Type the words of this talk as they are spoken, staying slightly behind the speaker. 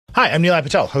Hi, I'm Nilay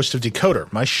Patel, host of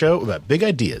Decoder, my show about big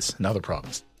ideas and other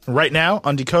problems. Right now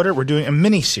on Decoder, we're doing a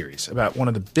mini-series about one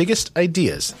of the biggest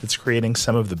ideas that's creating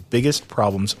some of the biggest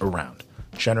problems around,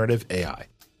 generative AI.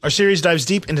 Our series dives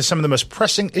deep into some of the most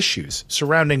pressing issues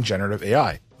surrounding generative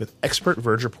AI, with expert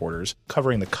Verge reporters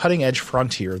covering the cutting-edge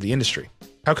frontier of the industry.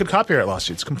 How could copyright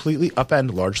lawsuits completely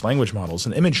upend large language models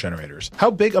and image generators?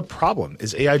 How big a problem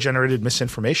is AI-generated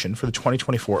misinformation for the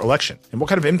 2024 election? And what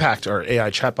kind of impact are AI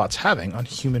chatbots having on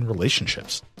human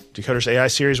relationships? Decoder's AI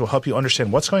series will help you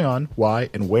understand what's going on,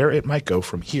 why, and where it might go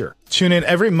from here. Tune in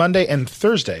every Monday and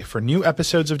Thursday for new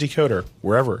episodes of Decoder,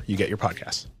 wherever you get your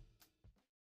podcasts.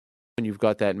 When you've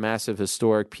got that massive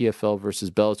historic PFL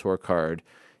versus Bellator card,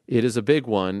 it is a big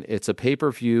one. It's a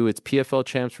pay-per-view. It's PFL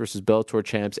champs versus Bellator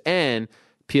champs, and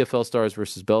PFL stars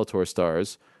versus Bellator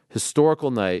stars. Historical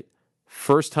night.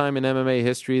 First time in MMA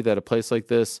history that a place like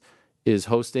this is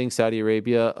hosting Saudi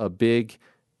Arabia a big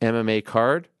MMA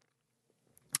card.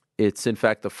 It's, in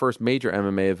fact, the first major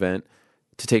MMA event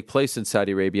to take place in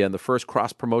Saudi Arabia and the first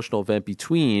cross-promotional event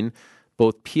between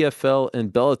both PFL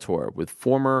and Bellator, with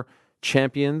former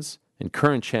champions and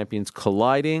current champions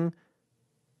colliding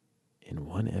in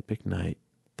one epic night.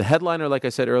 The headliner, like I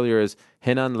said earlier, is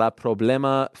Renan La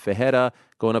Problema Ferreira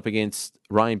going up against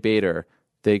Ryan Bader.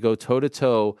 They go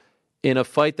toe-to-toe in a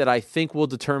fight that I think will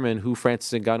determine who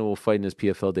Francis Ngannou will fight in his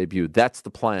PFL debut. That's the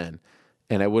plan,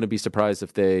 and I wouldn't be surprised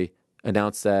if they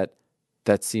announce that.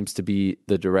 That seems to be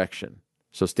the direction,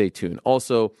 so stay tuned.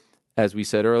 Also, as we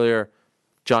said earlier,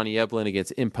 Johnny Eblen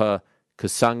against Impa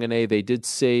Kasangane. They did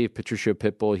save Patricio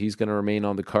Pitbull. He's going to remain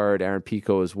on the card. Aaron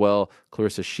Pico as well.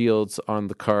 Clarissa Shields on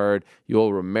the card.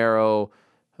 Yoel Romero.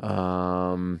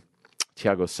 Thiago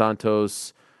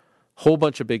Santos. Whole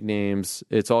bunch of big names.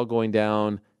 It's all going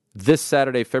down this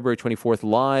Saturday, February 24th,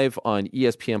 live on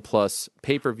ESPN Plus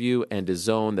pay-per-view and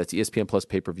DAZN. That's ESPN Plus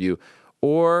pay-per-view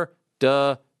or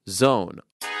DAZN.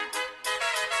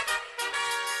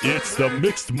 It's the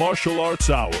Mixed Martial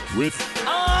Arts Hour with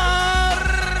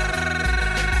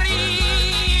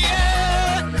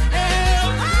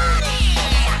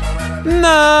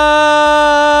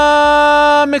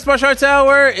Mixed Martial Arts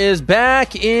Hour is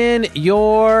back in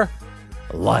your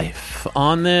life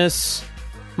on this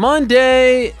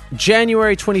Monday,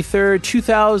 January 23rd,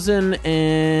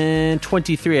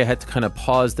 2023. I had to kind of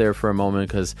pause there for a moment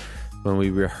because when we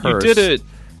rehearsed, you did it.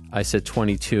 I said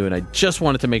 22, and I just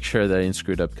wanted to make sure that I didn't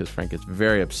screw it up because Frank gets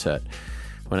very upset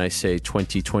when I say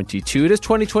 2022. It is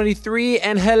 2023,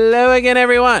 and hello again,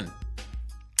 everyone.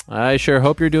 I sure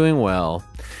hope you're doing well.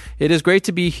 It is great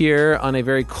to be here on a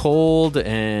very cold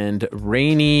and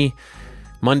rainy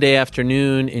Monday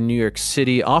afternoon in New York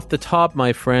City. Off the top,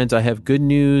 my friends, I have good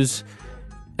news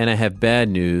and I have bad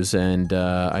news, and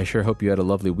I sure hope you had a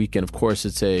lovely weekend. Of course,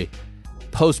 it's a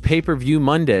post-pay-per-view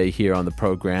Monday here on the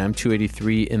program.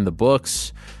 283 in the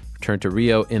books. Return to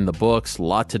Rio in the books. A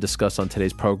lot to discuss on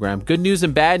today's program. Good news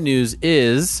and bad news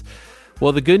is...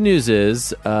 Well, the good news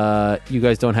is you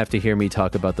guys don't have to hear me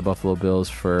talk about the Buffalo Bills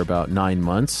for about 9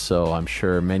 months, so I'm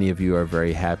sure many of you are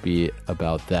very happy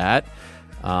about that,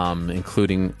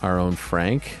 including our own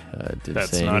Frank.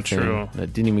 That's not true.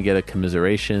 Didn't even get a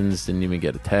commiserations, didn't even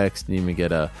get a text, didn't even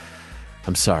get a,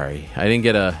 I'm sorry. I didn't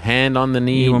get a hand on the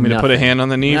knee. You want me to put a hand on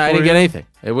the knee? No, for I didn't you? get anything.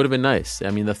 It would have been nice. I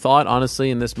mean, the thought,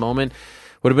 honestly, in this moment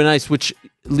would have been nice, which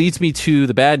leads me to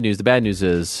the bad news. The bad news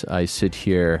is I sit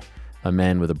here a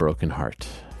man with a broken heart.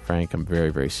 Frank, I'm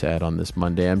very, very sad on this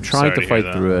Monday. I'm trying to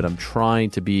fight through it. I'm trying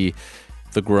to be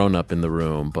the grown-up in the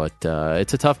room, but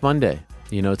it's a tough Monday.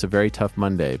 You know, it's a very tough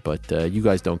Monday, but you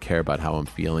guys don't care about how I'm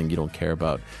feeling. You don't care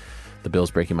about the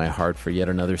Bills breaking my heart for yet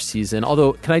another season.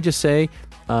 Although, can I just say,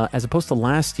 as opposed to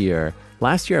last year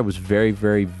I was very,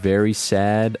 very, very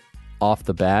sad off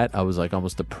the bat. I was like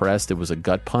almost depressed. It was a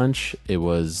gut punch. It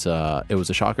was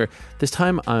a shocker. This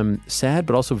time I'm sad,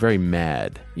 but also very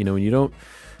mad. You know, when you don't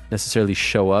necessarily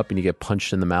show up and you get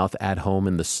punched in the mouth at home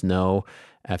in the snow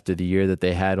after the year that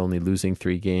they had, only losing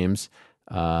 3 games.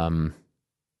 Yeah,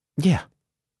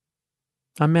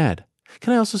 I'm mad.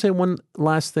 Can I also say one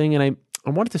last thing? And I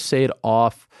wanted to say it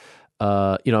off.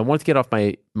 I wanted to get off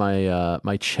my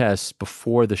chest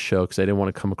before the show because I didn't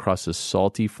want to come across as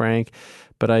salty, Frank.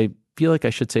 But I feel like I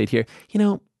should say it here. You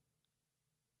know,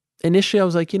 initially I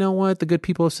was like, you know what? The good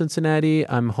people of Cincinnati,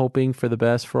 I'm hoping for the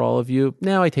best for all of you.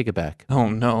 Now I take it back. Oh,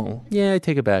 no. Yeah, I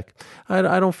take it back.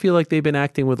 I don't feel like they've been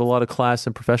acting with a lot of class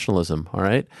and professionalism, all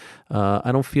right?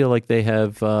 I don't feel like they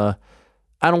have...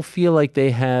 I feel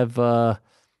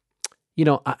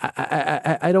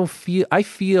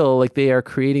like they are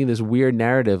creating this weird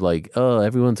narrative like, oh,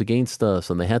 everyone's against us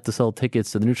and they have to sell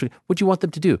tickets to the neutral. What do you want them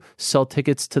to do? Sell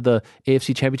tickets to the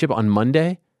AFC Championship on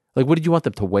Monday? Like, what did you want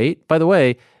them to wait? By the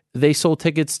way, they sold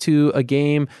tickets to a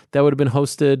game that would have been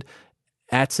hosted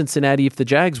at Cincinnati if the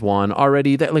Jags won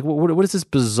already. That like, what is this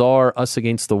bizarre us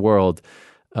against the world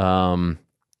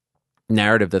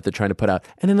narrative that they're trying to put out?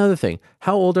 And another thing,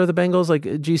 how old are the Bengals? Like,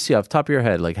 GC, off the top of your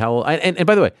head, like how old? And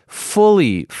by the way,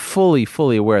 fully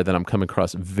aware that I'm coming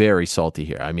across very salty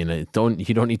here. I mean, you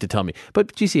don't need to tell me.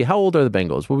 But GC, how old are the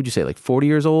Bengals? What would you say? Like 40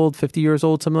 years old, 50 years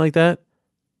old, something like that?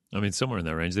 I mean, somewhere in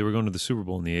that range. They were going to the Super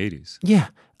Bowl in the 80s. Yeah.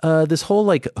 This whole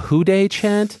like Who Day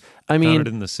chant. I mean,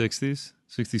 founded in the 60s,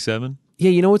 67. Yeah,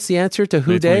 you know what's the answer to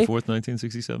Who Day? May 24th,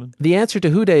 1967. The answer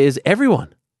to Who Day is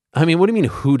everyone. I mean, what do you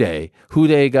mean Who Day? Who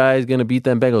Day guy is going to beat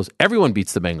them Bengals? Everyone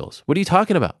beats the Bengals. What are you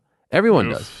talking about? Everyone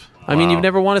does. I mean, you've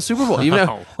never won a Super Bowl. You've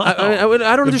never, I don't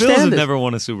understand the Bills have this. never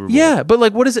won a Super Bowl. Yeah, but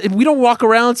like, what is it? We don't walk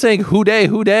around saying Who Day,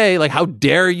 Who Day. Like, how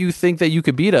dare you think that you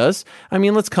could beat us? I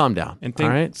mean, let's calm down. And all think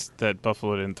right? that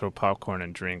Buffalo didn't throw popcorn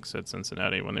and drinks at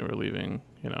Cincinnati when they were leaving.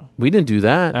 We didn't do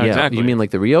that. Yeah, exactly. You mean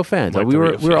like the Rio fans? Like we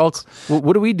were all. fans.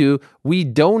 What do? We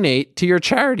donate to your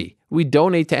charity. We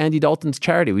donate to Andy Dalton's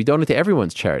charity. We donate to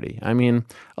everyone's charity. I mean,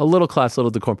 a little class, little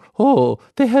decorum. Oh,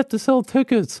 they had to sell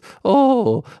tickets.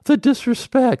 Oh, the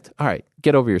disrespect. All right,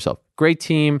 get over yourself. Great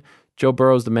team. Joe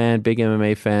Burrow's the man. Big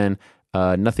MMA fan.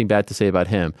 Nothing bad to say about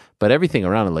him. But everything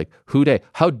around it, like, Who Day?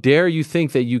 How dare you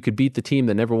think that you could beat the team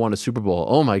that never won a Super Bowl?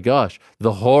 Oh my gosh,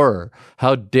 the horror.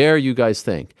 How dare you guys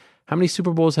think? How many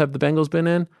Super Bowls have the Bengals been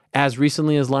in? As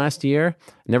recently as last year?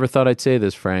 Never thought I'd say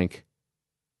this, Frank.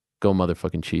 Go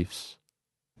motherfucking Chiefs.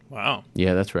 Wow.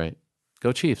 Yeah, that's right.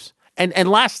 Go Chiefs. And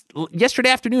yesterday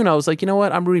afternoon, I was like, you know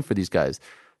what? I'm rooting for these guys.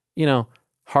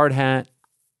 Hard hat,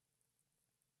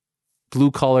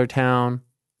 blue collar town,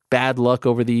 bad luck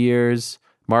over the years,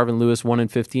 Marvin Lewis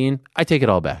 1-15. I take it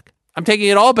all back. I'm taking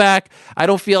it all back. I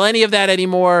don't feel any of that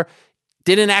anymore.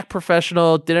 Didn't act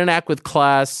professional, didn't act with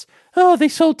class. Oh, they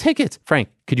sold tickets. Frank,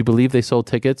 could you believe they sold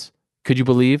tickets? Could you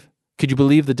believe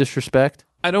the disrespect?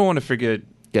 I don't want to forget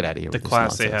Get out of here. the with this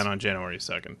class they nonsense. had on January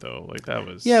 2nd, though. Like, that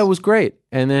was... Yeah, it was great.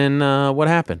 And then what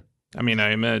happened? I mean, I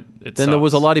admit it Then there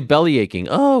was a lot of belly aching.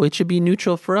 Oh, it should be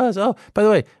neutral for us. Oh, by the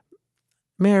way,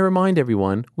 may I remind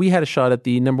everyone, we had a shot at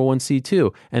the number 1 seed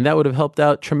too, and that would have helped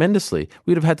out tremendously.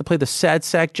 We'd have had to play the sad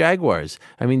sack Jaguars.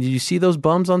 I mean, did you see those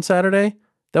bums on Saturday?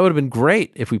 That would have been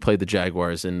great if we played the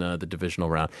Jaguars in the divisional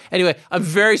round. Anyway, I'm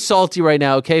very salty right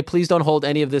now, okay? Please don't hold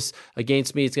any of this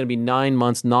against me. It's going to be 9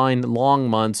 long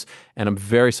months, and I'm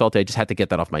very salty. I just had to get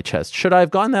that off my chest. Should I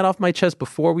have gotten that off my chest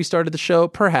before we started the show?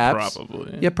 Perhaps.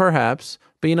 Probably. Yeah, perhaps.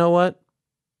 But you know what?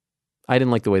 I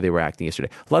didn't like the way they were acting yesterday.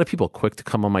 A lot of people quick to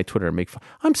come on my Twitter and make fun.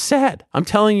 I'm sad. I'm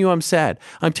telling you I'm sad.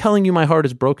 I'm telling you my heart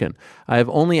is broken. I have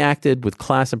only acted with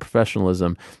class and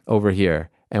professionalism over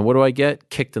here. And what do I get?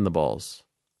 Kicked in the balls.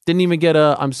 Didn't even get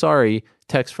a "I'm sorry"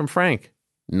 text from Frank.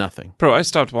 Nothing. Bro, I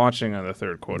stopped watching on the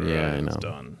third quarter. Yeah, I know. It's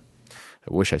done.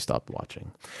 I wish I stopped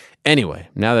watching. Anyway,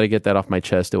 now that I get that off my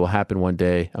chest, it will happen one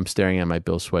day. I'm staring at my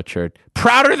Bills sweatshirt,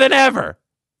 prouder than ever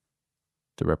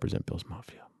to represent Bills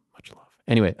Mafia. Much love.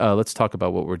 Anyway, let's talk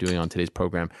about what we're doing on today's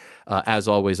program. As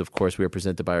always, of course, we are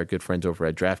presented by our good friends over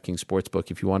at DraftKings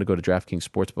Sportsbook. If you want to go to DraftKings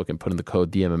Sportsbook and put in the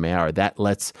code DMMA Hour, that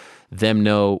lets them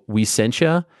know we sent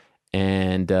you.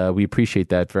 And we appreciate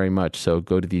that very much. So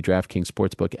go to the DraftKings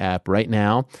Sportsbook app right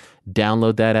now,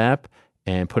 download that app,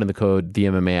 and put in the code the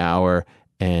MMA Hour.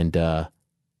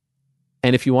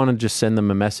 And if you want to just send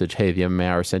them a message, hey, the MMA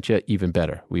Hour sent you, even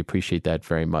better. We appreciate that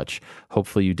very much.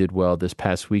 Hopefully you did well this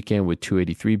past weekend with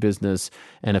 283 business,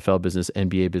 NFL business,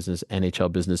 NBA business,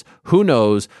 NHL business. Who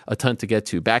knows? A ton to get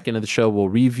to. Back into the show, we'll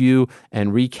review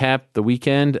and recap the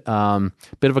weekend.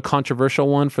 Bit of a controversial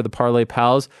one for the Parlay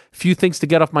Pals. Few things to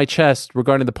get off my chest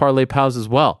regarding the Parlay Pals as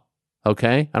well.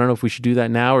 Okay? I don't know if we should do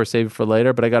that now or save it for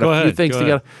later, but I got a few things to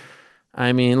get.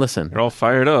 I mean, listen. They're all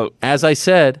fired up. As I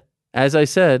said,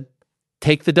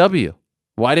 take the W.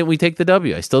 Why didn't we take the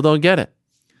W? I still don't get it.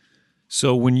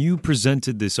 So when you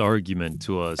presented this argument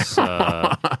to us,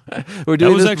 we're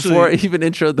doing this before I even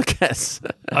intro the guests.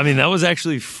 I mean, that was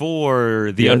actually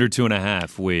for the under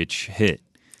 2.5, which hit.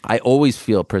 I always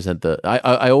feel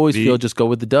I always feel just go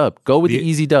with the dub. Go with the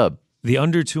easy dub. The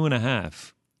under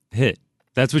 2.5 hit.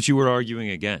 That's what you were arguing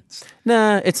against.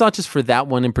 Nah, it's not just for that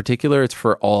one in particular. It's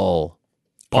for all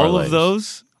parlays. All of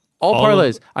those? All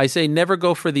parlays. I say never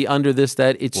go for the under this,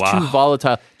 that. It's too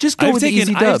volatile. Just go with the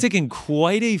easy dub. I've taken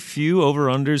quite a few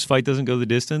over-unders. Fight doesn't go the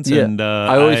distance. Yeah. And,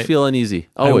 I always feel uneasy.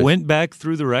 Always. I went back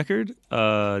through the record.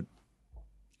 I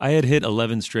had hit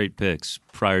 11 straight picks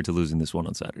prior to losing this one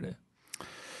on Saturday.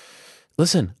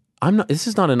 Listen, this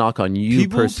is not a knock on you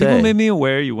per se. People made me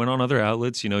aware. You went on other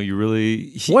outlets. You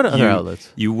really... What other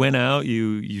outlets? You went out.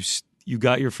 You you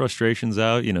got your frustrations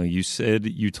out. You said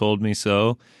you told me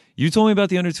so. You told me about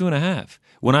the under 2.5.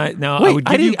 I would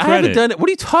give you credit. I haven't done it. What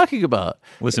are you talking about?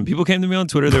 Listen, people came to me on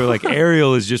Twitter. They were like,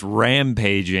 Ariel is just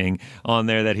rampaging on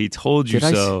there that he told you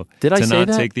to not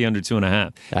take the under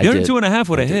 2.5. The under 2.5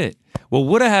 would have hit. Well,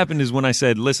 what happened is when I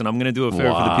said, listen, I'm going to do a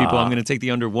fair for the people. I'm going to take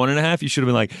the under 1.5. You should have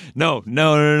been like, no.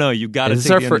 You got to take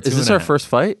the under 2.5. Is this our first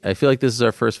fight? I feel like this is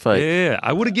our first fight. Yeah.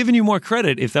 I would have given you more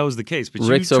credit if that was the case. But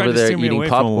Rick's you tried over to there steer me eating away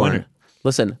from a winner. popcorn.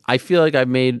 Listen, I feel like I've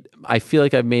made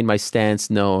my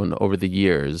stance known over the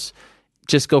years.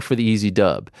 Just go for the easy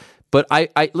dub. But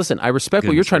I listen, I respect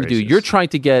what you're trying to do. You're trying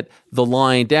to get the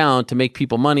line down to make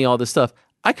people money, all this stuff.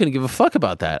 I couldn't give a fuck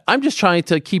about that. I'm just trying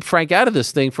to keep Frank out of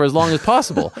this thing for as long as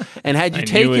possible. And had you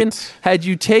taken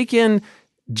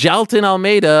Jalton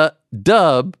Almeida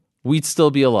dub, we'd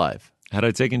still be alive. Had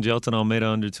I taken Jalton Almeida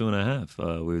under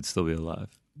 2.5, we would still be alive.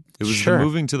 It was sure.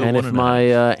 moving to the 1.5. And if my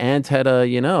aunt had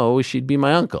she'd be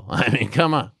my uncle. I mean,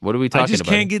 come on. What are we talking about? I just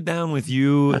can't get down with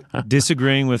you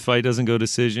disagreeing with fight doesn't go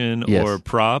decision or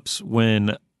props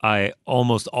when I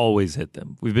almost always hit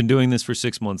them. We've been doing this for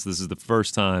 6 months. This is the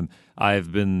first time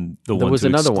I've been the one to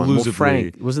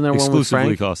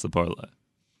exclusively cost the parlay.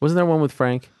 Wasn't there one with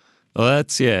Frank? Well,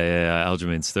 that's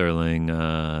Aljamain Sterling,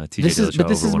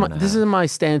 TJ This is my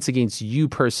stance against you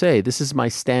per se. This is my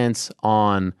stance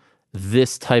on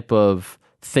this type of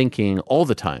thinking all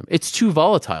the time. It's too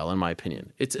volatile, in my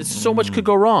opinion. It's so much could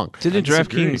go wrong. Didn't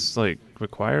DraftKings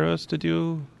require us to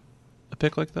do a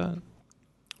pick like that?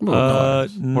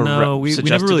 No, we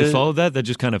never really followed that. That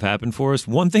just kind of happened for us.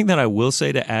 One thing that I will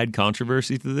say to add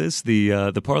controversy to this,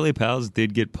 the Parlay Pals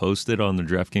did get posted on the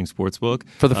DraftKings Sportsbook.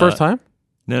 For the first time?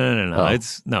 No. Oh.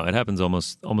 It happens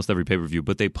almost every pay-per-view,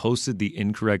 but they posted the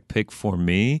incorrect pick for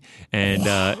me,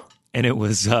 and it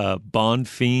was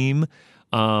Bonfim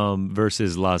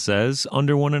versus Lasses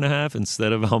under 1.5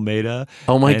 instead of Almeida.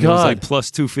 Oh my God! It was like plus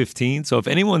 215. So if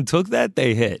anyone took that,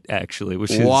 they hit actually,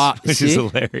 which is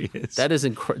hilarious. That is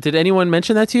incredible. Did anyone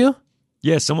mention that to you?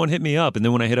 Yeah, someone hit me up, and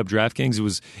then when I hit up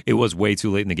DraftKings, it was way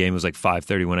too late in the game. It was like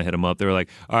 5:30 when I hit them up. They were like,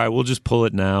 "All right, we'll just pull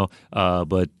it now."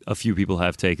 But a few people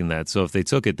have taken that, so if they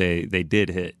took it, they did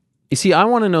hit. You see, I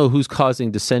want to know who's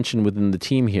causing dissension within the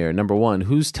team here. Number one,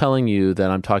 who's telling you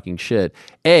that I'm talking shit?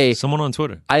 Someone on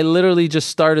Twitter. I literally just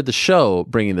started the show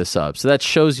bringing this up, so that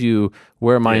shows you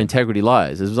where my integrity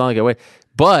lies. It was not like I wait,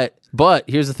 but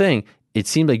here's the thing. It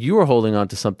seemed like you were holding on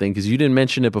to something because you didn't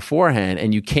mention it beforehand,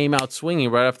 and you came out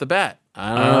swinging right off the bat.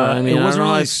 I don't know. It wasn't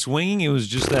really swinging. It was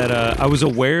just that I was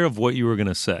aware of what you were going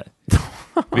to say.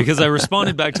 Because I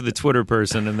responded back to the Twitter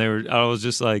person, and I was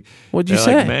just like, "What'd you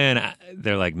say?"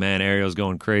 They're like, "Man, Ariel's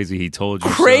going crazy. He told you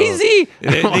crazy." So.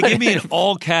 They give me in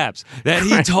all caps that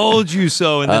he told you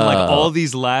so, and then like all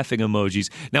these laughing emojis.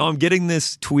 Now I'm getting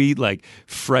this tweet like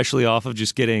freshly off of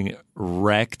just getting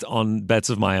wrecked on bets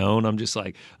of my own. I'm just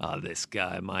like, "Oh, this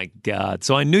guy, my God!"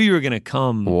 So I knew you were going to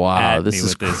come. Wow, this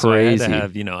is this. crazy. So I had to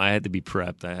have, I had to be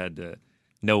prepped. I had to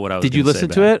know what I was. Did you listen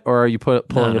to it, or are you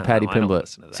pulling a Patty Pimblett? I don't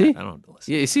listen to that. See, I don't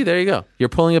listen. Yeah, see, there you go. You're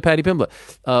pulling a Patty Pimblett.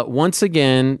 Once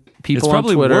again, people it's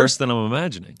probably on Twitter. Worse than I'm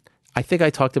imagining. I think I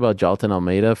talked about Jalton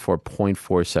Almeida for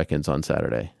 0.4 seconds on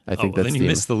Saturday. I think that's then you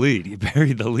missed the lead. You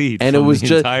buried the lead, and from it was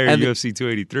the entire UFC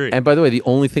 283. And by the way, the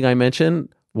only thing I mentioned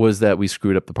was that we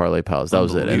screwed up the Parlay Pals. That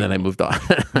was it, and then I moved on.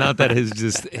 Not that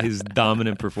his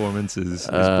dominant performance is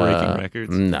breaking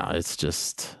records. No, it's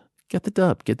just. Get the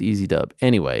dub. Get the easy dub.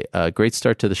 Anyway, great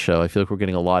start to the show. I feel like we're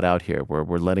getting a lot out here.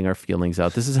 We're letting our feelings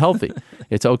out. This is healthy.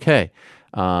 It's okay.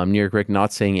 New York Rick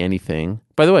not saying anything.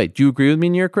 By the way, do you agree with me,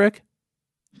 New York Rick?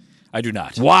 I do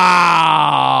not.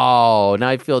 Wow. Now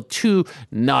I feel two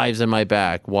knives in my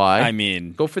back. Why? I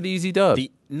mean... Go for the easy dub.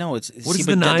 What is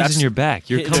the knives in your back?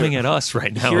 You're coming at us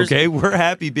right now, okay? We're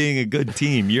happy being a good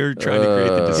team. You're trying to create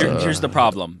the decision. Here's the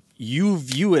problem. You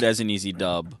view it as an easy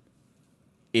dub.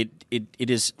 It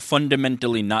is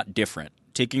fundamentally not different.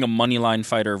 Taking a moneyline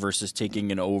fighter versus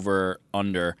taking an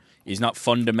over-under is not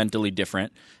fundamentally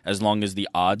different as long as the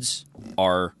odds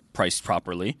are priced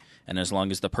properly and as long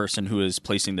as the person who is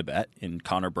placing the bet, in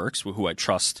Connor Burks, who I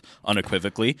trust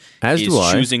unequivocally, is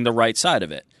choosing the right side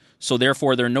of it. So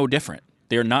therefore, they're no different.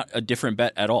 They're not a different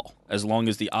bet at all as long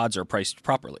as the odds are priced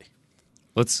properly.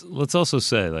 Let's also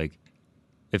say, like,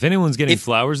 if anyone's getting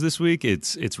flowers this week,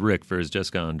 it's Rick for his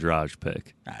Jessica Andrade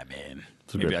pick. I mean,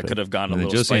 maybe I could have gone a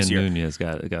little Josiane spicier. Nunez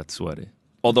got sweaty.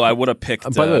 Although I would have picked.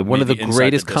 By the way, one of the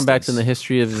greatest comebacks in the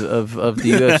history of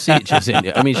the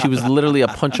UFC. I mean, she was literally a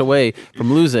punch away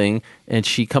from losing, and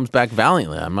she comes back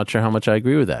valiantly. I'm not sure how much I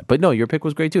agree with that, but no, your pick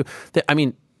was great too. I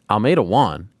mean, Almeida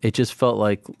won. It just felt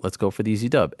like let's go for the easy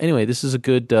dub. Anyway, this is a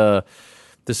good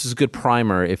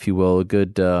primer, if you will, a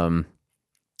good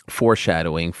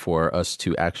foreshadowing for us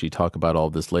to actually talk about all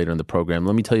of this later in the program.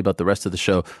 Let me tell you about the rest of the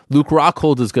show. Luke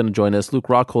Rockhold is going to join us. Luke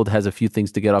Rockhold has a few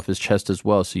things to get off his chest as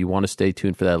well, so you want to stay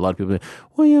tuned for that. A lot of people are,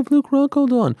 well, you have Luke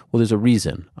Rockhold on. Well, there's a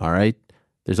reason, all right?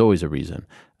 There's always a reason.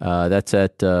 That's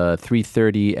at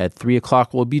 3:30. At 3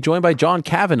 o'clock, we'll be joined by John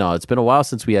Kavanagh. It's been a while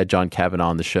since we had John Kavanagh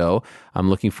on the show. I'm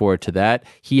looking forward to that.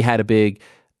 He had a big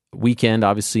weekend,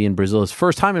 obviously, in Brazil. His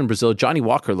first time in Brazil. Johnny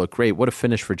Walker looked great. What a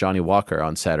finish for Johnny Walker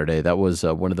on Saturday. That was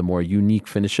one of the more unique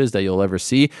finishes that you'll ever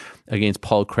see against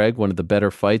Paul Craig, one of the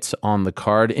better fights on the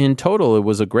card. In total, it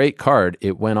was a great card.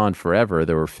 It went on forever.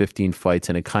 There were 15 fights,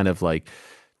 and it kind of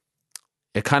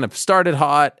started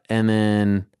hot, and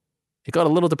then it got a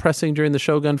little depressing during the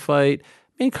Shogun fight.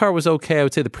 Main card was okay. I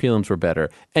would say the prelims were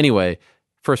better. Anyway,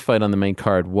 first fight on the main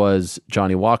card was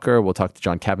Johnny Walker. We'll talk to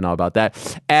John Kavanagh about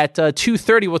that. At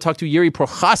 2:30, we'll talk to Jiri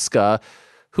Procházka,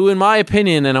 who, in my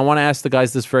opinion, and I want to ask the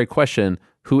guys this very question,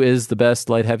 who is the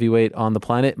best light heavyweight on the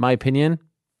planet? My opinion,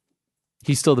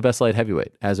 he's still the best light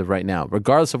heavyweight as of right now,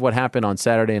 regardless of what happened on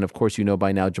Saturday. And of course, you know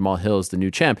by now, Jamal Hill is the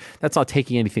new champ. That's not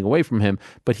taking anything away from him,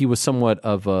 but he was somewhat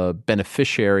of a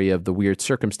beneficiary of the weird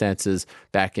circumstances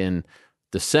back in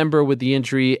December with the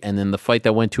injury, and then the fight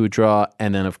that went to a draw,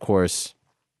 and then, of course,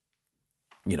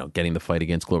 getting the fight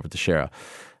against Glover Teixeira.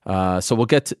 So we'll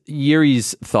get to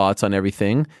Jiri's thoughts on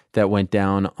everything that went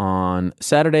down on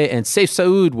Saturday. And Sayif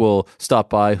Saud will stop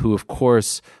by, who, of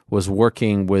course, was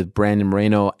working with Brandon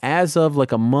Moreno as of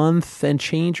like a month and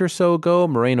change or so ago.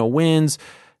 Moreno wins,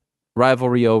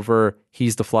 rivalry over.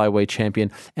 He's the flyweight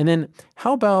champion. And then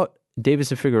how about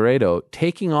Davis and Figueiredo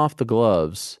taking off the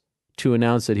gloves to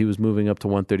announce that he was moving up to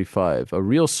 135? A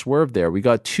real swerve there. We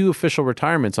got 2 official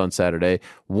retirements on Saturday.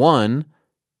 1,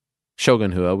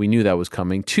 Shogun Rua, we knew that was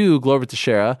coming. 2, Glover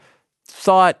Teixeira,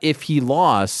 thought if he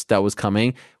lost, that was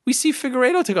coming. We see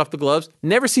Figueiredo take off the gloves.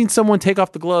 Never seen someone take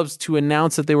off the gloves to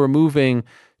announce that they were moving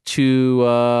to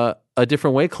a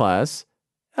different weight class.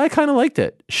 I kind of liked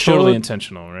it. Totally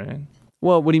intentional, right?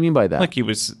 Well, what do you mean by that? Like he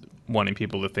was wanting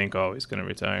people to think, oh, he's going to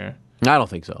retire. I don't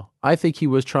think so. I think he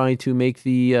was trying to make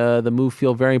the move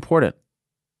feel very important.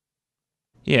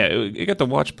 Yeah, it got the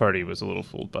watch party was a little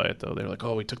fooled by it, though. They were like,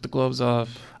 oh, we took the gloves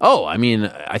off. Oh, I mean,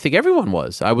 I think everyone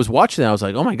was. I was watching that. I was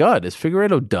like, oh, my God, is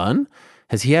Figueiredo done?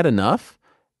 Has he had enough?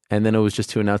 And then it was just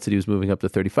to announce that he was moving up to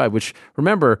 35, which,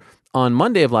 remember, on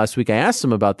Monday of last week, I asked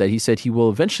him about that. He said he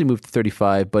will eventually move to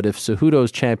 35, but if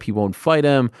Cejudo's champ, he won't fight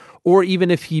him. Or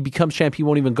even if he becomes champ, he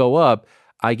won't even go up,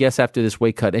 I guess, after this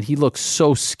weight cut. And he looks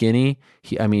so skinny.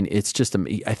 It's just,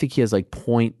 I think he has like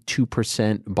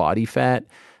 0.2% body fat.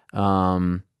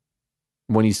 When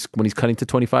he's cutting to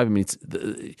 25,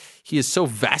 he is so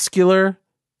vascular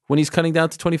when he's cutting down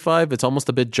to 25. It's almost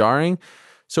a bit jarring.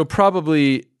 So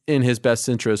probably in his best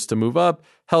interest to move up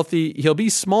healthy. He'll be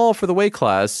small for the weight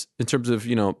class in terms of,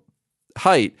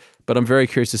 height, but I'm very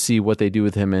curious to see what they do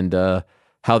with him and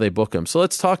how they book him. So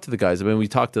let's talk to the guys. We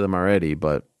talked to them already,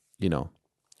 but, in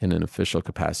an official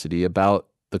capacity about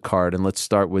the card. And let's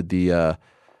start with the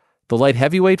light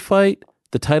heavyweight fight,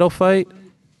 the title fight.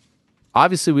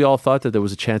 Obviously, we all thought that there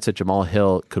was a chance that Jamal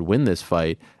Hill could win this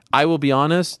fight. I will be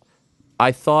honest,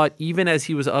 I thought even as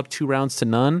he was up 2 rounds to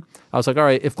none, I was like, all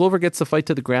right, if Glover gets the fight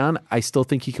to the ground, I still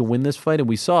think he can win this fight. And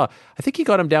we saw, I think he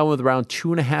got him down with around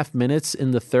 2.5 minutes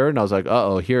in the third. And I was like,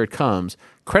 uh-oh, here it comes.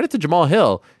 Credit to Jamal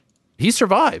Hill. He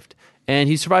survived. And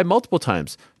he survived multiple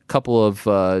times. A couple of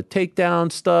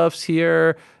takedown stuffs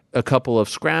here, a couple of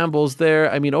scrambles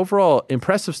there. Overall,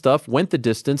 impressive stuff. Went the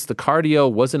distance. The cardio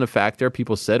wasn't a factor.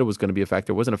 People said it was going to be a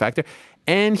factor. It wasn't a factor.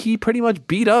 And he pretty much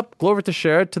beat up Glover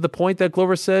Teixeira to the point that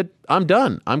Glover said, I'm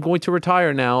done. I'm going to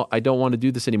retire now. I don't want to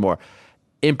do this anymore.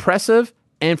 Impressive.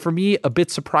 And for me, a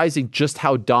bit surprising just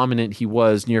how dominant he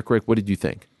was. New York Rick, what did you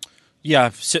think?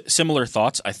 Yeah, similar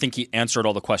thoughts. I think he answered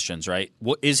all the questions, right?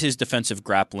 What is his defensive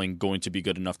grappling going to be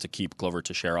good enough to keep Glover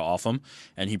Teixeira off him?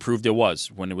 And he proved it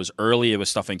was. When it was early, it was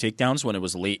stuffing takedowns. When it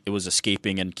was late, it was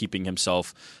escaping and keeping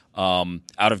himself out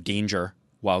of danger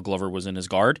while Glover was in his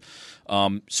guard.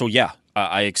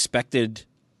 I expected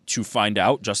to find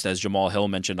out, just as Jamal Hill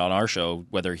mentioned on our show,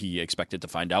 whether he expected to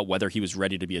find out, whether he was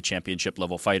ready to be a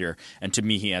championship-level fighter. And to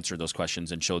me, he answered those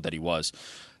questions and showed that he was.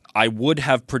 I would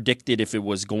have predicted if it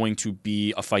was going to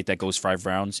be a fight that goes 5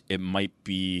 rounds, it might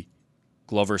be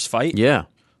Glover's fight. Yeah.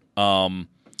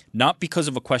 Not because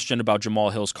of a question about Jamal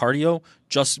Hill's cardio,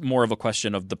 just more of a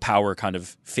question of the power kind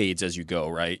of fades as you go,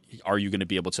 right? Are you going to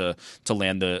be able to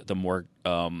land the more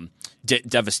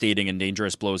devastating and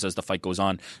dangerous blows as the fight goes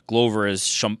on. Glover is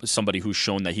somebody who's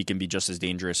shown that he can be just as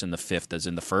dangerous in the fifth as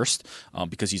in the first,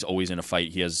 because he's always in a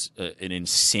fight. He has an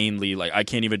insanely, I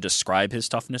can't even describe his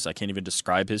toughness. I can't even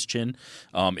describe his chin.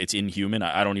 It's inhuman.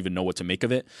 I don't even know what to make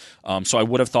of it. So I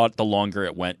would have thought the longer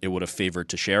it went, it would have favored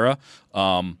Teixeira.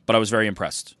 But I was very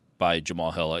impressed by Jamal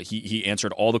Hill. He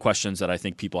answered all the questions that I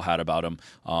think people had about him,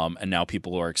 and now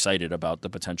people are excited about the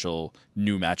potential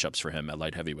new matchups for him at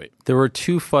light heavyweight. There were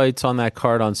 2 fights on that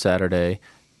card on Saturday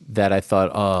that I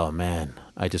thought, oh man,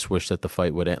 I just wish that the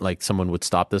fight would end, someone would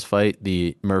stop this fight.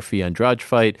 The Murphy-Andrade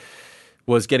fight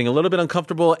was getting a little bit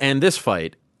uncomfortable, and this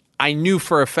fight, I knew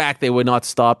for a fact they would not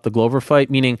stop the Glover fight,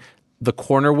 meaning the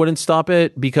corner wouldn't stop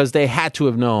it, because they had to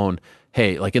have known,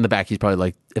 hey, in the back, he's probably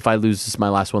like, if I lose, this is my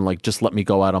last one, just let me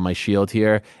go out on my shield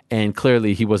here. And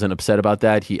clearly he wasn't upset about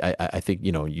that. I think,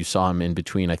 you saw him in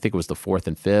between, I think it was the 4th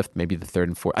and 5th, maybe the 3rd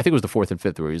and 4th. I think it was the 4th and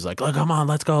 5th where he was like, come on,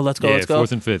 let's go. Yeah,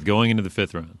 4th and 5th, going into the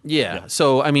 5th round. Yeah.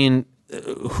 So, I mean,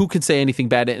 who could say anything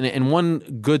bad? And one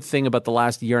good thing about the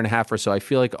last year and a half or so, I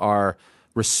feel like our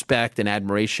respect and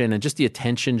admiration and just the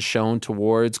attention shown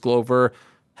towards Glover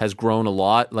has grown a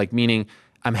lot, meaning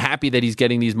I'm happy that he's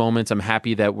getting these moments. I'm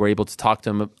happy that we're able to talk to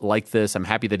him like this. I'm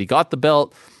happy that he got the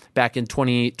belt back in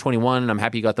 2021, and I'm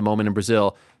happy he got the moment in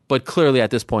Brazil. But clearly at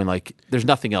this point, there's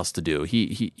nothing else to do.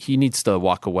 He needs to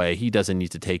walk away. He doesn't need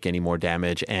to take any more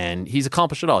damage, and he's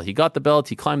accomplished it all. He got the belt.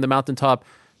 He climbed the mountaintop.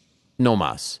 No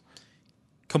mas.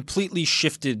 Completely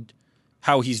shifted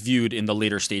how he's viewed in the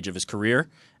later stage of his career,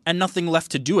 and nothing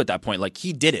left to do at that point.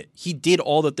 He did it. He did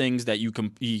all the things that you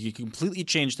completely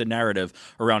changed the narrative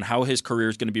around how his career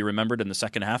is going to be remembered in the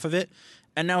second half of it.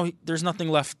 And now there's nothing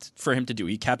left for him to do.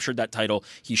 He captured that title.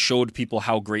 He showed people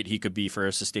how great he could be for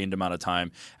a sustained amount of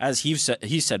time. As he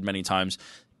said many times,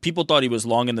 people thought he was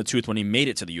long in the tooth when he made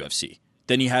it to the UFC.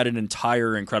 Then he had an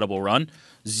entire incredible run.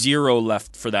 0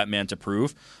 left for that man to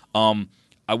prove.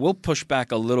 I will push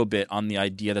back a little bit on the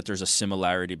idea that there's a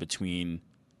similarity between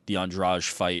the Andrade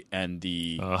fight and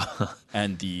the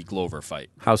Glover fight.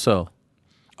 How so?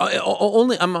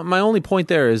 My only point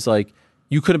there is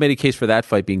you could have made a case for that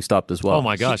fight being stopped as well. Oh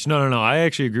my gosh, no! I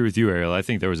actually agree with you, Ariel. I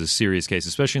think there was a serious case,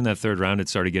 especially in that 3rd round. It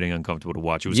started getting uncomfortable to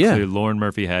watch. It was clear Lauren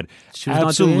Murphy had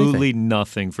absolutely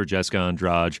nothing for Jessica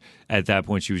Andrade. At that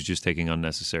point, she was just taking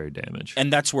unnecessary damage.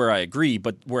 And that's where I agree.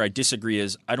 But where I disagree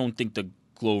is I don't think the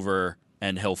Glover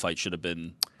and Hill fight should have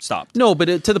been stopped. No,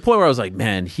 but to the point where I was like,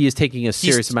 man, he is taking a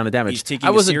serious amount of damage.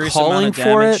 I wasn't calling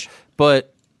for it,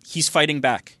 but he's fighting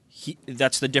back.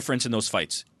 That's the difference in those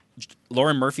fights.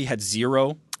 Lauren Murphy had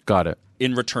 0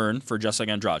 in return for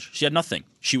Jessica Andrade. She had nothing.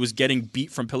 She was getting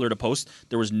beat from pillar to post.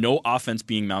 There was no offense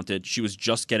being mounted. She was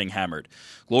just getting hammered.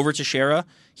 Glover Teixeira,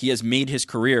 he has made his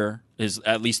career,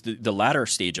 at least the latter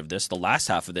stage of this, the last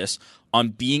half of this, on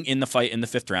being in the fight in the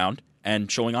 5th round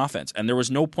and showing offense. And there was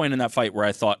no point in that fight where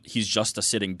I thought he's just a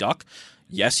sitting duck.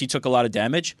 Yes, he took a lot of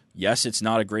damage. Yes, it's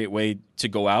not a great way to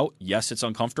go out. Yes, it's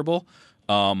uncomfortable.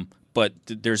 But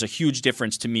there's a huge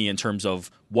difference to me in terms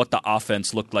of what the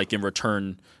offense looked like in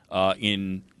return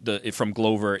from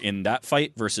Glover in that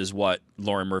fight versus what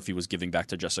Lauren Murphy was giving back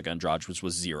to Jessica Andrade, which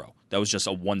was 0. That was just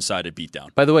a one-sided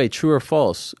beatdown. By the way, true or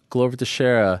false, Glover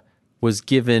Teixeira was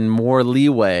given more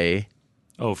leeway.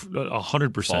 Oh,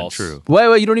 100% true.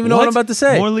 Wait, you don't even know what I'm about to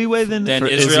say. More leeway than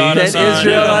Israel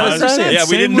Adesanya. Yeah,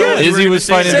 we didn't know. Izzy was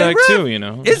fighting back too,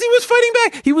 Izzy was fighting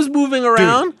back. He was moving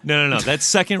around. Dude, no. That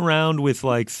 2nd round with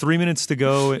 3 minutes to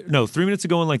go. No, 3 minutes to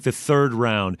go in the 3rd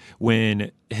round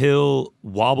when Hill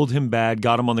wobbled him bad,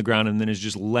 got him on the ground, and then is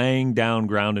just laying down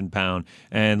ground and pound.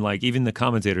 And even the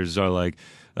commentators are like,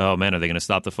 oh man, are they going to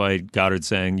stop the fight? Goddard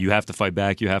saying, you have to fight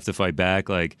back. You have to fight back.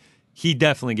 He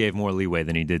definitely gave more leeway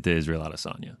than he did to Israel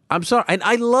Adesanya. I'm sorry. And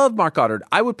I love Mark Goddard.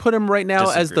 I would put him right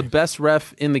now as the best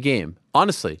ref in the game.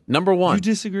 Honestly, number 1. You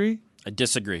disagree? I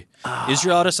disagree.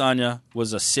 Israel Adesanya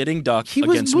was a sitting duck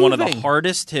against one of the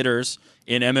hardest hitters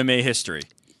in MMA history.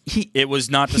 It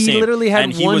was not the same. He literally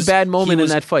had one bad moment in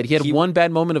that fight. He had one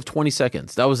bad moment of 20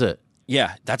 seconds. That was it.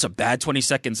 Yeah, that's a bad 20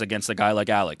 seconds against a guy like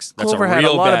Alex. That's Glover a real had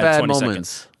a lot of bad 20 moments.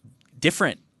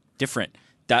 Seconds. Different.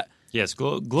 Yes,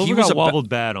 Glover got wobbled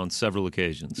bad on several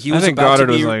occasions. I think Goddard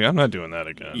was like, I'm not doing that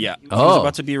again. Yeah. He was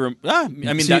about to be...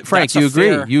 Frank, you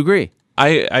agree? You agree?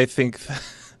 I think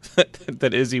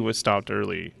that Izzy was stopped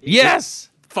early. Yes!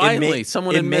 Finally,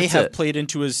 someone admits it. May have played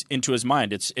into his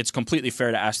mind. It's completely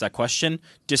fair to ask that question.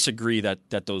 Disagree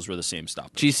that those were the same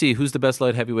stoppers. GC, who's the best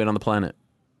light heavyweight on the planet?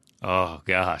 Oh,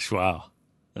 gosh, wow.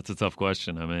 That's a tough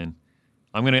question. I mean,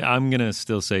 I'm gonna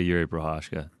still say Jiri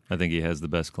Procházka. I think he has the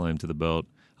best claim to the belt.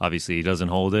 Obviously, he doesn't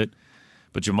hold it.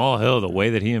 But Jamal Hill, the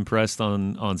way that he impressed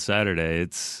on Saturday,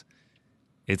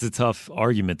 it's a tough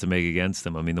argument to make against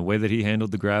him. I mean, the way that he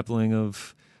handled the grappling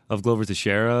of Glover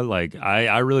Teixeira, like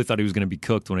I really thought he was going to be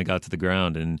cooked when it got to the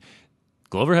ground, and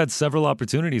Glover had several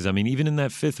opportunities. I mean, even in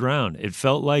that 5th round, it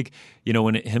felt like,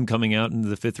 when him coming out into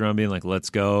the 5th round being like, let's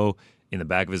go, in the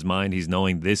back of his mind, he's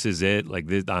knowing this is it. Like,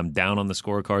 I'm down on the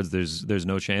scorecards. There's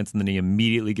no chance. And then he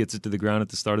immediately gets it to the ground at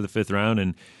the start of the 5th round.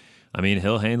 And, I mean,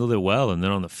 Hill handled it well. And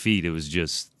then on the feet, it was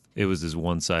as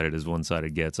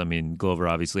one-sided gets. I mean, Glover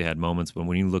obviously had moments, but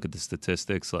when you look at the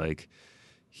statistics, like,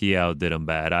 he outdid him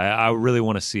bad. I really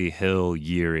want to see Hill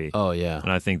Jiri. Oh yeah, and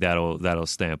I think that'll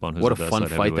stamp on who's what the a best fun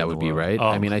fight that would be, right? Oh,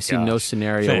 I mean, I see no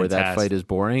scenario where that fight is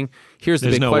boring. Here's the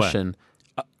big question: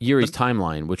 Jiri's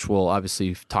timeline, which we'll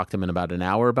obviously talk to him in about an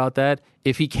hour about that.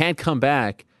 If he can't come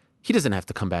back, he doesn't have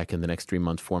to come back in the next 3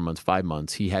 months, 4 months, 5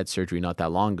 months. He had surgery not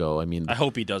that long ago. I mean, I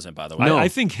hope he doesn't. By the way, No. I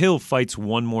think Hill fights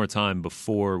one more time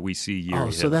before we see Jiri. Oh,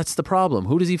 so that's the problem.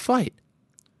 Who does he fight?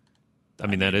 I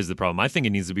mean, that is the problem. I think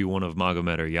it needs to be one of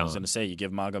Magomed or Jan. I was going to say, you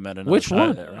give Magomed another Which shot one?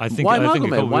 at it, right? Why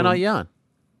Magomed? Why not Jan?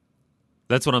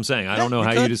 That's what I'm saying. I don't know you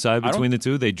how could. you decide between the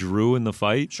two. They drew in the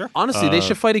fight. Sure. Honestly, they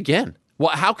should fight again. Well,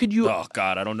 how could you? Oh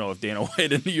God, I don't know if Dana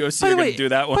White and the UFC are going to do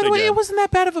that one By the way, again. it wasn't that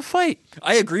bad of a fight.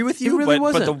 I agree with you, It really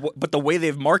but the way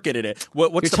they've marketed it,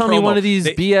 what's You're the telling promo? me one of these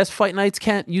BS fight nights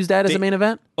can't use that as a main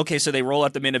event? Okay, so they roll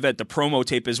out the main event. The promo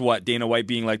tape is what? Dana White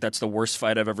being like, "That's the worst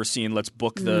fight I've ever seen. Let's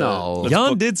book the." No.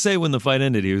 Jan did say when the fight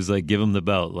ended, he was like, "Give him the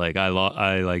belt." Like I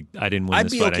didn't win I'd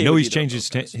this be fight. okay I know with he's either of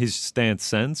changed those his stance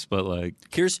since, but like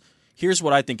Here's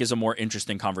what I think is a more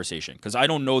interesting conversation, because I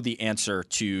don't know the answer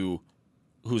to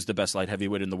who's the best light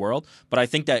heavyweight in the world, but I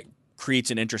think that creates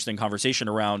an interesting conversation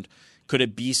around, could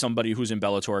it be somebody who's in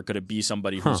Bellator? Could it be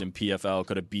somebody who's in PFL?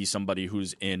 Could it be somebody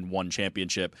who's in one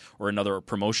championship or another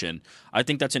promotion? I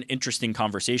think that's an interesting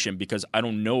conversation, because I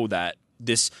don't know that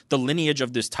the lineage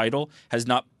of this title has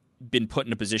not been put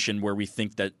in a position where we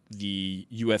think that the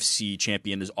UFC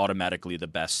champion is automatically the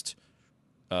best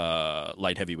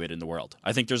light heavyweight in the world.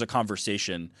 I think there's a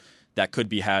conversation that could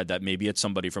be had that maybe it's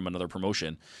somebody from another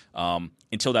promotion,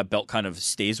 until that belt kind of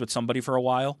stays with somebody for a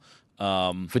while.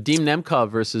 Vadim Nemkov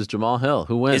versus Jamal Hill.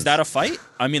 Who wins? Is that a fight?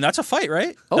 I mean, that's a fight,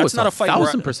 right? Oh, that's it's not a fight.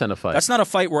 1,000% a fight. That's not a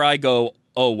fight where I go,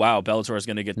 oh wow, Bellator is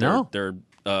going to get their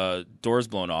No. doors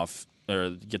blown off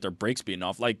or get their brakes beaten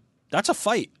off. Like, that's a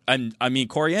fight. And I mean,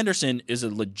 Corey Anderson is a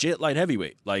legit light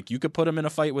heavyweight. Like, you could put him in a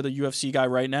fight with a UFC guy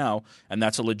right now, and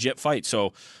that's a legit fight.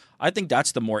 So I think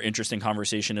that's the more interesting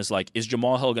conversation, is like, is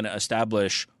Jamal Hill going to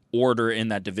establish order in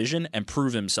that division and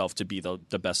prove himself to be the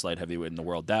best light heavyweight in the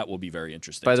world? That will be very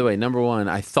interesting. By the way, number one,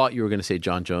 I thought you were going to say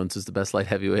John Jones is the best light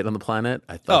heavyweight on the planet.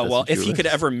 I thought well, if he could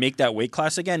ever make that weight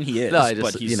class again, he is. No,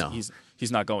 but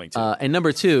he's not going to. And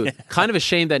number two, kind of a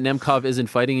shame that Nemkov isn't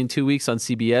fighting in 2 weeks on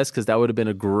CBS, because that would have been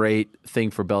a great thing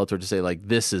for Bellator to say, like,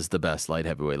 this is the best light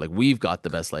heavyweight. Like, we've got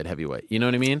the best light heavyweight. You know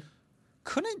what I mean?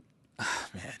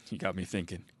 Man, you got me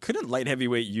thinking. Couldn't light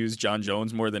heavyweight use John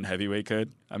Jones more than heavyweight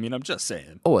could? I mean, I'm just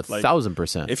saying. Oh,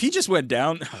 1,000%. If he just went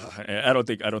down, I don't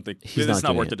think it's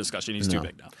not worth the discussion. He's too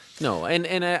big now. No,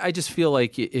 and I just feel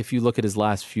like if you look at his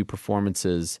last few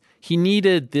performances, he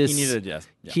needed this.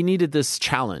 He needed this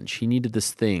challenge. He needed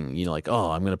this thing. You know, like, oh,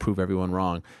 I'm going to prove everyone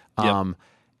wrong.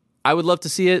 I would love to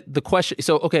see it. The question.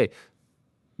 So, okay,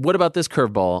 what about this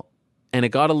curveball? And it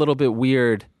got a little bit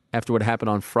weird after what happened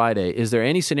on Friday. Is there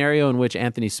any scenario in which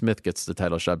Anthony Smith gets the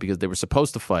title shot, because they were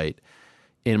supposed to fight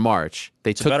in March?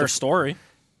 It's a better story.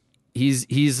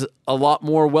 He's a lot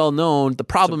more well known. The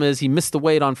problem is he missed the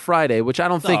weight on Friday, which I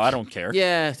don't think. No, I don't care.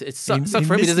 Yeah, it sucks for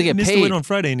him. He doesn't get missed paid. the weight on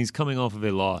Friday, and he's coming off of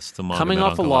a loss to Magomed. Coming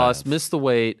off a loss, missed the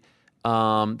weight.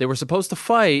 They were supposed to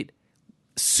fight.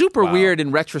 Super weird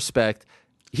in retrospect.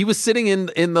 He was sitting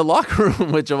in the locker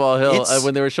room with Jamal Hill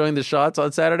when they were showing the shots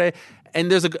on Saturday. And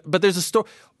there's a story.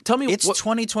 Tell me, it's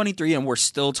 2023, and we're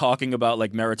still talking about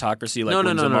like meritocracy, like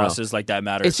wins and losses, like that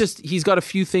matters. It's just he's got a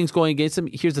few things going against him.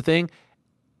 Here's the thing: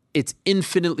 it's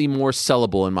infinitely more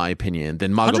sellable, in my opinion,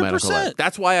 than Magomed. 100%.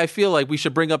 That's why I feel like we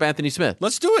should bring up Anthony Smith.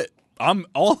 Let's do it. I'm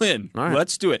all in. All right.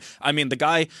 Let's do it. I mean, the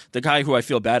guy who I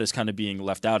feel bad is kind of being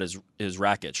left out is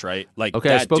Rakic, right? Like,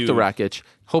 okay, I spoke to Rakic,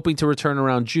 hoping to return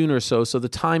around June or so the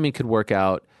timing could work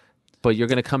out. But you're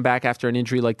going to come back after an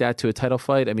injury like that to a title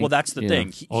fight? I mean, well, that's the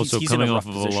thing. Also, he's coming in a off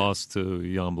of a loss to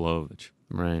Jan Blachowicz.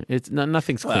 Right. It's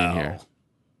nothing's clean here.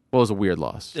 Well, it was a weird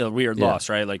loss. A weird loss,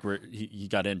 right? Like he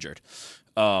got injured.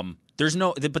 There's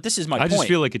no, but this is my point. I just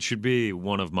feel like it should be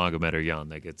one of Magomed or Jan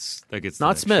that gets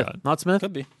not Smith. shot. Not Smith.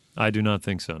 Could be. I do not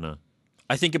think so. No.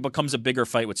 I think it becomes a bigger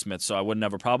fight with Smith, so I wouldn't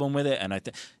have a problem with it. And I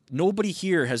think nobody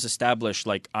here has established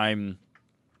like I'm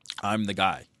the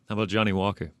guy. How about Johnny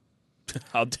Walker?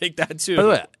 I'll take that too. By the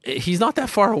way, he's not that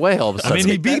far away all of a sudden. I mean,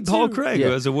 he beat Paul Craig, Yeah.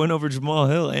 who has a win over Jamal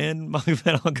Hill and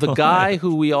Magomed The guy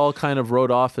who we all kind of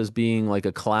wrote off as being like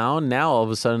a clown, now all of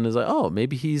a sudden is like, oh,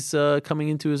 maybe he's coming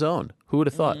into his own. Who would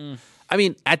have thought? I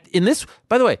mean, in this,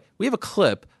 by the way, we have a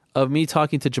clip of me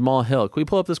talking to Jamal Hill. Can we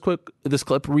pull up this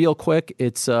clip real quick?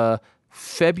 It's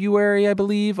February, I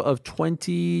believe, of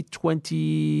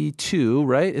 2022,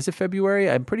 right? Is it February?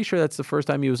 I'm pretty sure that's the first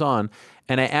time he was on.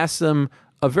 And I asked him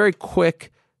a very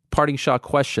quick parting shot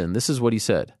question. This is what he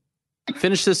said.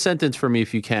 Finish this sentence for me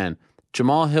if you can.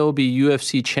 Jamal Hill be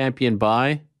UFC champion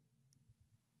by?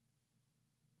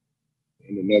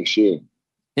 In the next year.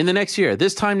 In the next year.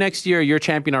 This time next year, you're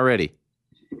champion already.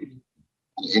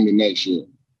 In the next year.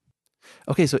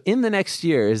 Okay, so in the next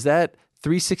year, is that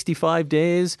 365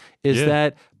 days? Is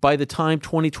that by the time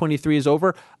 2023 is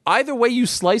over? Either way you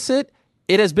slice it,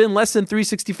 it has been less than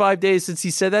 365 days since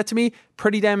he said that to me.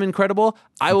 Pretty damn incredible.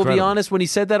 I will be honest, when he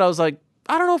said that, I was like,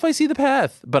 I don't know if I see the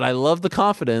path, but I love the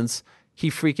confidence. He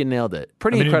freaking nailed it.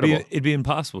 Pretty incredible. It'd be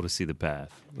impossible to see the path.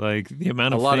 Like the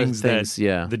amount of things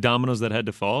yeah. The dominoes that had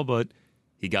to fall, but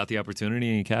he got the opportunity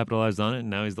and he capitalized on it, and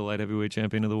now he's the light heavyweight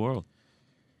champion of the world.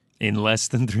 In less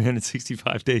than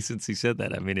 365 days since he said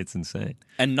that. I mean, it's insane.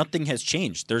 And nothing has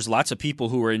changed. There's lots of people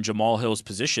who are in Jamal Hill's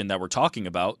position that we're talking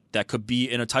about that could be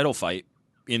in a title fight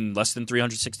in less than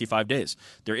 365 days.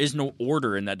 There is no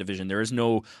order in that division. There is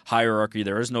no hierarchy.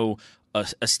 There is no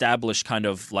established kind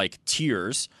of like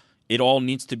tiers. It all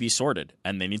needs to be sorted,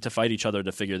 and they need to fight each other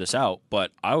to figure this out.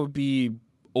 But I would be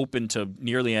open to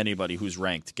nearly anybody who's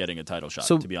ranked getting a title shot,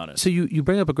 to be honest. So you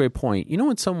bring up a great point. You know,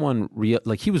 when someone,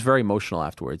 he was very emotional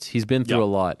afterwards. He's been through a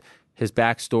lot. His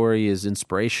backstory is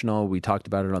inspirational. We talked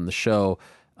about it on the show.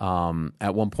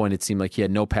 At one point, it seemed like he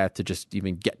had no path to just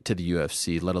even get to the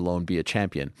UFC, let alone be a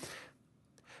champion.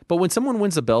 But when someone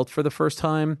wins a belt for the first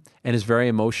time and is very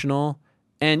emotional,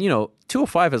 and,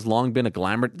 205 has long been a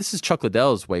glamour. This is Chuck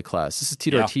Liddell's weight class. This is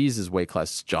Tito Ortiz's weight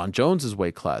class. John Jones's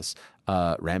weight class.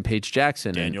 Rampage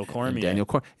Jackson. Daniel Cormier. Daniel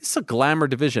Cormier. It's a glamour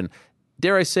division.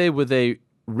 Dare I say, with a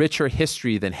richer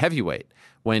history than heavyweight.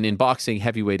 When in boxing,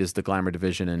 heavyweight is the glamour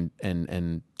division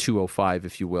and 205,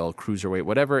 if you will, cruiserweight,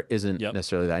 whatever, isn't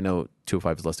necessarily that. I know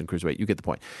 205 is less than cruiserweight. You get the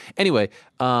point. Anyway,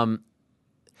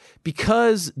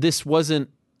 because this wasn't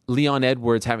Leon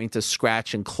Edwards having to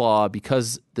scratch and claw,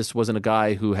 because this wasn't a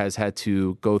guy who has had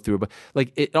to go through, but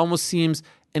like it almost seems,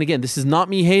 and again, this is not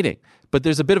me hating, but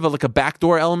there's a bit of a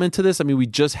backdoor element to this. I mean, we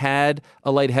just had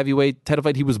a light heavyweight title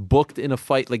fight. He was booked in a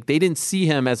fight. Like, they didn't see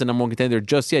him as a number one contender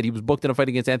just yet. He was booked in a fight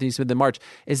against Anthony Smith in March.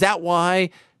 Is that why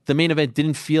the main event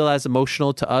didn't feel as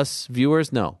emotional to us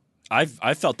viewers? No.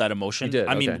 I felt that emotion. You did?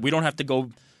 I Okay. mean, we don't have to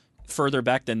go further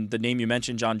back than the name you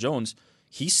mentioned, John Jones.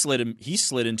 He slid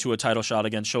into a title shot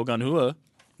against Shogun Rua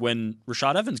when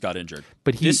Rashad Evans got injured.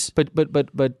 But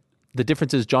but the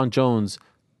difference is John Jones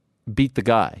beat the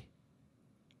guy.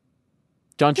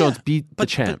 John Jones beat the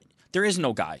champ. There is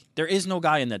no guy. There is no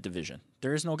guy in that division.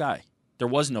 There is no guy. There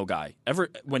was no guy.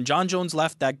 When John Jones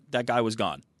left, that guy was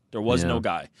gone. There was no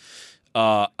guy.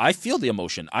 I feel the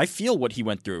emotion. I feel what he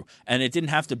went through. And it didn't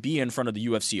have to be in front of the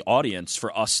UFC audience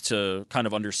for us to kind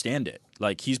of understand it.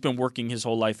 Like, he's been working his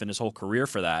whole life and his whole career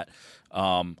for that.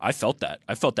 I felt that.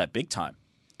 I felt that big time.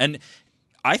 And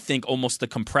I think almost the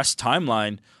compressed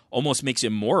timeline almost makes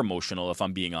it more emotional, if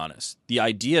I'm being honest. The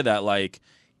idea that,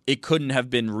 it couldn't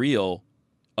have been real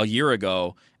a year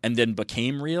ago and then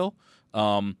became real,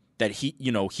 that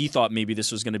he thought maybe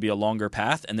this was going to be a longer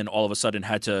path, and then all of a sudden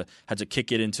had to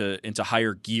kick it into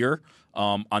higher gear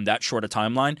on that short a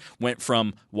timeline. Went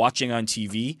from watching on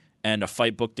TV and a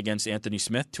fight booked against Anthony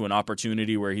Smith to an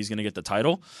opportunity where he's going to get the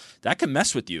title. That can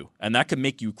mess with you, and that can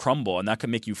make you crumble, and that can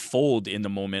make you fold in the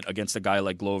moment against a guy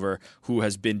like Glover, who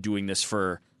has been doing this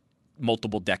for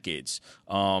multiple decades.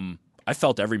 I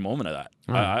felt every moment of that.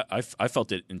 I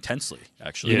felt it intensely,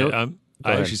 actually. Yeah,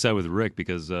 I actually sat with Rick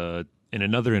because in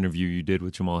another interview you did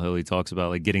with Jamal Hill, he talks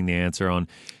about getting the answer on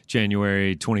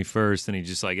January 21st, and he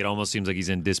just it almost seems like he's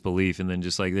in disbelief, and then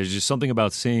just there's just something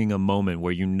about seeing a moment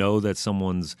where that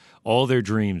someone's all their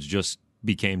dreams just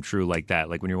became true like that.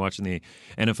 Like when you're watching the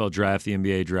NFL draft, the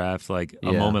NBA draft, a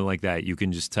moment like that, you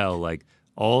can just tell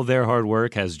all their hard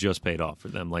work has just paid off for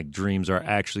them. Dreams are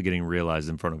actually getting realized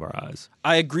in front of our eyes.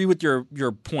 I agree with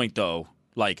your point, though.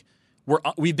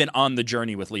 We've been on the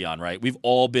journey with Leon, right? We've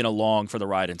all been along for the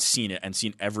ride and seen it and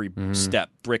seen every step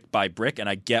brick by brick, and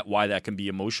I get why that can be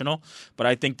emotional. But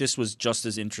I think this was just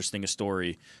as interesting a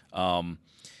story. And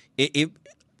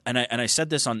I said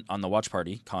this on the watch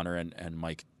party. Connor and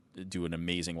Mike do an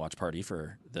amazing watch party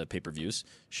for the pay-per-views.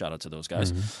 Shout out to those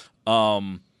guys.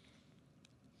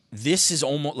 This is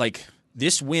almost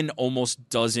this win almost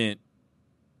doesn't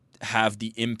have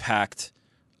the impact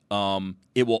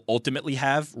it will ultimately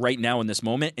have right now in this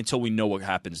moment until we know what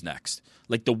happens next.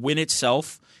 Like the win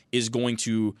itself is going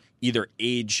to either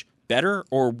age better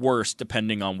or worse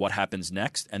depending on what happens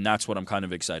next, and that's what I'm kind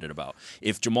of excited about.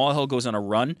 If Jamal Hill goes on a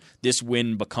run, this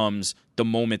win becomes the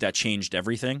moment that changed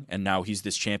everything, and now he's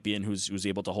this champion who's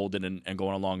able to hold it and go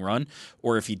on a long run.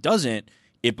 Or if he doesn't,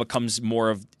 it becomes more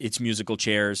of its musical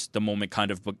chairs. The moment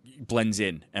kind of blends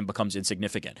in and becomes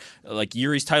insignificant. Like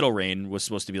Jiri's title reign was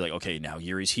supposed to be like, okay, now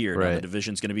Jiri's here. Now the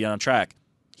division's going to be on track.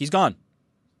 He's gone.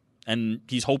 And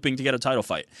he's hoping to get a title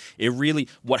fight.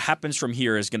 What happens from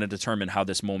here is going to determine how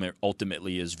this moment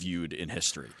ultimately is viewed in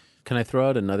history. Can I throw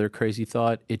out another crazy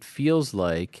thought? It feels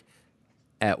like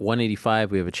at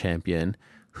 185 we have a champion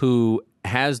who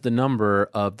has the number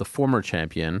of the former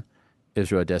champion,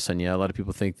 Israel Adesanya. A lot of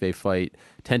people think they fight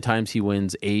 10 times, he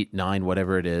wins 8, 9,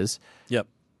 whatever it is. Yep.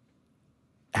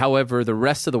 However, the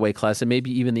rest of the weight class, and maybe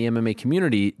even the MMA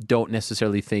community, don't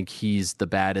necessarily think he's the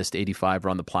baddest 85er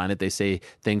on the planet. They say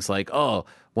things like, oh,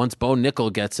 once Bo Nickel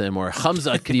gets him, or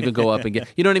Hamzat could even go up and get...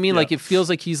 You know what I mean? Yep. Like, it feels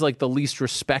like he's like the least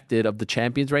respected of the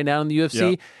champions right now in the UFC.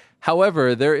 Yep.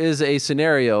 However, there is a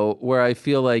scenario where I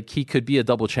feel like he could be a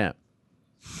double champ.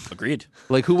 Agreed.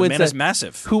 Like who wins man that? Is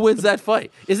massive. Who wins that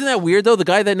fight? Isn't that weird though? The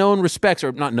guy that no one respects,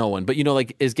 or not no one, but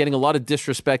like is getting a lot of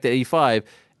disrespect at 85,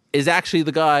 is actually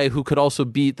the guy who could also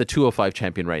beat the 205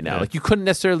 champion right now. Yeah. Like you couldn't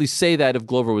necessarily say that if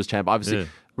Glover was champ. Obviously,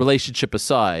 relationship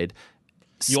aside,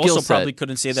 you also probably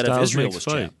couldn't say that if Israel was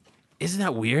champ. Isn't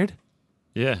that weird?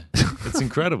 Yeah, it's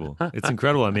incredible. It's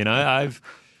incredible. I mean,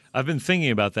 I've been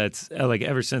thinking about that like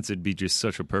ever since. It'd be just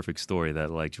such a perfect story that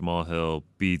like Jamal Hill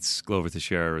beats Glover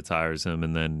Teixeira, retires him,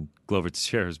 and then Glover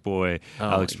Teixeira's boy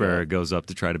Alex Pereira goes up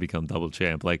to try to become double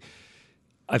champ. Like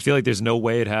I feel like there's no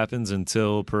way it happens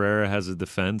until Pereira has a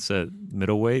defense at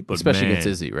middleweight, but especially against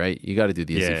Izzy, right? You got to do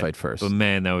the Izzy fight first. But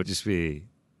man, that would just be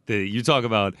you talk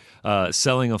about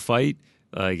selling a fight,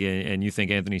 and you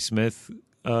think Anthony Smith,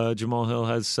 Jamal Hill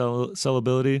has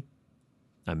sellability.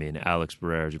 I mean, Alex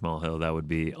Pereira, Jamal Hill, that would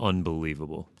be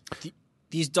unbelievable.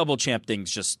 These double champ things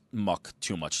just muck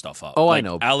too much stuff up. Oh, I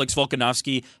know. Alex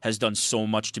Volkanovski has done so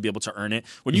much to be able to earn it.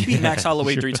 When you beat Max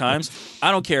Holloway 3 times,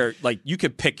 I don't care. Like, you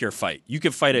could pick your fight. You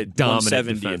could fight at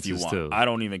 170 if you want. Too. I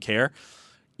don't even care.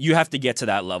 You have to get to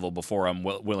that level before I'm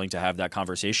willing to have that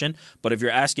conversation. But if you're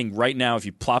asking right now, if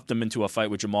you plopped him into a fight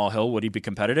with Jamal Hill, would he be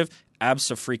competitive?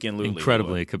 Abso-freaking-lutely.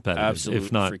 Incredibly competitive, Absolutely,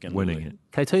 if not winning it.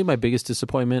 Can I tell you my biggest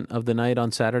disappointment of the night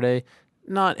on Saturday?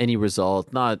 Not any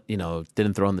result, not,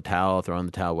 didn't throw in the towel,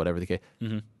 whatever the case.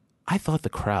 Mm-hmm. I thought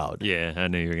the crowd I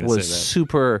knew you were going to say that. Was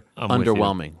super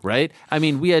underwhelming, right? I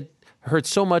mean, we had heard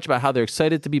so much about how they're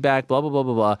excited to be back, blah, blah, blah,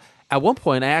 blah, blah. At one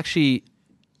point, I actually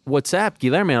WhatsApped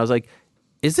Guilherme. I was like,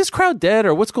 is this crowd dead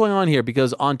or what's going on here?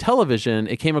 Because on television,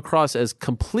 it came across as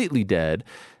completely dead.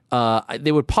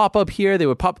 They would pop up here. They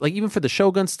would pop, like even for the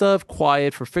Shogun stuff,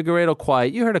 quiet. For Figueiredo,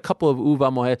 quiet. You heard a couple of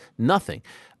Uva Mohed, nothing.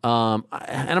 And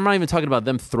I'm not even talking about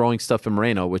them throwing stuff in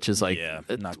Moreno, which is like,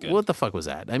 not good. What the fuck was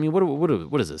that? I mean,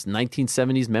 what is this?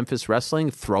 1970s Memphis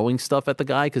wrestling, throwing stuff at the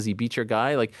guy because he beat your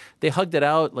guy? Like they hugged it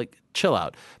out, like chill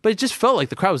out. But it just felt like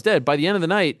the crowd was dead. By the end of the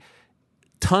night,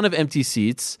 ton of empty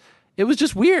seats. It was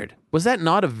just weird. Was that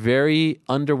not a very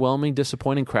underwhelming,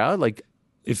 disappointing crowd? Like,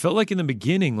 it felt like in the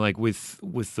beginning, like with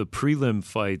the prelim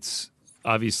fights,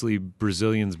 obviously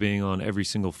Brazilians being on every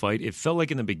single fight, it felt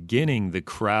like in the beginning the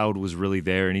crowd was really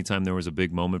there. Anytime there was a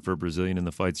big moment for a Brazilian in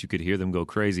the fights, you could hear them go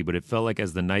crazy. But it felt like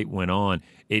as the night went on,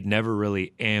 it never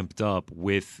really amped up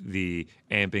with the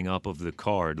amping up of the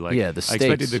card. Like, the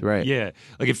stakes, right? Yeah,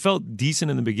 like it felt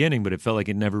decent in the beginning, but it felt like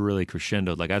it never really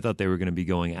crescendoed. Like I thought they were going to be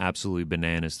going absolutely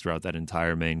bananas throughout that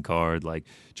entire main card. Like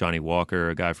Johnny Walker,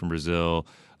 a guy from Brazil.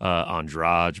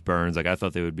 Andrade, Burns, like I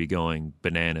thought they would be going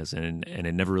bananas, and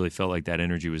it never really felt like that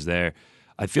energy was there.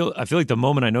 I feel like the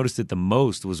moment I noticed it the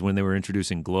most was when they were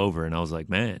introducing Glover, and I was like,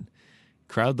 man,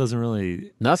 crowd doesn't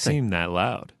really seem that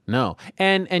loud. No,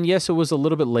 and yes, it was a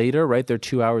little bit later, right? They're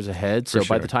 2 hours ahead, so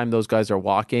by the time those guys are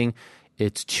walking,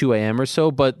 it's 2 a.m. or so.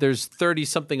 But there's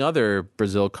 30-something other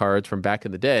Brazil cards from back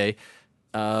in the day,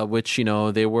 which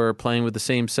they were playing with the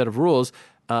same set of rules.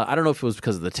 I don't know if it was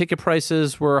because the ticket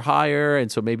prices were higher,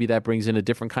 and so maybe that brings in a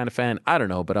different kind of fan. I don't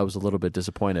know, but I was a little bit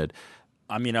disappointed.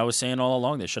 I mean, I was saying all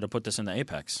along they should have put this in the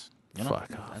Apex. Fuck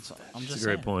off. That's a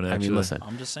great point, actually. I mean, listen.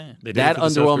 I'm just saying. That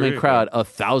underwhelming crowd,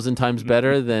 1,000 times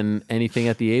better than anything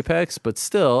at the Apex, but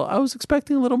still, I was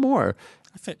expecting a little more.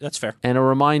 That's fair. And a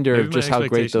reminder of just how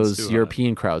great those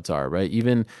European crowds are, right?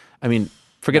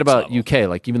 Forget about UK.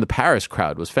 Like even the Paris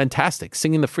crowd was fantastic,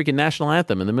 singing the freaking national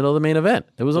anthem in the middle of the main event.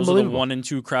 It was unbelievable. Those are the 1 and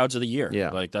 2 crowds of the year. Yeah,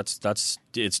 like that's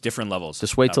it's different levels.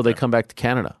 Just wait till they come back to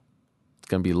Canada. It's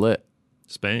going to be lit.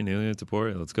 Spain, Ilia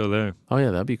Topuria. Let's go there. Oh,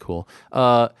 yeah, that'd be cool.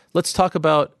 Let's talk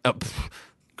about... can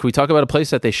we talk about a place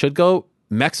that they should go?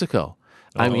 Mexico.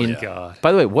 God.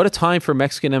 By the way, what a time for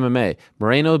Mexican MMA.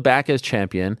 Moreno back as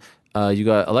champion. You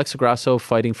got Alexa Grasso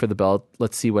fighting for the belt.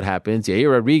 Let's see what happens.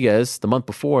 Yair Rodriguez, the month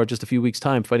before, just a few weeks'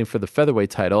 time, fighting for the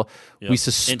featherweight title. Yep. We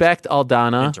suspect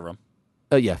Aldana... Interim.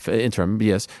 Interim,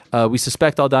 yes. We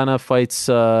suspect Aldana fights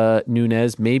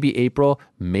Nunes, maybe April,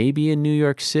 maybe in New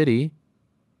York City.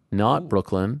 Not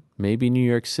Brooklyn, maybe New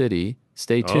York City.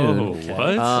 Stay tuned. Oh,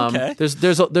 what? Okay.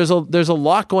 There's a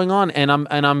lot going on, and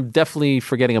I'm definitely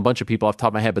forgetting a bunch of people off the top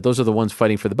of my head, but those are the ones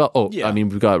fighting for the belt. Oh, yeah. I mean,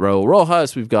 we've got Raul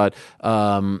Rojas, we've got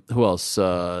who else?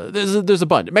 There's a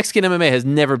bunch. Mexican MMA has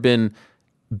never been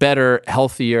better,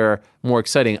 healthier, more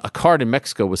exciting. A card in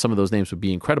Mexico with some of those names would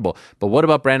be incredible. But what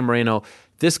about Brandon Moreno?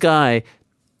 This guy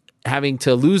having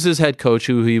to lose his head coach,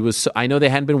 who he was. I know they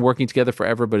hadn't been working together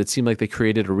forever, but it seemed like they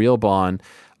created a real bond.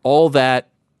 All that,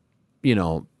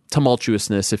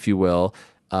 tumultuousness, if you will.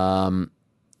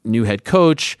 New head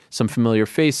coach, some familiar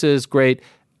faces, great.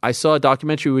 I saw a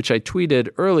documentary which I tweeted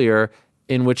earlier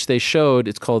in which they showed,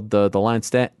 it's called The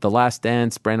Last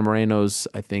Dance, Brandon Moreno's,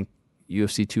 I think,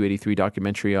 UFC 283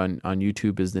 documentary on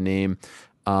YouTube is the name.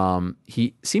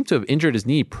 He seemed to have injured his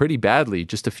knee pretty badly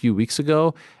just a few weeks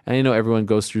ago. And I know everyone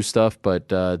goes through stuff, but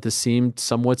this seemed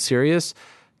somewhat serious.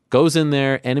 Goes in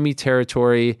there, enemy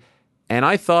territory, and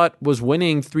I thought was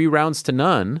winning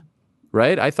 3-0,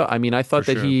 right? I thought that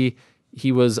sure. he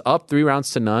was up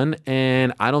 3-0,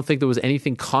 and I don't think there was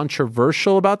anything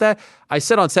controversial about that. I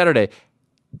said on Saturday,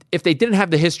 if they didn't have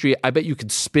the history, I bet you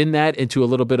could spin that into a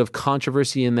little bit of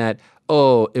controversy in that,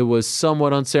 it was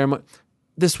somewhat unceremonious.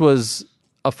 This was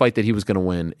a fight that he was going to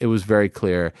win. It was very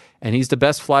clear. And he's the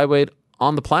best flyweight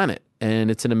on the planet. And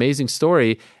it's an amazing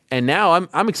story. And now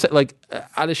I'm excited. Like,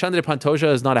 Alexandre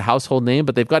Pantoja is not a household name,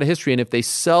 but they've got a history. And if they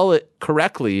sell it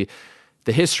correctly,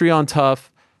 the history on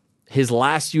Tough, his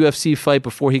last UFC fight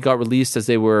before he got released as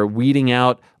they were weeding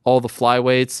out all the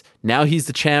flyweights. Now he's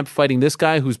the champ fighting this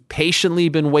guy who's patiently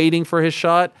been waiting for his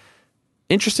shot.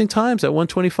 Interesting times at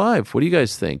 125. What do you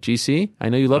guys think? GC? I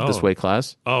know you love this weight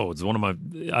class. Oh, it's one of my...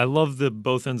 I love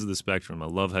both ends of the spectrum. I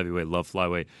love heavyweight, love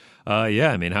flyweight.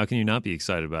 Yeah, I mean, how can you not be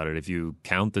excited about it if you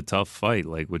count the Tough fight,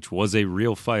 which was a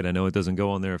real fight? I know it doesn't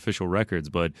go on their official records,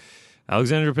 but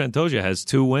Alexander Pantoja has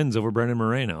 2 wins over Brandon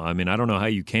Moreno. I mean, I don't know how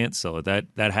you can't sell it. That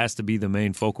has to be the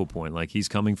main focal point. Like, he's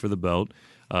coming for the belt.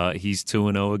 He's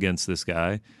 2-0 against this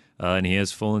guy, and he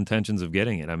has full intentions of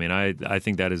getting it. I mean, I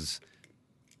think that is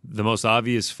the most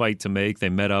obvious fight to make. They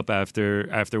met up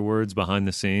afterwards behind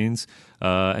the scenes.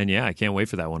 And yeah, I can't wait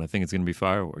for that one. I think it's going to be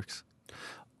fireworks.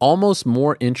 Almost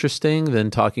more interesting than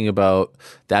talking about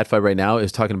that fight right now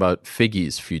is talking about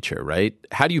Figgy's future, right?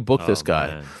 How do you book this guy?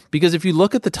 Man. Because if you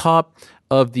look at the top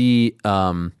of the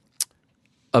bantamweight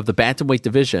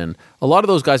division, a lot of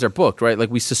those guys are booked, right? Like,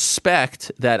 we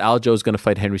suspect that Aljo is going to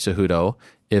fight Henry Cejudo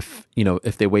if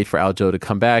they wait for Aljo to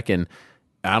come back, and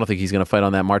I don't think he's going to fight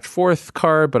on that March 4th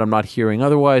card, but I'm not hearing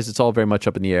otherwise. It's all very much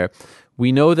up in the air.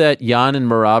 We know that Jan and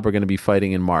Merab are going to be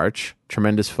fighting in March.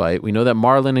 Tremendous fight. We know that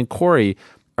Marlon and Corey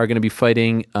are going to be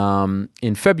fighting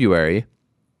in February.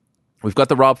 We've got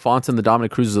the Rob Fonts and the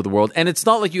Dominic Cruzes of the world. And it's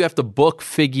not like you have to book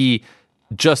Figgy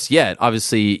just yet.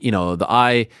 Obviously, the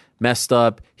eye messed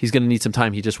up. He's going to need some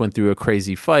time. He just went through a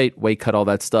crazy fight, weight cut, all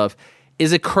that stuff.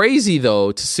 Is it crazy,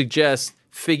 though, to suggest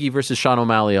Figgy versus Sean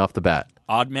O'Malley off the bat?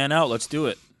 Odd man out. Let's do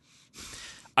it.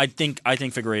 I think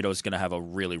Figueiredo is going to have a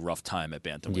really rough time at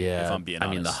bantamweight. Yeah, if I'm being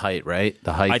honest. I mean, the height, right?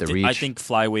 The height, the reach. I think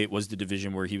flyweight was the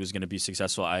division where he was going to be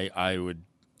successful. I would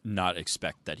not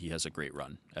expect that he has a great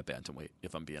run at bantamweight,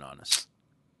 if I'm being honest.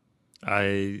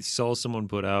 I saw someone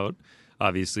put out,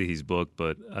 obviously he's booked,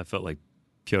 but I felt like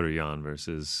Petr Yan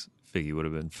versus Figgy would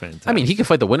have been fantastic. I mean, he could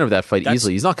fight the winner of that fight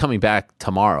easily. He's not coming back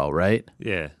tomorrow, right?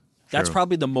 Yeah. That's sure.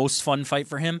 probably the most fun fight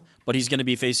for him, but he's going to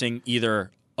be facing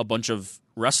either a bunch of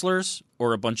wrestlers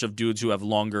or a bunch of dudes who have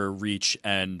longer reach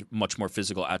and much more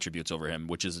physical attributes over him,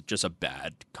 which is just a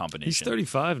bad combination. He's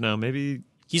 35 now. Maybe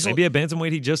at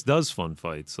bantamweight he just does fun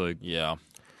fights. Yeah.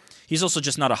 He's also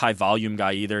just not a high volume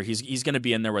guy either. He's going to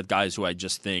be in there with guys who I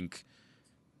just think,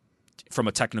 from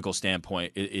a technical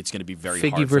standpoint, it's going to be very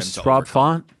hard for him to versus Rob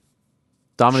Font,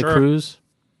 Dominic Cruz.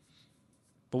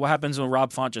 But what happens when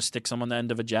Rob Font just sticks him on the end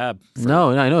of a jab?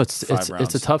 No, I know it's a tough spot.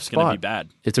 It's going to be bad.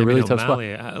 It's a really tough spot.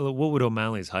 What would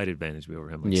O'Malley's height advantage be over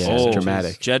him? It's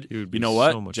dramatic. Jed, you know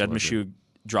what? So Jed Meshew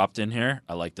dropped in here.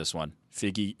 I like this one.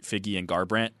 Figgy and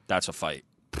Garbrandt. That's a fight.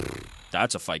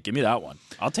 That's a fight. Give me that one.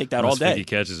 I'll take that all day. Figgy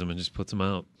catches him and just puts him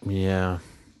out. Yeah.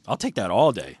 I'll take that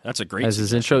all day. That's a great As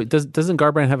his intro. Doesn't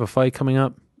Garbrandt have a fight coming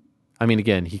up? I mean,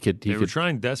 again, he could. They were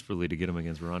trying desperately to get him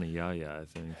against Ronnie Yaya, I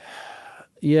think.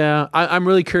 Yeah, I'm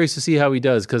really curious to see how he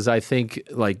does because I think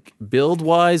like build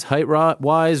wise, height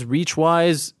wise, reach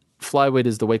wise, flyweight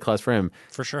is the weight class for him.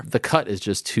 For sure. The cut is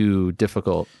just too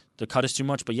difficult. The cut is too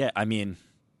much, but yeah, I mean,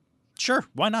 sure,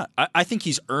 why not? I think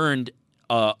he's earned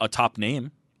a top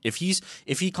name. If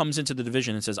he comes into the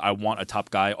division and says, I want a top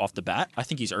guy off the bat, I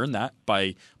think he's earned that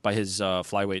by his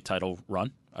flyweight title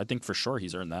run. I think for sure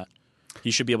he's earned that. He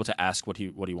should be able to ask what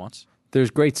he wants. There's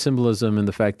great symbolism in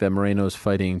the fact that Moreno's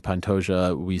fighting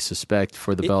Pantoja, we suspect,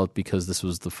 for the belt because this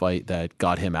was the fight that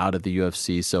got him out of the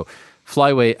UFC. So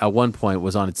flyweight at one point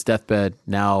was on its deathbed,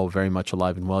 now very much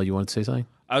alive and well. You want to say something?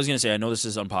 I was going to say, I know this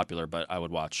is unpopular, but I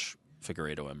would watch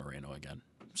Figueiredo and Moreno again.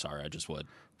 Sorry, I just would.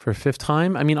 For a fifth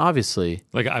time? I mean, obviously.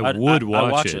 Like, I would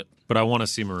watch it, but I want to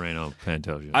see Moreno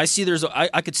Pantoja. I see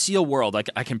I could see a world.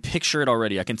 I can picture it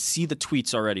already. I can see the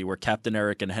tweets already where Captain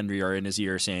Eric and Henry are in his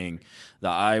ear saying the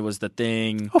eye was the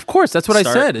thing. Of course, that's what I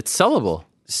said. It's sellable.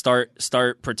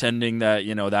 Start pretending that,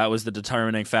 that was the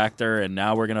determining factor, and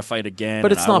now we're going to fight again.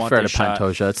 But it's not fair to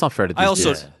Pantoja. It's not fair to these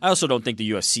guys. I also don't think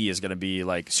the UFC is going to be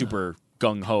like super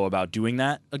gung-ho about doing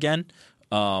that again.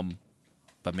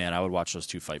 But man, I would watch those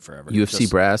two fight forever. UFC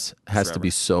brass has to be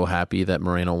so happy that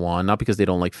Moreno won, not because they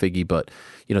don't like Figgy, but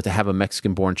to have a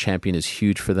Mexican-born champion is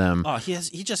huge for them. Oh,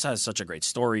 he just has such a great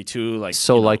story too. Like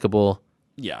so likable,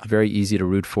 yeah, very easy to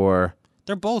root for.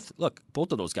 They're both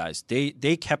of those guys.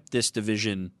 They kept this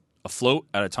division afloat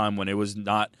at a time when it was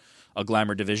not a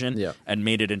glamour division, and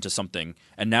made it into something.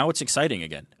 And now it's exciting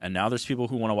again. And now there's people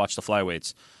who want to watch the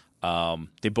flyweights.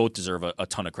 They both deserve a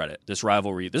ton of credit. This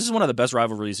rivalry, this is one of the best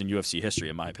rivalries in UFC history,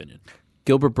 in my opinion.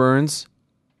 Gilbert Burns,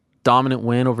 dominant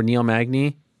win over Neil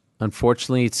Magny.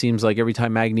 Unfortunately, it seems like every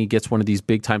time Magny gets one of these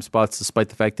big-time spots, despite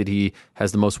the fact that he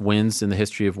has the most wins in the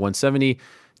history of 170,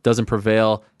 doesn't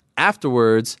prevail.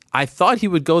 Afterwards, I thought he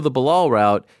would go the Bilal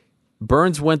route.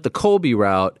 Burns went the Colby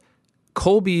route.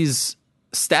 Colby's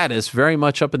status very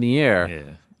much up in the air. Yeah,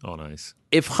 oh nice.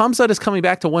 If Khamzat is coming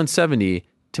back to 170...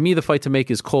 to me, the fight to make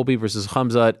is Colby versus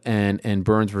Khamzat and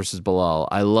Burns versus Bilal.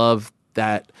 I love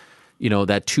that,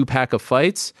 that 2-pack of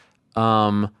fights.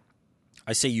 I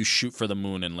say you shoot for the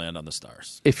moon and land on the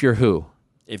stars. If you're who?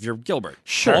 If you're Gilbert.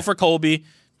 Sure. Call for Colby,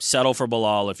 settle for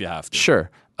Bilal if you have to. Sure.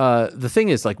 The thing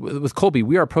is, like with Colby,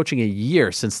 we are approaching a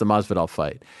year since the Masvidal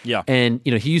fight. Yeah. And,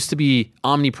 he used to be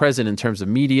omnipresent in terms of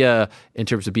media, in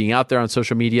terms of being out there on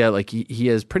social media. Like he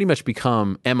has pretty much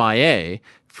become MIA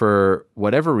for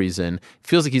whatever reason.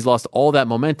 Feels like he's lost all that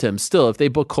momentum. Still, if they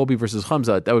book Colby versus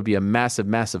Khamzat, that would be a massive,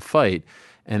 massive fight.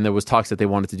 And there was talks that they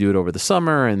wanted to do it over the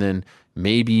summer and then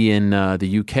maybe in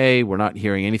the UK. We're not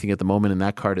hearing anything at the moment, and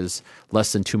that card is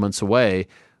less than 2 months away.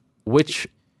 Which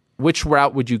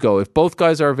route would you go if both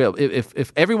guys are available?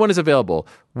 If everyone is available,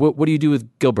 what do you do with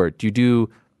Gilbert? Do you do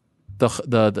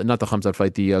the not the Khamzat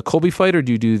fight, the Colby fight, or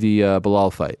do you do the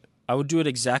Bilal fight? I would do it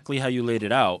exactly how you laid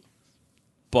it out,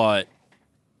 but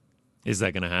is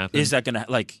that going to happen?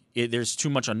 There's too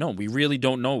much unknown. We really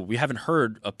don't know. We haven't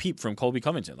heard a peep from Colby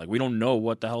Covington. Like, we don't know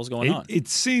what the hell's going on. It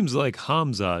seems like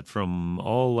Khamzat, from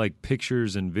all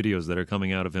pictures and videos that are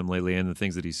coming out of him lately and the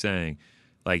things that he's saying,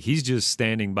 like he's just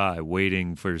standing by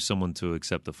waiting for someone to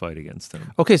accept the fight against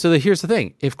him. Okay, so here's the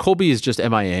thing. If Colby is just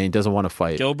MIA and doesn't want to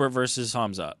fight. Gilbert versus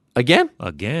Khamzat. Again?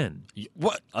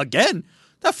 What? Again?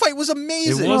 That fight was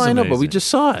amazing. It was I know, amazing. but we just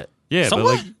saw it. Yeah,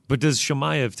 so but does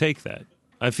Chimaev take that?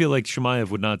 I feel like Chimaev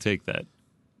would not take that.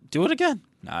 Do it again.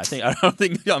 Nah, I don't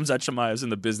think Khamzat Chimaev's in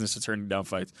the business of turning down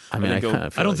fights. I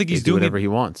don't think he's doing doing whatever he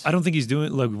wants. I don't think he's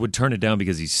doing would turn it down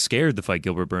because he's scared to fight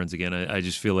Gilbert Burns again. I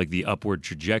just feel like the upward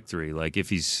trajectory, like if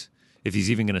he's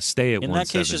even going to stay at 170. In that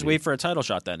case, just wait for a title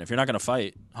shot then. If you're not going to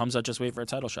fight, Khamzat, just wait for a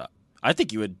title shot. I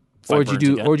think you would fight Or do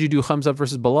you do Khamzat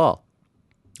versus Bilal?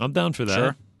 I'm down for that.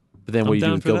 Sure. But then what do you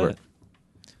do with Gilbert? That.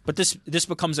 But this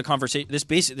becomes a conversation.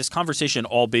 This conversation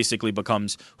all basically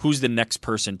becomes who's the next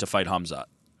person to fight Khamzat.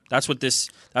 That's what this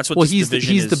division is.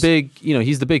 He's the big,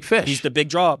 he's the big fish. He's the big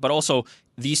draw. But also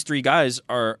these three guys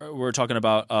we're talking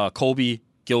about Colby,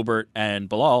 Gilbert, and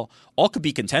Bilal. All could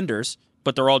be contenders,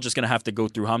 but they're all just going to have to go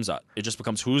through Khamzat. It just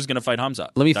becomes who's going to fight Khamzat.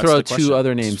 Let me throw out two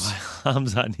other names.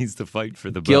 Khamzat needs to fight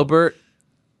for the belt. Gilbert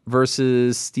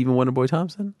versus Stephen Wonderboy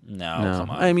Thompson? No,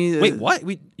 come on. I mean, wait, what?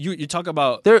 You talk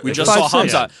about? We just 5'6". saw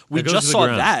Khamzat. Yeah. We just saw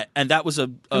that, and that was a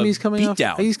he's coming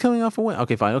beatdown. He's coming off a win.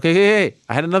 Okay, fine. Okay, hey,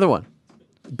 I had another one,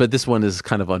 but this one is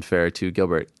kind of unfair to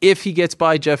Gilbert. If he gets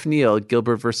by Jeff Neal,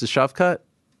 Gilbert versus Shavkat.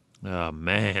 Oh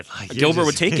man, Gilbert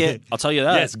would take it. I'll tell you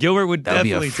that. Yes, Gilbert would That would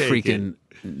definitely be a freaking.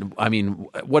 I mean,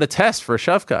 what a test for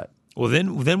Shavkat. Well,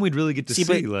 then we'd really get to see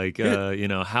how good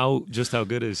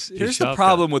is Here's Shavkat. the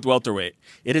problem with welterweight.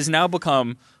 It has now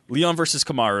become Leon versus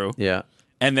Kamaru. Yeah.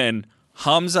 And then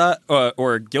Hamza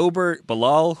or Gilbert,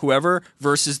 Bilal, whoever,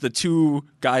 versus the two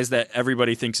guys that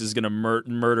everybody thinks is going to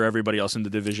murder everybody else in the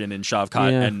division in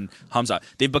Shavkat and Hamza.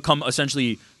 They've become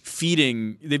essentially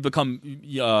they've become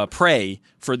prey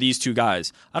for these two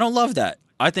guys. I don't love that.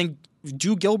 I think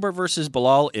do Gilbert versus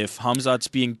Bilal if Hamzat's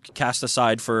being cast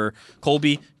aside for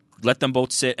Colby, let them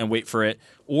both sit and wait for it,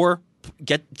 or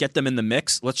get them in the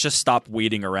mix. Let's just stop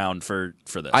waiting around for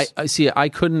this. I see. I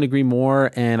couldn't agree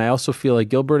more, and I also feel like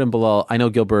Gilbert and Bilal. I know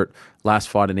Gilbert last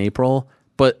fought in April,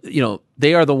 but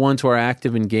they are the ones who are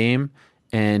active in game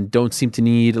and don't seem to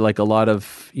need like a lot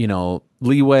of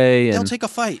leeway. They'll take a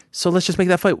fight. So let's just make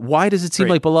that fight. Why does it seem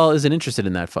like Bilal isn't interested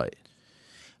in that fight?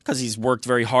 Because he's worked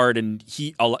very hard, and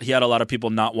he had a lot of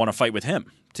people not want to fight with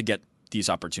him to get these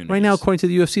opportunities. Right now, according to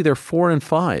the UFC, they're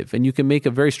 4-5, and you can make a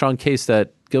very strong case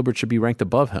that Gilbert should be ranked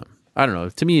above him. I don't know.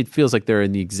 To me, it feels like they're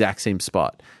in the exact same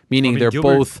spot, meaning they're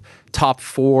both top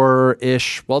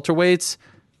 4-ish welterweights.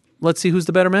 Let's see who's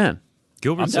the better man.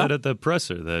 Gilbert said at the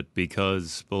presser that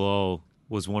because Bilal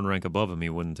was one rank above him, he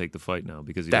wouldn't take the fight now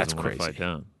because he doesn't want to fight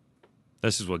down.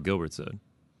 That's just what Gilbert said.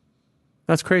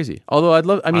 That's crazy. Although I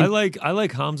like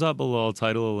Hamzat Bilal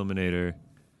title eliminator.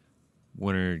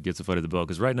 Winner gets a fight at the belt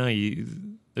because right now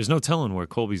there's no telling where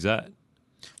Colby's at.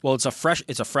 Well, it's a fresh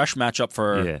matchup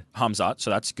for Hamzat, so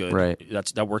that's good. Right.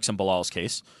 That works in Bilal's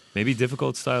case. Maybe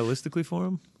difficult stylistically for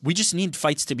him. We just need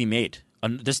fights to be made.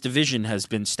 This division has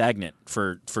been stagnant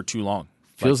for too long.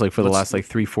 Feels like for the last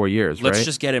 3-4 years. Let's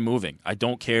just get it moving. I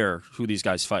don't care who these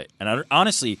guys fight, and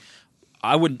honestly,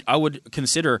 I would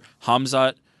consider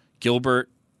Hamzat, Gilbert,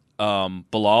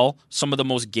 Bilal some of the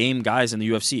most game guys in the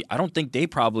UFC. I don't think they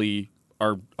probably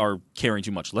are caring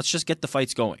too much. Let's just get the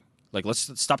fights going. Like,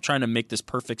 let's stop trying to make this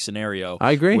perfect scenario.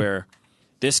 I agree. Where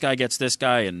this guy gets this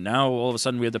guy, and now all of a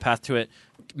sudden we have the path to it.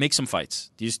 Make some fights.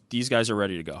 These guys are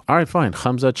ready to go. All right, fine.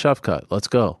 Hamzat Shavkat. Let's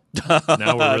go.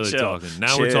 Now we're really talking.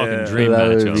 Now we're talking dream that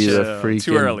matchups. Would be the freaking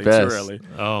too early. best. Too early.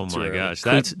 Oh my gosh,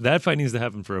 that fight needs to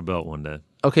happen for a belt one day.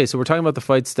 Okay, so we're talking about the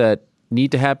fights that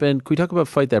need to happen. Can we talk about a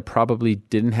fight that probably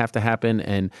didn't have to happen?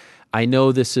 And I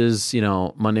know this is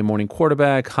Monday morning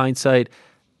quarterback hindsight.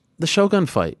 The Shogun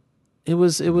fight. It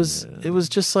was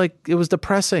just like it was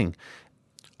depressing.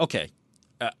 Okay.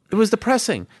 It was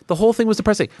depressing. The whole thing was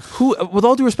depressing. Who, with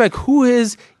all due respect, who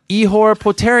is Ihor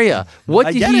Potieria?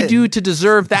 What did he do to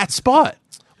deserve that spot?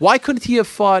 Why couldn't he have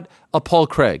fought a Paul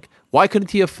Craig? Why couldn't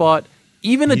he have fought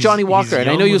even a Johnny Walker? And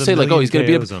I know you'll say he's going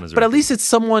to be, but at least it's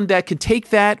someone that could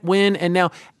take that win. And now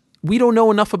we don't know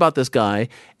enough about this guy.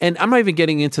 And I'm not even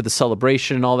getting into the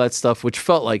celebration and all that stuff, which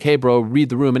felt like, hey, bro, read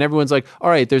the room. And everyone's like, all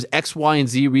right, there's X, Y, and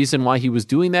Z reason why he was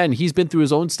doing that. And he's been through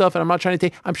his own stuff. And I'm not trying to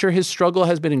I'm sure his struggle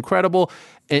has been incredible.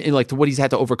 And like to what he's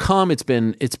had to overcome, it's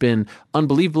been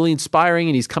unbelievably inspiring.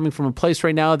 And he's coming from a place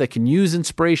right now that can use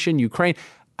inspiration. Ukraine.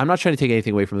 I'm not trying to take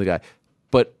anything away from the guy.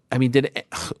 But, I mean,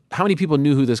 how many people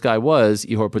knew who this guy was,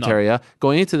 Ihor Potieria,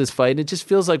 going into this fight? And it just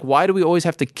feels like, why do we always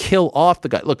have to kill off the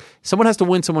guy? Look, someone has to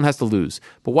win, someone has to lose.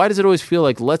 But why does it always feel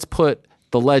like, let's put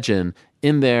the legend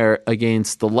in there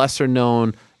against the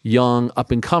lesser-known young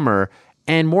up-and-comer?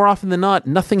 And more often than not,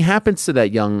 nothing happens to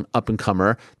that young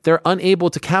up-and-comer. They're unable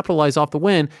to capitalize off the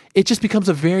win. It just becomes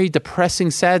a very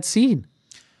depressing, sad scene.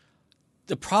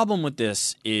 The problem with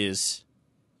this is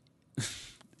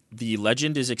the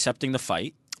legend is accepting the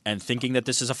fight and thinking that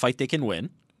this is a fight they can win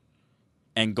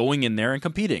and going in there and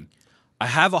competing. I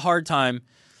have a hard time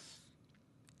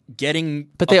getting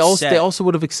But upset. they also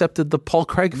would have accepted the Paul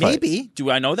Craig fight. Maybe. Do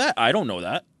I know that? I don't know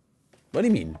that. What do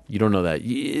you mean? You don't know that?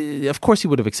 Of course he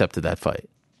would have accepted that fight.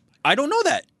 I don't know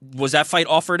that. Was that fight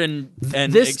offered and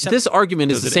this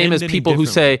argument is the same as people who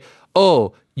say,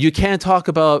 oh, you can't talk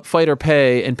about fighter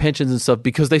pay and pensions and stuff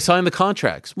because they signed the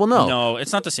contracts. Well, no. No,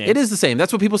 it's not the same. It is the same.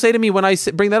 That's what people say to me when I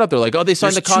bring that up. They're like, oh, they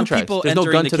signed the contracts. There's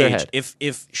no gun to their head.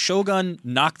 If Shogun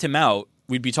knocked him out,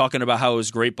 we'd be talking about how it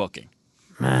was great booking.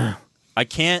 I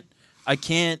can't.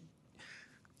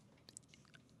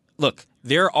 Look,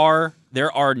 there are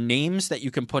names that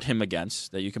you can put him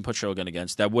against, that you can put Shogun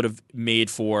against, that would have made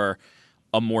for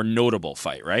a more notable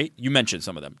fight, right? You mentioned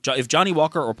some of them. If Johnny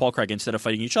Walker or Paul Craig, instead of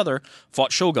fighting each other,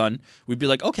 fought Shogun, we'd be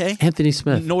like, okay. Anthony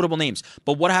Smith. Notable names.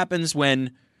 But what happens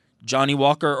when Johnny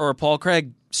Walker or Paul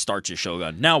Craig starches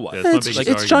Shogun? Now what? Yeah,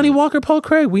 it's Johnny Walker, Paul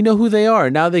Craig. We know who they are.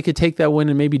 Now they could take that win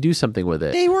and maybe do something with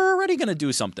it. They were already going to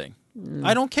do something.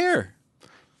 I don't care.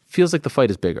 Feels like the fight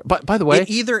is bigger. But by the way, it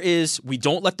either is we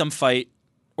don't let them fight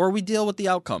or we deal with the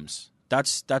outcomes.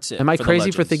 That's it. Am I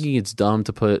crazy for thinking it's dumb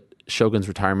to put Shogun's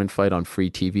retirement fight on free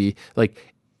TV?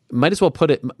 Like, might as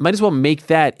well make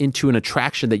that into an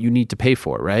attraction that you need to pay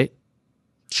for, right?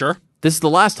 Sure. This is the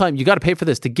last time you got to pay for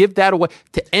this, to give that away,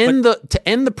 to end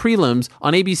the prelims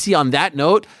on ABC on that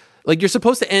note. Like, you're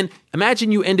supposed to end.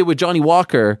 Imagine you ended with Johnny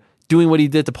Walker doing what he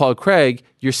did to Paul Craig.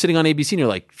 You're sitting on ABC and you're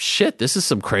like, shit, this is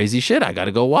some crazy shit. I got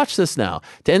to go watch this now.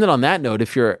 To end it on that note,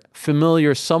 if you're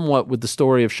familiar somewhat with the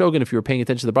story of Shogun, if you were paying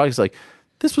attention to the broadcast, like,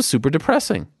 this was super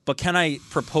depressing. But can I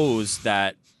propose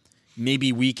that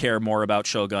maybe we care more about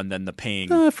Shogun than the paying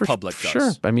public does?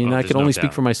 Sure. I mean, I can only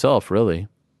speak for myself, really.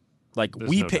 Like,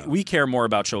 we care more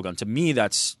about Shogun. To me,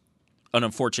 that's an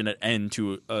unfortunate end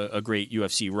to a great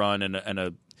UFC run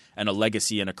and a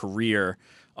legacy and a career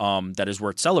that is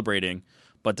worth celebrating.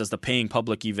 But does the paying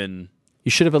public even?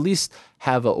 You should have at least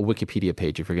have a Wikipedia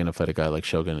page if you're going to fight a guy like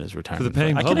Shogun in his retirement. For the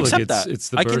paying public, it's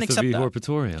the birth of Ihor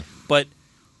Pretoria. But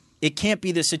it can't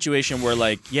be the situation where,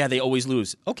 like, yeah, they always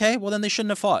lose. Okay, well then they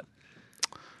shouldn't have fought.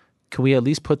 Can we at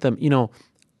least put them?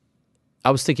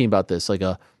 I was thinking about this, like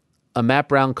a Matt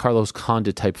Brown, Carlos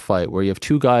Condit type fight where you have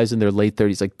two guys in their late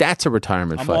 30s. Like, that's a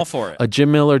retirement fight. I'm all for it. A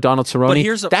Jim Miller, Donald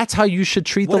Cerrone. That's how you should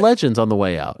treat the legends on the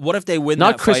way out. What if they win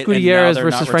not that Chris fight Gutierrez and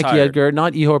now versus not Frankie retired? Edgar,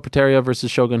 not Ihor Pretoria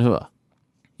versus Shogun Rua.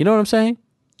 You know what I'm saying?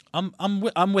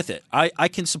 I'm with it. I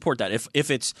can support that. If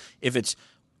it's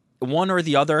one or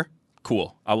the other,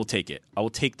 cool. I will take it. I will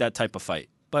take that type of fight.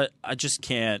 But I just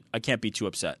can't be too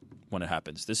upset when it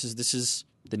happens. This is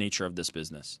the nature of this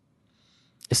business.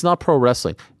 It's not pro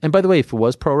wrestling. And by the way, if it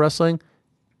was pro wrestling,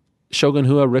 Shogun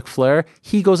Rua, Ric Flair,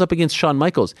 he goes up against Shawn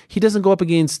Michaels. He doesn't go up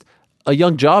against a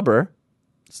young jobber.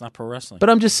 It's not pro wrestling. But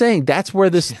I'm just saying, that's where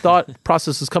this thought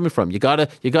process is coming from. You gotta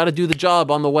do the job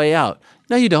on the way out.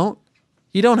 No, you don't.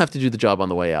 You don't have to do the job on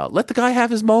the way out. Let the guy have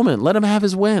his moment. Let him have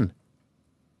his win.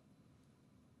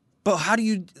 But how do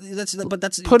you?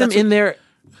 Put him in there.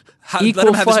 Let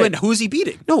him have his win. Who is he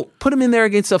beating? No, put him in there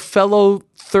against a fellow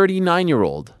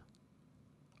 39-year-old.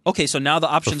 Okay, so now the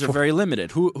options are very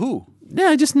limited. Who? Yeah,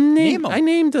 I just named. I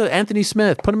named Anthony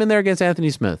Smith. Put him in there against Anthony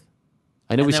Smith.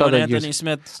 I know we saw that. Anthony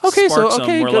Smith. Okay, sparks so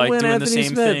we're like doing Anthony the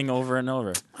same Smith. thing over and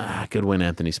over. Good win,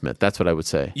 Anthony Smith. That's what I would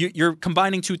say. You're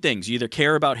combining two things. You either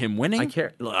care about him winning. I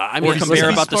care. Or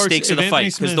care about the stakes of the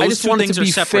fight. Because I just want it to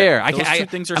be fair. I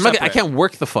can't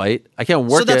work the fight. I can't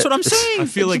work it. So that's what I'm saying. I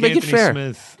feel like Anthony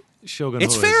Smith, Shogun Rua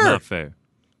is not fair.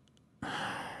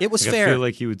 It was fair. I feel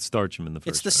like he would starch him in the first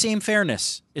It's the round. same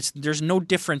fairness. There's no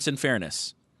difference in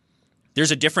fairness. There's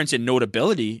a difference in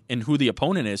notability in who the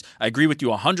opponent is. I agree with you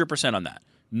 100% on that.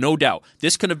 No doubt.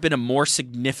 This could have been a more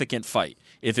significant fight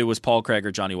if it was Paul Craig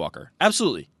or Johnny Walker.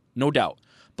 Absolutely. No doubt.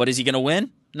 But is he going to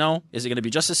win? No. Is it going to be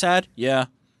just as sad? Yeah.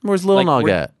 Where's Lil Nog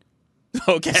at?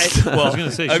 Okay. Well, I was going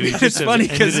to say, it's funny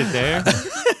because there.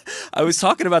 I was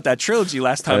talking about that trilogy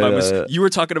last time. You were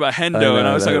talking about Hendo, and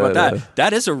I was talking about that.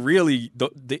 That is a really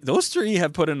those three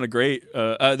have put in a great.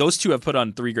 Those two have put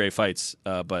on three great fights.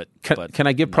 But can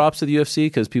I give props to the UFC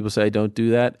because people say I don't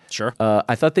do that? Sure.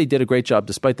 I thought they did a great job,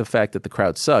 despite the fact that the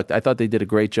crowd sucked. I thought they did a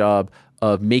great job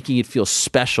of making it feel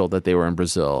special that they were in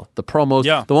Brazil. The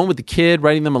promos, the one with the kid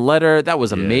writing them a letter, that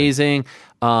was amazing.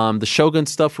 The Shogun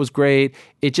stuff was great.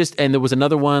 And there was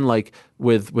another one like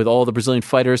with all the Brazilian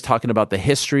fighters talking about the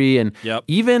history and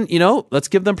even, let's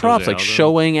give them props, like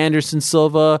showing Anderson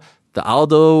Silva, the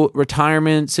Aldo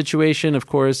retirement situation. Of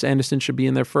course, Anderson should be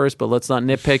in there first, but let's not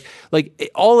nitpick.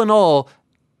 Like, all in all,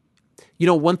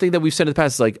 one thing that we've said in the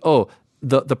past is like,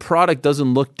 the product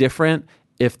doesn't look different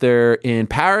if they're in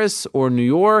Paris or New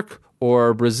York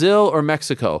or Brazil or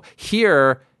Mexico.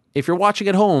 Here, if you're watching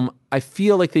at home, I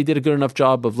feel like they did a good enough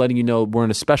job of letting you know we're in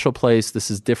a special place.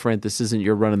 This is different. This isn't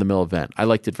your run-of-the-mill event. I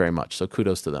liked it very much, so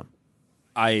kudos to them.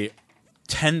 I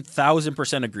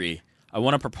 10,000% agree. I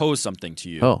want to propose something to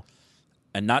you,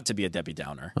 and not to be a Debbie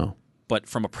Downer, but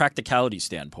from a practicality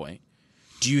standpoint,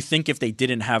 do you think if they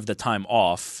didn't have the time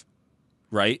off,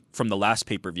 right, from the last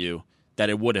pay-per-view, that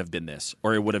it would have been this,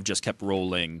 or it would have just kept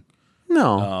rolling?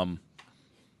 No.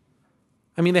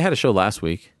 I mean, they had a show last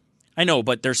week. I know,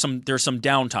 but there's some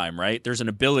downtime, right? There's an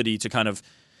ability to kind of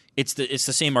it's the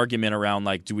same argument around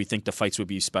like, do we think the fights would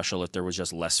be special if there was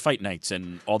just less fight nights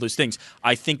and all those things?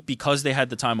 I think because they had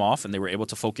the time off and they were able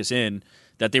to focus in,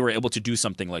 that they were able to do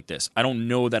something like this. I don't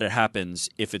know that it happens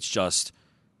if it's just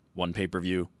one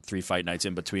pay-per-view, 3 fight nights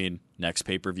in between, next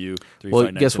pay-per-view, 3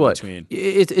 fight nights in between.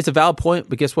 It's a valid point,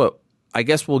 but guess what? I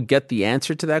guess we'll get the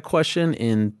answer to that question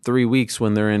in 3 weeks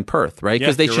when they're in Perth, right?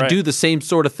 Because they should do the same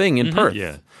sort of thing in Perth.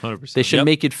 Yeah, 100%. They should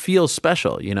make it feel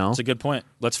special, It's a good point.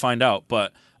 Let's find out.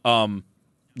 But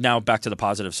now back to the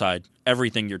positive side.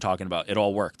 Everything you're talking about, it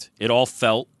all worked. It all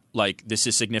felt like, this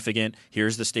is significant.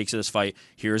 Here's the stakes of this fight.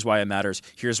 Here's why it matters.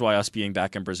 Here's why us being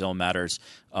back in Brazil matters.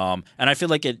 And I feel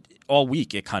like all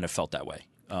week it kind of felt that way.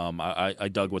 I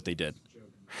dug what they did.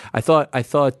 I thought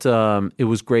it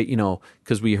was great,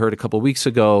 because we heard a couple of weeks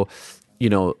ago,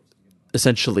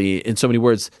 essentially, in so many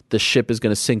words, the ship is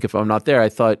going to sink if I'm not there. I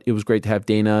thought it was great to have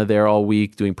Dana there all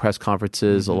week doing press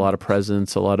conferences, a lot of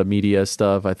presence, a lot of media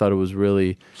stuff. I thought it was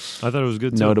really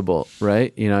good notable, too.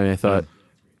 Right? I thought,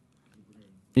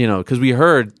 because we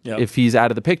heard if he's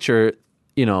out of the picture,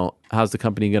 how's the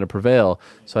company going to prevail?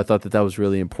 So I thought that was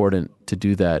really important to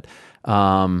do that.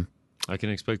 I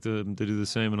can expect them to do the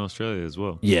same in Australia as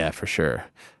well. Yeah, for sure.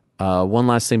 One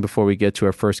last thing before we get to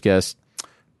our first guest.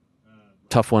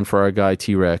 Tough one for our guy,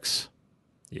 T-Rex.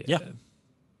 Yeah.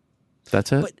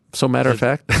 That's it? So matter of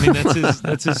fact? I mean,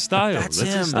 that's his style. That's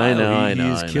him. His style. I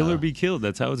know. He's kill or be killed.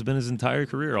 That's how it's been his entire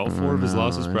career. All 4 of his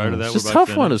losses prior to that were by It's a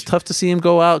tough one. It's tough to see him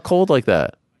go out cold like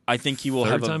that. I think he will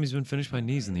Third time he's been finished by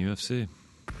knees in the UFC.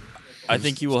 I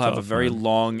think he will have a very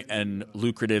long and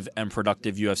lucrative and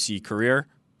productive UFC career,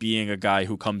 being a guy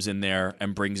who comes in there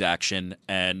and brings action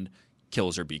and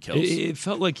kills or be kills. It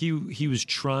felt like he was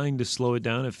trying to slow it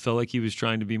down. It felt like he was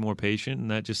trying to be more patient,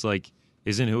 and that just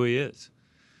isn't who he is.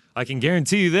 I can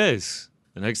guarantee you this.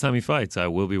 The next time he fights, I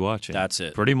will be watching. That's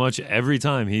it. Pretty much every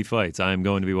time he fights, I am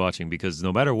going to be watching because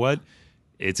no matter what,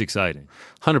 it's exciting.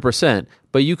 100%.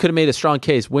 But you could have made a strong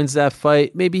case. Wins that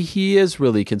fight, maybe he is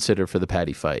really considered for the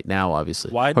Paddy fight now, obviously.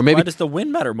 Why does the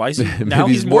win matter? Why is he, now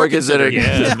he's more considered?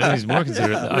 Yeah, now he's more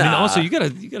considered. I mean, also, you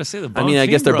gotta say the Bonfim I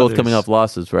guess they're both coming off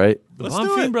losses, right? The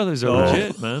Bonfim brothers are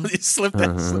legit, man. He slipped that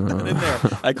in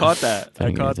there. I caught that.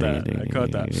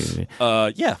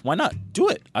 Yeah, why not? Do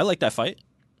it. I like that fight.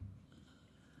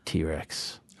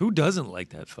 T-Rex. Who doesn't like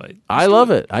that fight? I love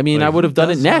it. I mean, I would have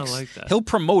done it next. He'll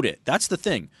promote it. That's the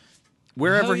thing.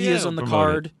 Wherever he is on the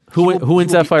card. Who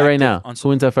wins that fight right now? Who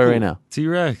wins that fight right now?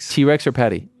 T-Rex. T-Rex or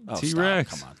Paddy? Oh,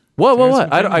 T-Rex. Come on.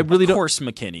 What? I really don't. Of course,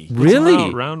 McKinney.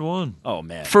 Really? Round 1. Oh,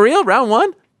 man. For real? Round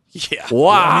 1? Yeah.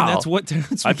 Wow. I mean, that's what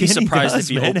Terrence I'd be McKinney surprised does,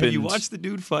 if he man. opened. Have you watched the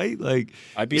dude fight?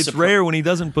 It's rare when he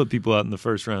doesn't put people out in the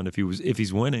first round if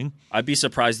he's winning. I'd be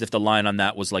surprised if the line on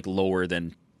that was lower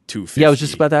than 250. Yeah, I was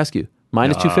just about to ask you.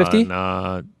 Minus 250?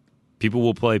 Nah. People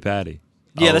will play Paddy.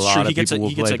 Yeah, that's true. He gets a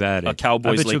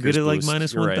Cowboys I bet you'll Lakers get it boost.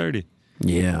 minus 130. Right.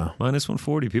 Yeah. Minus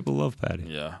 140. People love Paddy.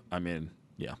 Yeah. I mean,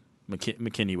 yeah.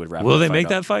 McKinney would wrap Will that they make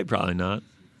up. that fight? Probably not.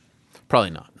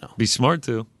 Probably not, no. Be smart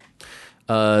to.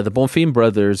 The Bonfim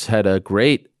brothers had a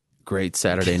great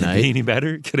Saturday night. Could it be any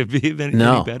better? Could it be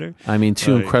any better? I mean,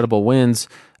 2 incredible wins.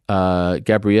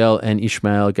 Gabriel and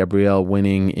Ishmael. Gabriel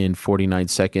winning in 49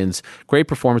 seconds. Great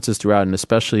performances throughout, and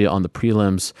especially on the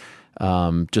prelims.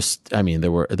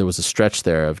 There was a stretch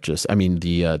there of the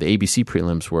ABC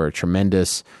prelims were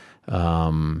tremendous.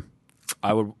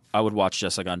 I would watch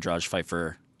Jessica Andrade fight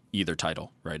for either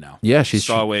title right now. Yeah, she's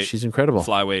incredible.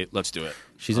 Flyweight, let's do it.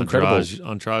 She's incredible.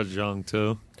 Andrade Jong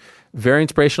too. Very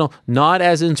inspirational. Not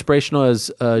as inspirational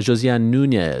as Josiane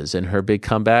Nunez and her big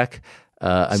comeback.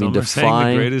 Some are saying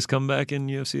the greatest comeback in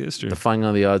UFC history. Defying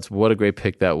all the odds. What a great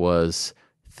pick that was.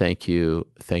 Thank you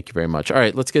very much. All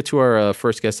right, let's get to our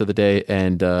first guest of the day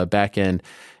and back end.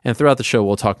 And throughout the show,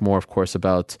 we'll talk more, of course,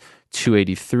 about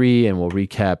 283, and we'll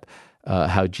recap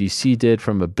how GC did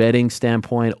from a betting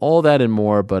standpoint, all that and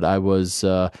more. But I was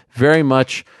very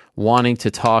much wanting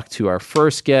to talk to our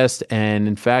first guest, and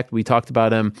in fact, we talked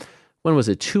about him. When was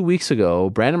it? 2 weeks ago.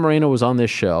 Brandon Moreno was on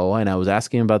this show, and I was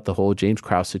asking him about the whole James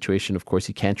Krause situation. Of course,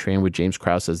 he can't train with James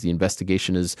Krause as the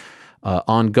investigation is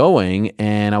ongoing,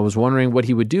 and I was wondering what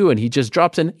he would do, and he just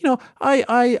drops in,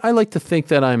 I like to think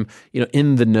that I'm,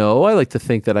 in the know. I like to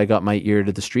think that I got my ear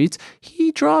to the streets.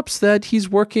 He drops that he's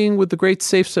working with the great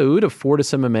Sayif Saud of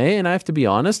Fortis MMA, and I have to be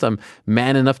honest, I'm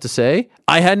man enough to say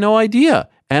I had no idea.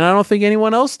 And I don't think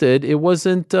anyone else did. It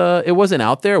wasn't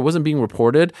out there. It wasn't being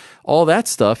reported, all that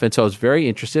stuff. And so I was very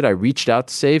interested. I reached out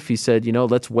to Sayif. He said,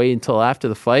 let's wait until after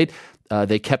the fight.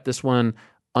 They kept this one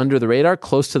under the radar,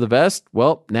 close to the vest.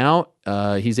 Well, now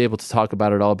he's able to talk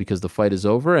about it all because the fight is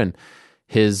over. And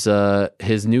his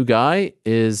new guy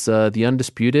is the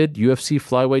undisputed UFC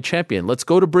flyweight champion. Let's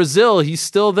go to Brazil. He's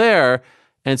still there.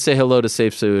 And say hello to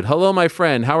Sayif Saud. Hello, my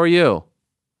friend. How are you?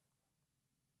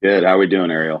 Good. How are we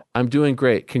doing, Ariel? I'm doing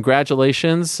great.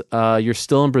 Congratulations. You're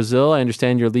still in Brazil. I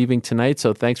understand you're leaving tonight,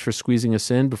 so thanks for squeezing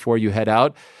us in before you head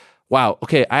out. Wow.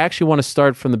 Okay, I actually want to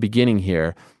start from the beginning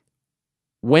here.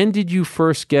 When did you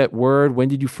first get word? When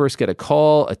did you first get a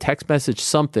call, a text message,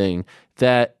 something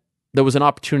that there was an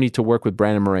opportunity to work with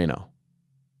Brandon Moreno?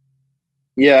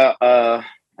 Yeah, I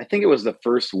think it was the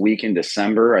first week in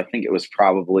December. I think it was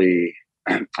probably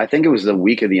I think it was the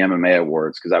week of the MMA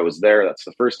awards because I was there. That's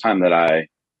the first time that I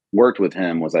worked with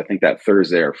him was I think that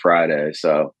Thursday or Friday.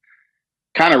 So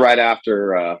kind of right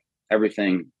after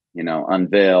everything,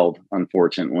 unveiled,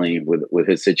 unfortunately, with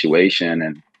his situation.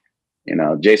 And,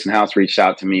 Jason House reached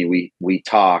out to me. We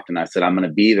talked and I said, I'm going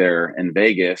to be there in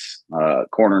Vegas,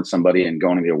 cornering somebody and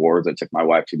going to the awards. I took my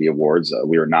wife to the awards.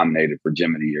 We were nominated for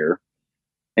Gym of the Year.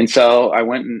 And so I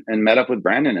went and met up with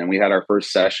Brandon and we had our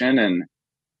first session and,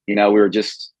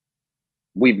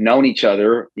 we've known each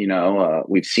other,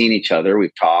 we've seen each other.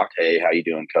 We've talked. Hey, how you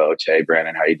doing, coach? Hey,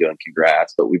 Brandon, how you doing?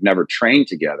 Congrats. But we've never trained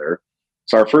together.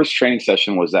 So our first training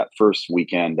session was that first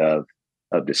weekend of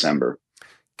December.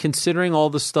 Considering all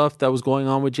the stuff that was going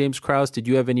on with James Krause, did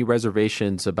you have any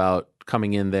reservations about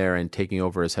coming in there and taking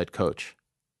over as head coach?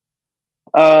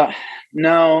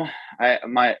 No,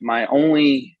 my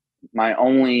only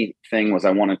thing was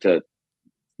I wanted to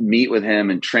meet with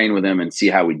him and train with him and see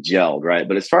how we gelled. Right.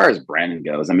 But as far as Brandon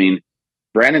goes, I mean,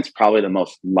 Brandon's probably the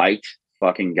most liked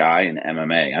fucking guy in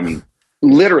MMA. I mean,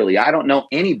 literally, I don't know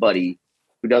anybody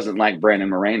who doesn't like Brandon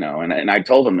Moreno. And I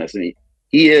told him this, and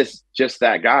he is just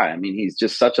that guy. I mean, he's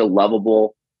just such a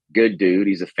lovable, good dude.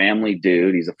 He's a family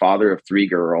dude. He's a father of 3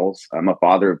 girls. I'm a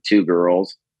father of 2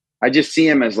 girls. I just see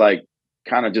him as like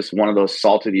kind of just one of those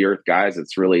salt of the earth guys.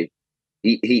 That's really,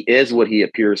 he is what he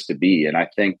appears to be. And I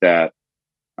think that,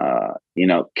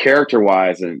 character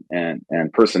wise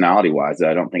and personality wise,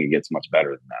 I don't think it gets much better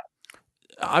than that.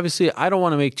 Obviously, I don't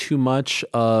want to make too much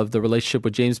of the relationship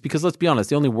with James because let's be honest,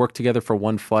 they only worked together for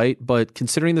one fight. But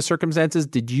considering the circumstances,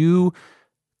 did you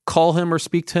call him or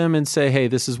speak to him and say, hey,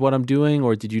 this is what I'm doing?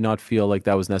 Or did you not feel like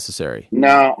that was necessary?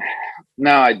 No,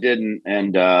 I didn't.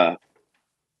 And, I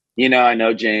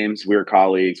know James, we were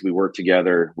colleagues, we worked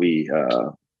together. We've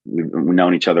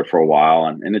known each other for a while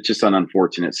and it's just an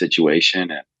unfortunate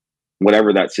situation. And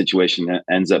whatever that situation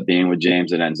ends up being with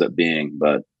James, it ends up being.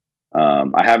 But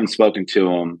I haven't spoken to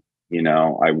him.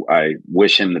 I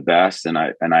wish him the best, and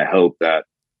I hope that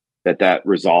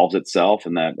resolves itself,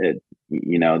 and that it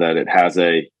has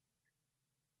a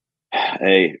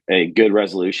good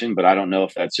resolution. But I don't know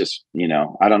if that's just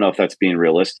I don't know if that's being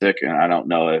realistic, and I don't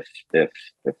know if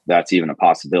that's even a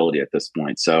possibility at this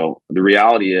point. So the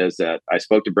reality is that I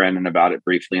spoke to Brandon about it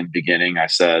briefly in the beginning. I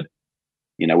said,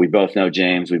 we both know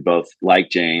James, we both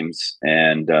like James,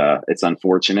 and it's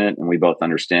unfortunate, and we both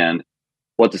understand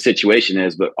what the situation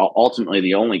is. But ultimately,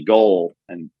 the only goal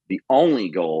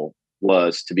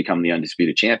was to become the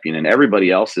undisputed champion, and everybody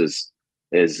else is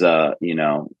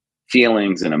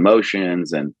feelings and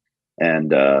emotions,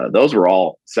 and those were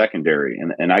all secondary.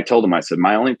 And I told him, I said,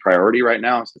 my only priority right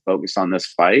now is to focus on this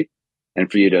fight,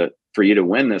 and for you to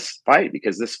win this fight,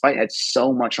 because this fight had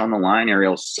so much on the line,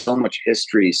 Ariel, so much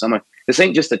history, so much. This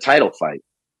ain't just a title fight.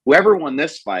 Whoever won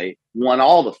this fight won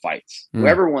all the fights.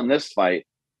 Whoever won this fight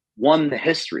won the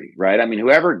history, right? I mean,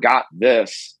 whoever got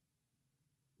this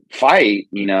fight,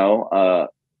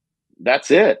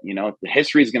 that's it. The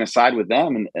history is going to side with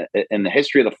them, and in the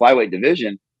history of the flyweight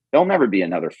division, there'll never be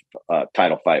another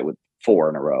title fight with 4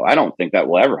 in a row. I don't think that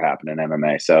will ever happen in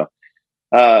MMA. So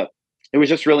it was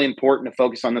just really important to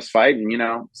focus on this fight.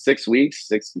 And 6 weeks,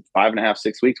 5.5,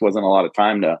 6 weeks wasn't a lot of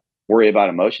time to worry about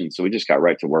emotions. So we just got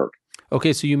right to work.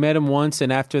 Okay, so you met him once,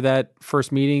 and after that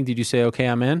first meeting, did you say, "Okay,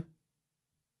 I'm in"?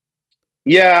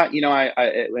 Yeah,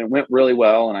 it went really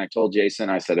well, and I told Jason,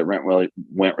 I said it went really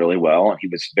well, and he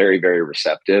was very, very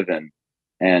receptive, and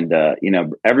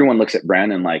everyone looks at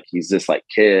Brandon like he's this like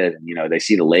kid, and they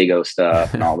see the Lego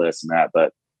stuff and all this and that,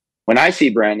 but when I see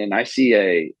Brandon, I see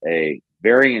a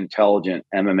very intelligent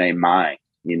MMA mind.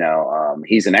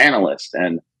 He's an analyst,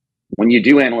 and when you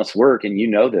do analyst work, and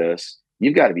this,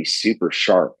 you've got to be super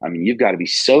sharp. I mean, you've got to be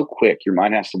so quick. Your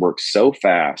mind has to work so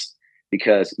fast,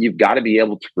 because you've got to be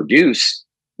able to produce,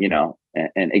 and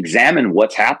examine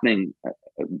what's happening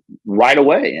right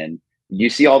away. And you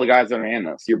see all the guys that are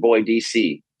analysts, your boy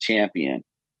DC, champion,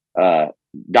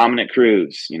 Dominic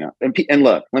Cruz, and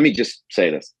look, let me just say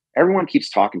this. Everyone keeps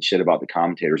talking shit about the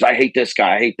commentators. I hate this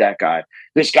guy. I hate that guy.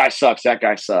 This guy sucks. That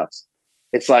guy sucks.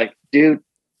 It's like, dude,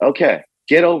 okay,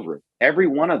 get over it. Every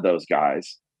one of those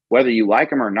guys, whether you like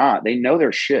them or not, they know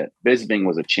their shit. Bisping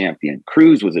was a champion.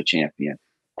 Cruz was a champion.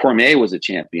 Cormier was a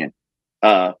champion.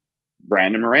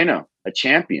 Brandon Moreno, a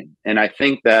champion. And I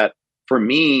think that for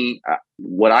me,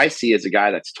 what I see is a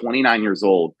guy that's 29 years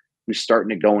old who's starting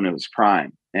to go into his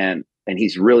prime. And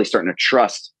he's really starting to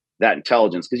trust that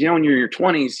intelligence. Because, when you're in your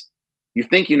 20s, you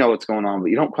think you know what's going on,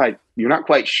 but you're not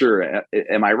quite sure.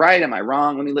 Am I right? Am I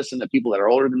wrong? Let me listen to people that are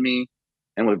older than me.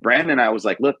 And with Brandon, I was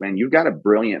like, look, man, you've got a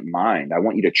brilliant mind. I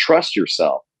want you to trust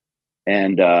yourself.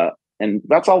 And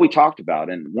that's all we talked about.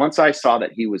 And once I saw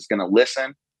that he was going to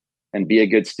listen and be a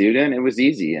good student, it was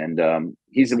easy. And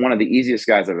he's one of the easiest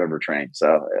guys I've ever trained.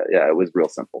 So yeah, it was real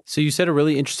simple. So you said a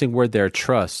really interesting word there,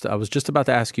 trust. I was just about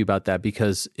to ask you about that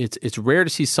because it's rare to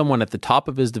see someone at the top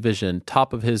of his division,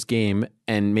 top of his game,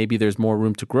 and maybe there's more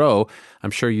room to grow.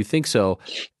 I'm sure you think so.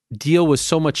 Deal with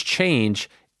so much change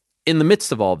in the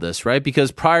midst of all this, right?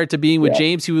 Because prior to being with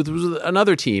James, he was with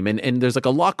another team, and there's like a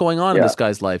lot going on in this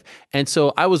guy's life. And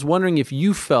so I was wondering if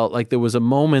you felt like there was a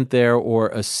moment there or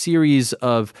a series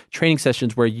of training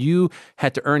sessions where you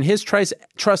had to earn his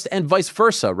trust and vice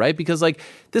versa, right? Because like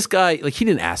this guy, like he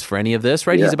didn't ask for any of this,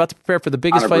 right? He's about to prepare for the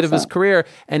biggest 100%. Fight of his career,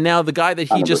 and now the guy that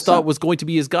he 100%. Just thought was going to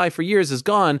be his guy for years is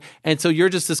gone, and so you're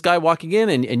just this guy walking in,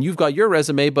 and you've got your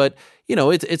resume, but you know,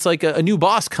 it's like a new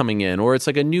boss coming in, or it's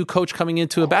like a new coach coming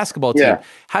into a basketball team.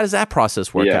 How does that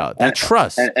process work out? That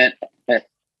trust. And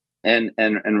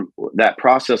that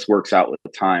process works out with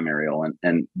the time, Ariel.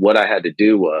 And what I had to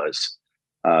do was,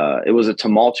 it was a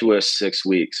tumultuous 6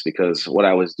 weeks because what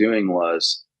I was doing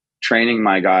was training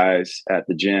my guys at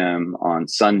the gym on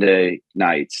Sunday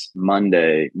nights,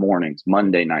 Monday mornings,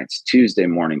 Monday nights, Tuesday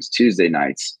mornings, Tuesday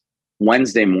nights,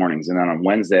 Wednesday mornings. And then on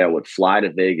Wednesday, I would fly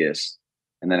to Vegas.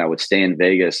 And then I would stay in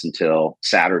Vegas until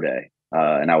Saturday.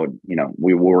 And I would,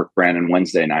 we would work Brandon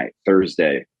Wednesday night,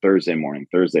 Thursday morning,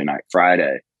 Thursday night,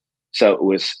 Friday. So it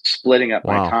was splitting up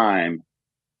my time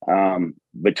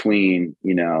between,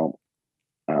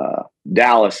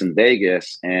 Dallas and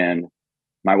Vegas. And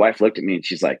my wife looked at me and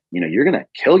she's like, you're going to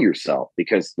kill yourself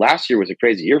because last year was a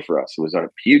crazy year for us. It was a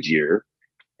huge year.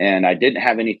 And I didn't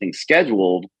have anything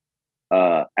scheduled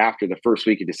after the first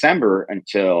week of December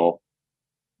until,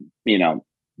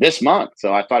 this month.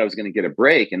 So I thought I was going to get a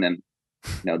break. And then,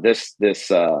 this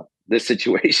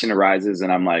situation arises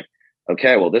and I'm like,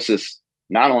 okay, well, this is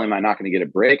not only am I not going to get a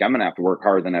break, I'm going to have to work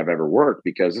harder than I've ever worked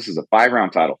because this is a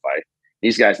 5-round title fight.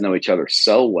 These guys know each other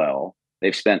so well.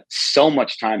 They've spent so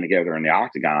much time together in the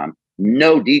octagon.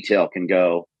 No detail can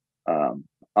go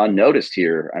unnoticed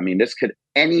here. I mean,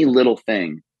 any little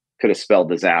thing could have spelled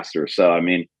disaster. So, I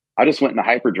mean, I just went into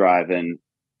hyperdrive and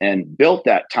built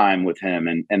that time with him.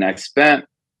 And I spent,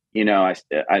 I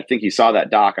think you saw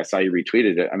that doc. I saw you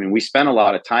retweeted it. I mean, we spent a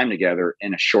lot of time together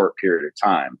in a short period of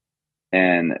time.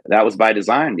 And that was by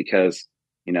design because,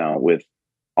 with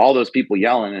all those people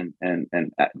yelling and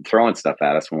throwing stuff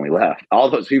at us when we left, all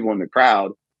those people in the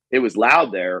crowd, it was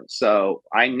loud there. So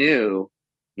I knew,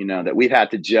 that we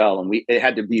had to gel and it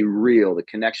had to be real. The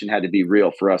connection had to be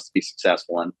real for us to be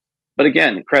successful. But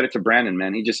again, credit to Brandon,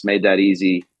 man. He just made that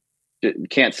easy.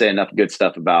 Can't say enough good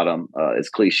stuff about him, as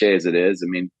cliche as it is. I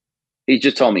mean, he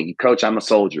just told me, Coach, I'm a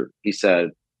soldier. He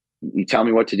said, you tell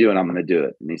me what to do and I'm going to do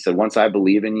it. And he said, once I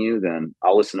believe in you, then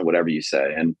I'll listen to whatever you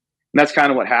say. And that's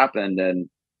kind of what happened. And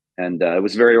it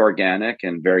was very organic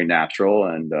and very natural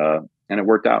and it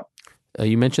worked out.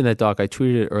 You mentioned that, Doc. I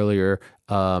tweeted it earlier.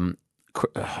 The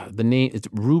name is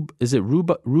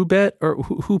Rubet or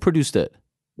who produced it?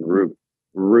 Rubert,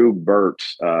 Robeert.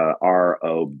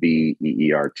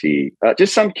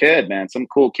 Just some kid, man, some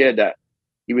cool kid that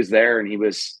he was there and he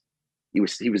was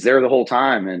there the whole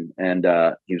time. And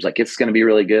he was like, it's going to be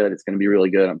really good. It's going to be really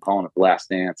good. I'm calling it The Last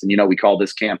Dance. And, we call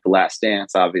this camp The Last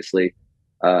Dance, obviously.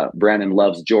 Brandon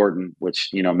loves Jordan, which,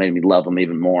 made me love him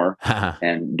even more.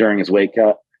 And during his weight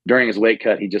cut,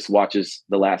 he just watches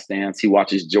The Last Dance. He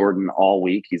watches Jordan all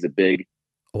week. He's a big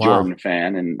Jordan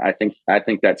fan. And I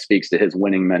think that speaks to his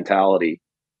winning mentality.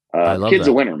 Kid's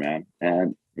a winner, man.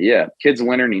 And kid's a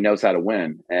winner and he knows how to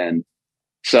win. And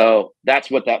so that's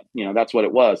what that's what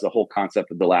it was. The whole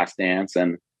concept of The Last Dance.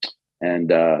 And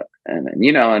Brandon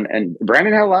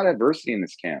had a lot of adversity in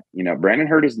this camp. Brandon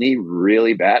hurt his knee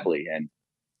really badly.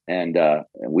 And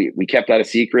we kept that a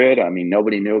secret. I mean,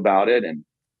 nobody knew about it. And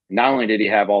not only did he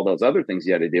have all those other things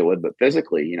he had to deal with, but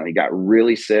physically, he got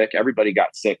really sick. Everybody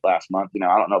got sick last month. I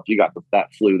don't know if you got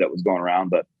that flu that was going around,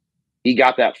 but he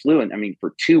got that flu. And I mean,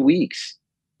 for 2 weeks,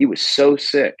 he was so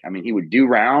sick. I mean, he would do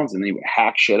rounds and he would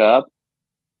hack shit up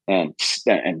and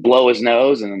blow his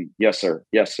nose. And yes, sir.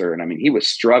 And I mean, he was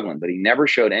struggling, but he never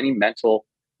showed any mental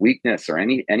weakness or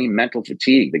any mental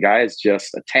fatigue. The guy is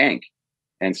just a tank.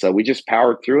 And so we just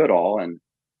powered through it all. And,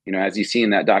 as you see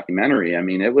in that documentary, I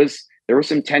mean, there were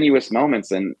some tenuous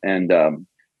moments and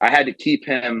I had to keep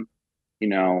him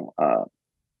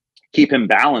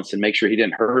balanced and make sure he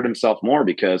didn't hurt himself more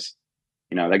because,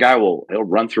 that guy he'll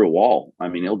run through a wall. I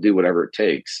mean, he'll do whatever it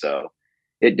takes. So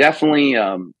it definitely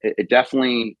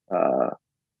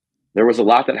there was a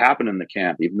lot that happened in the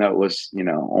camp, even though it was,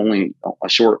 only a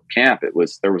short camp. There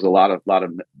was a lot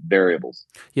of variables.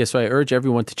 Yeah, so I urge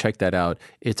everyone to check that out.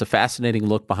 It's a fascinating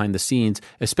look behind the scenes,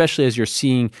 especially as you're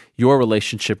seeing your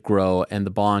relationship grow and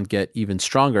the bond get even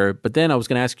stronger. But then I was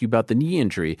going to ask you about the knee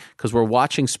injury, because we're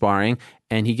watching sparring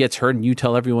and he gets hurt and you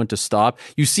tell everyone to stop.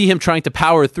 You see him trying to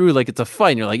power through like it's a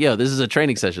fight and you're like, yo, this is a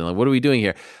training session. Like, what are we doing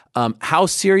here? How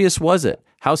serious was it?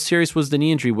 How serious was the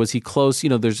knee injury? Was he close?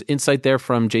 There's insight there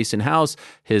from Jason House,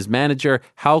 his manager.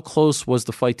 How close was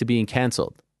the fight to being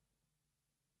canceled?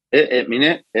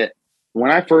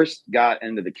 When I first got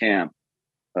into the camp,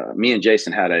 me and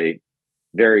Jason had a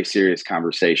very serious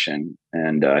conversation.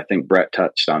 And I think Brett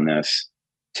touched on this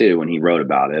too when he wrote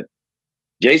about it.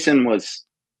 Jason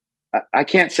I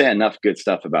can't say enough good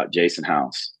stuff about Jason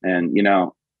House. And,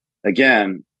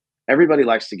 again, everybody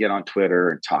likes to get on Twitter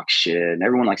and talk shit, and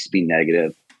everyone likes to be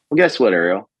negative. Well, guess what,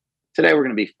 Ariel? Today we're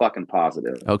going to be fucking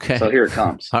positive. Okay. So here it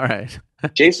comes. All right.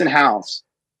 Jason House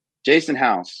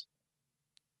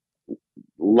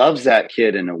loves that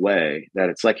kid in a way that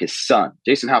it's like his son.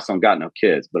 Jason House don't got no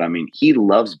kids, but I mean, he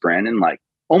loves Brandon like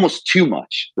almost too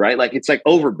much, right? Like it's like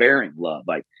overbearing love.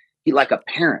 Like he like a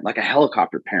parent, like a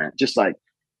helicopter parent, just like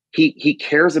he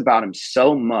cares about him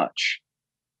so much.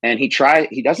 And he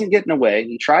doesn't get in the way.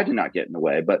 He tried to not get in the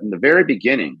way. But in the very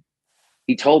beginning,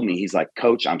 he told me, he's like,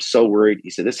 Coach, I'm so worried. He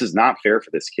said, this is not fair for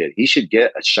this kid. He should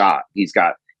get a shot. He's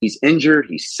injured.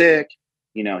 He's sick.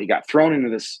 He got thrown into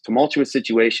this tumultuous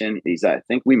situation. I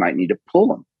think we might need to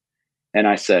pull him. And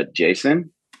I said,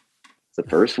 Jason, it's the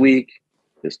first week.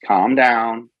 Just calm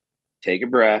down. Take a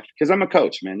breath. Because I'm a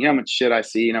coach, man. You know how much shit I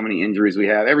see and how many injuries we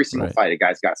have. Every single fight, a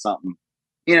guy's got something.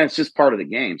 It's just part of the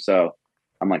game. So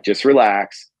I'm like, just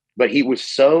relax. But he was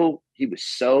so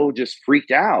just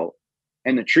freaked out.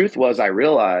 And the truth was, I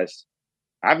realized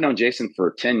I've known Jason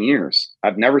for 10 years.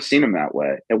 I've never seen him that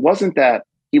way. It wasn't that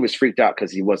he was freaked out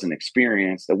because he wasn't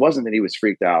experienced. It wasn't that he was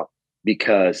freaked out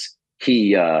because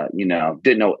he, didn't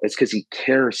know. It's because he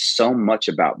cares so much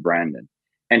about Brandon.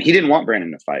 And he didn't want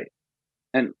Brandon to fight.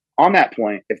 And on that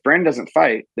point, if Brandon doesn't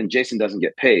fight, then Jason doesn't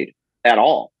get paid at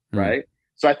all, right?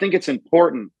 So I think it's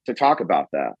important to talk about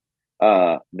that.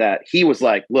 That he was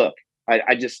like, look,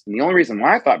 the only reason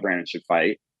why I thought Brandon should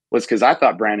fight was because I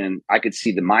thought I could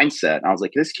see the mindset. And I was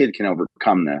like, this kid can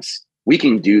overcome this. We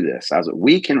can do this. I was like,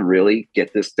 we can really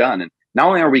get this done. And not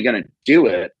only are we going to do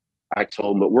it, I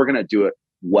told him, but we're going to do it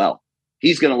well.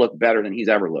 He's going to look better than he's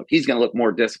ever looked. He's going to look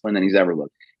more disciplined than he's ever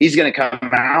looked. He's going to come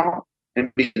out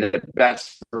and be the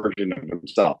best version of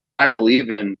himself. I believe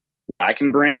in what I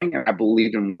can bring, and I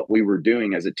believe in what we were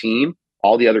doing as a team.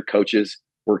 All the other coaches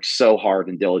worked so hard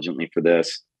and diligently for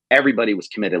this. Everybody was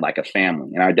committed like a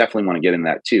family. And I definitely want to get into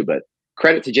that too. But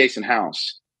credit to Jason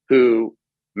House, who,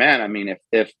 man, I mean,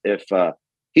 if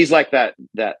he's like that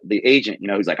the agent,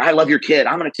 he's like, I love your kid.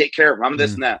 I'm going to take care of him. I'm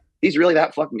this and that. He's really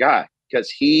that fucking guy,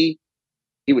 because he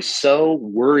was so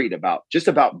worried about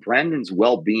Brandon's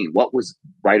well-being, what was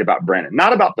right about Brandon,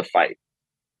 not about the fight.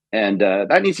 And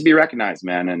that needs to be recognized,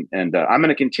 man. And I'm going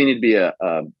to continue to be a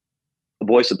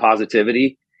voice of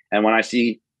positivity. And when I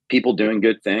see people doing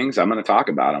good things, I'm going to talk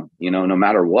about them, no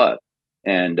matter what.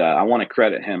 And I want to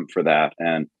credit him for that.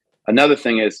 And another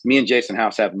thing is, me and Jason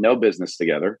House have no business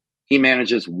together. He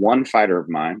manages one fighter of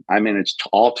mine. I manage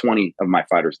all 20 of my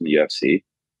fighters in the UFC.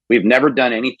 We've never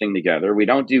done anything together. We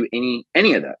don't do any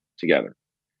of that together.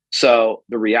 So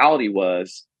the reality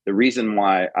was, the reason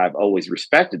why I've always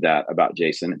respected that about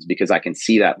Jason is because I can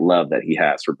see that love that he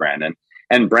has for Brandon.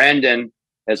 And Brandon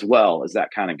as well is that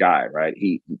kind of guy, right?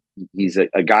 He's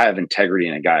a guy of integrity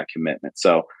and a guy of commitment.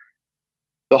 So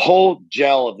the whole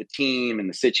gel of the team and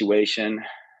the situation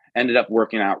ended up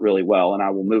working out really well. And I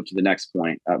will move to the next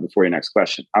point before your next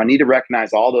question. I need to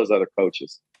recognize all those other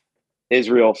coaches.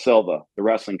 Israel Silva, the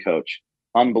wrestling coach,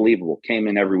 unbelievable, came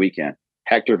in every weekend.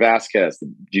 Hector Vasquez,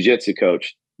 the jiu-jitsu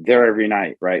coach, there every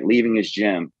night, right? Leaving his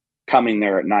gym, coming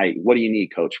there at night. What do you need,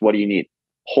 coach? What do you need?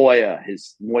 Hoya,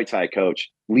 his Muay Thai coach,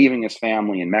 leaving his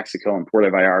family in Mexico and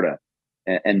Puerto Vallarta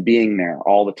and being there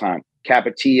all the time.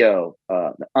 Capetillo,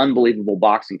 the unbelievable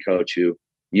boxing coach, who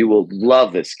you will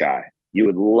love this guy. You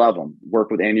would love him. Work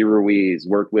with Andy Ruiz,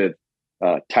 work with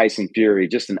Tyson Fury,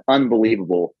 just an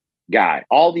unbelievable guy.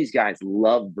 All these guys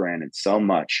love Brandon so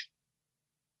much.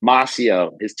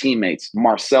 Masio, his teammates,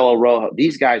 Marcelo Rojo,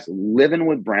 these guys living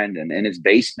with Brandon in his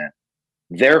basement,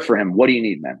 there for him. What do you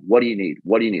need, man? What do you need?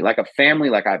 What do you need? Like a family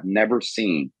like I've never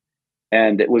seen.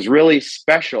 And it was really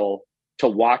special to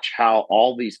watch how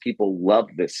all these people love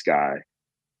this guy.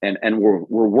 And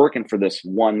we're working for this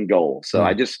one goal. So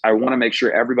I want to make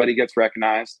sure everybody gets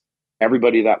recognized,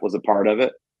 everybody that was a part of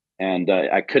it. And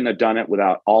I couldn't have done it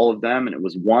without all of them. And it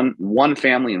was one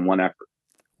family and one effort.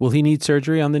 Will he need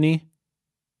surgery on the knee?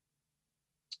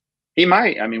 He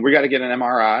might. I mean, we got to get an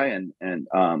MRI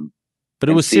but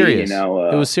it was serious. It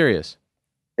was serious.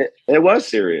 It was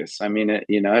serious. I mean, it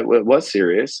was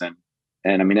serious,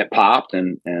 and I mean, it popped,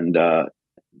 and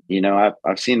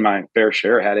I've seen my fair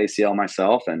share. I had ACL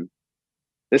myself, and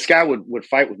this guy would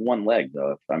fight with one leg,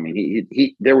 though. I mean,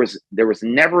 there was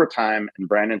never a time in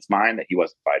Brandon's mind that he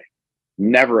wasn't fighting.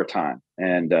 Never a time,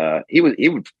 and he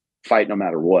would fight no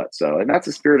matter what. So, and that's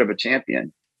the spirit of a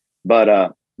champion.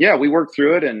 But yeah, we worked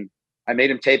through it, and I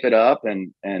made him tape it up,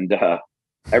 and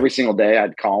every single day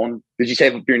I'd call him. Did you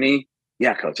tape up your knee?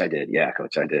 Yeah, coach, I did. Yeah,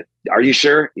 coach, I did. Are you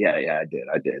sure? Yeah,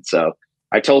 I did. So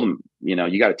I told him,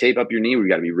 you got to tape up your knee. We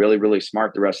got to be really, really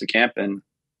smart the rest of camp, and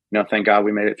thank God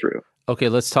we made it through. Okay,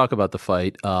 let's talk about the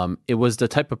fight. It was the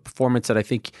type of performance that I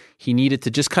think he needed to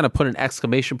just kind of put an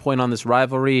exclamation point on this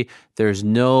rivalry. There's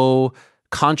no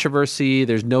controversy.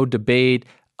 There's no debate.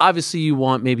 Obviously, you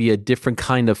want maybe a different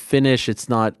kind of finish. It's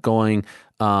not going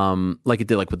like it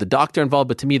did, like with the doctor involved.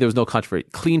 But to me, there was no controversy.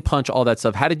 Clean punch, all that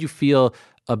stuff. How did you feel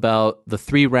about the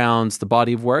 3 rounds, the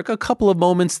body of work? A couple of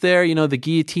moments there, the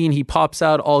guillotine, he pops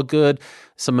out, all good.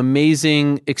 Some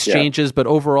amazing exchanges, but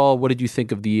overall, what did you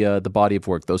think of the body of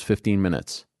work, those 15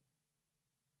 minutes?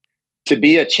 To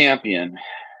be a champion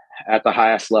at the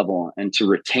highest level and to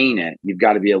retain it, you've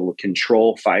got to be able to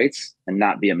control fights and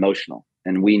not be emotional.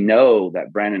 And we know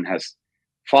that Brandon has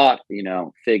fought,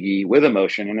 Figgy with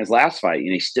emotion in his last fight.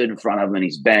 He stood in front of him and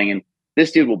he's banging.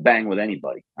 This dude will bang with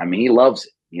anybody. I mean, he loves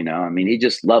it. He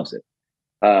just loves it.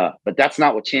 But that's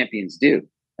not what champions do.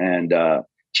 And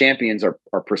champions are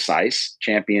precise.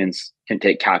 Champions can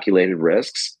take calculated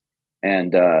risks,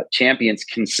 and champions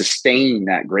can sustain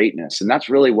that greatness. And that's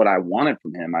really what I wanted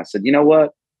from him. I said, you know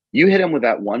what? You hit him with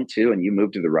that 1-2 and you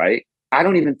move to the right. I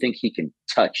don't even think he can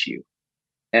touch you.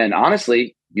 And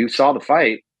honestly, you saw the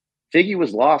fight. Figgy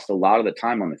was lost a lot of the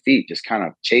time on the feet, just kind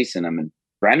of chasing him. And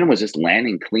Brandon was just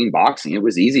landing clean boxing. It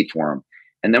was easy for him.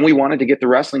 And then we wanted to get the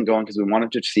wrestling going because we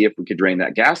wanted to see if we could drain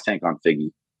that gas tank on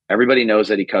Figgy. Everybody knows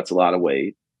that he cuts a lot of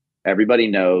weight. Everybody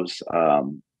knows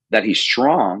that he's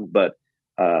strong, but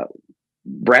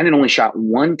Brandon only shot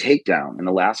 1 takedown in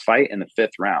the last fight in the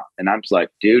 5th round. And I'm just like,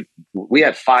 dude, we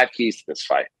had 5 keys to this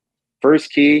fight.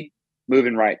 First key,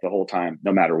 moving right the whole time,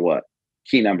 no matter what.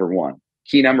 Key number 1.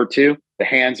 Key number 2, the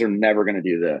hands are never going to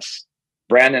do this.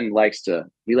 Brandon likes to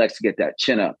get that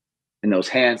chin up and those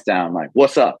hands down, like,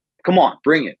 what's up? Come on,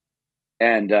 bring it.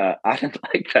 And I didn't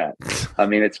like that. I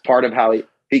mean, it's part of how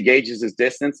he gauges his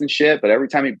distance and shit. But every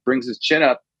time he brings his chin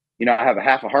up, I have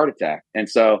half a heart attack. And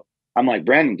so I'm like,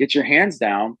 Brandon, get your hands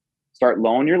down. Start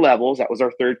lowering your levels. That was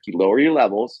our 3rd key. Lower your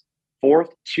levels. 4th,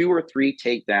 2 or 3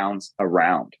 takedowns a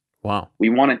round. Wow. We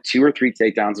wanted 2 or 3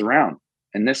 takedowns a round.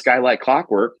 And this guy, like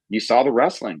clockwork, you saw the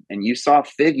wrestling. And you saw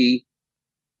Figgy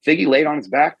laid on his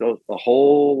back a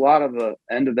whole lot of the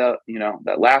end of the,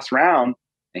 that last round.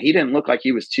 And he didn't look like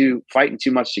he was fighting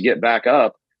too much to get back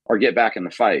up or get back in the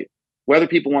fight. Whether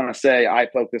people want to say I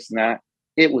focused on that,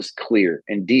 it was clear.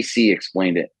 And DC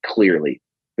explained it clearly.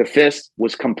 The fist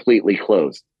was completely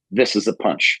closed. This is a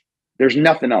punch. There's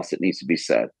nothing else that needs to be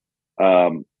said.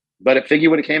 But if Figgy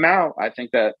would have came out, I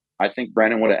think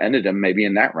Brandon would have ended him maybe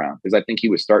in that round because I think he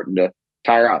was starting to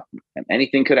tire out. And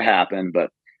anything could have happened.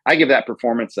 But I give that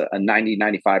performance a 90,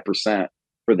 95%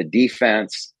 for the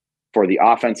defense, for the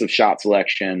offensive shot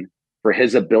selection, for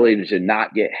his ability to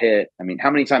not get hit. I mean,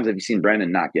 how many times have you seen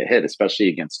Brandon not get hit, especially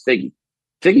against Figgy?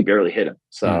 Figgy barely hit him.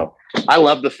 So I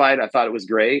love the fight. I thought it was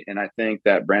great. And I think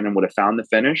that Brandon would have found the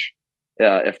finish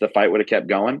if the fight would have kept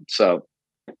going. So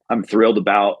I'm thrilled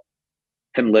about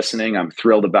him listening. I'm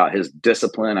thrilled about his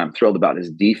discipline. I'm thrilled about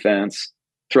his defense,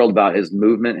 thrilled about his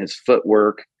movement, his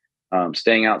footwork,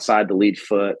 staying outside the lead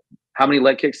foot. How many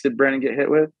leg kicks did Brandon get hit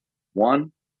with?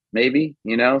 1, maybe,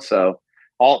 so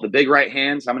all the big right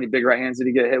hands, how many big right hands did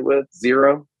he get hit with?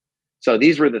 0. So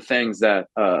these were the things that,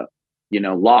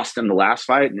 lost him the last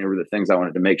fight. And they were the things I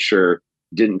wanted to make sure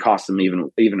didn't cost him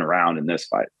even a round in this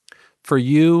fight. For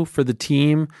you, for the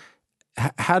team,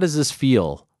 how does this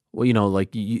feel? Well, like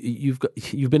you've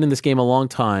been in this game a long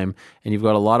time, and you've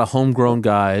got a lot of homegrown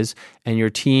guys, and your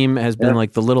team has been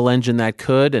like the little engine that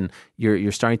could, and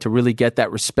you're starting to really get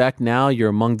that respect now. You're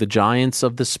among the giants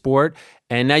of the sport,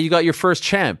 and now you got your first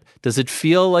champ. Does it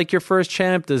feel like your first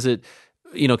champ? Does it?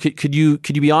 Could you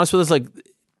be honest with us? Like,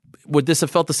 would this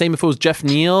have felt the same if it was Jeff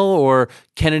Neal or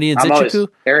Kennedy and Zichiku?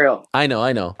 Ariel, I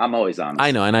know. I'm always honest.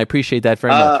 I know, and I appreciate that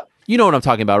very much. You know what I'm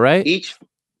talking about, right?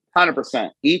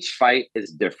 100%. Each fight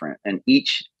is different, and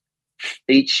each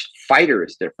fighter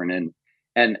is different. And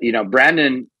And,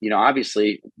 Brandon,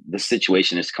 obviously the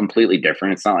situation is completely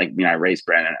different. It's not like, I raised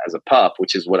Brandon as a pup,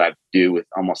 which is what I do with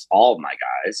almost all of my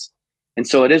guys. And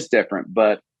so it is different,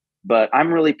 but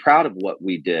I'm really proud of what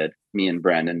we did, me and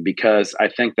Brandon, because I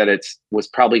think that was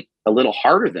probably a little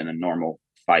harder than a normal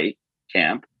fight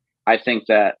camp. I think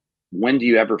that when do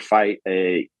you ever fight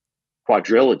a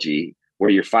quadrilogy where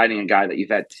you're fighting a guy that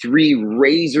you've had 3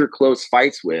 razor close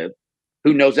fights with,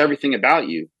 who knows everything about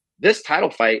you? This title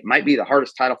fight might be the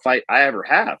hardest title fight I ever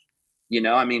have.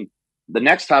 The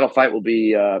next title fight will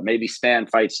be maybe Span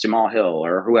fights Jamal Hill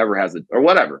or whoever has it or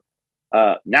whatever.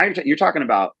 Now you're talking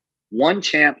about one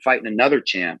champ fighting another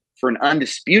champ for an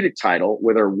undisputed title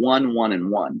where they're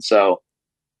 1-1-1. So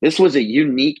this was a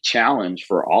unique challenge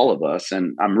for all of us.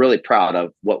 And I'm really proud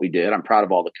of what we did. I'm proud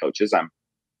of all the coaches. I'm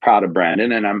proud of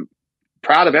Brandon, and I'm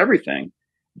proud of everything.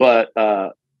 But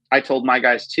I told my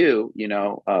guys too,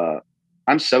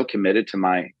 I'm so committed to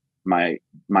my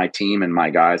team and my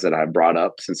guys that I brought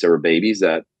up since they were babies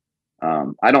that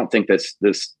I don't think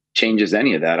this changes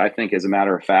any of that. I think, as a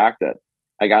matter of fact, that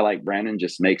a guy like Brandon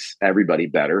just makes everybody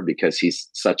better because he's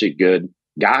such a good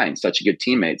guy and such a good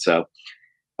teammate. So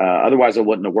otherwise I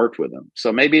wouldn't have worked with him.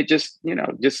 So maybe it just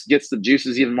gets the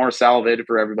juices even more salivated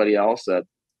for everybody else that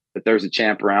there's a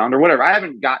champ around or whatever. I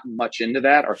haven't gotten much into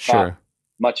that or thought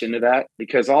much into that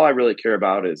because all I really care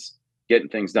about is getting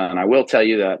things done. I will tell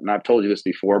you that, and I've told you this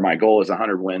before, my goal is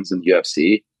 100 wins in the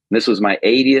UFC. And this was my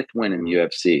 80th win in the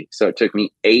UFC. So it took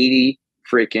me 80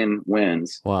 freaking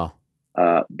wins. Wow.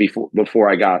 Before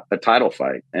I got a title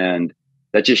fight. And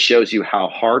that just shows you how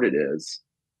hard it is.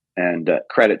 And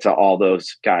credit to all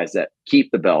those guys that keep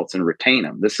the belts and retain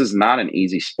them. This is not an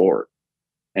easy sport.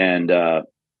 And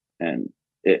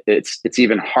it's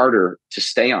even harder to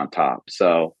stay on top.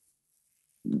 So,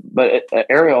 but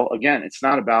Ariel, again, it's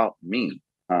not about me.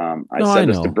 I said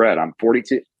this to Brett. I'm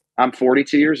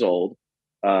 42 years old.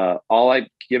 All I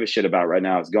give a shit about right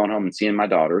now is going home and seeing my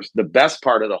daughters. The best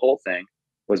part of the whole thing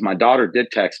was my daughter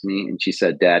did text me and she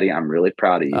said, "Daddy, I'm really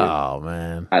proud of you. Oh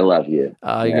man, I love you."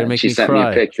 You're gonna make me cry. She sent me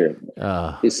a picture.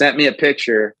 She sent me a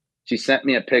picture. She sent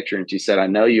me a picture and she said, "I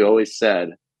know you always said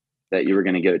that you were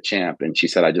going to get a champ." And she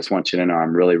said, "I just want you to know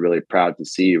I'm really, really proud to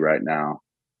see you right now."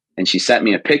 And she sent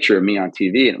me a picture of me on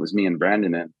TV, and it was me and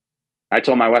Brandon. And I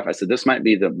told my wife, I said, "This might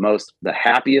be the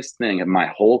happiest thing of my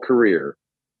whole career."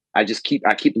 I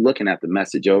keep looking at the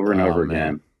message over and over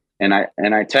again. And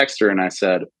I text her and I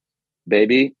said,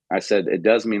 "Baby," I said, "it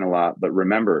does mean a lot, but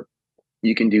remember,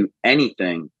 you can do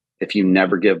anything if you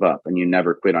never give up and you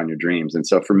never quit on your dreams." And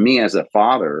so for me as a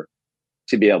father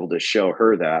to be able to show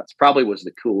her that probably was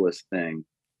the coolest thing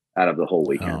out of the whole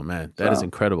weekend. Oh man, that is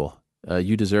incredible.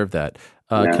 You deserve that.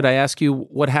 Could I ask you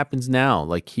what happens now?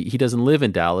 Like he doesn't live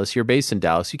in Dallas. You're based in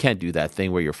Dallas. You can't do that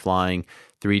thing where you're flying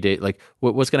 3 days. Like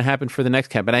what's going to happen for the next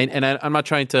camp? And I'm not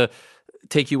trying to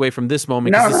take you away from this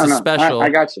moment because this is special. I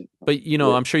got you. But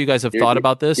I'm sure you guys have thought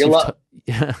about this.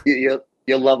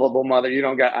 You're lovable mother. You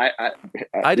don't got.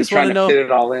 I just want to know. Fit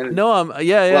it all in. No,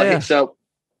 yeah. So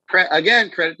again,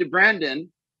 credit to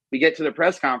Brandon. We get to the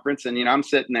press conference, and I'm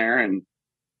sitting there, and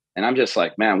I'm just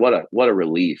like, man, what a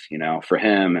relief, for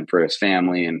him and for his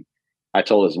family. And I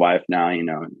told his wife now,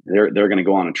 they're going to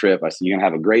go on a trip. I said, "You're going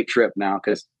to have a great trip now,"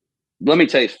 because let me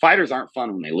tell you, fighters aren't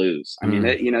fun when they lose. I mean,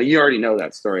 you already know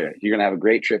that story. You're going to have a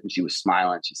great trip. And she was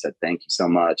smiling. She said, "Thank you so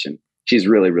much." And she's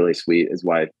really, really sweet, his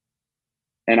wife.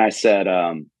 And I said,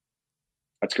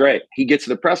 "That's great." He gets to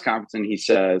the press conference and he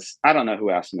says, I don't know who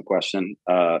asked him the question,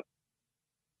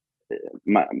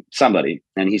 somebody.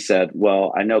 And he said,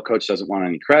 "Well, I know coach doesn't want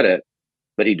any credit,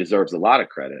 but he deserves a lot of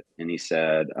credit." And he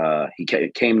said, he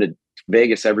came to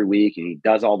Vegas every week and he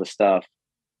does all the stuff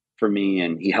for me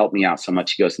and he helped me out so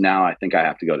much. He goes, "Now I think I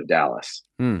have to go to Dallas."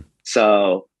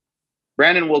 So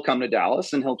Brandon will come to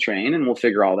Dallas and he'll train and we'll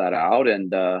figure all that out.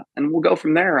 And we'll go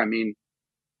from there. I mean,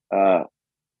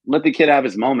 let the kid have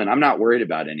his moment. I'm not worried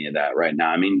about any of that right now.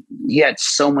 I mean, he had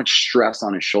so much stress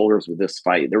on his shoulders with this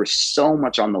fight. There was so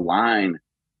much on the line.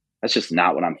 That's just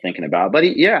not what I'm thinking about. But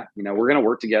we're going to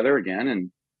work together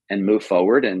again and move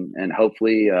forward and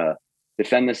hopefully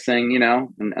defend this thing,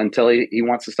 until he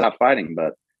wants to stop fighting.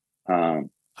 But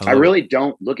I really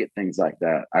don't look at things like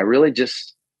that. I really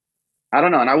just, I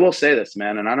don't know. And I will say this,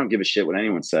 man, and I don't give a shit what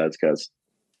anyone says because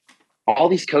all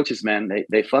these coaches, man,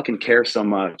 they fucking care so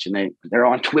much and they're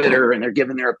on Twitter and they're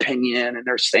giving their opinion and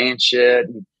they're saying shit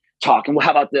and talking. Well,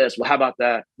 how about this? Well, how about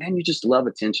that? Man, you just love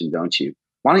attention, don't you?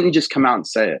 Why don't you just come out and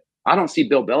say it? I don't see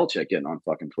Bill Belichick getting on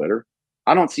fucking Twitter.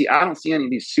 I don't see any of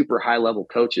these super high level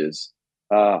coaches.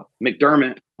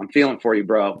 McDermott, I'm feeling for you,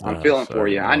 bro. I'm feeling for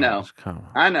you. I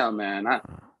know, man.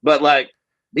 But like,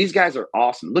 these guys are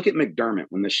awesome. Look at McDermott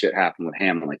when this shit happened with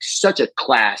Hamlin. Like, such a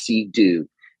classy dude.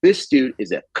 This dude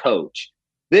is a coach.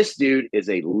 This dude is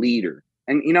a leader.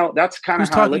 And, you know, that's kind of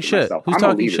how I look at myself. Who's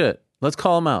talking shit? Let's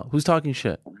call him out. Who's talking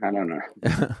shit? I don't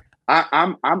know.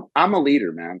 I'm a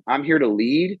leader, man. I'm here to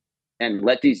lead and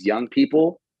let these young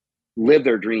people live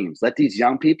their dreams. Let these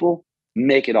young people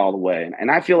make it all the way. And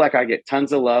I feel like I get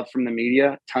tons of love from the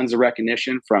media, tons of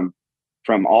recognition from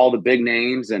all the big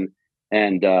names. And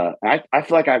I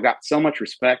feel like I've got so much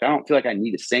respect. I don't feel like I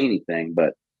need to say anything,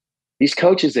 but these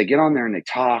coaches, they get on there and they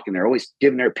talk, and they're always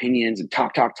giving their opinions and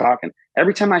talk. And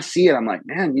every time I see it, I'm like,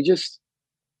 man,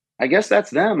 I guess that's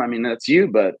them. I mean, that's you.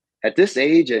 But at this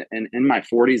age and in my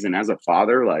 40s and as a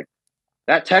father, like,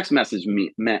 that text message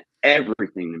meant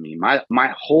everything to me.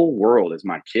 My whole world is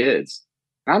my kids.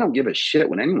 I don't give a shit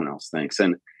what anyone else thinks.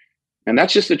 And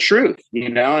that's just the truth, you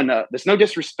know, and there's no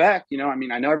disrespect, you know. I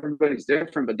mean, I know everybody's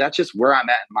different, but that's just where I'm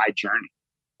at in my journey.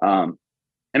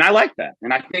 And I like that.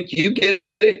 And I think you get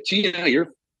it too, you know, you're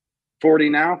 40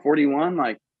 now, 41.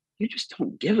 Like, you just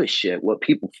don't give a shit what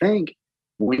people think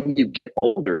when you get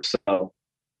older. So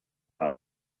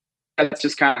that's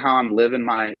just kind of how I'm living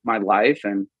my life.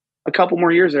 And a couple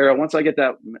more years there, once I get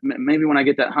that, maybe when I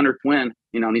get that 100th win,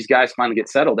 you know, and these guys finally get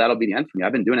settled, that'll be the end for me.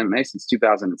 I've been doing MMA since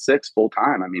 2006 full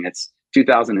time. I mean, it's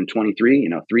 2023, you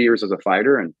know, 3 years as a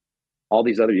fighter and all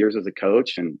these other years as a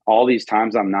coach, and all these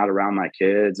times I'm not around my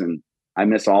kids, and I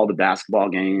miss all the basketball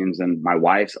games, and my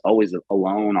wife's always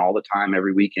alone all the time,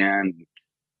 every weekend.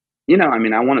 You know, I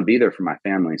mean, I want to be there for my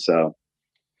family. So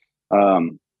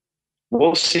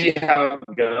we'll see how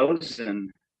it goes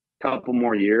in a couple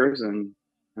more years, and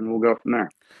we'll go from there.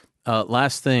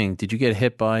 Last thing, did you get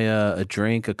hit by a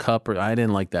drink, a cup? Or I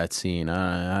didn't like that scene.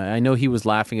 I know he was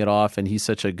laughing it off, and he's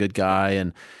such a good guy,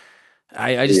 and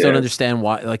I just don't understand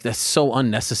why. Like, that's so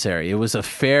unnecessary. It was a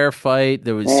fair fight.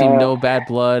 There seemed no bad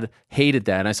blood. Hated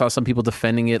that. And I saw some people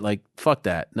defending it. Like, fuck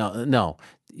that. No.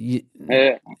 It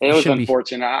was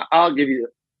unfortunate. I'll give you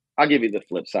the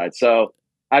flip side. So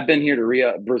I've been here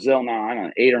to Brazil now, I don't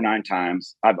know, 8 or 9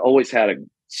 times. I've always had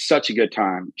such a good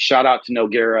time. Shout out to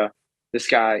Nogueira. This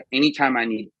guy, anytime I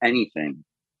need anything,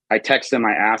 I text him,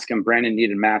 I ask him. Brandon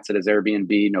needed mats at his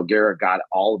Airbnb. Nogueira got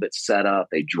all of it set up.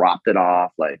 They dropped it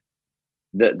off. Like,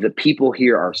 the people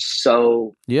here are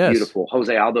so beautiful.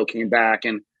 Jose Aldo came back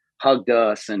and hugged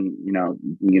us, and you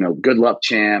know, good luck,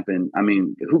 champ. And I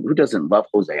mean, who doesn't love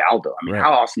Jose Aldo? I mean,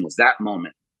 How awesome was that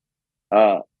moment?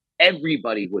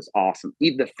 Everybody was awesome.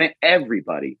 Even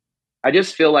everybody. I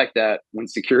just feel like that when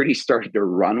security started to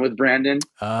run with Brandon,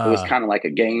 it was kind of like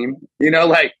a game, you know,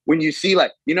 like when you see,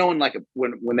 like, you know,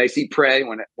 when they see prey,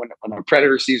 when a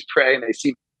predator sees prey and they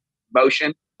see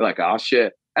motion, they're like, oh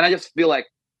shit. And I just feel like,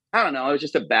 I don't know, it was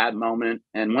just a bad moment.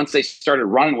 And once they started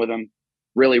running with him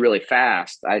really, really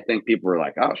fast, I think people were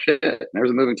like, oh shit,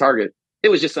 there's a moving target. It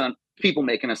was just people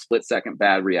making a split second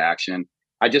bad reaction.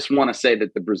 I just want to say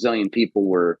that the Brazilian people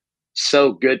were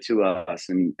so good to us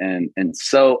and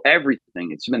so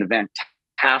everything. It's been a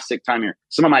fantastic time here.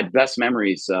 Some of my best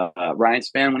memories, Ryan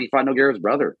Spann, when he fought Nogueira's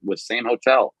brother, was same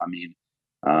hotel. I mean,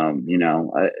 you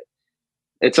know,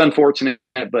 it's unfortunate,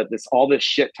 but all this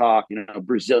shit talk, you know,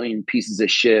 Brazilian pieces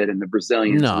of shit and the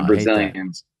Brazilians and the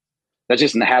Brazilians. That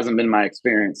just hasn't been my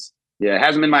experience. Yeah, it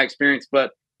hasn't been my experience,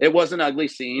 but it was an ugly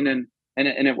scene and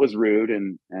it was rude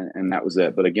and that was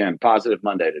it. But again, positive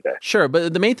Monday today. Sure,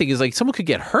 but the main thing is, like, someone could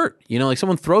get hurt. You know, like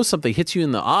someone throws something, hits you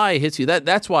in the eye, hits you.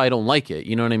 That's why I don't like it.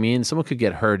 You know what I mean? Someone could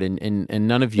get hurt, and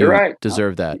none of you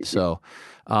deserve that. So,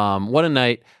 what a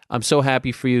night! I'm so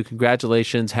happy for you.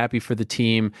 Congratulations, happy for the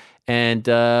team, and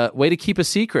way to keep a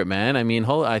secret, man. I mean,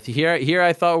 here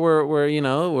I thought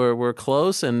we're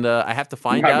close, and I have to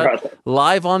find out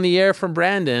live on the air from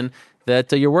Brandon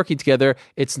that you're working together.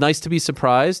 It's nice to be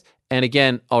surprised. And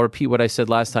again, I'll repeat what I said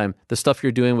last time. The stuff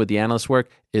you're doing with the analyst work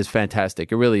is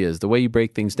fantastic. It really is. The way you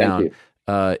break things down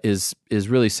is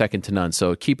really second to none.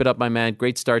 So keep it up, my man.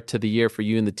 Great start to the year for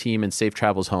you and the team, and safe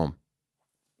travels home.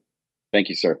 Thank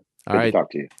you, sir. All right. Good to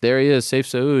talk to you. There he is, Sayif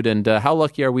Saud. And how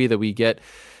lucky are we that we get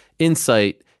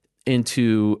insight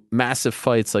into massive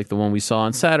fights like the one we saw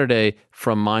on Saturday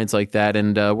from minds like that.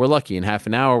 And we're lucky. In half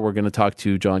an hour, we're going to talk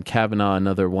to John Kavanagh,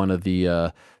 another one of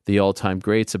the all-time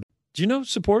greats. Do you know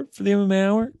support for the MMA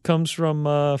Hour comes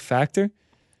from Factor?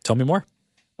 Tell me more.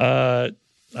 I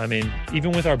mean,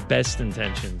 even with our best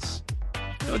intentions,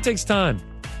 it takes time.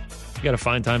 You got to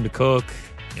find time to cook.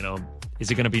 You know,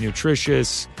 is it going to be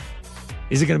nutritious?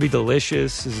 Is it going to be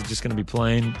delicious? Is it just going to be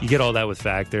plain? You get all that with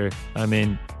Factor. I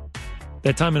mean,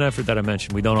 that time and effort that I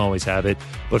mentioned, we don't always have it.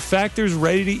 But Factor's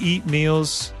ready-to-eat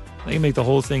meals They can make the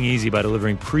whole thing easy by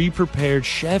delivering pre-prepared,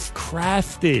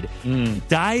 chef-crafted,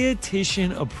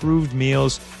 dietitian-approved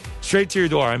meals straight to your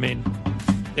door. I mean,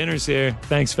 dinner's here.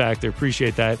 Thanks, Factor.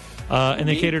 Appreciate that. And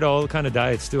they cater to all kind of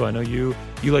diets, too. I know you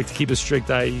like to keep a strict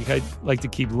diet. You like to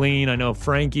keep lean. I know,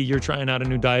 Frankie, you're trying out a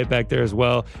new diet back there as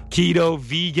well. Keto,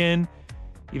 vegan.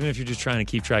 Even if you're just trying to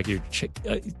keep track of your...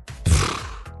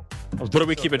 What are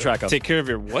we keeping track of? Take care of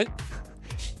your what?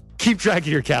 Keep track of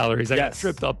your calories. I got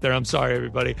tripped up there. I'm sorry,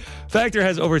 everybody. Factor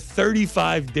has over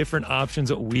 35 different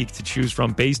options a week to choose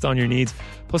from based on your needs.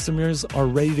 Plus, the meals are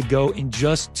ready to go in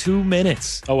just 2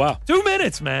 minutes. Oh, wow. 2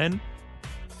 minutes, man.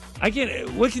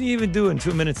 What can you even do in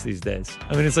 2 minutes these days?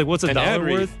 I mean, it's like, what's a dollar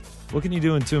worth? What can you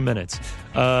do in 2 minutes?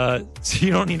 So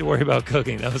you don't need to worry about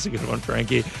cooking. That was a good one,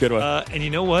 Frankie. Good one. And you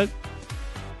know what?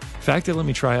 Factor let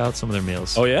me try out some of their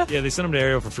meals. Oh, yeah? Yeah, they sent them to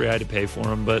Ariel for free. I had to pay for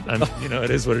them, but it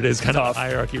is what it is. Kind of a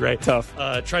hierarchy, right? Tough.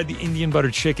 Tried the Indian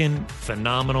butter chicken.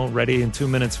 Phenomenal. Ready in 2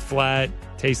 minutes flat.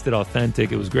 Tasted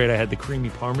authentic. It was great. I had the creamy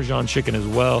Parmesan chicken as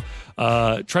well.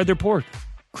 Tried their pork.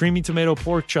 Creamy tomato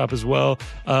pork chop as well.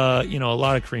 A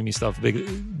lot of creamy stuff.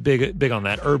 Big on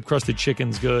that. Herb crusted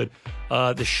chicken's good.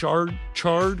 The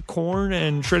charred corn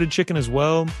and shredded chicken as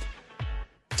well.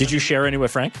 Did you share any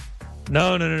with Frank?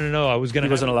 No. I was going to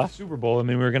have a Super Bowl. I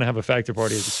mean, we were going to have a Factor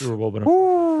party at the Super Bowl, but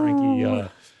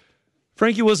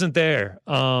Frankie wasn't there.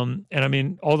 And I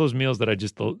mean, all those meals that I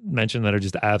just mentioned that are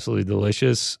just absolutely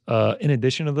delicious. In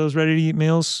addition to those ready-to-eat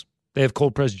meals, they have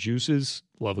cold-pressed juices.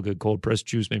 Love a good cold-pressed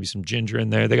juice, maybe some ginger in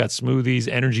there. They got smoothies,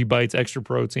 energy bites, extra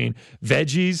protein,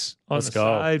 veggies on the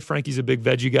side. Frankie's a big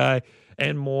veggie guy,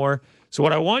 and more. So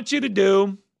what I want you to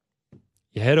do,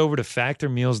 you head over to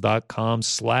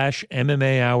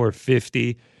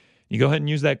factormeals.com/MMA-hour50. You go ahead and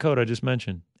use that code I just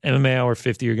mentioned,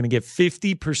 MMA-hour50. You're going to get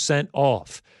 50%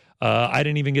 off. I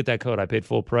didn't even get that code. I paid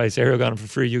full price. Ariel got them for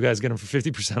free. You guys get them for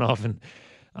 50% off, and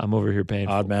I'm over here paying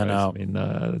odd man price. out. I mean,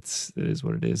 it is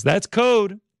what it is. That's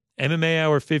code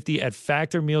MMA-hour50 at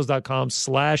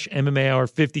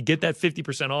factormeals.com/MMA-hour50. Get that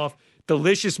 50% off.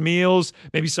 Delicious meals,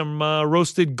 maybe some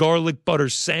roasted garlic butter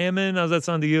salmon. How's that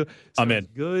sound to you? I'm in.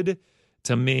 Good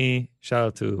to me. Shout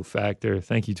out to Factor.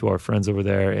 Thank you to our friends over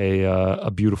there.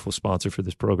 A beautiful sponsor for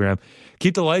this program.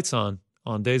 Keep the lights on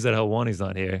days that Helwani's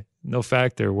not here. No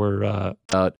Factor. We're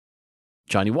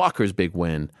Johnny Walker's big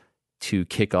win to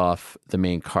kick off the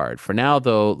main card. For now,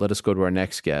 though, let us go to our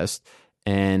next guest.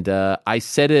 And I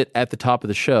said it at the top of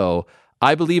the show.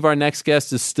 I believe our next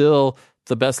guest is still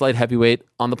the best light heavyweight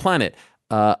on the planet.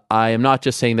 I am not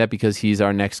just saying that because he's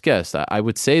our next guest. I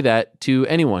would say that to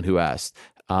anyone who asked.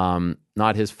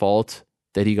 Not his fault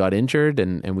that he got injured,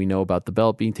 and we know about the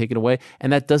belt being taken away.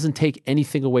 And that doesn't take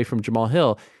anything away from Jamal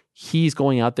Hill. He's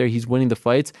going out there, he's winning the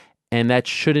fights, and that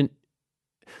shouldn't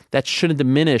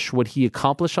diminish what he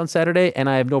accomplished on Saturday. And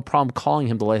I have no problem calling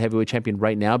him the light heavyweight champion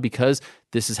right now because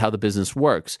this is how the business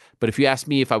works. But if you ask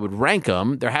me if I would rank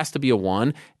him, there has to be a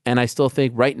one. And I still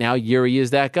think right now Jiri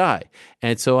is that guy.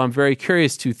 And so I'm very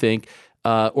curious to think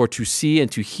or to see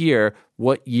and to hear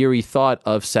what Jiri thought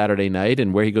of Saturday night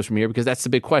and where he goes from here, because that's the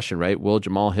big question, right? Will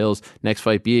Jamal Hill's next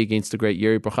fight be against the great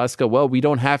Jiri Procházka? Well, we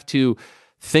don't have to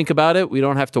think about it. We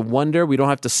don't have to wonder. We don't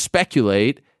have to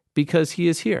speculate because he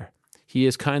is here. He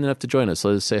is kind enough to join us.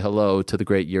 Let us say hello to the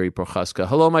great Jiri Procházka.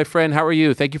 Hello, my friend. How are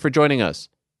you? Thank you for joining us.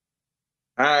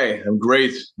 Hi, I'm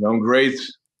great.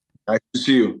 Nice to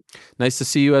see you. Nice to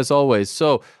see you as always.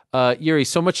 So, Jiri,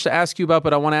 so much to ask you about,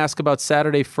 but I want to ask about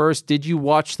Saturday first. Did you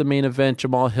watch the main event,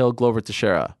 Jamal Hill, Glover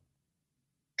Teixeira?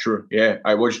 Sure. Yeah,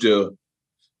 I watched the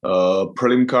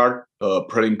prelim card,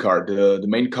 the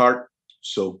main card.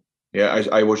 So, yeah,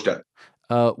 I watched that.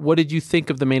 What did you think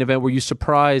of the main event? Were you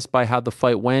surprised by how the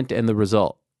fight went and the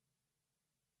result?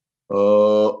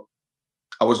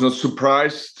 I was not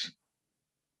surprised,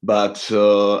 but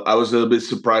I was a little bit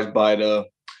surprised by the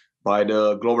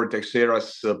Glover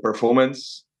Teixeira's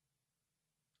performance.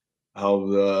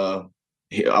 About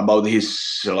his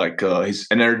his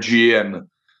energy and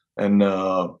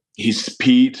his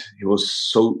speed. He was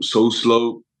so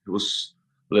slow. He was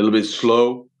a little bit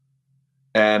slow,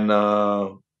 and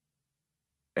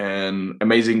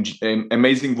amazing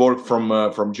work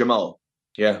from Jamal.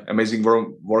 Yeah, amazing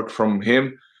work from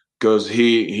him because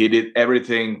he did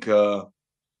everything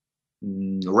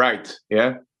right.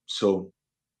 Yeah, so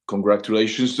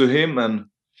congratulations to him, and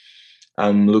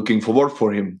I'm looking forward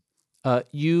for him.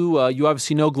 You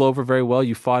obviously know Glover very well.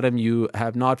 You fought him. You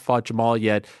have not fought Jamal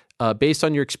yet. Based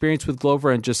on your experience with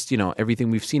Glover and just everything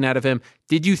we've seen out of him,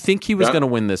 did you think he was going to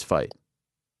win this fight?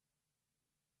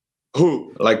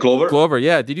 Who, like Glover? Glover,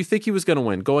 yeah. Did you think he was going to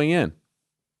win going in?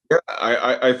 Yeah,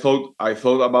 I thought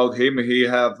about him. He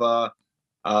have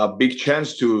a big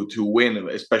chance to win,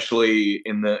 especially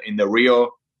in the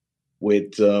Rio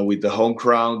with the home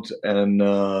crowd, and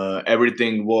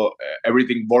everything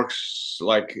works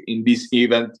like in this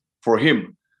event for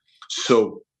him.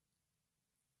 So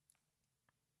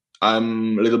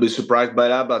I'm a little bit surprised by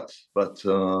that, but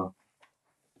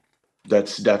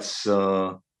that's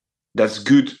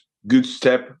good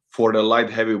step for the light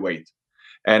heavyweight,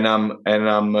 and I'm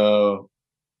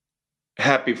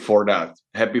happy for that,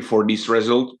 happy for this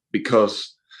result,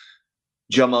 because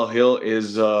Jamal Hill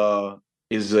is a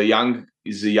young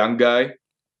guy.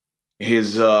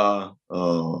 He's how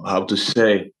to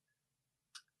say,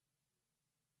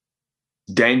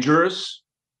 dangerous,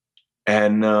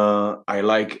 and I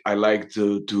like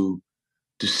to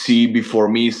see before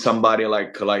me somebody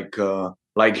like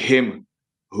him,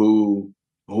 who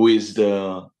is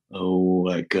the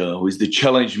who is the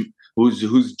challenge,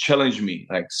 who's challenged me,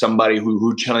 like somebody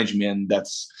who challenged me, and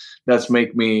that's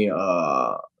make me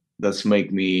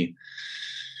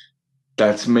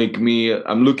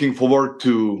I'm looking forward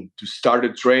to start the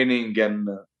training, and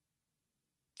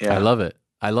yeah. I love it.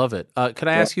 Could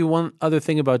I ask you one other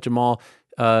thing about Jamal?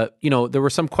 There were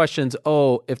some questions.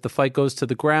 Oh, if the fight goes to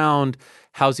the ground,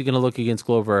 how's he going to look against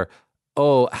Glover?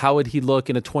 Oh, how would he look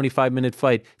in a 25-minute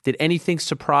fight? Did anything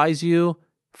surprise you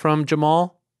from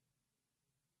Jamal?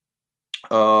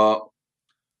 I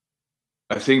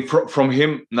think from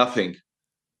him, nothing.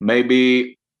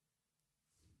 Maybe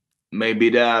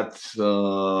that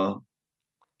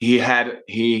he had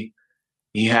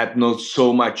not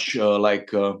so much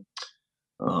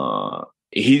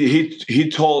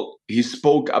he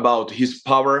spoke about his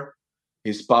power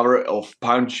of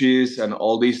punches and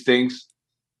all these things,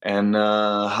 and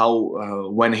how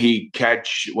when he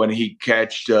catch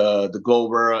the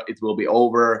Glover, it will be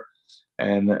over,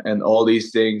 and all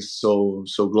these things. So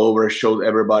Glover showed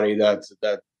everybody that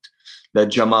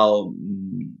Jamal,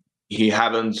 he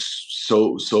haven't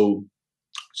so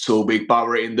big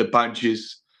power in the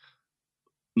punches.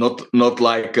 Not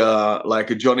like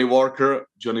a Johnny Walker.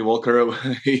 Johnny Walker,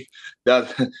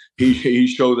 he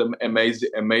showed them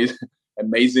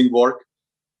amazing work,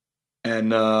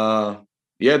 and that's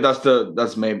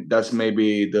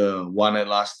maybe the one and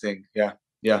last thing. Yeah.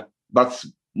 But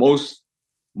more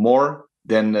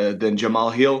than Jamal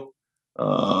Hill,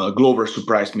 Glover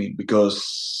surprised me,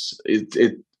 because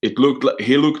it looked like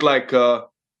he looked like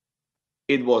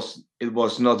it was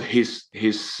not his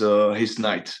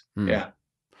night. Yeah.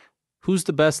 Who's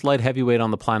the best light heavyweight on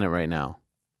the planet right now?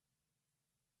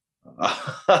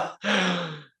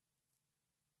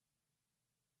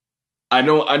 I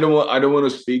don't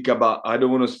want to speak about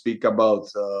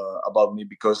me,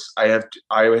 because I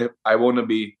want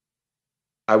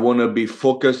to be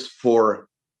focused for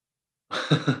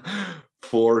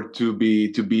to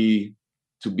be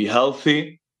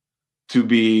healthy, to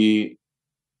be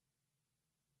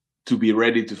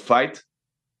ready to fight.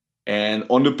 And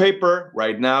on the paper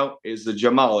right now is the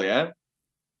Jamal, yeah,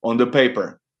 on the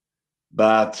paper,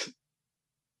 but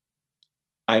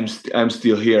I'm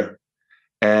still here,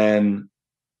 and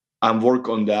I'm work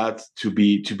on that to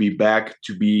be back,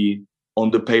 to be on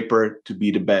the paper, to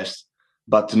be the best.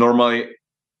 But normally,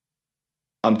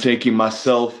 I'm taking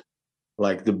myself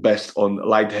like the best on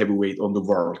light heavyweight on the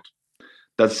world.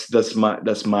 That's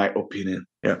my opinion.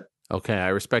 Yeah. Okay, I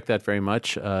respect that very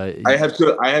much. I have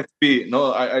to be.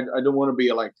 No, I don't want to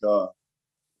be like a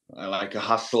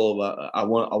hustle. But I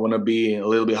want to be a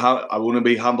little bit. I want to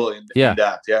be humble in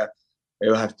that. Yeah,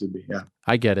 it have to be. Yeah,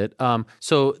 I get it.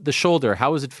 So the shoulder,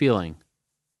 how is it feeling?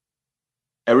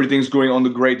 Everything's going on the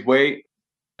great way,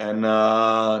 and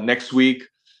next week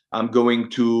I'm going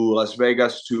to Las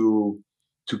Vegas to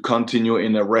continue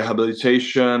in a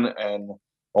rehabilitation and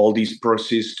all these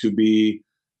process to be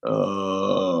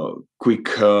quick,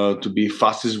 to be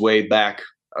fastest way back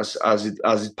as it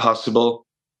possible.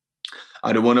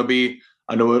 I don't want to be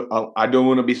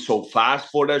so fast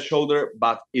for that shoulder,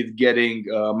 but it's getting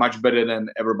much better than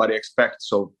everybody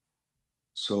expects.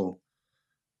 So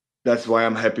that's why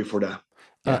I'm happy for that.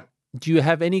 Yeah. Do you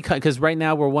have any kind? Because right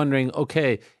now we're wondering,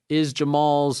 okay, is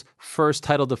Jamal's first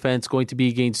title defense going to be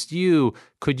against you?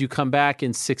 Could you come back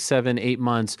in 6, 7, 8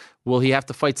 months? Will he have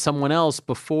to fight someone else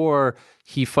before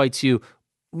he fights you?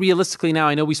 Realistically, now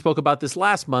I know we spoke about this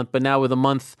last month, but now with a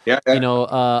month,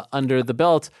 under the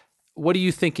belt, what are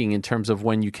you thinking in terms of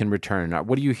when you can return?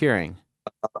 What are you hearing?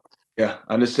 Yeah,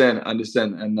 understand,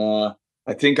 and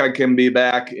I think I can be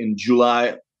back in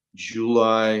July,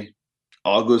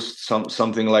 August,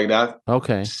 something like that.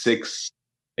 Okay. 6,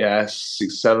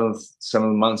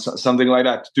 7 months, something like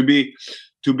that. To be,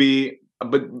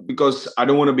 but because I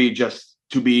don't want to be just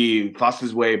to be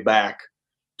fastest way back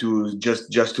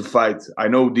to fight. I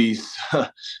know these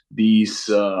these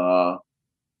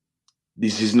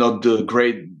this is not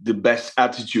the best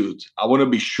attitude. I want to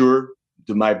be sure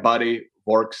that my body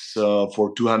works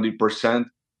for 200%,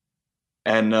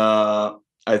 and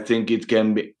I think it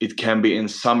can be in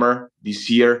summer this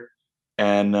year,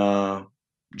 and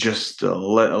just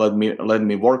let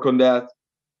me work on that,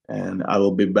 and I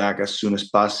will be back as soon as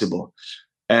possible.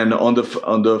 And on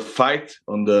the fight,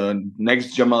 on the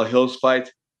next Jamal Hills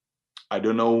fight, I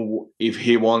don't know if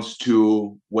he wants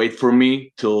to wait for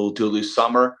me till this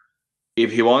summer.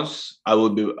 If he wants, I will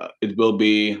be.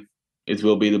 It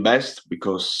will be the best,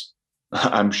 because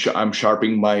I'm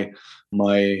sharpening my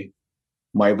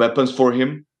weapons for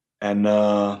him. And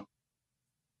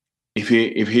if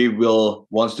he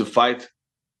wants to fight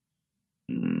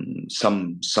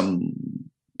some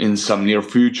in some near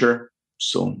future,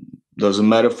 so doesn't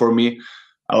matter for me.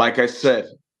 Like I said,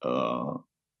 I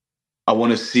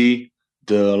want to see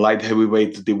the light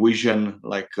heavyweight division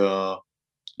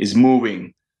is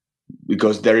moving,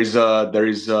 because there is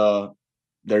a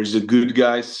good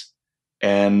guys,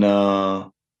 and I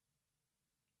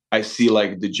see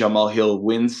like the Jamal Hill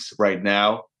wins right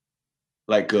now,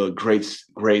 like a great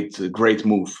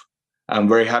move. I'm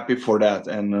very happy for that,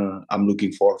 and I'm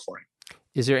looking forward for it.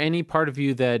 Is there any part of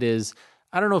you that is,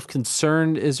 I don't know if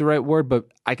concerned is the right word,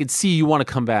 but I could see you want to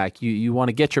come back. You want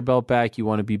to get your belt back. You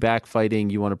want to be back fighting.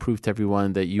 You want to prove to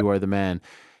everyone that you are the man,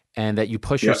 and that you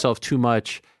push yourself too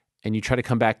much, and you try to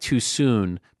come back too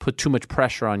soon, put too much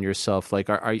pressure on yourself. Like,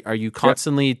 are you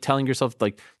constantly telling yourself,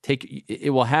 like,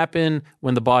 it will happen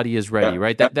when the body is ready,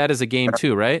 right? That is a game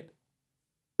too, right?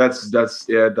 That's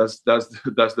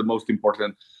the most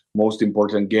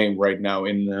important game right now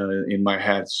in my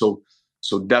head. So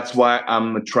that's why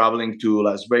I'm traveling to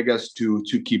Las Vegas to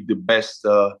keep the best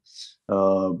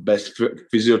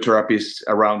physiotherapists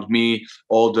around me,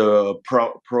 all the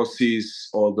process,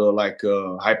 all the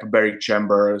hyperbaric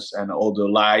chambers, and all the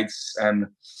lights, and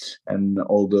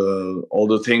all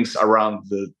the things around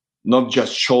not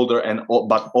just shoulder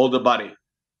but all the body.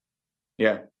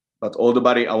 Yeah, but all the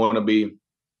body. I want to be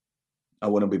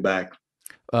back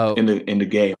in the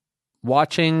game.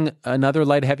 Watching another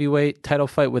light heavyweight title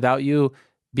fight without you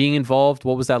being involved,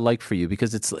 what was that like for you?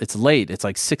 Because it's late. It's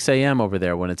like 6 a.m. over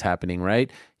there when it's happening,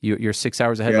 right? You're 6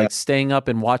 hours ahead. Yeah. Like, staying up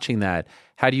and watching that,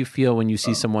 how do you feel when you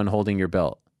see someone holding your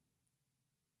belt?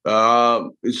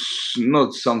 It's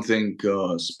not something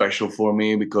special for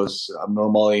me, because I'm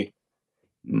normally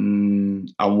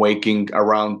I'm waking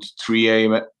around 3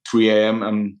 a.m.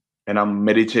 and I'm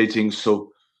meditating.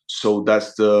 So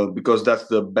that's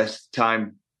the best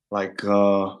time. Like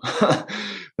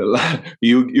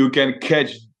you can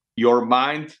catch your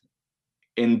mind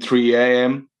in 3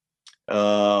 a.m.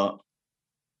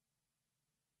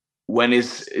 When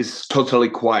it's totally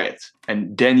quiet,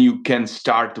 and then you can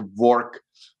start to work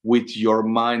with your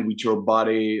mind, with your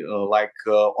body,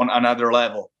 on another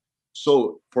level.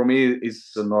 So for me,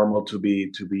 it's normal to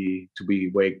be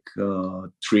awake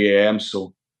 3 a.m.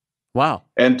 So wow.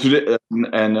 And today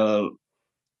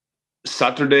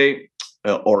Saturday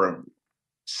or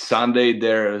Sunday,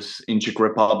 there's in Czech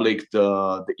Republic,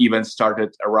 the event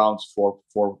started around 4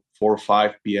 or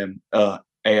 5 p.m.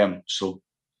 a.m. So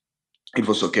it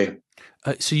was okay.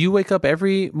 So you wake up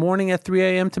every morning at 3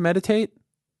 a.m. to meditate?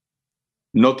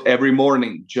 Not every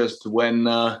morning, just when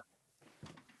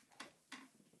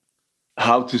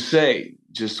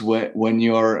just when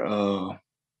your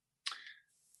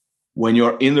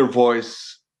inner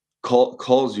voice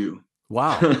calls you.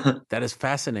 Wow, that is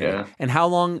fascinating. Yeah. And how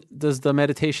long does the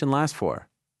meditation last for?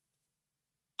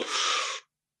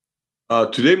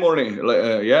 Today morning,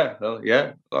 last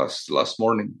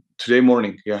morning. Today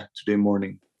morning,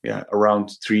 around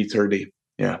 3:30.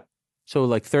 Yeah. So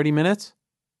like 30 minutes?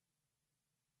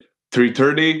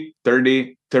 3:30,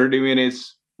 30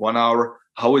 minutes, 1 hour.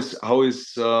 How is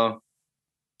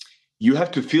you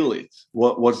have to feel it.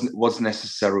 What's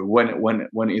necessary when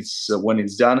it's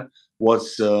done. What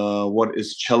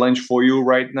is challenge for you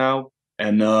right now,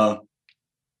 and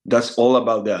that's all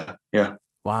about that. Yeah.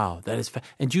 Wow, that is.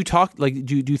 And do you talk, like,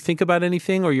 do you think about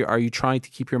anything, or are you trying to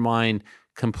keep your mind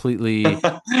completely?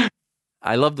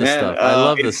 I love this stuff. I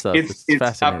love this stuff. It's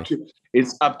fascinating.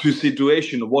 It's up to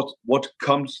situation. What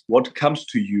comes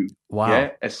to you. Wow.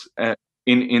 Yeah. As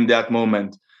in that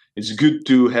moment, it's good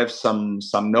to have some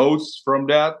notes from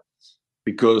that,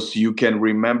 because you can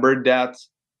remember that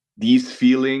these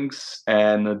feelings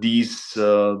and these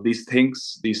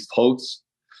things, these thoughts.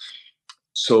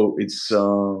 So it's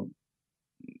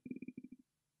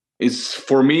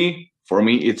for me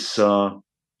it's a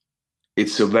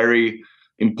very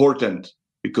important,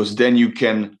 because then you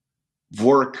can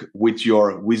work with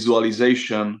your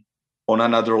visualization on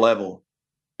another level,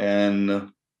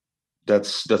 and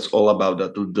that's all about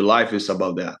that. The life is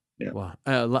about that. Yeah. Wow.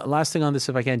 Last thing on this,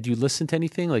 if I can, do you listen to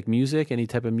anything like music, any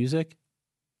type of music?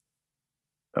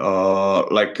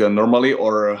 Normally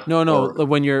or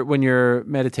when you're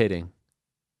meditating.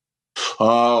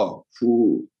 Oh,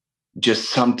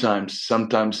 just sometimes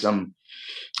I'm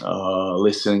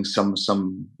listening some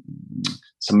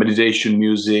meditation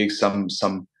music,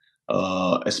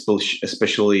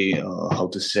 especially how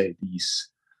to say these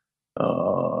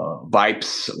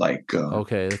vibes like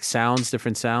like sounds,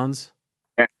 different sounds.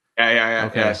 Yeah.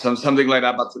 Okay. Yeah, something like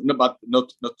that, but not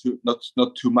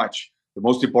too much. The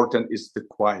most important is the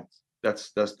quiet.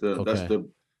 That's the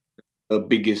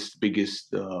biggest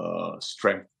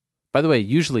strength. By the way,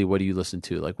 usually what do you listen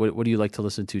to? Like what do you like to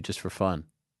listen to just for fun?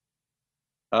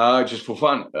 Just for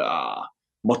fun.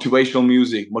 Motivational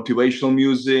music,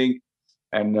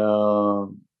 and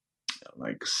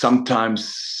like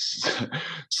sometimes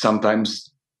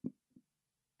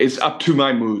it's up to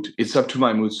my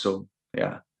mood. So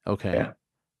yeah. Okay. Yeah.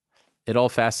 It all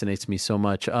fascinates me so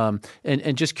much.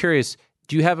 And just curious,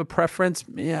 do you have a preference?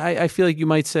 Yeah, I feel like you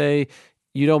might say,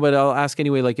 but I'll ask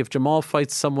anyway. Like if Jamal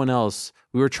fights someone else,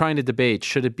 we were trying to debate,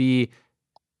 should it be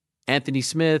Anthony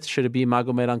Smith? Should it be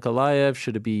Magomed Ankalaev?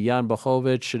 Should it be Jan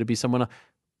Blachowicz? Should it be someone else?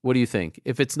 What do you think?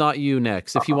 If it's not you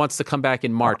next, if he wants to come back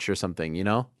in March or something,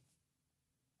 There's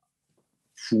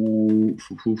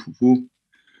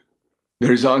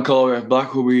Ankalaev,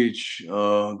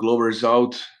 Blachowicz, Glover's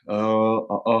out.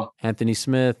 Anthony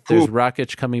Smith. There's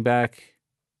Rakic coming back.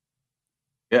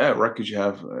 Yeah,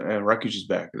 Rakic is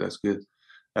back. That's good.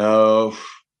 I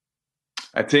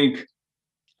think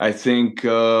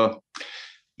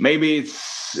maybe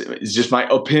it's just my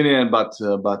opinion, but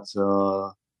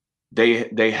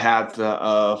they had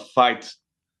a fight.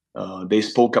 They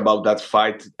spoke about that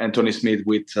fight, Anthony Smith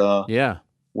with the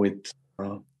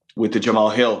Jamal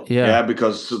Hill. Yeah,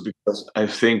 because I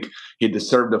think he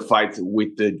deserved the fight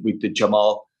with the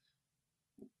Jamal,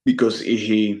 because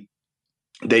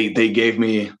they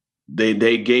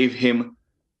gave him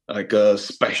like a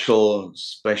special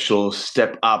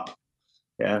step up.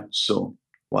 Yeah, so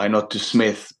why not to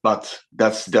Smith? But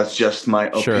that's just my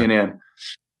opinion.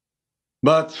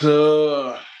 But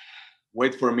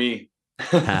wait for me.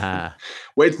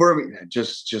 Wait for me.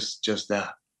 Just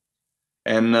that.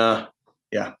 And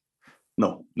yeah,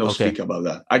 no speak about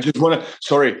that. I just want to.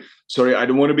 Sorry. I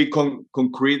don't want to be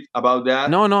concrete about that.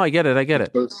 No, I get it. I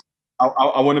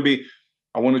want to be.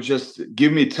 I want to just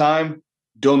give me time.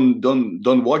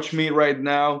 Don't watch me right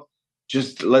now.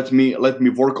 Just let me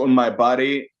work on my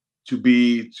body to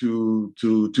be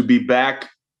back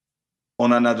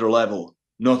on another level.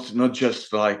 Not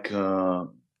just like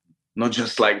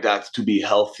that, to be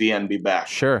healthy and be back.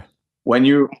 Sure. When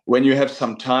you have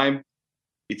some time,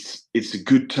 it's a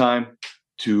good time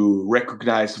to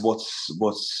recognize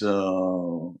what's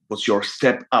your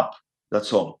step up.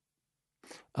 That's all.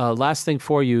 Last thing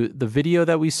for you, the video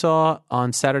that we saw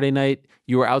on Saturday night,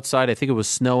 you were outside. I think it was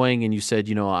snowing, and you said,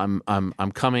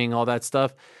 I'm coming, all that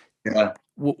stuff. Yeah.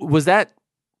 Was that?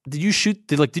 Did you shoot?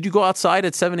 Did you go outside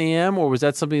at 7 a.m. or was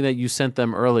that something that you sent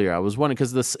them earlier? I was wondering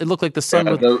because it looked like the sun.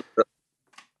 That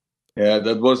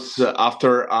was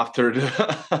after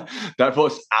the that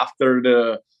was after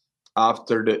the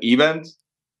event.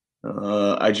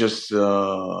 I just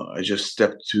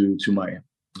stepped to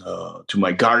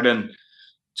my garden.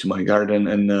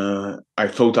 And I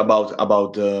thought about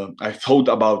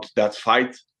that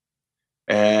fight,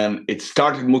 and it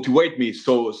started to motivate me.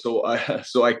 So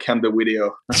I came the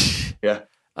video. Yeah.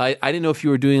 I didn't know if you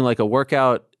were doing like a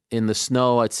workout in the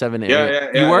snow at 7 a.m.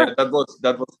 Yeah. You were?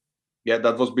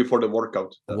 That was before the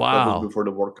workout. Wow. That was before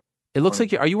the workout. It looks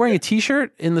like are you wearing a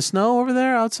t-shirt in the snow over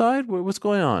there outside? What's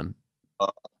going on?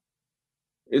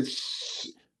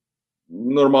 It's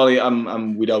normally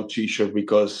I'm without t-shirt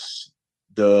because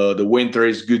the winter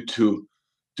is good to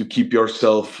keep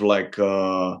yourself like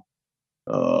in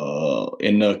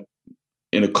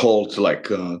a cold, like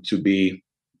to be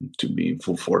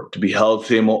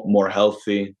healthy, more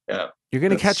healthy. Yeah. You're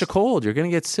gonna catch a cold. You're gonna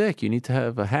get sick. You need to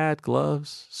have a hat,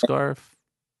 gloves, scarf.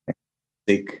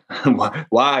 Sick?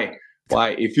 Why?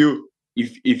 If you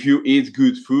eat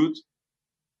good food,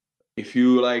 if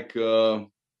you like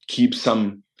keep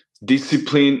some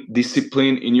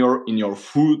discipline in your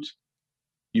food,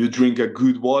 you drink a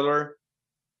good water,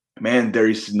 man, there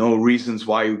is no reasons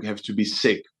why you have to be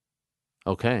sick.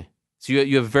 Okay. So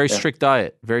you have a very strict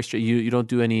diet, very strict. You don't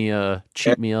do any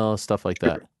cheat meal stuff like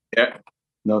that. Yeah,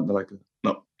 no, not like that.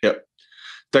 No, yeah.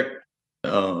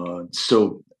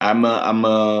 So I'm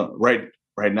right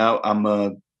now.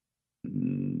 I'm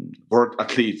world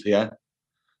athlete. Yeah,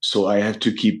 so I have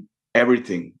to keep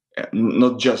everything,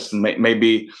 not just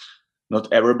maybe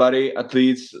not everybody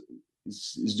athletes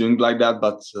is doing like that,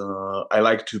 but I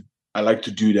like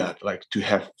to do that, like to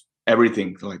have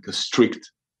everything, like a strict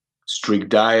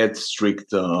diet,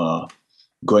 strict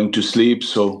going to sleep.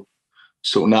 So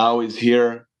now is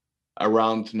here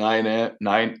around 9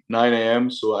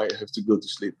 a.m. So I have to go to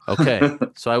sleep. Okay.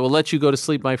 So I will let you go to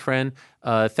sleep, my friend.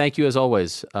 Thank you as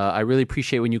always. I really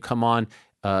appreciate when you come on.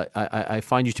 I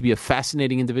find you to be a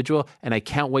fascinating individual, and I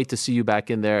can't wait to see you back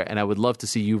in there. And I would love to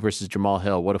see you versus Jamal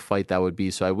Hill. What a fight that would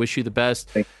be. So I wish you the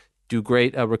best. Do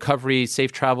great recovery,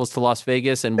 safe travels to Las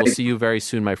Vegas, and we'll see you very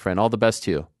soon, my friend. All the best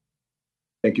to you.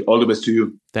 Thank you. All the best to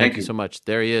you. Thank you so much.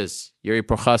 There he is, Jiri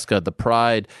Procházka, the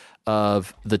pride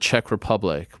of the Czech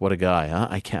Republic. What a guy, huh?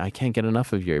 I can't get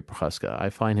enough of Jiri Procházka. I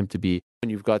find him to be,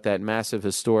 when you've got that massive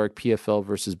historic PFL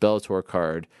versus Bellator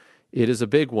card, it is a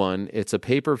big one. It's a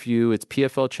pay-per-view. It's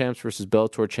PFL champs versus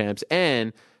Bellator champs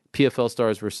and PFL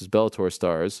stars versus Bellator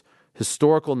stars.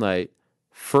 Historical night.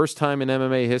 First time in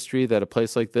MMA history that a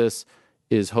place like this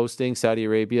is hosting, Saudi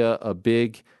Arabia, a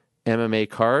big MMA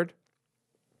card.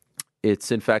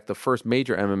 It's, in fact, the first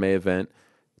major MMA event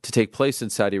to take place in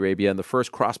Saudi Arabia and the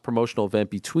first cross-promotional event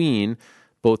between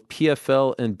both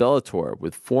PFL and Bellator,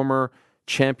 with former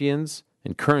champions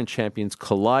and current champions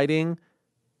colliding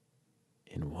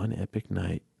in one epic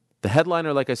night. The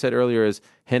headliner, like I said earlier, is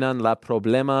Renan La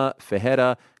Problema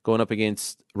Ferreira going up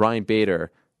against Ryan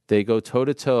Bader. They go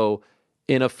toe-to-toe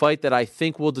in a fight that I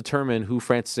think will determine who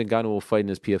Francis Ngannou will fight in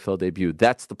his PFL debut.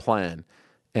 That's the plan,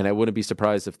 and I wouldn't be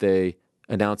surprised if they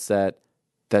announce that.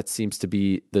 That seems to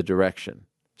be the direction.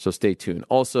 So stay tuned.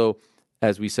 Also,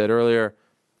 as we said earlier,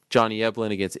 Johnny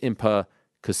Eblen against Impa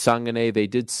Kasangane. They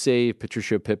did save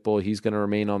Patricio Pitbull. He's going to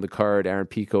remain on the card. Aaron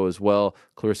Pico as well.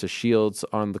 Clarissa Shields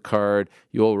on the card.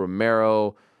 Yoel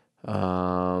Romero.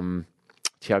 Thiago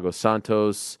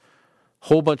Santos.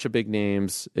 Whole bunch of big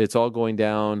names. It's all going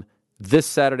down this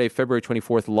Saturday, February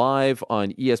 24th, live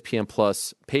on ESPN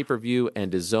Plus pay-per-view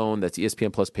and DAZN. That's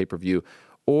ESPN Plus pay-per-view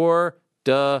or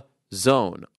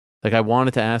DAZN. Like, I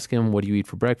wanted to ask him, what do you eat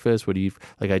for breakfast? What do you eat?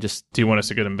 Like, I just... Do you want us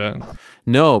to get him back?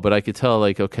 No, but I could tell,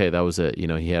 like, okay, that was it. You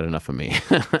know, he had enough of me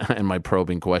and my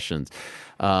probing questions.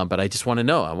 But I just want to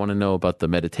know. I want to know about the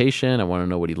meditation. I want to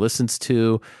know what he listens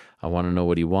to. I want to know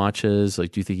what he watches.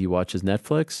 Like, do you think he watches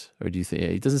Netflix? Or do you think...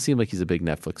 He doesn't seem like he's a big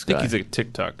Netflix guy. I think he's a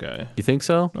TikTok guy. You think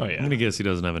so? Oh, yeah. I'm going to guess he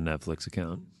doesn't have a Netflix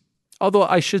account. Although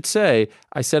I should say,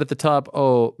 I said at the top,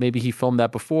 oh, maybe he filmed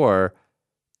that before.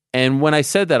 And when I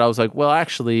said that, I was like, well,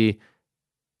 actually,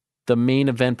 the main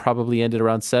event probably ended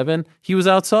around 7. He was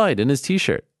outside in his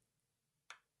T-shirt.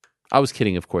 I was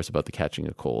kidding, of course, about the catching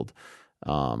a cold.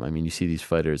 I mean, you see these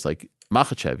fighters like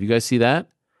Makhachev. You guys see that?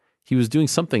 He was doing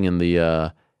something in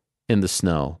the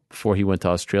snow before he went to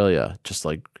Australia. Just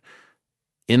like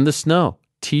in the snow,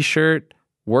 T-shirt,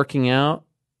 working out.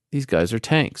 These guys are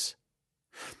tanks.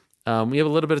 We have a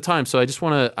little bit of time, so I just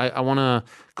want to I want to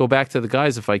go back to the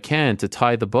guys, if I can, to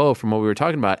tie the bow from what we were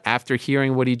talking about. After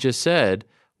hearing what he just said,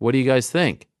 what do you guys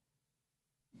think?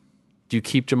 Do you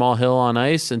keep Jamal Hill on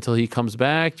ice until he comes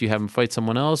back? Do you have him fight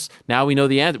someone else? Now we know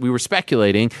the answer. We were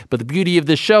speculating, but the beauty of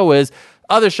this show is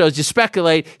other shows you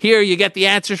speculate. Here you get the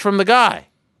answers from the guy.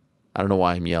 I don't know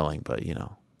why I'm yelling, but you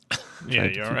know. Yeah,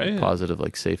 you're all right. Positive,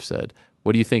 like Sayif said.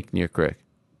 What do you think, Near Crick?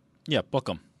 Yeah, book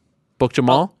him. Book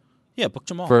Jamal? Yeah, book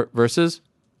Jamal. Versus?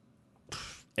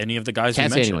 Any of the guys Can't you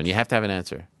say mentioned. anyone. You have to have an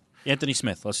answer. Anthony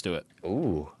Smith. Let's do it.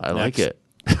 Ooh, I like it.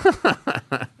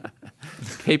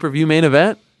 Pay-per-view main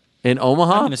event in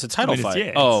Omaha? I mean, it's a title fight.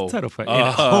 It's a title fight. In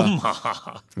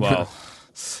Omaha. Well,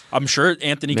 I'm sure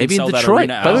Anthony maybe can in sell Detroit.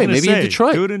 that arena out. By the way, maybe in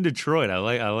Detroit. Do it in Detroit. I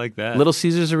like that. Little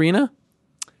Caesars Arena?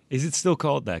 Is it still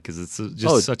called that? Because it's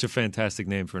just such a fantastic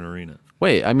name for an arena.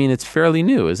 Wait, I mean, it's fairly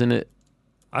new, isn't it?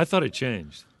 I thought it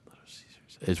changed.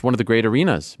 It's one of the great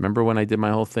arenas. Remember when I did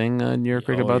my whole thing, New York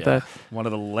Crick, about that? One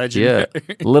of the legendary.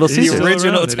 Yeah. Little Caesars. The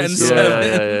original It is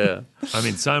 10-7. Yeah. I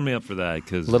mean, sign me up for that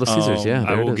because Little Caesars, yeah.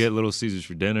 I there will it is. get Little Caesars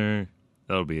for dinner.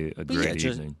 That'll be a great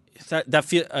evening. That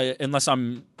feel unless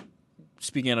I'm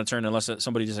speaking out of turn, unless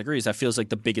somebody disagrees, that feels like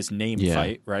the biggest name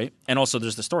fight, right? And also,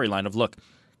 there's the storyline of look,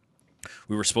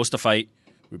 we were supposed to fight,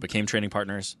 we became training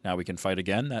partners, now we can fight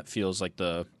again. That feels like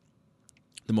the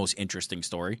most interesting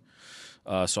story.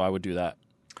 So I would do that.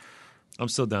 I'm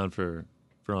still down for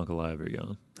Uncle Iver,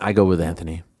 Jan. I go with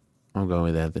Anthony. I'm going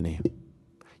with Anthony.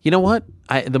 You know what?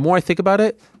 The more I think about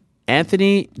it,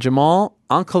 Anthony, Jamal,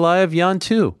 Ankalaev, Jan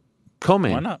too.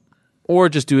 Co-main. Why not? Or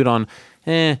just do it on,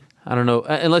 I don't know,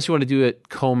 unless you want to do it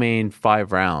co-main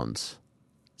 5 rounds.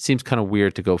 Seems kind of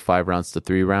weird to go 5 rounds to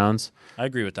 3 rounds. I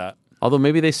agree with that. Although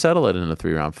maybe they settle it in a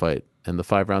 3-round fight, and the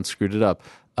 5 rounds screwed it up.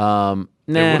 Nah,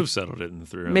 they would have settled it in the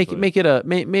 3-round fight.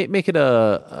 Make it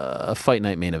a fight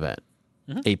night main event.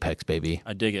 Apex, baby.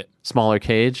 I dig it. Smaller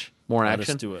cage, more Let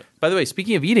action. us do it. By the way,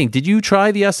 speaking of eating, did you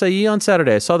try the acai on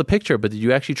Saturday? I saw the picture, but did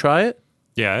you actually try it?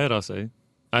 Yeah, I had acai.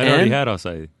 I already had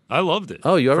acai. I loved it.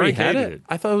 Oh, you already Frank had it?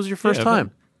 I thought it was your first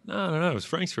time. No. It was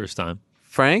Frank's first time.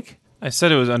 Frank? I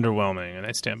said it was underwhelming, and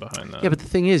I stand behind that. Yeah, but the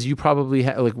thing is, you probably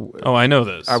had like. Oh, I know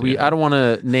this. Are we? Yeah. I don't want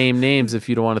to name names if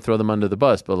you don't want to throw them under the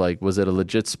bus. But like, was it a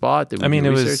legit spot? I mean, it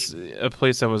was a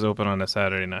place that was open on a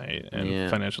Saturday night in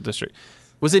Financial District.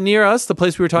 Was it near us? The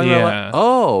place we were talking about?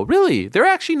 Oh, really? They're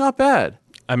actually not bad.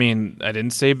 I mean, I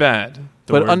didn't say bad.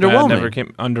 But underwhelming. Never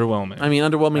came underwhelming. I mean,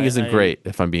 underwhelming isn't great,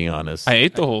 if I'm being honest. I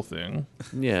ate the whole thing.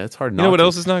 Yeah, it's hard not to. You know what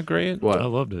else is not great? What? I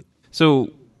loved it.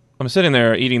 So I'm sitting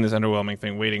there eating this underwhelming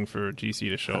thing, waiting for GC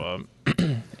to show up.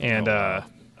 And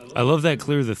I love that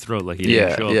clear the throat. Like he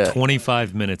didn't show up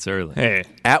 25 minutes early. Hey.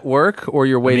 At work or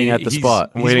you're waiting at the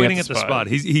spot? He's waiting at the spot.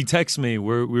 He texts me.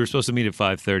 We were supposed to meet at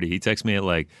 5:30. He texts me at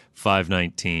like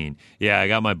 5:19. Yeah, I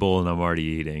got my bowl and I'm already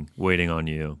eating, waiting on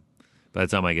you. By the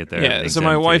time I get there, yeah. So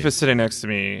my wife is sitting next to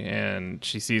me and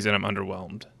she sees that I'm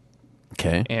underwhelmed.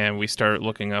 Okay. And we start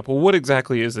looking up. Well, what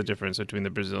exactly is the difference between the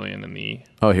Brazilian and the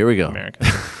here we go. American?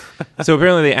 So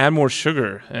apparently they add more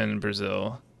sugar in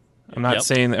Brazil. I'm not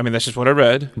saying. I mean, that's just what I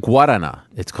read. Guarana,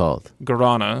 it's called.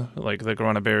 Guarana, like the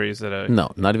guarana berries that I.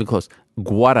 No, not even close.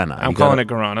 Guarana. I'm calling it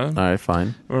guarana. All right,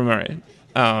 fine. All right.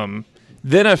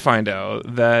 Then I find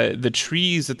out that the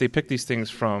trees that they pick these things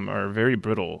from are very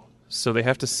brittle. So they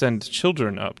have to send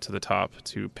children up to the top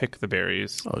to pick the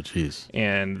berries. Oh, jeez.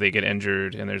 And they get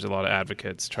injured, and there's a lot of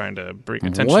advocates trying to bring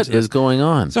attention to this. What is going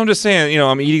on? So I'm just saying,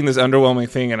 I'm eating this underwhelming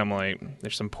thing, and I'm like,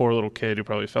 there's some poor little kid who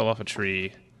probably fell off a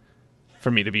tree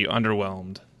for me to be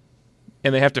underwhelmed.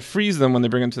 And they have to freeze them when they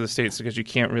bring them to the States because you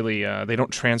can't really, they don't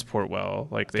transport well.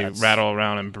 Like they rattle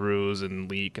around and bruise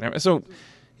and leak. And everything. So, you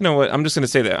know what? I'm just going to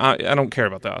say that I don't care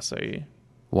about the acai.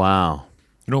 Wow.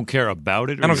 You don't care about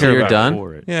it? I don't care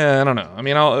about it. Yeah, I don't know. I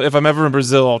mean, if I'm ever in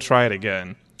Brazil, I'll try it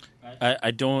again.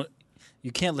 I don't.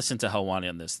 You can't listen to Helwani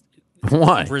on this.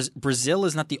 Why? Brazil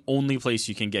is not the only place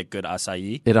you can get good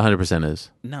acai. It 100% is.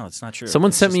 No, it's not true.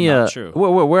 Someone sent me a.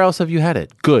 Where else have you had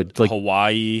it? Good, like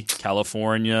Hawaii,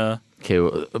 California. Okay.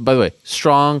 By the way,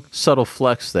 strong, subtle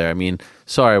flex there. I mean,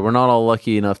 sorry, we're not all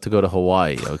lucky enough to go to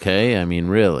Hawaii. Okay, I mean,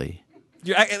 really.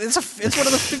 It's one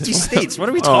of the 50 states. What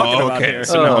are we talking about here?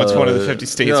 So now it's one of the 50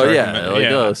 states.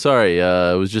 Sorry,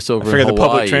 it was just over. I forgot Hawaii the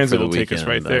public transit will take us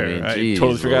right there. I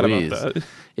totally forgot about that.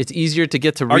 It's easier to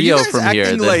get to Rio from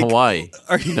here than Hawaii.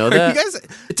 You know that?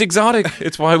 It's exotic.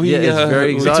 It's why we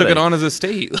very exotic. We took it on as a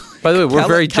state. By the way, we're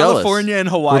very jealous. California and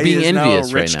Hawaii we're being is envious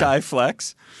now a rich right guy now.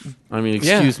 flex. I mean,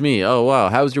 excuse me. Oh, wow.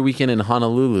 How was your weekend in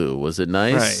Honolulu? Was it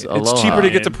nice? Right. It's cheaper to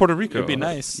get to Puerto Rico. It'd be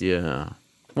nice. Yeah.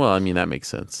 Well, I mean, that makes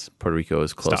sense. Puerto Rico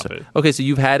is closer. Stop it. Okay, so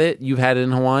you've had it? You've had it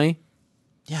in Hawaii?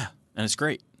 Yeah, and it's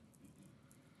great.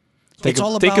 Think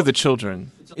of the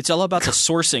children. It's all about the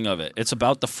sourcing of it. It's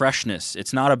about the freshness.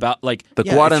 It's not about like the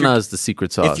guarana is the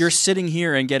secret sauce. If you're sitting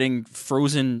here and getting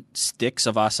frozen sticks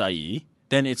of acai,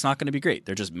 then it's not going to be great.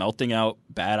 They're just melting out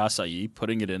bad acai,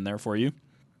 putting it in there for you,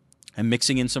 and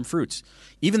mixing in some fruits.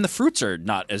 Even the fruits are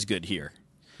not as good here,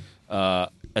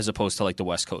 as opposed to like the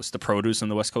West Coast. The produce on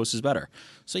the West Coast is better.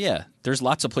 So yeah, there's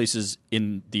lots of places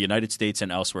in the United States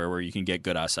and elsewhere where you can get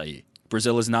good acai.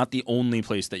 Brazil is not the only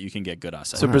place that you can get good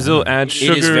acai. So Brazil adds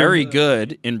sugar. It is very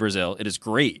good in Brazil. It is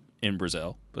great in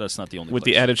Brazil, but that's not the only with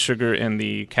place. The added sugar and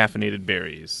the caffeinated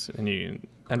berries. And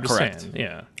I'm just saying,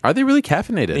 yeah. Are they really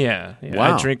caffeinated? Yeah.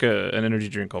 Wow. I drink an energy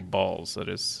drink called Balls that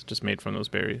is just made from those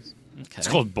berries. Okay. It's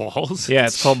called Balls? Yeah,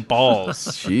 it's called Balls.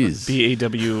 Jeez.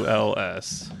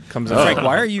 BAWLS. Comes out. Frank,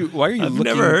 why are you I've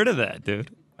never heard of that, dude.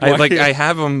 I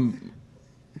have them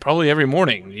probably every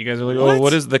morning. You guys are like,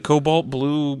 what is the cobalt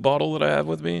blue bottle that I have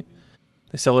with me?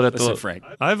 They sell it at the Frank.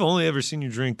 I've only ever seen you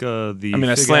drink the. I mean,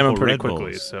 I Fig slam them Apple pretty Red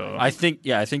quickly. Bulls. So I think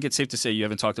it's safe to say you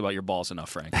haven't talked about your balls enough,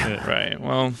 Frank. Right.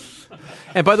 Well,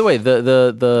 and by the way,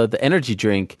 the energy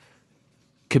drink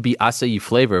could be acai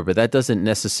flavor, but that doesn't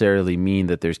necessarily mean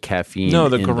that there's caffeine. No,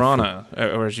 the guarana,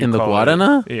 or as you in the call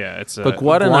guarana. It. Yeah, it's a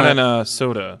guarana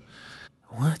soda.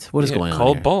 What is going on?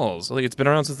 Called here? Balls. Like it's been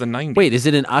around since the 90s. Wait, is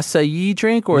it an acai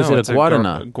drink or is it a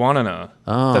guarana? Guarana.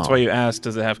 Oh. That's why you asked,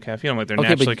 does it have caffeine? I'm like, they're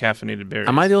naturally caffeinated berries.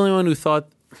 Am I the only one who thought?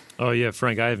 Oh yeah,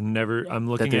 Frank. I'm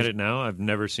looking at it now. I've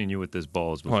never seen you with this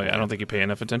Balls before. Oh yeah, I don't think you pay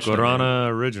enough attention. Guarana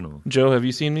original. Joe, have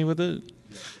you seen me with it?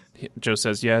 Joe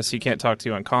says yes. He can't talk to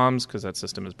you on comms because that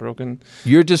system is broken.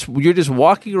 You're just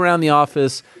walking around the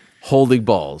office holding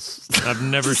balls. I've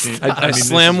never seen. I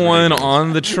slam one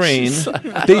on the train.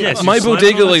 Yes, my you slam bodega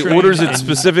it on the like train orders it and-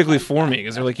 specifically for me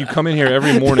because they're like, you come in here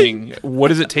every morning. What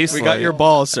does it taste like? We got your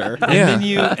balls, sir.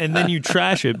 And then you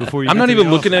trash it before you. I'm get not to even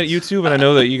the looking at office. YouTube, and I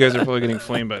know that you guys are probably getting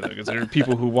flamed by that because there are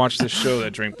people who watch this show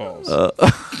that drink balls.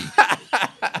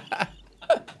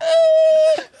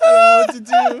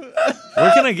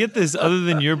 Where can I get this other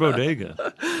than your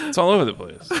bodega? It's all over the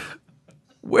place.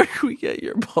 Where can we get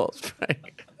your balls,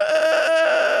 Frank?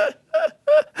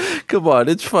 Come on,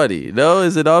 it's funny. No,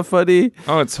 is it not funny?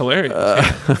 Oh, it's hilarious.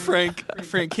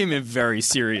 Frank came in very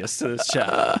serious to this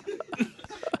chat.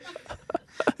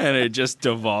 And it just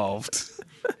devolved.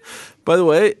 By the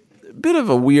way, a bit of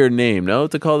a weird name, no,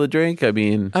 to call the drink? I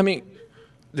mean,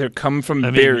 They're come from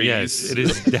I mean, berries. yes, it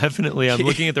is definitely. I'm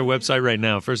looking at their website right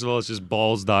now. First of all, it's just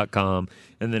balls.com,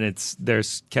 and then it's their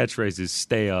catchphrase is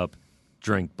 "Stay up,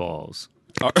 drink balls."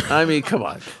 I mean, come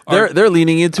on. They're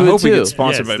leaning into I it hope we too. get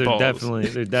sponsored by they're balls.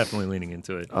 definitely leaning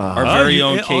into it. Our very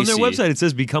own On their Casey. website, it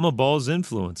says "Become a balls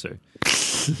influencer."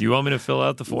 You want me to fill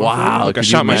out the form? Wow, Look, I could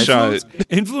shot you my imagine? shot.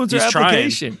 Influencer He's trying.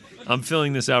 application. I'm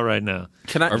filling this out right now.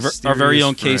 Can I? Our very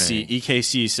own Mysterious Casey, Frank.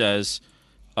 EKC says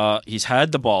he's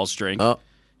had the balls drink, Oh.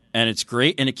 and it's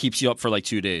great, and it keeps you up for like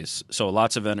 2 days. So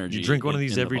lots of energy. You drink one of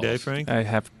these in the every day, balls. Frank? I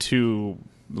have two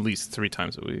at least 3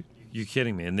 times a week. You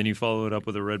kidding me? And then you follow it up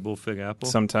with a Red Bull Fig Apple,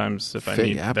 Sometimes if I Fig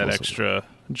need that apples. extra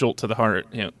jolt to the heart.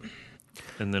 Yeah.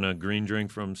 and then a green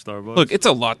drink from Starbucks. Look, it's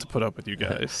a lot to put up with you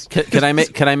guys. Can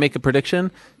I make a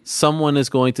prediction? Someone is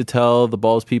going to tell the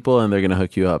balls people, and they're going to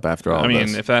hook you up after all I mean,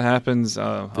 this. if that happens,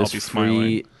 I'll This be free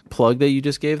smiling. plug that you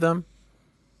just gave them.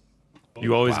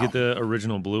 you always get the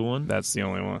original blue one. That's the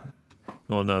only one.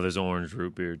 Well, no, there's orange,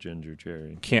 root beer, ginger,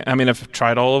 cherry. I've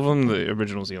tried all of them. The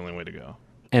original's the only way to go.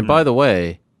 And by the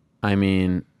way, I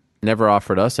mean, never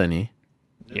offered us any.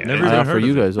 Yeah, Never I even offer heard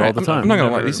you of it. guys all the time. I'm not gonna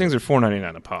lie. Never- These things are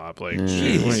 $4.99 a pop. Like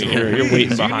Jeez. you're waiting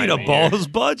You behind need a me. balls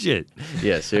budget.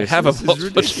 Yeah, seriously. Have a This balls is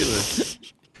ridiculous.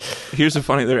 Here's the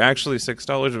funny: they're actually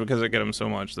 $6 because I get them so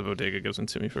much. The bodega gives them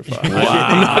to me for $5. Wow.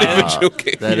 I'm not even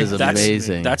joking. That is That's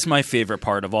amazing. That's my favorite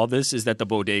part of all this is that the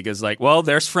bodega's like, well,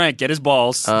 there's Frank, get his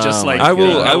balls. Oh Just like my I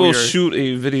will. God. I will you're- shoot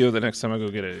a video the next time I go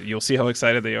get it. You'll see how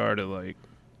excited they are to like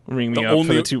ring me The up for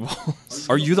only- the 2 balls.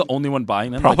 Are you the only one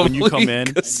buying them? Like when you Probably, come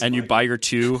in 'cause- and you buy your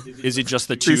 2, is it just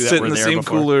the They 2 that sit were in the there same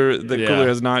before? cooler. The Yeah. cooler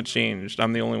has not changed.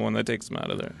 I'm the only one that takes them out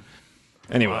of there.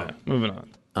 Anyway, moving on.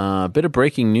 A bit of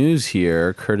breaking news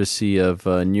here, courtesy of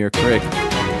New York Rick.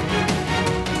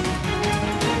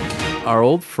 Our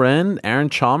old friend Aaron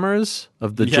Chalmers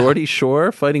of the Yeah. Geordie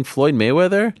Shore fighting Floyd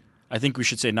Mayweather. I think we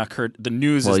should say not the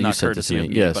news Well, is you not sent it to courtesy me. of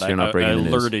me, Yes, but you're not I breaking the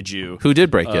news. alerted you. Who did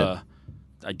break it?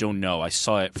 I don't know. I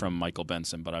saw it from Michael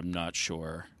Benson, but I'm not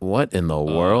sure What in the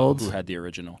world? who had the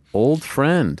original. Old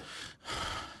friend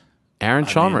Aaron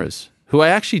Chalmers, who I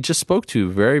actually just spoke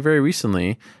to very, very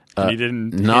recently. He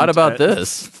didn't Not hint about at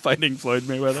this. fighting Floyd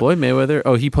Mayweather. Floyd Mayweather.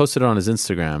 Oh, he posted it on his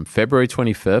Instagram, February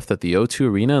 25th at the O2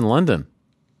 Arena in London.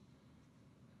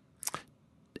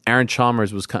 Aaron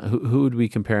Chalmers was who would we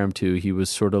compare him to? He was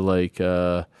sort of like,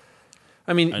 I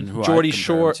mean, And who I Geordie compare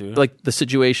Shore, him to? like the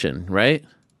situation, right?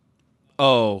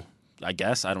 Oh, I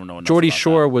guess I don't know enough Geordie about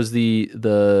Shore was the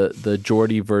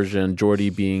Geordie version. Geordie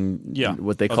being Yeah,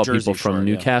 what they of call Jersey people from Shore,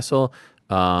 yeah. Newcastle.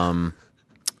 that.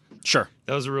 Sure.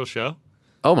 That was a real show.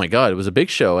 Oh my God, it was a big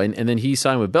show, and then he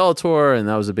signed with Bellator, and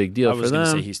that was a big deal I for was going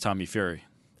to them. say he's Tommy Fury.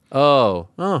 Oh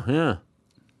yeah.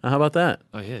 How about that?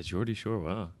 Oh yeah, Geordie Shore.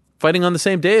 Wow. Fighting on the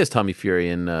same day as Tommy Fury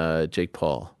and Jake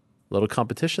Paul. Little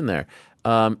competition there.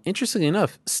 Interestingly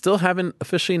enough, still haven't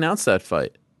officially announced that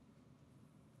fight.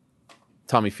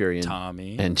 Tommy Fury and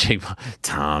Tommy. and Jake Paul.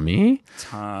 Tommy.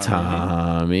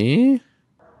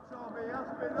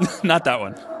 Not that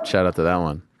one. Shout out to that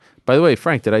one. By the way,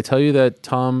 Frank, did I tell you that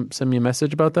Tom sent me a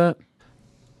message about that?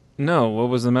 No, what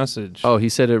was the message? Oh, he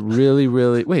said it really,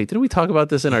 really. Wait, didn't we talk about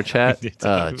this in our chat? did Oh,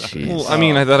 talk about it. jeez. Well, I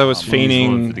mean, I thought I was Just wanted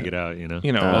feigning. to get out, you know.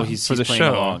 Oh, he's for the playing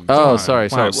show. along. Oh, Come on. sorry.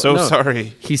 Wow, so No.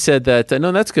 sorry. He said that.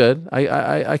 No, that's good.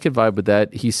 I could vibe with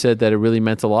that. He said that it really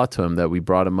meant a lot to him that we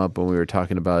brought him up when we were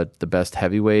talking about the best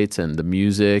heavyweights and the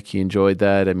music. He enjoyed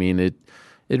that. I mean, it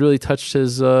really touched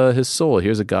his soul.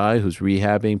 Here's a guy who's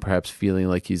rehabbing, perhaps feeling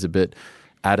like he's a bit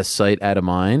out of sight, out of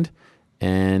mind,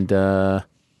 and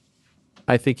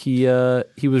I think he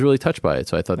was really touched by it.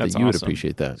 So I thought That's that you would awesome.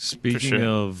 appreciate that. Speaking sure.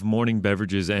 of morning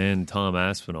beverages and Tom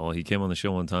Aspinall, he came on the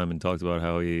show one time and talked about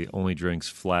how he only drinks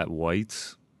flat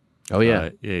whites. Oh yeah,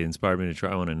 Yeah, he inspired me to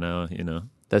try one, and now that's your kind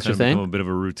of become thing. a bit of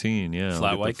a routine. Yeah, I'll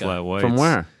Flat get the white guy. flat whites. From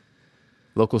where?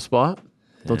 Local spot?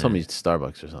 Don't tell Yeah. me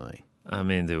Starbucks or something. I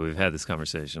mean, dude, we've had this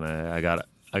conversation. I got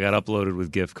I got uploaded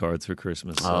with gift cards for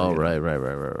Christmas. So, Oh, right.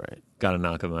 Got to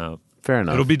knock them out. Fair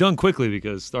enough. It'll be done quickly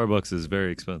because Starbucks is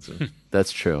very expensive.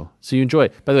 That's true. So you enjoy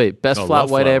it. By the way, best flat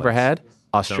white I ever had,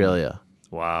 Australia.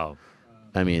 Wow.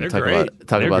 I mean, They're talk great. about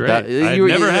They're that. great. I've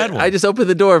never had one. I just opened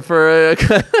the door for.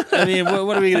 I mean,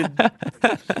 what are we gonna?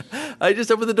 I just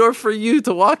opened the door for you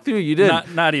to walk through. You did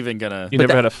Not even gonna. You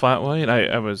never had a flat white?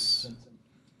 I was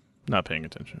not paying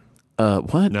attention.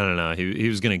 What? No. He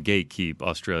was going to gatekeep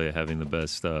Australia having the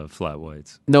best flat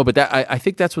whites. No, but I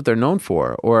think that's what they're known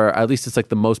for, or at least it's like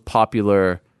the most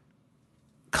popular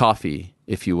coffee,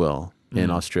 if you will, in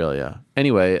Australia.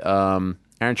 Anyway,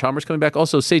 Aaron Chalmers coming back.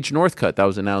 Also, Sage Northcutt, that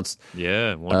was announced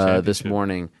this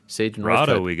morning. Sage Northcutt.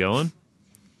 Rado, we going?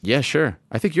 Yeah, sure.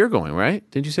 I think you're going, right?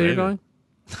 Didn't you say you're going?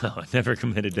 No, I never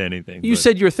committed to anything. You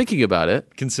said you were thinking about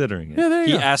it. Considering it. Yeah, there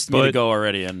you He go. asked me to go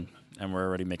already, and we're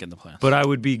already making the plans. But I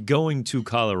would be going to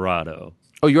Colorado.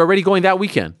 Oh, you're already going that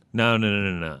weekend? No.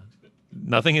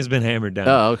 Nothing has been hammered down.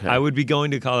 Oh, okay. I would be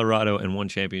going to Colorado, and one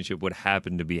championship would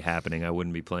happen to be happening. I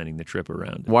wouldn't be planning the trip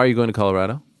around it. Why are you going to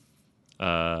Colorado?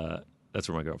 That's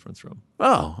where my girlfriend's from.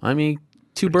 Oh, I mean,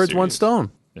 two birds, one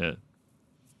stone. Yeah.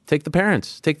 Take the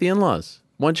parents, take the in-laws.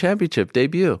 One championship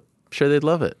debut. I'm sure they'd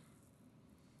love it.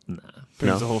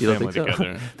 Brings the whole you don't family think so?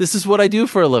 together. This is what I do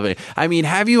for a living. I mean,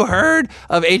 have you heard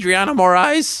of Adriana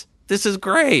Moraes? This is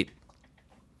great.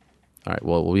 All right,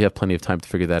 well, we have plenty of time to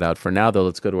figure that out. For now, though,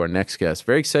 let's go to our next guest.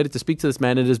 Very excited to speak to this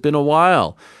man. It has been a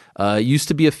while. Used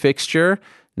to be a fixture.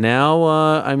 Now,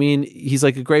 I mean, he's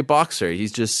like a great boxer.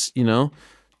 He's just,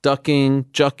 ducking,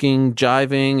 jucking,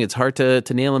 jiving. It's hard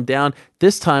to nail him down.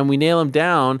 This time, we nail him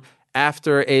down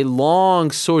after a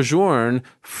long sojourn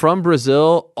from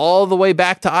Brazil all the way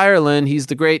back to Ireland. He's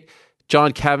the great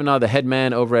John Kavanagh, the head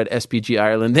man over at SBG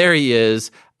Ireland. There he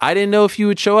is. I didn't know if you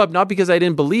would show up, not because I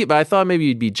didn't believe, but I thought maybe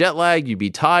you'd be jet lagged, you'd be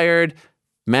tired.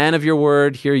 Man of your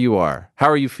word, here you are. How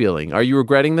are you feeling? Are you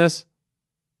regretting this?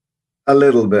 A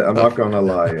little bit. I'm not going to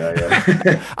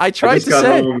lie. I tried to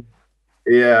say. Home.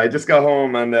 Yeah, I just got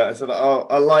home and I said, I'll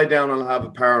lie down and have a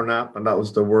power nap. And that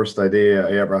was the worst idea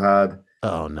I ever had.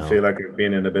 Oh, no. I feel like I've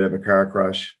been in a bit of a car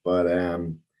crash. But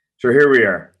sure, here we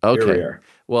are. Okay. Here we are.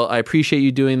 Well, I appreciate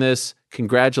you doing this.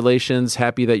 Congratulations.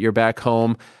 Happy that you're back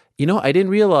home. I didn't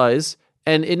realize,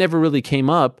 and it never really came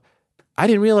up, I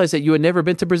didn't realize that you had never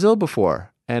been to Brazil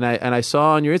before. And I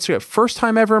saw on your Instagram, first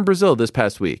time ever in Brazil this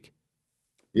past week.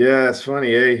 Yeah, it's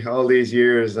funny, eh? All these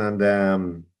years. And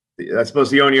I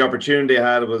suppose the only opportunity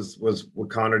I had was when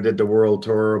Connor did the world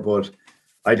tour, but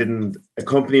I didn't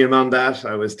accompany him on that.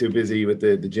 I was too busy with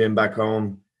the gym back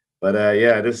home. But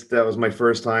that was my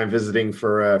first time visiting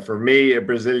for me, a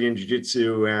Brazilian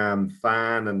Jiu-Jitsu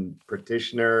fan and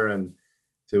practitioner, and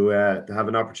to have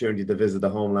an opportunity to visit the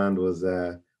homeland was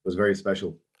very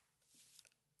special.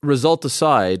 Result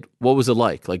aside, what was it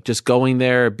like? Like just going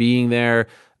there, being there,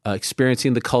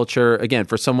 experiencing the culture. Again,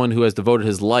 for someone who has devoted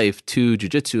his life to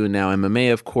jiu-jitsu and now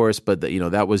MMA, of course, but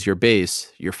that was your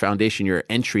base, your foundation, your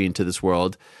entry into this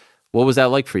world. What was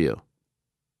that like for you?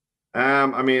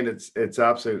 I mean, it's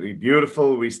absolutely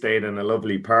beautiful. We stayed in a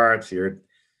lovely part.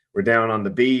 We're down on the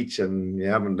beach and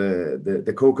you're having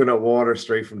the coconut water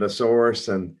straight from the source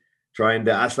and trying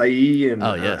the acai and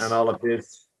all of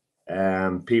this.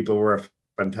 People were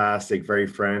fantastic, very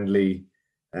friendly.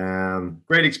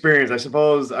 Great experience. I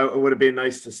suppose it would have been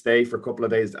nice to stay for a couple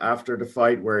of days after the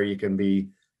fight where you can be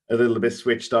a little bit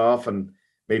switched off and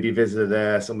maybe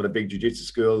visit some of the big jiu-jitsu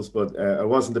schools, but it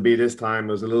wasn't to be this time.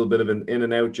 It was a little bit of an in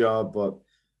and out job, but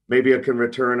maybe I can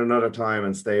return another time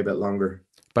and stay a bit longer.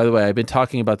 By the way, I've been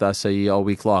talking about the acai all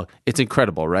week long. It's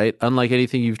incredible, right? Unlike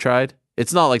anything you've tried.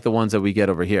 It's not like the ones that we get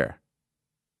over here.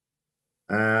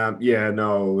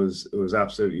 It was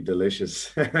absolutely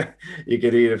delicious. You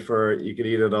could eat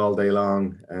it all day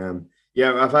long.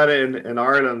 I've had it in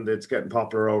Ireland. It's getting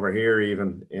popular over here,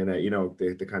 even in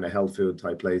the kind of health food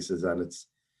type places, and it's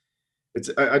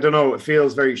I don't know. It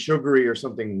feels very sugary or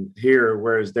something here,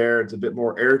 whereas there it's a bit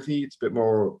more earthy. It's a bit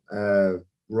more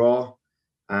raw,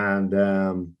 and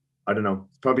I don't know.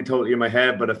 It's probably totally in my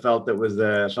head, but I felt it was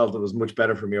much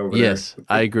better for me over there. Yes,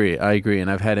 I agree, and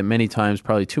I've had it many times,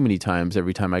 probably too many times.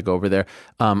 Every time I go over there,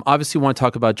 obviously, want to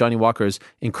talk about Johnny Walker's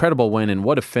incredible win and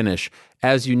what a finish,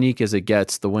 as unique as it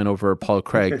gets, the win over Paul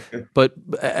Craig. But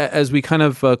as we kind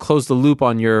of close the loop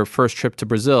on your first trip to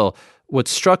Brazil, what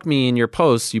struck me in your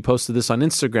posts, you posted this on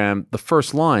Instagram, the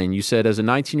first line, you said, as a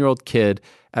 19-year-old kid,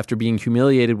 after being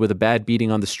humiliated with a bad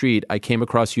beating on the street, I came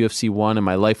across UFC 1 and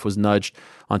my life was nudged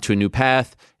onto a new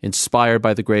path, inspired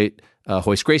by the great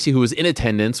Royce Gracie, who was in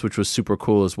attendance, which was super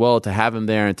cool as well, to have him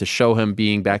there and to show him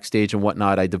being backstage and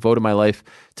whatnot. I devoted my life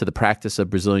to the practice of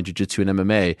Brazilian Jiu-Jitsu and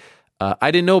MMA.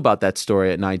 I didn't know about that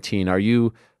story at 19. Are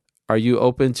you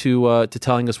open to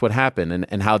telling us what happened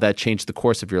and how that changed the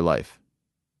course of your life?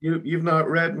 You've not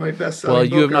read my best-selling Well,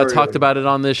 book, you have not Ariel. talked about it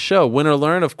on this show. Win or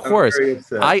Learn, of course. I'm very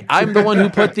upset. I'm the one who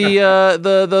put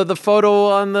the photo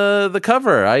on the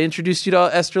cover. I introduced you to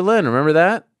Esther Lynn. Remember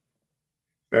that?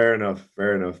 Fair enough.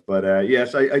 But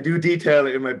yes, I do detail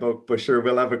it in my book, but sure,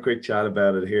 we'll have a quick chat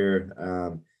about it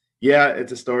here. Yeah,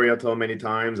 it's a story I've told many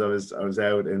times. I was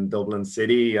out in Dublin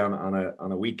City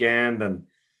on a weekend, and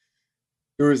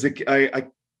there was I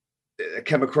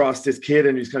came across this kid,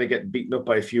 and he was kind of getting beaten up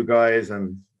by a few guys,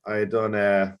 and I had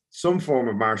done some form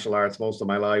of martial arts most of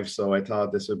my life, so I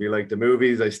thought this would be like the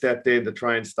movies. I stepped in to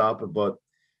try and stop it, but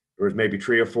there was maybe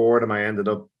 3 or 4 of them. I ended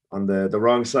up on the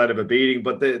wrong side of a beating,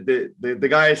 but the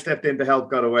guy I stepped in to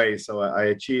help got away, so I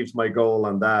achieved my goal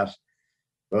on that.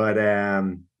 But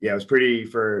yeah, it was pretty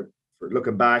for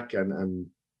looking back and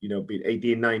being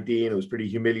 18, 19, it was pretty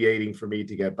humiliating for me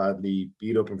to get badly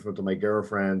beat up in front of my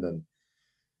girlfriend. And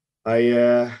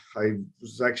I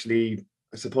was actually,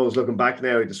 I suppose looking back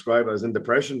now, I describe it, I was in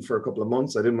depression for a couple of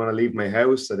months. I didn't want to leave my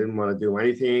house. I didn't want to do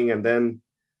anything. And then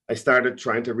I started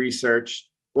trying to research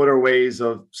other ways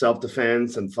of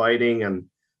self-defense and fighting. And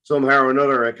somehow or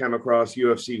another, I came across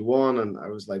UFC 1, and I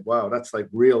was like, wow, that's like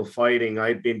real fighting.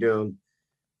 I'd been doing,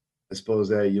 I suppose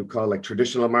you call like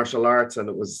traditional martial arts, and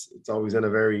it's always in a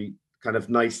very kind of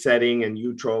nice setting, and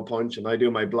you throw a punch and I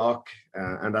do my block,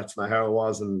 and that's not how it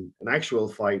was in an actual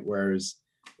fight. Whereas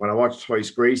when I watched Royce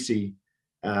Gracie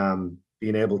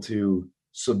being able to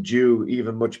subdue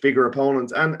even much bigger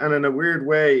opponents, and in a weird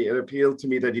way, it appealed to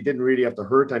me that he didn't really have to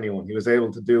hurt anyone. He was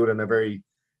able to do it in a very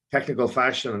technical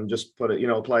fashion and just put it,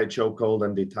 apply a chokehold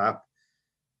and tap.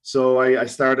 So I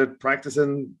started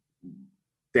practicing.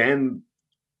 Then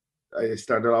I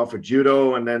started off with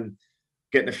judo, and then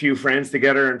getting a few friends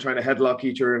together and trying to headlock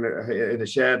each other in a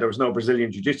shed. There was no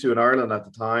Brazilian jiu-jitsu in Ireland at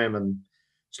the time, and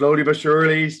slowly but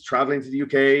surely traveling to the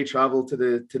UK, traveled to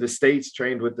the States,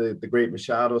 trained with the great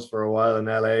Machados for a while in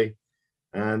LA.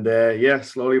 And yeah,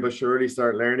 slowly but surely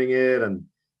start learning it and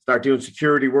start doing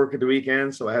security work at the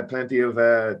weekend. So I had plenty of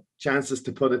chances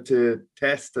to put it to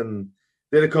test, and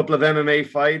did a couple of MMA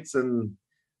fights, and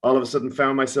all of a sudden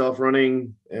found myself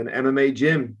running an MMA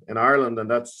gym in Ireland. And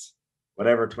that's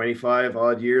whatever, 25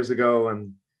 odd years ago.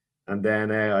 And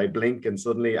then I blink, and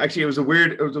suddenly, actually, it was a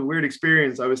weird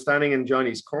experience. I was standing in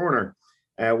Johnny's corner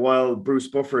while Bruce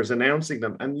Buffer is announcing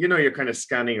them. And, you're kind of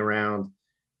scanning around,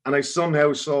 and I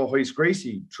somehow saw Royce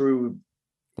Gracie through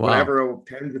whatever,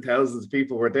 tens of thousands of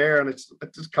people were there. And it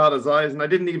just caught his eyes, and I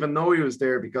didn't even know he was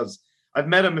there because I've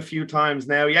met him a few times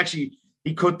now.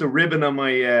 He cut the ribbon on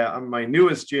my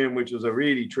newest gym, which was a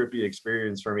really trippy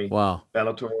experience for me. Wow.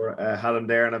 Bellator had him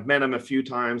there, and I've met him a few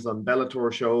times on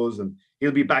Bellator shows, and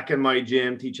he'll be back in my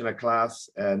gym teaching a class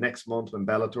next month when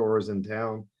Bellator is in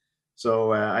town.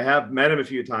 So I have met him a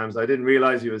few times. I didn't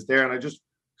realize he was there, and I just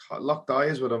locked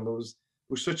eyes with him. It was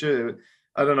such a,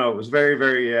 I don't know, it was very,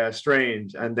 very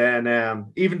strange. And then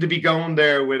even to be going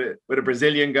there with a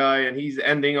Brazilian guy, and he's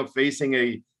ending up facing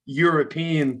a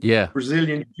European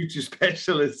Brazilian jiu-jitsu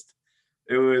specialist,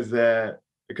 it was a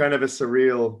kind of a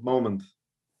surreal moment.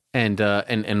 And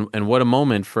what a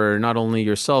moment for not only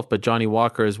yourself but Johnny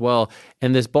Walker as well.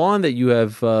 And this bond that you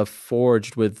have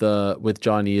forged with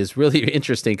Johnny is really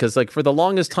interesting, because like for the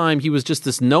longest time he was just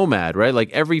this nomad, right?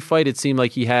 Like every fight it seemed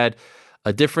like he had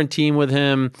a different team with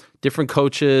him, different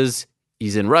coaches.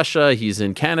 He's in Russia, he's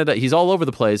in Canada, he's all over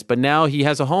the place, but now he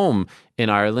has a home in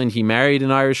Ireland. He married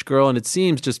an Irish girl, and it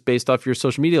seems, just based off your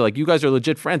social media, like you guys are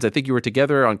legit friends. I think you were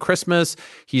together on Christmas.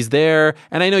 He's there,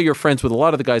 and I know you're friends with a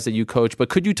lot of the guys that you coach, but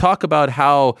could you talk about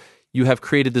how you have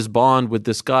created this bond with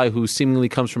this guy who seemingly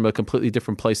comes from a completely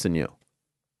different place than you?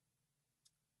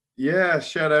 Yeah,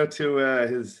 shout out to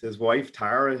his wife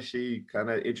Tara. She kind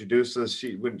of introduced us.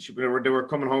 When they were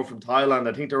coming home from Thailand,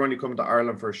 I think they were only coming to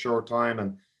Ireland for a short time,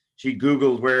 and she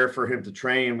Googled where for him to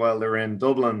train while they're in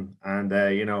Dublin. And,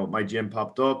 my gym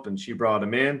popped up, and she brought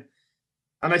him in.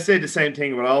 And I say the same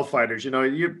thing with all fighters.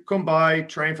 You come by,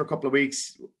 train for a couple of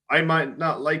weeks. I might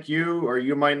not like you, or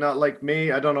you might not like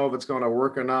me. I don't know if it's going to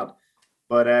work or not.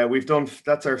 But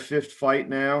that's our 5th fight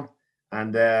now.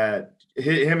 And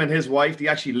him and his wife, they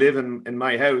actually live in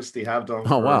my house. They have done.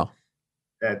 Oh, wow.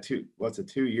 2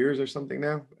 years or something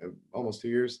now? Almost 2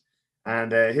 years.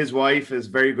 And his wife is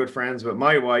very good friends with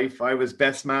my wife. I was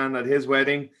best man at his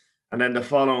wedding, and then the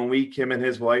following week, him and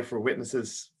his wife were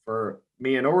witnesses for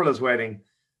me and Orla's wedding.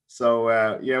 So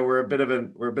we're a bit of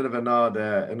an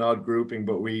odd grouping,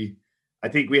 but I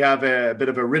think we have a bit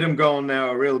of a rhythm going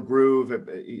now, a real groove.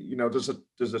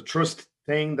 There's a trust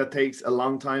thing that takes a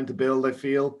long time to build, I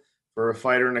feel, for a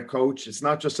fighter and a coach. It's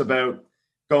not just about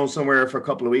going somewhere for a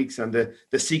couple of weeks and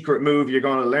the secret move you're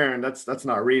going to learn. That's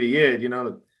not really it. You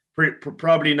know,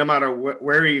 probably no matter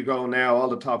where you go now, all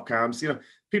the top camps, you know,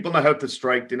 people know how to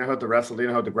strike, they know how to wrestle, they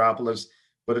know how to grapple.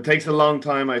 But it takes a long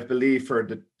time, I believe, for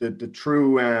the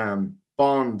true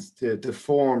bond to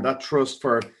form, that trust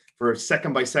for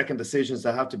second by second decisions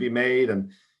that have to be made.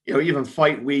 And, you know, even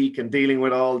fight week and dealing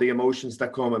with all the emotions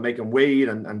that come and making weight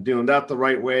and doing that the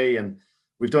right way. And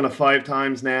we've done it 5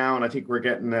 times now, and I think we're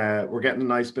getting a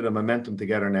nice bit of momentum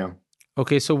together now.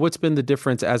 Okay, so what's been the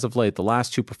difference as of late? The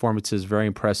last 2 performances, very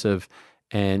impressive.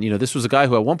 And, you know, this was a guy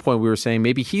who at one point we were saying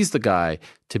maybe he's the guy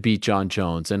to beat John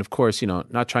Jones. And, of course, you know,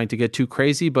 not trying to get too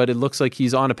crazy, but it looks like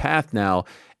he's on a path now.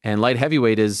 And light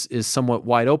heavyweight is somewhat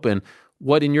wide open.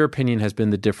 What, in your opinion, has been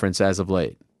the difference as of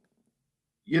late?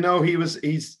 You know,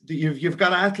 you've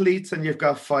got athletes and you've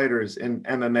got fighters in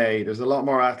MMA. There's a lot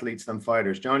more athletes than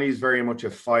fighters. Johnny's very much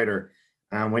a fighter.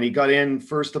 And when he got in,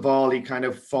 first of all, he kind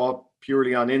of fought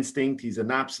purely on instinct. He's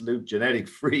an absolute genetic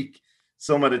freak.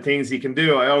 Some of the things he can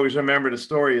do. I always remember the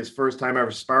story, his first time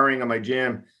ever sparring in my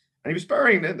gym. And he was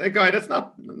sparring a guy that's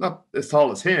not as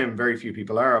tall as him. Very few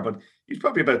people are, but he's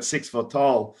probably about 6 foot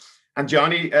tall. And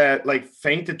Johnny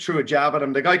fainted through a jab at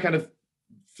him. The guy kind of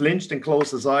flinched and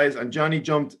closed his eyes, and Johnny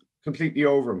jumped completely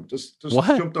over him, just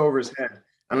jumped over his head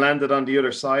and landed on the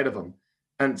other side of him.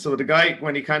 And so the guy,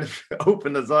 when he kind of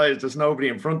opened his eyes, there's nobody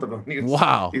in front of him.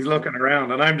 He's looking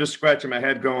around, and I'm just scratching my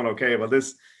head going, okay, well,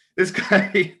 this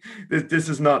guy, this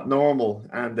is not normal.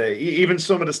 And even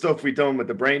some of the stuff we've done with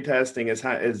the brain testing, his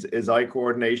eye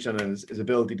coordination and his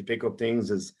ability to pick up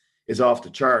things is off the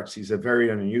charts. He's a very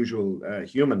unusual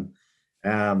human.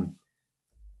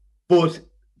 But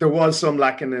there was some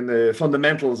lacking in the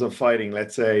fundamentals of fighting,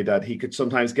 let's say, that he could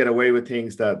sometimes get away with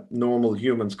things that normal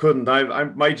humans couldn't.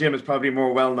 My gym is probably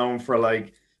more well known for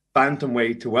like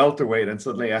bantamweight to welterweight. And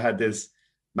suddenly I had this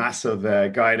massive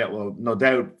guy that will no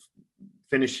doubt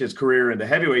finish his career in the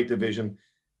heavyweight division.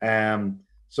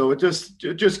 So it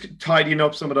just tidying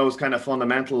up some of those kind of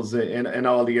fundamentals in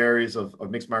all the areas of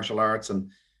mixed martial arts, and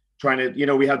trying to, you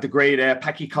know, we have the great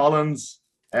Packy Collins,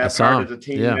 part of the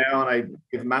team now, and I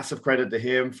give massive credit to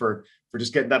him for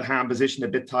just getting that hand position a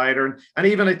bit tighter. And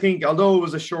even I think, although it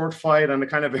was a short fight and it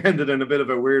kind of ended in a bit of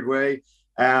a weird way,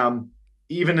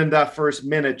 even in that first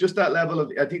minute, just that level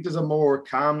of, I think there's a more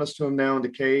calmness to him now in the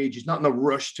cage. He's not in a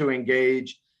rush to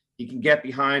engage. He can get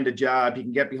behind the jab. He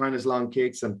can get behind his long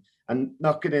kicks and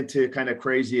not get into kind of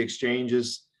crazy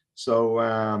exchanges. So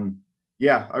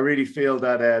I really feel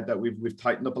that we've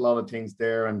tightened up a lot of things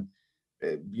there, and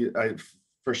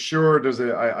for sure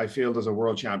I feel there's a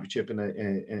world championship in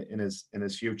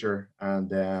his future,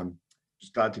 and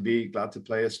just glad to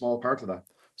play a small part of that.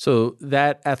 So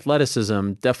that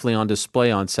athleticism definitely on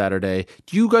display on Saturday.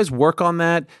 Do you guys work on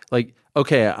that? Like,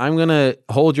 okay, I'm going to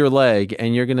hold your leg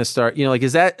and you're going to start, you know, like,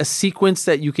 is that a sequence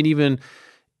that you can even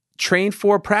train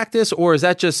for, practice, or is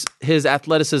that just his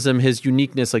athleticism, his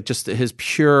uniqueness, like just his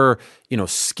pure, you know,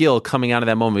 skill coming out of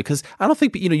that moment? Because I don't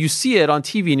think, you know, you see it on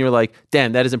TV and you're like,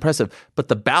 damn, that is impressive. But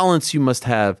the balance you must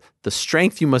have, the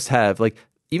strength you must have, like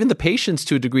even the patience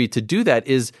to a degree to do that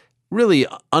is really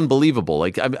unbelievable.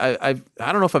 Like I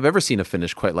don't know if I've ever seen a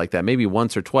finish quite like that. Maybe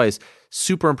once or twice.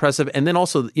 Super impressive. And then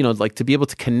also, you know, like to be able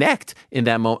to connect in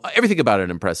that moment, everything about it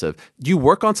impressive. Do you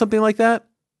work on something like that?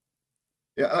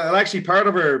 Yeah, and actually part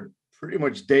of our pretty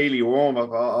much daily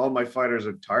warm-up, all my fighters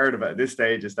are tired of it at this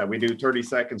stage, is that we do 30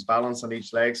 seconds balance on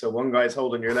each leg. So one guy's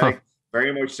holding your leg,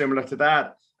 very much similar to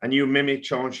that. And you mimic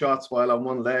throwing shots while on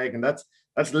one leg. And that's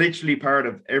literally part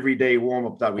of everyday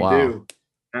warm-up that we do.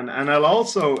 And I'll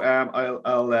also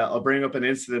I'll bring up an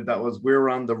incident that was, we were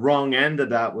on the wrong end of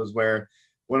that, was where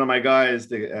one of my guys,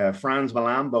 the Franz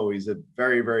Malambo, he's a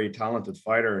very, very talented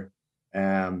fighter.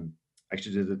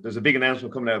 Actually, there's a big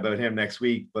announcement coming out about him next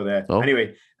week. But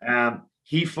anyway,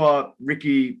 he fought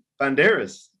Ricky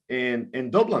Banderas in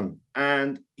Dublin,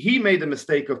 and he made the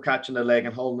mistake of catching the leg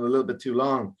and holding it a little bit too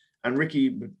long. And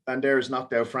Ricky Banderas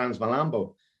knocked out Franz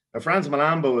Malambo. Now, Franz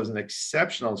Malambo is an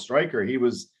exceptional striker. He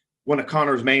was one of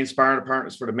Conor's main sparring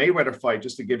partners for the Mayweather fight,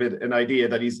 just to give it an idea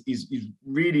that he's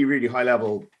really, really high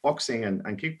level boxing and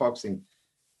kickboxing.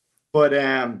 But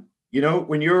you know,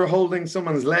 when you're holding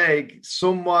someone's leg,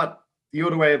 somewhat the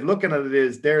other way of looking at it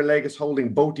is their leg is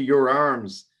holding both of your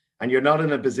arms, and you're not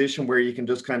in a position where you can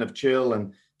just kind of chill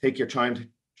and take your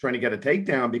time trying to get a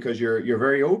takedown, because you're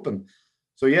very open.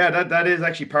 So yeah, that is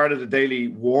actually part of the daily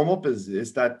warm up,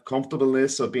 is that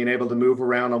comfortableness of being able to move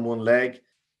around on one leg.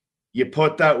 You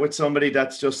put that with somebody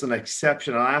that's just an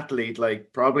exceptional athlete,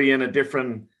 like probably in a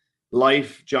different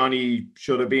life, Johnny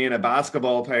should have been a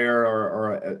basketball player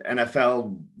or an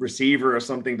NFL receiver or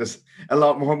something. There's a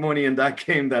lot more money in that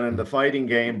game than in the fighting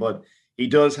game, but he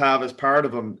does have as part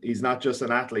of him, he's not just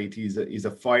an athlete, he's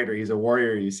a fighter, he's a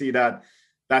warrior. You see that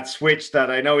switch that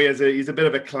I know he's a bit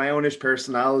of a clownish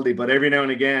personality, but every now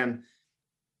and again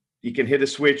you can hit a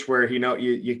switch where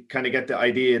you kind of get the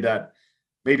idea that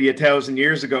maybe 1,000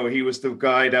 years ago he was the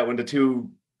guy that when the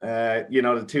two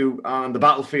on the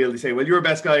battlefield, they say, well, your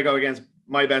best guy go against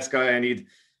my best guy, and he'd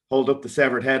hold up the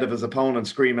severed head of his opponent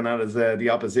screaming at the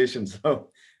opposition. So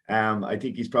I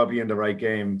think he's probably in the right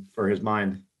game for his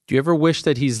mind. Do you ever wish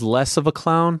that he's less of a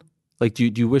clown? Like, do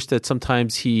you wish that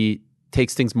sometimes he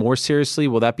takes things more seriously?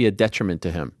 Will that be a detriment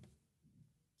to him?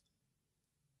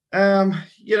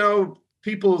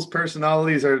 People's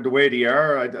personalities are the way they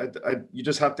are. You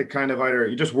just have to kind of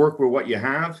you just work with what you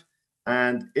have.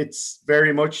 And it's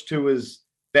very much to his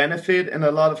benefit in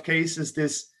a lot of cases,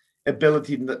 this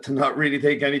ability to not really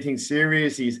take anything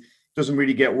serious. He doesn't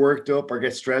really get worked up or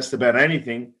get stressed about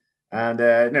anything. And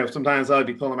sometimes I'll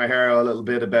be pulling my hair out a little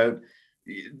bit about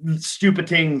stupid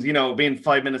things, being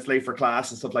 5 minutes late for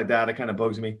class and stuff like that. It kind of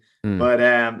bugs me. But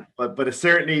it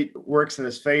certainly works in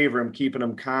his favor. I'm keeping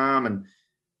him calm. And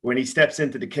when he steps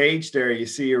into the cage there, you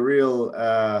see a real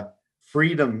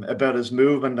freedom about his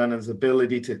movement and his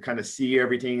ability to kind of see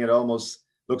everything. It almost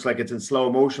looks like it's in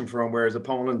slow motion for him, whereas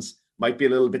opponents might be a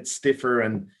little bit stiffer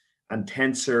and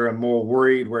tenser and more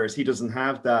worried, whereas he doesn't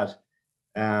have that.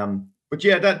 But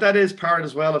yeah, that is part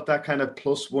as well of that kind of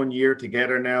plus 1 year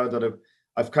together now that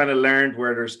I've kind of learned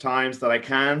where there's times that I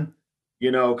can,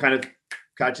 kind of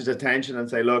catch his attention and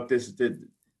say, look, this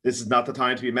is not the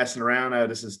time to be messing around now.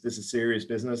 This is serious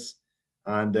business.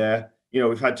 And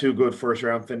we've had 2 good first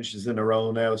round finishes in a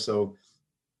row now. So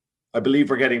I believe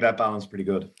we're getting that balance pretty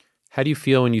good. How do you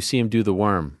feel when you see him do the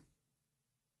worm?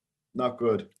 Not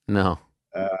good. No.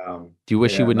 Do you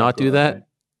wish he would not do that?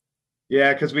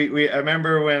 Yeah, because I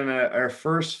remember when our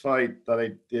first fight that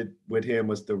I did with him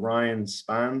was the Ryan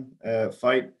Spann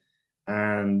fight.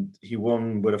 And he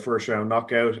won with a first round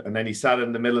knockout. And then he sat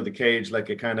in the middle of the cage like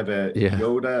a kind of a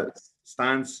Yoda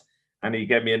stance. And he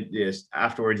gave me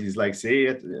afterwards. He's like, "See,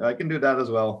 I can do that as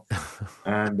well."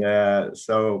 And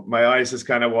so my eyes just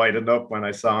kind of widened up when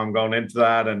I saw him going into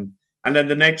that. And then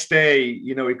the next day,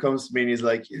 he comes to me and he's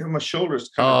like, "My shoulder's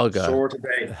kind of sore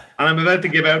today." And I'm about to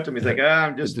give out to him. He's like,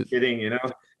 "I'm just kidding."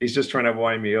 He's just trying to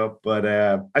wind me up. But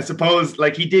I suppose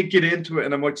like he did get into it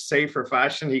in a much safer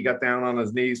fashion. He got down on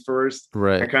his knees first,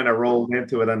 right, and kind of rolled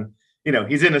into it. And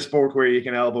he's in a sport where you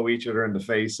can elbow each other in the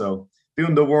face, so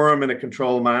doing the worm in a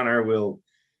controlled manner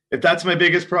if that's my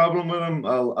biggest problem with him,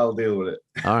 I'll deal with it.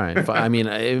 All right. I mean,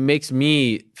 it makes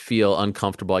me feel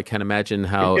uncomfortable. I can't imagine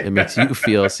how it makes you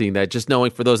feel seeing that. Just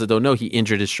knowing, for those that don't know, he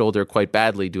injured his shoulder quite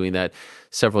badly doing that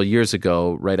several years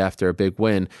ago, right after a big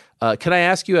win. Can I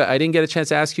ask you, I didn't get a chance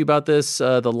to ask you about this.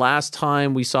 The last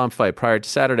time we saw him fight prior to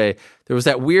Saturday, there was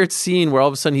that weird scene where all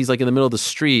of a sudden he's like in the middle of the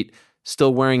street,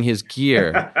 still wearing his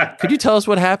gear. Could you tell us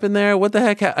what happened there? What the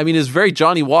heck? I mean, it's very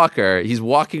Johnny Walker. He's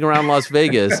walking around Las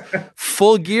Vegas,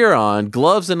 full gear on,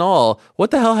 gloves and all. What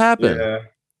the hell happened?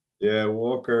 Yeah,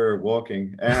 Walker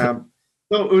walking. So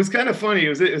it was kind of funny. It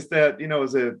was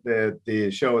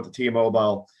the show at the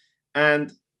T-Mobile,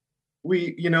 and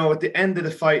we, at the end of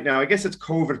the fight now, I guess it's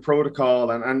COVID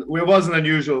protocol, and it wasn't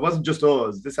unusual. It wasn't just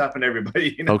us. This happened to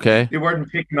everybody. Okay. They weren't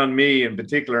picking on me in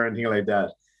particular or anything like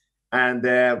that.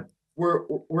 And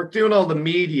we're doing all the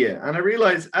media, and I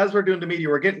realized as we're doing the media,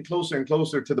 we're getting closer and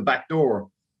closer to the back door.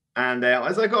 And I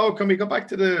was like, "Oh, can we go back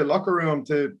to the locker room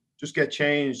to just get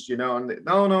changed?" And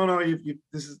no,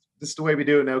 this is the way we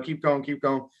do it now. Keep going.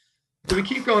 So we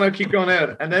keep going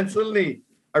out, and then suddenly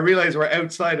I realize we're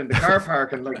outside in the car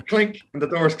park, and like clink, and the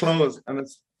door's closed, and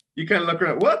you kind of look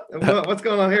around, what's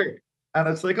going on here? And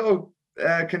it's like, oh.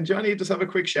 Can Johnny just have a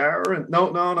quick shower? And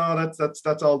no,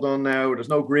 that's all done now. There's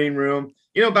no green room.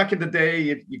 Back in the day,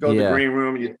 you go to the green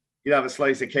room, you'd have a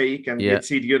slice of cake, and you'd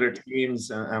see the other teams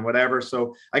and whatever.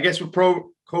 So I guess with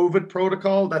COVID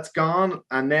protocol, that's gone,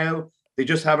 and now they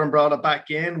just haven't brought it back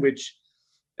in. Which,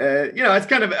 it's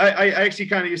kind of I actually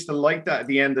kind of used to like that at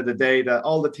the end of the day, that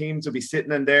all the teams would be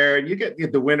sitting in there, and you get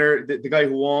the winner, the guy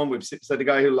who won, would sit beside the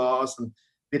guy who lost, and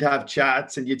they'd have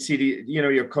chats, and you'd see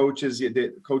your coaches,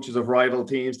 the coaches of rival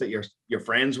teams that you're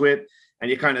friends with, and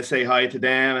you kind of say hi to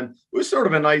them. And it was sort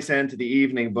of a nice end to the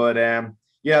evening. But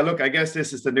look, I guess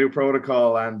this is the new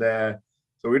protocol, and so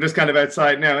we're just kind of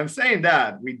outside now. And saying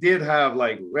that, we did have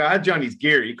we had Johnny's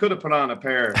gear. He could have put on a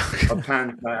pair of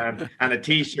pants and a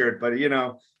t-shirt, but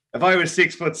if I was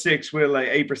 6'6" with like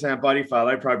 8% body fat,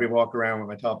 I'd probably walk around with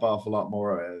my top off a lot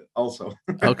more. Also,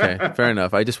 okay, fair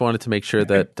enough. I just wanted to make sure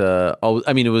that.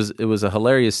 I mean, it was a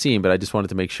hilarious scene, but I just wanted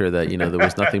to make sure that there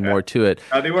was nothing more to it.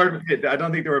 They weren't. I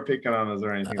don't think they were picking on us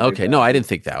or anything. Okay, no, I didn't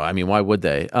think that. I mean, why would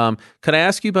they? Could I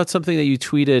ask you about something that you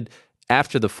tweeted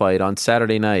after the fight on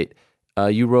Saturday night?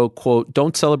 You wrote, quote,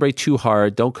 "Don't celebrate too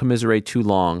hard. Don't commiserate too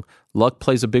long. Luck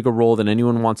plays a bigger role than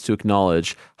anyone wants to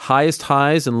acknowledge. Highest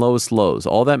highs and lowest lows.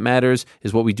 All that matters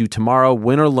is what we do tomorrow,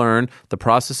 win or learn. The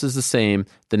process is the same.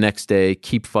 The next day,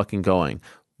 keep fucking going."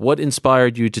 What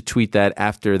inspired you to tweet that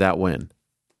after that win?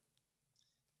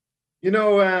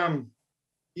 The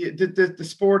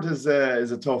sport is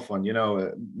a tough one.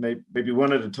 Maybe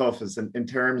one of the toughest in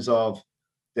terms of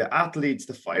the athletes.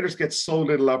 The fighters get so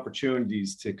little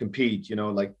opportunities to compete.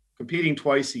 Like competing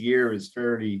twice a year is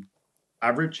fairly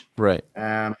average. Right.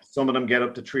 Some of them get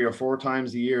up to 3 or 4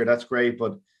 times a year. That's great.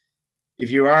 But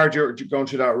if you are going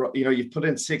through that, you've put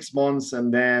in 6 months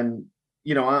and then,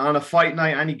 on a fight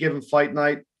night, any given fight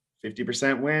night,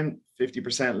 50% win,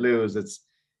 50% lose. It's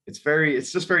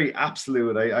just very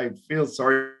absolute. I feel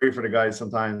sorry for the guys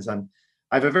sometimes. And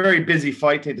I have a very busy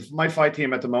fight team. My fight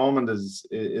team at the moment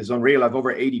is unreal. I have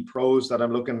over 80 pros that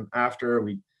I'm looking after.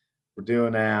 We're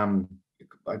doing,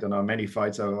 I don't know, many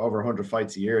fights, over 100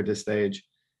 fights a year at this stage.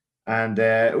 And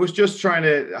it was just trying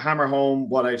to hammer home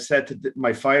what I've said to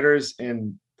my fighters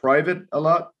in private a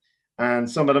lot. And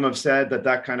some of them have said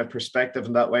that kind of perspective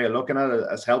and that way of looking at it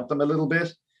has helped them a little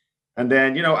bit. And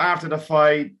then, after the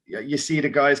fight, you see the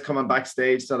guys coming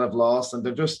backstage that have lost and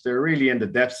they're really in the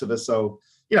depths of it. So,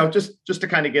 just to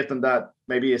kind of get them that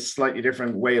maybe a slightly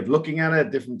different way of looking at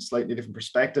it, slightly different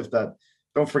perspective, that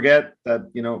don't forget that,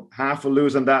 half will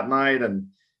lose on that night and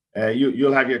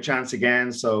you'll have your chance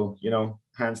again. So,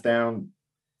 hands down,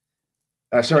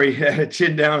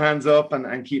 chin down, hands up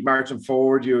and keep marching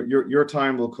forward. Your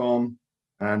time will come.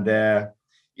 And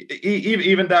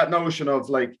even that notion of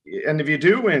like, and if you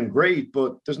do win, great,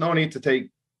 but there's no need to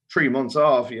take 3 months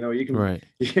off. You can,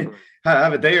 you can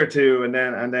have a day or two and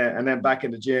then back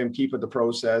in the gym, keep with the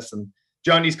process. And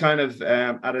Johnny's kind of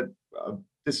at it.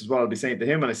 This is what I'll be saying to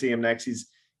him when I see him next. He's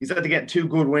had to get 2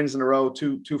 good wins in a row,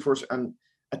 two first. And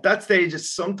at that stage,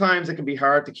 sometimes it can be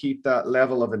hard to keep that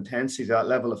level of intensity, that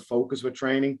level of focus with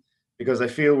training, because I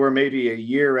feel we're maybe a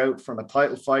year out from a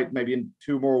title fight, maybe in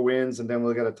 2 more wins, and then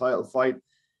we'll get a title fight.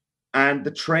 And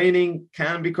the training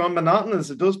can become monotonous.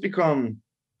 It does become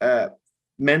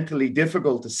mentally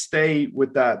difficult to stay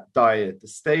with that diet, to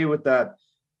stay with that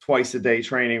twice a day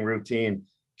training routine.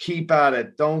 Keep at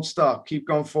it. Don't stop. Keep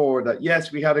going forward. That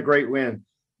yes, we had a great win.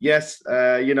 Yes,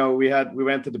 we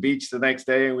went to the beach the next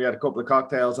day and we had a couple of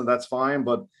cocktails and that's fine.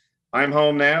 But I'm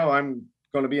home now. I'm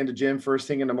going to be in the gym first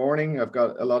thing in the morning. I've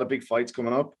got a lot of big fights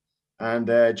coming up.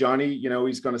 And Johnny,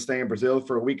 he's going to stay in Brazil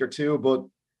for a week or 2, but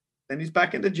then he's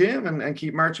back in the gym and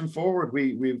keep marching forward.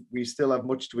 We still have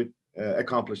much to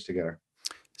accomplish together.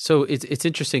 So it's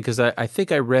interesting because I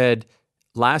think I read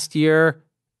last year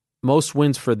most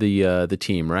wins for the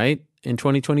team, right? In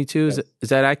 2022, yes. Is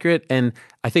that accurate? And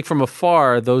I think from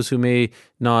afar, those who may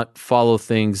not follow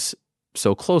things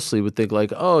so closely would think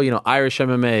like, oh, Irish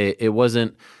MMA, it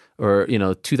wasn't, or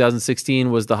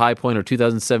 2016 was the high point, or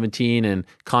 2017, and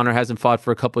Conor hasn't fought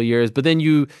for a couple of years. But then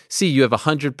you see you have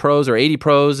 100 pros or 80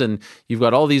 pros, and you've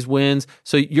got all these wins.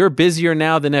 So you're busier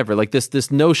now than ever. Like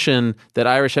this notion that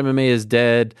Irish MMA is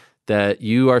dead, that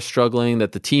you are struggling,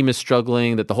 that the team is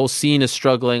struggling, that the whole scene is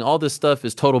struggling. All this stuff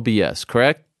is total BS,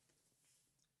 correct?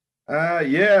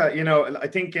 Yeah, I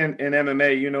think in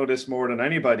MMA, this more than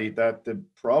anybody, that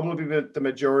probably the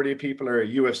majority of people are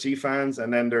UFC fans,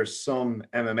 and then there's some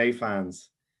MMA fans.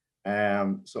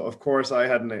 So of course I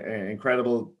had an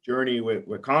incredible journey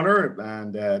with Conor,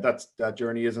 and that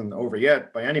journey isn't over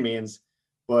yet by any means,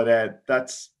 but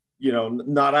that's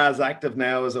not as active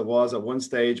now as it was at one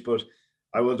stage. But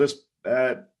I will just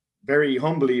very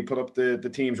humbly put up the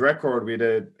team's record. We had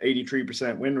an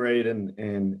 83% win rate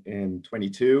in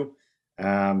 22.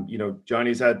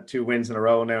 Johnny's had 2 wins in a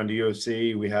row now in the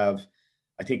UFC.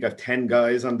 I think I have 10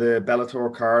 guys on the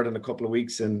Bellator card in a couple of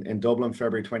weeks in Dublin,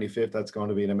 February 25th. That's going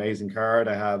to be an amazing card.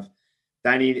 I have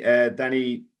Danny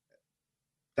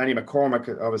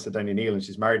McCormack, obviously Danny Neal, and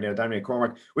she's married now, Danny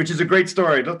McCormack, which is a great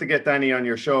story. I'd love to get Danny on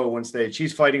your show one stage.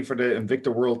 She's fighting for the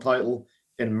Invicta World title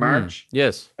in March.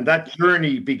 Yes. And that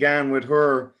journey began with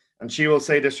her, and she will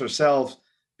say this herself,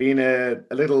 being a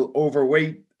little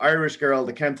overweight Irish girl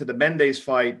that came to the Mendes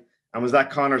fight and was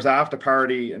at Conor's after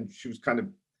party, and she was kind of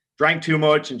drank too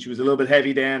much and she was a little bit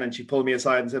heavy then, and she pulled me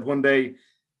aside and said, one day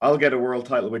I'll get a world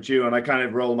title with you. And I kind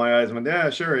of rolled my eyes and went, yeah,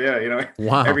 sure. Yeah.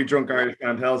 Wow. Every drunk Irish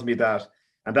fan tells me that.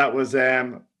 And that was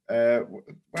a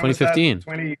when was that? 2015.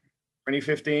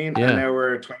 2015, Yeah. and now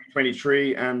we're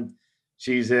 2023, and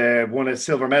she's won a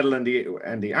silver medal in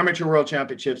the Amateur World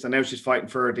Championships, and now she's fighting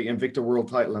for the Invicta World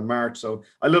title in March. So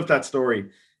I love that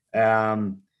story.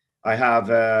 I've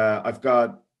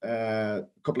got a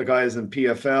couple of guys in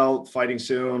PFL fighting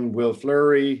soon. Will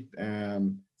Fleury,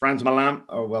 Franz Malam.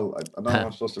 Oh well, I don't know what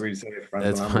I'm supposed to really say if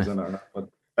Franz Malam was in it or not,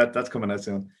 but that's coming out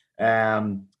soon.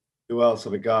 Who else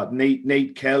have we got?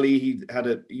 Nate Kelly.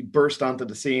 He burst onto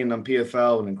the scene on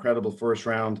PFL with an incredible first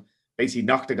round. Basically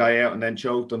knocked the guy out and then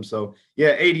choked him. So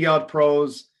yeah, 80 odd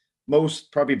pros.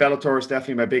 Most probably Bellator is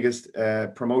definitely my biggest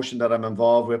promotion that I'm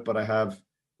involved with, but I have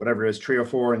whatever it is, 3 or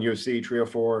 4 in UFC, 3 or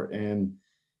 4 in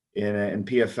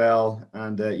PFL,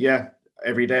 and yeah,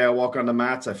 every day I walk on the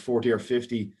mats. I have 40 or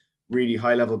 50 really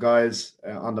high level guys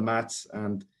on the mats,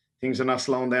 and things are not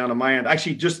slowing down on my end.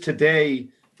 Actually, just today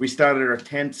we started our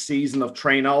 10th season of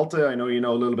Train Alta. I know you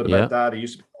know a little bit about that. I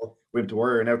used to be called Wib to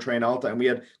Warrior, now Train Alta, and we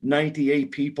had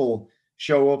 98 people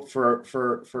show up for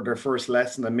their first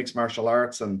lesson in mixed martial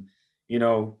arts, and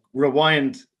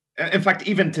rewind. In fact,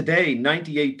 even today,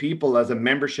 98 people as a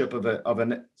membership of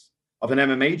an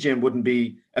MMA gym wouldn't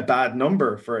be a bad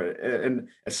number for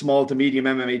a small to medium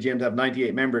MMA gym to have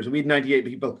 98 members. We had 98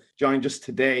 people join just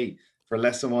today for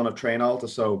lesson 1 of Train Alta.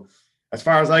 So as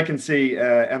far as I can see,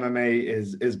 MMA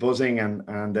is buzzing, and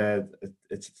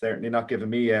it's certainly not giving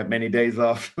me many days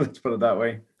off. Let's put it that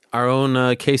way. Our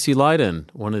own Casey Leiden,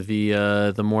 one of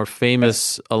the more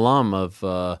famous alum of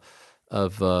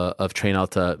Train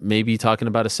Alta, maybe talking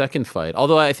about a second fight.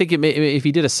 Although I think if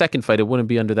he did a second fight, it wouldn't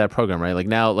be under that program, right? Like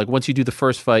now, like once you do the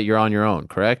first fight, you're on your own,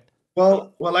 correct?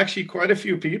 Well, actually, quite a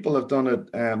few people have done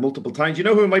it multiple times. You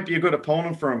know who might be a good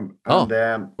opponent for him?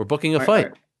 And, we're booking a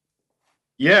fight.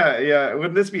 Yeah.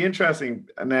 Wouldn't this be interesting?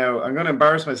 Now, I'm going to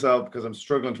embarrass myself because I'm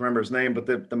struggling to remember his name, but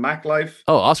the Mac Life.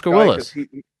 Oh, Oscar Willis. He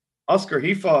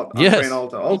fought on Train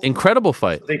Alta also. Incredible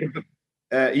fight.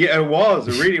 Yeah, it was.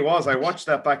 It really was. I watched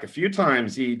that back a few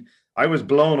times. I was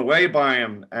blown away by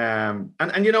him.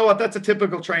 And you know what? That's a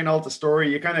typical Train Alta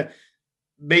story. You kind of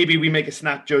maybe we make a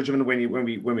snap judgment when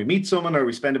we meet someone or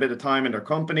we spend a bit of time in their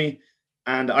company.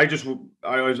 And I was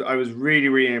really,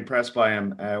 really impressed by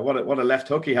him. What a left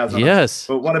hook he has on him.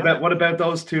 But what about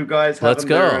those two guys Let's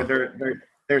having go.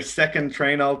 their second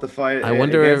Train Alta fight? I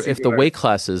wonder if the weight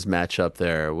classes match up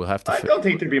there. We'll have to. I don't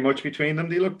think there'd be much between them.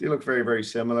 They look very, very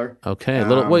similar. Okay,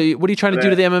 what are you trying to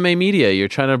do to the MMA media? You're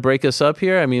trying to break us up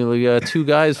here? I mean, we got two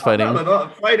guys fighting.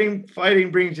 No. Fighting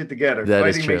brings you together. That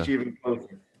fighting makes you even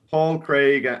closer. Paul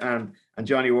Craig and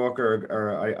Johnny Walker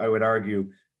are I would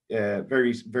argue,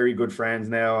 very, very good friends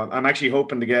now. I'm actually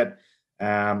hoping to get.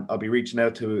 I'll be reaching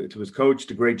out to his coach,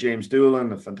 the great James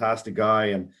Doolan, a fantastic guy.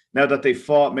 And now that they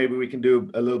fought, maybe we can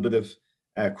do a little bit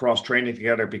of cross training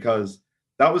together, because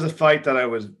that was a fight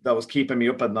that was keeping me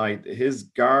up at night. His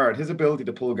ability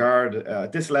to pull guard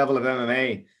at this level of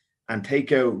MMA and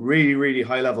take out really, really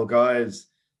high level guys.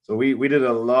 So we did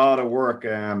a lot of work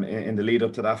in the lead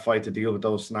up to that fight to deal with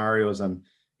those scenarios. And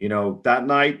that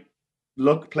night,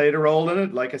 luck played a role in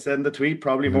it. Like I said in the tweet,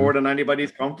 probably more than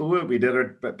anybody's comfortable with. We did our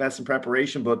best in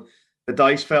preparation, but the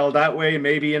dice fell that way.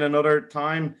 Maybe in another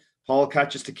time, Paul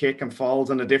catches the kick and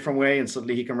falls in a different way, and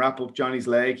suddenly he can wrap up Johnny's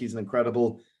leg. He's an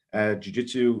incredible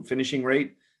jiu-jitsu finishing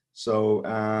rate. So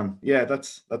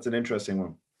that's an interesting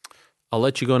one. I'll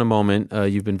let you go in a moment.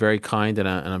 You've been very kind, and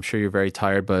I'm sure you're very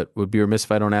tired, but would be remiss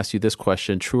if I don't ask you this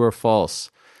question. True or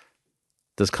false?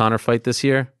 Does Conor fight this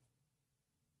year?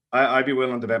 I'd be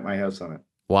willing to bet my house on it.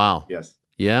 Wow. Yes.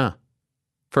 Yeah.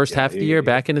 First half of the year,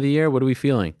 back into the year, what are we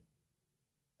feeling?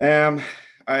 I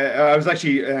was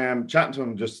actually chatting to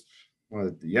him just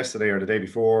yesterday or the day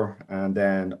before, and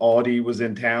then Audie was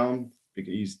in town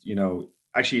because he's,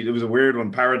 actually it was a weird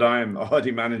one. Paradigm,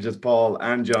 Audie manages Paul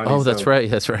and Johnny. Oh, that's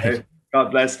right. That's right.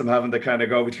 God bless them having to kind of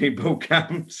go between both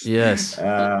camps. Yes.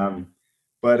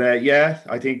 But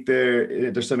I think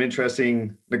there's some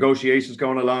interesting negotiations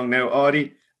going along now.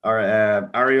 Audie, or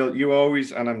Ariel, you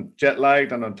always, and I'm jet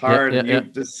lagged and I'm tired, and you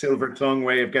have this silver tongue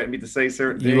way of getting me to say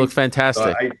certain things. You look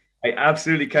fantastic. So I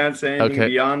absolutely can't say anything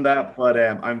beyond that, but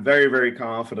I'm very, very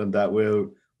confident that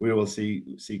we will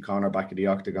see Conor back at the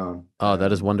octagon. Oh,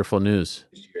 that is wonderful news.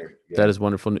 This year. Yeah. That is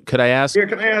wonderful. Could I ask? Here,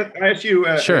 can I ask you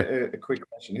sure. a quick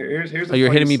question? Here's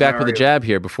you're hitting me back with a jab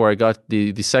here before I got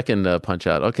the second punch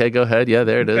out. Okay, go ahead. Yeah,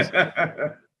 there it is.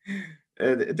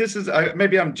 This is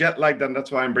maybe I'm jet lagged, and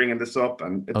that's why I'm bringing this up.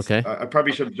 And okay, I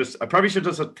probably should just have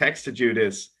texted you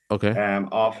this. Okay.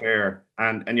 Off air,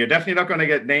 and you're definitely not going to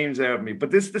get names out of me.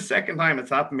 But this is the second time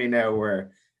it's happened to me now,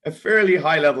 where a fairly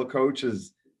high level coach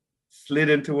has slid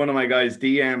into one of my guys'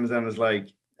 DMs and was like,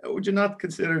 "Would you not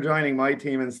consider joining my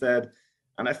team instead?"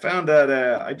 And I found that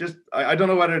I don't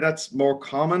know whether that's more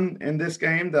common in this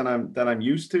game than I'm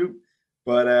used to,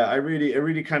 but it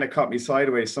really kind of caught me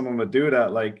sideways. Someone would do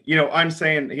that, like, you know, I'm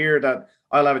saying here that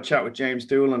I'll have a chat with James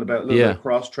Doolan about a little bit of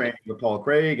cross training with Paul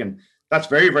Craig, and that's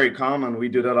very, very common. We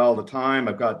do that all the time.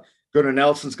 I've got Gunnar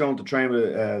Nelson's going to train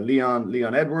with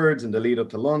Leon Edwards in the lead up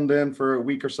to London for a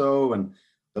week or so, and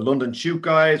the London Shoot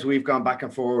guys, we've gone back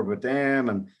and forward with them,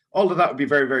 and all of that would be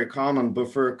very, very common.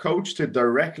 But for a coach to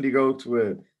directly go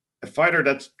to a fighter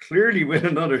that's clearly with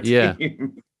another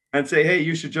team and say, "Hey,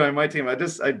 you should join my team," I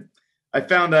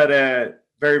found that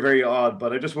very, very odd.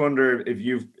 But I just wonder if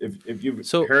you've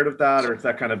heard of that, or is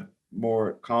that kind of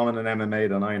more common in MMA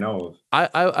than I know of?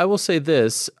 I will say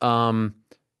this.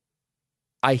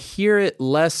 I hear it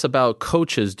less about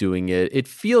coaches doing it. It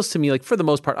feels to me like, for the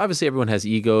most part, obviously everyone has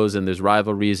egos and there's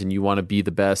rivalries and you want to be the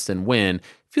best and win. It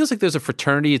feels like there's a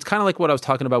fraternity. It's kind of like what I was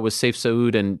talking about with Sayif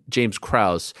Saud and James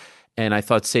Krause. And I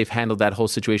thought Sayif handled that whole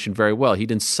situation very well. He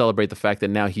didn't celebrate the fact that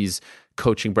now he's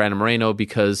coaching Brandon Moreno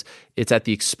because it's at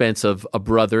the expense of a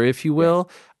brother, if you will.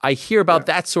 I hear about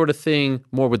that sort of thing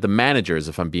more with the managers,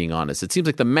 if I'm being honest. It seems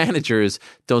like the managers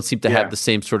don't seem to have the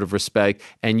same sort of respect.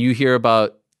 And you hear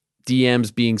about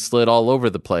DMs being slid all over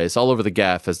the place, all over the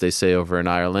gaff, as they say over in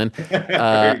Ireland.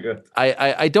 Very good.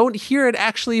 I don't hear it,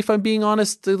 actually, if I'm being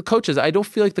honest, the coaches. I don't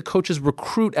feel like the coaches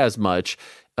recruit as much.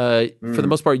 For the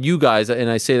most part, you guys, and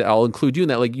I say that I'll include you in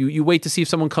that, like you wait to see if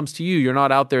someone comes to you. You're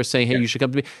not out there saying, hey, you should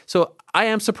come to me. So I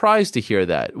am surprised to hear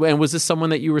that. And was this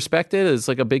someone that you respected as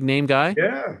like a big name guy?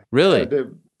 Yeah. Really?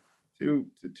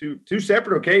 Two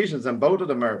separate occasions, and both of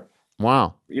them are,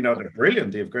 wow. You know, they're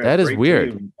brilliant. They have great. That is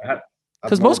weird.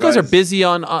 Because most guys are busy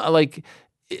on like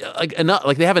enough,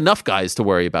 like they have enough guys to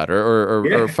worry about,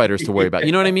 or fighters to worry about.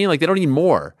 You know what I mean? Like they don't need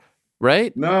more,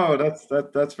 right? No,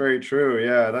 that's very true.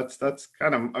 Yeah, that's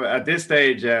kind of at this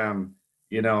stage,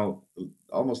 you know,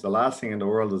 almost the last thing in the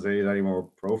world is any more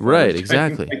profiles. Right,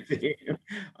 exactly.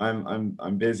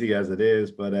 I'm busy as it is,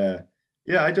 but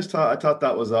yeah, I thought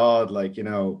that was odd. Like, you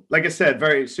know, like I said,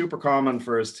 very super common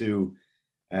for us to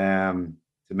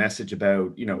message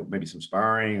about, you know, maybe some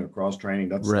sparring or cross training.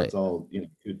 That's all, you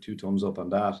know, two thumbs up on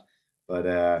that.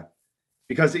 But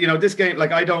because, you know, this game,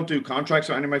 like I don't do contracts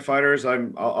with any of my fighters.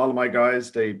 All of my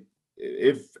guys,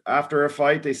 if after a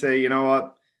fight they say, you know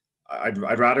what,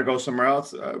 I'd rather go somewhere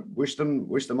else, wish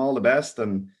them all the best,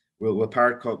 and we'll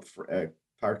part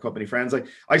company friends. Like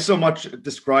I so much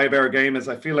describe our game as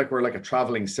I feel like we're like a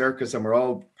traveling circus and we're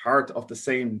all part of the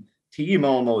same team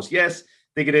almost. Yes,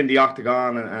 they get in the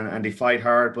octagon and they fight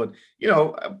hard, but you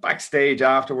know, backstage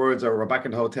afterwards, or we're back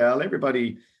in the hotel,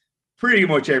 pretty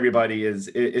much everybody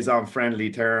is on friendly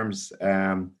terms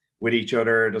with each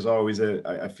other. There's always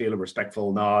I feel a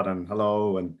respectful nod and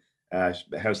hello, and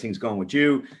how's things going with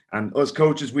you? And us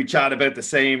coaches, we chat about the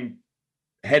same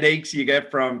headaches you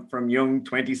get from young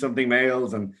 20-something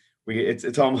males, and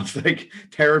it's almost like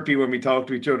therapy when we talk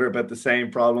to each other about the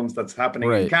same problems that's happening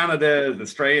in Canada, as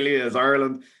Australia, as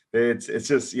Ireland. It's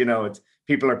just, you know, it's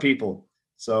people are people.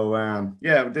 So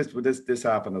yeah, this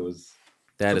happened. It was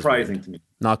surprising to me.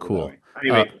 Not cool.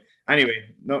 Anyway,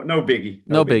 no biggie.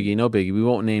 No biggie. We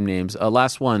won't name names.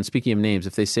 Last one. Speaking of names,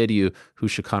 if they say to you, who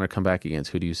should Conor come back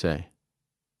against? Who do you say?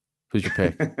 Who's your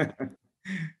pick?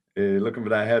 Looking for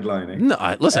that headline. Eh?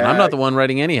 No, listen, I'm not the one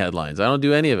writing any headlines. I don't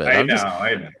do any of it. I know.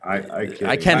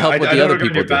 I can't help what the other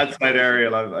people do. Bad side,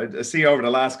 Ariel. I see over the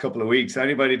last couple of weeks,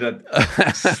 anybody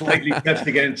that slightly touched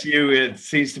against you, it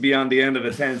seems to be on the end of a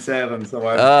 10-7. So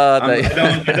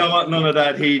I don't want none of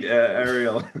that heat,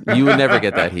 Ariel. You would never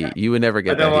get that heat. You would never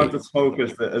get that heat. I don't want the smoke,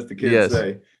 as the kids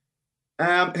say.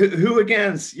 Who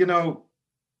against, you know,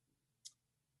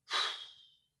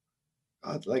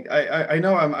 God, like I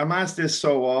know I'm asked this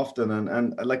so often,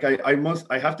 and like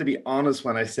I have to be honest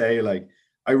when I say, like,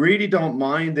 I really don't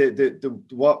mind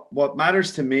what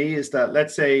matters to me is that,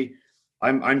 let's say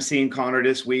I'm seeing Conor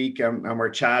this week and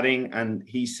we're chatting and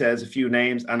he says a few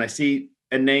names and I see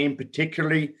a name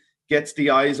particularly gets the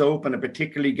eyes open and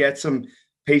particularly gets him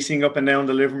pacing up and down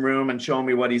the living room and showing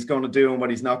me what he's going to do and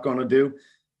what he's not going to do.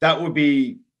 That would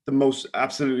be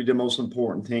absolutely the most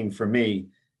important thing for me,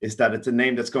 is that it's a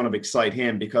name that's going to excite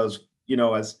him, because, you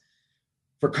know, as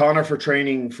for Conor, for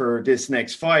training for this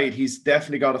next fight, he's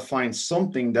definitely got to find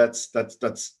something that's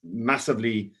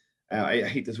massively, I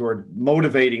hate this word,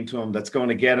 motivating to him, that's going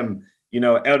to get him, you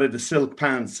know, out of the silk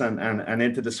pants and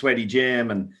into the sweaty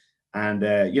gym.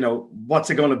 And you know,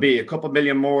 what's it going to be? A couple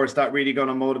million more? Is that really going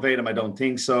to motivate him? I don't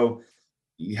think so.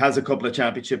 He has a couple of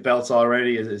championship belts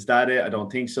already. Is that it? I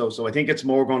don't think so. So I think it's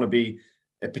more going to be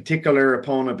a particular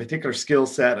opponent, a particular skill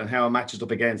set, and how it matches up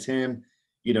against him.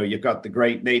 You know, you've got the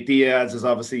great Nate Diaz is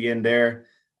obviously in there.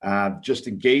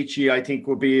 Justin Gaethje, I think,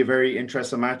 would be a very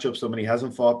interesting matchup. Somebody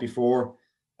hasn't fought before.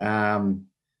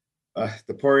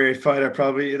 The Poirier fight,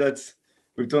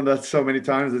 we've done that so many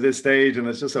times at this stage, and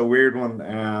it's just a weird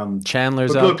one.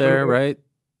 Chandler's out there, right?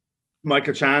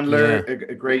 Michael Chandler,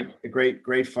 a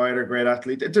great fighter, great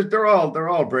athlete. They're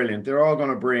all brilliant. They're all going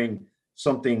to bring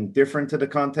something different to the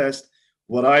contest.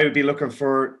 What I would be looking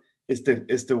for is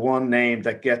the one name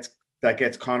that gets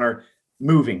Conor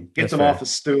moving, gets him off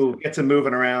his stool, gets him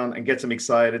moving around, and gets him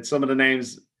excited. Some of the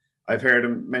names I've heard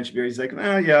him mention before, he's like,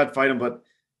 yeah, I'd fight him, but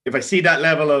if I see that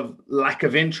level of lack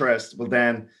of interest, well,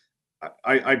 then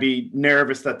I'd be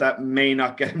nervous that may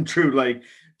not get him through like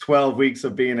 12 weeks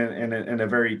of being in a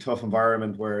very tough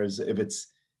environment. Whereas if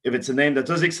it's a name that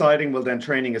does exciting, well, then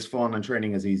training is fun and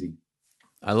training is easy.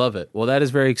 I love it. Well, that is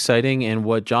very exciting, and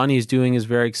what Johnny is doing is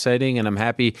very exciting, and I'm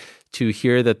happy to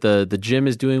hear that the gym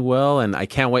is doing well, and I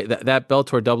can't wait. That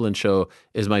Bellator Dublin show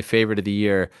is my favorite of the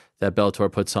year that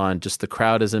Bellator puts on. Just the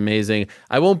crowd is amazing.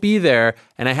 I won't be there,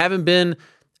 and I haven't been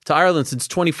to Ireland since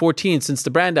 2014, since the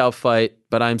Brandao fight,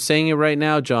 but I'm saying it right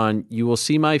now, John, you will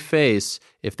see my face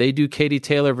if they do Katie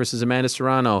Taylor versus Amanda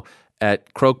Serrano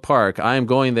at Croke Park. I am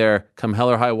going there come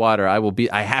hell or high water.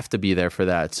 I have to be there for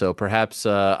that. So perhaps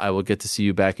I will get to see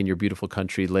you back in your beautiful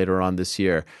country later on this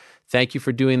year. Thank you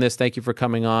for doing this. Thank you for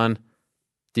coming on.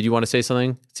 Did you want to say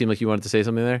something? It seemed like you wanted to say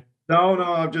something there. No,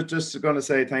 I'm just going to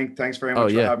say thanks very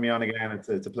much for having me on again.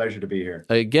 It's a pleasure to be here.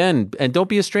 Again, and don't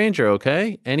be a stranger,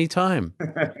 okay? Anytime.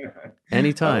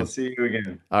 Anytime. I'll see you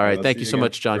again. All right. Thank you so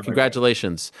much, John.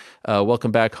 Congratulations.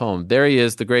 Welcome back home. There he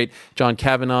is, the great John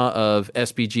Kavanagh of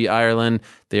SBG Ireland.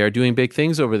 They are doing big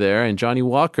things over there. And Johnny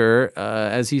Walker,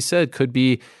 as he said, could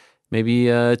be maybe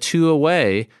 2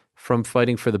 away from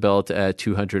fighting for the belt at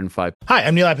 205. Hi,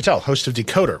 I'm Neil Patel, host of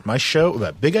Decoder, my show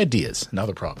about big ideas and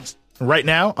other problems. Right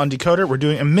now on Decoder, we're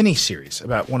doing a mini-series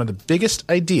about one of the biggest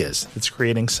ideas that's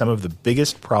creating some of the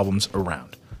biggest problems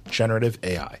around, generative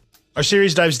AI. Our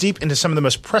series dives deep into some of the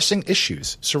most pressing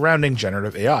issues surrounding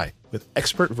generative AI, with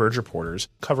expert Verge reporters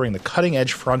covering the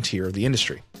cutting-edge frontier of the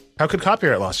industry. How could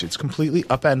copyright lawsuits completely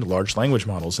upend large language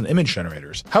models and image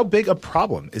generators? How big a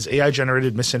problem is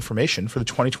AI-generated misinformation for the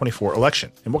 2024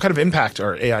 election? And what kind of impact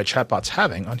are AI chatbots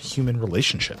having on human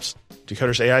relationships?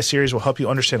 Decoder's AI series will help you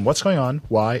understand what's going on,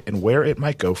 why, and where it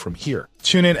might go from here.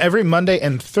 Tune in every Monday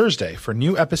and Thursday for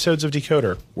new episodes of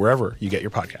Decoder, wherever you get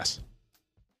your podcasts.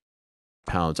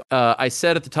 I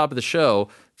said at the top of the show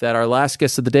that our last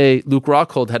guest of the day, Luke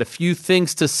Rockhold, had a few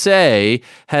things to say,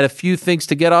 had a few things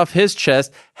to get off his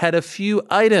chest, had a few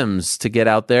items to get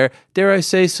out there. Dare I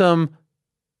say some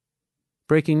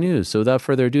breaking news? So without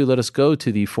further ado, let us go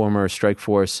to the former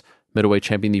Strikeforce middleweight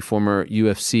champion, the former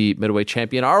UFC middleweight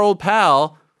champion, our old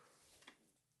pal,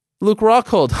 Luke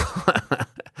Rockhold.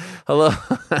 Hello.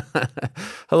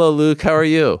 Hello, Luke. How are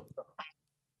you?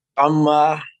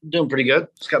 I'm doing pretty good.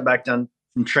 Just got back done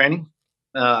from training.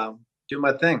 Doing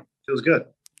my thing. Feels good.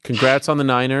 Congrats on the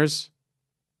Niners.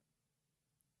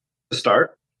 The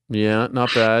start. Yeah,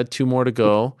 not bad. 2 more to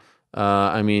go.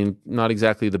 I mean, not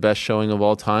exactly the best showing of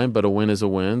all time, but a win is a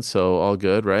win, so all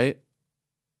good, right?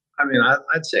 I mean,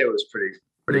 I'd say it was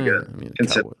pretty good. I mean,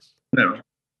 Cowboys.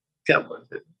 Cowboys.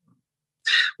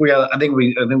 I think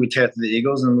we tear through the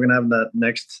Eagles, and we're gonna have that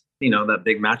next, that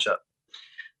big matchup,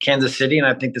 Kansas City, and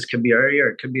I think this could be our year.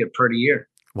 It could be a pretty year.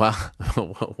 Wow.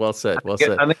 Well said. Well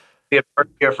said. I think it'll be a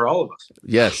pretty year for all of us.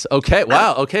 Yes. Okay.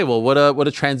 Wow. Okay. Well, what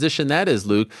a transition that is,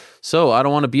 Luke. So I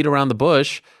don't want to beat around the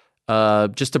bush.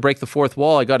 Just to break the fourth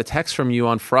wall, I got a text from you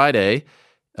on Friday.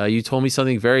 You told me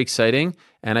something very exciting,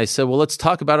 and I said, well, let's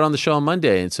talk about it on the show on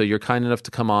Monday. And so you're kind enough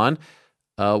to come on.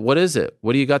 What is it?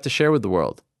 What do you got to share with the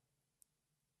world?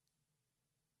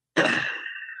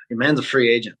 Your man's a free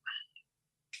agent,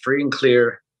 free and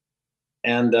clear,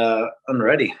 and I'm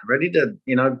ready to,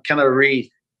 kind of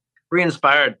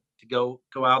re-inspired to go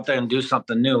out there and do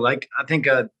something new. Like I think,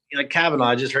 Kavanagh,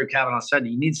 I just heard Kavanagh said,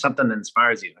 you need something that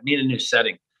inspires you. I need a new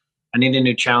setting. I need a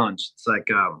new challenge. It's like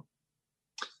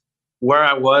where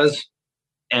I was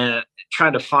and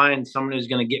trying to find someone who's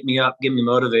going to get me up, get me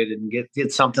motivated, and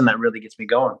get something that really gets me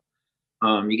going.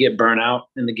 You get burnt out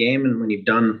in the game, and when you've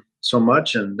done so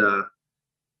much, and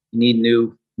you need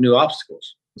new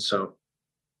obstacles. So,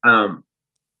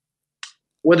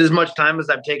 with as much time as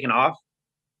I've taken off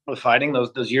with fighting,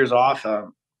 those years off,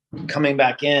 coming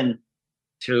back in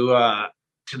to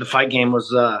the fight game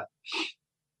was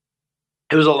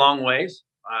it was a long ways.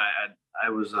 I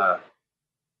was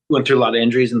went through a lot of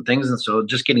injuries and things, and so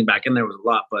just getting back in there was a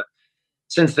lot. But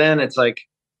since then, it's like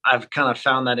I've kind of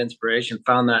found that inspiration,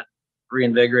 found that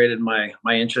reinvigorated my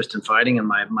interest in fighting and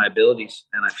my abilities,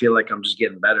 and I feel like I'm just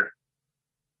getting better.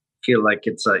 feel like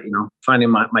it's finding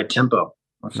my tempo.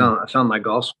 I found my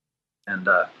golf, and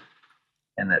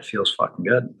that feels fucking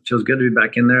good. It feels good to be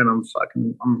back in there, and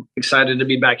I'm excited to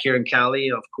be back here in Cali,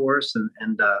 of course,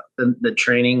 and the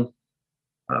training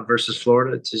versus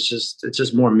Florida. It's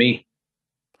just more me.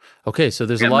 Okay, so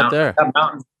there's a lot there.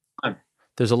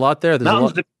 There's a lot there.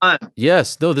 Mountains to climb.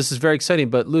 Yes, no, this is very exciting.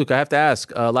 But Luke, I have to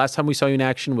ask. Last time we saw you in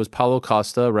action was Paulo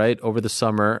Costa, right? Over the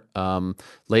summer,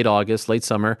 late August, late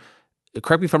summer.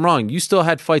 Correct me if I'm wrong. You still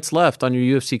had fights left on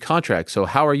your UFC contract. So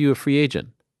how are you a free agent?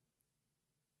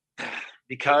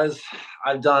 Because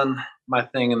I've done my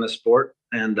thing in the sport,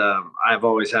 and I've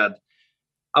always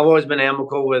been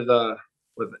amicable with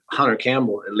Hunter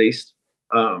Campbell, at least.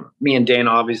 Me and Dana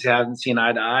obviously haven't seen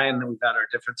eye to eye, and we've had our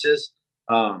differences.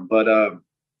 But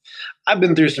I've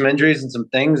been through some injuries and some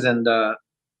things, and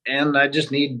I just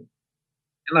need,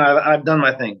 I've done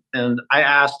my thing, and I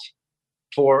asked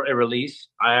for a release.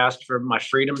 I asked for my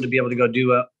freedom to be able to go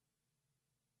do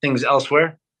things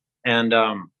elsewhere, and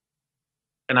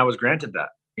I was granted that.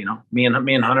 Me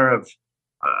and Hunter have,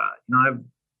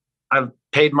 I've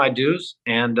paid my dues,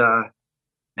 and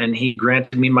he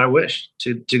granted me my wish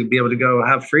to be able to go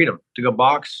have freedom, to go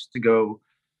box, to go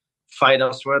fight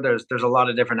elsewhere. There's a lot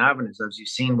of different avenues, as you've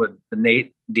seen with the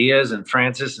Nate Diaz and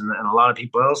Francis and a lot of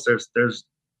people else. There's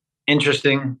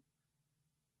interesting,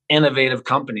 innovative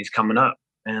companies coming up,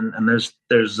 and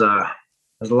there's a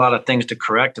lot of things to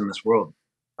correct in this world.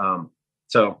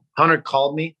 So Hunter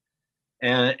called me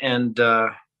and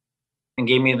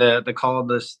gave me the call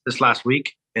this last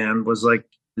week and was like,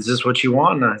 "Is this what you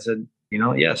want?" And I said,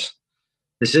 "Yes.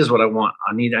 This is what I want.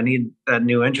 I need that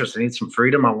new interest. I need some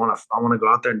freedom. I want to go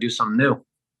out there and do something new,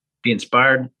 be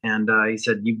inspired." And he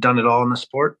said, "You've done it all in the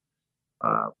sport.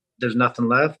 There's nothing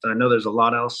left. I know there's a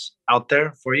lot else out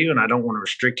there for you, and I don't want to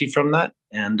restrict you from that.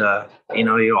 And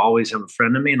you always have a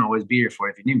friend in me, and always be here for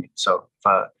you if you need me. So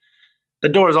the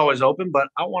door is always open. But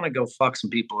I want to go fuck some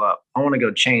people up. I want to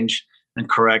go change and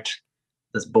correct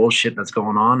this bullshit that's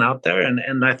going on out there.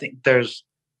 And I think there's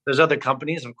other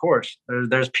companies, of course.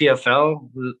 There's PFL,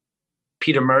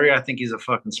 Peter Murray. I think he's a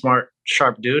fucking smart,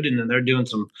 sharp dude, and then they're doing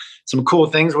some cool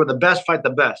things where the best fight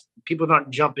the best. People aren't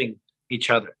jumping each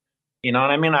other. You know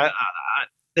what I mean?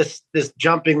 This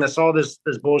jumping, this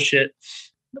bullshit.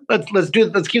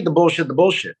 Let's keep the bullshit the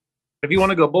bullshit. If you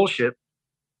want to go bullshit,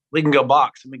 we can go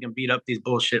box and we can beat up these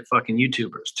bullshit fucking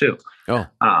YouTubers too. Oh,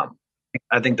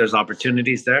 I think there's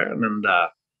opportunities there, and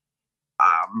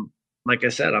like I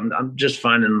said, I'm just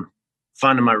finding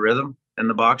my rhythm in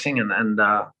the boxing, and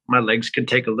my legs could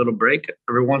take a little break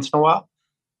every once in a while.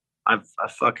 I've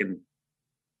fucking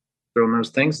thrown those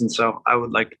things, and so I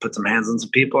would like to put some hands on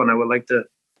some people, and I would like to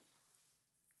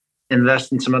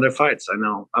invest in some other fights.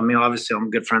 Obviously, I'm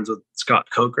good friends with Scott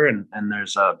Coker, and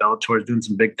there's Bellator is doing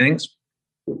some big things.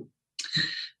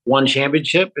 One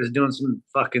Championship is doing some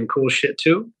fucking cool shit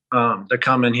too. They're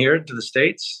coming here to the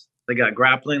States. They got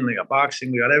grappling, they got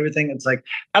boxing, we got everything. It's like,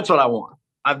 that's what I want.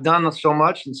 I've done so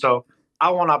much, and so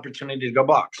I want opportunity to go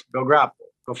box, go grapple,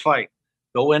 go fight,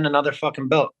 go win another fucking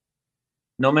belt.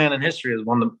 No man in history has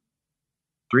won the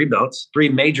 3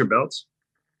 major belts.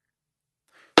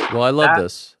 Well, I love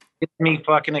this. Gets me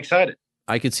fucking excited.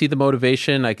 I could see the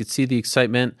motivation. I could see the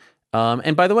excitement.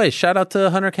 And by the way, shout out to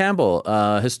Hunter Campbell.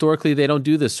 Historically, they don't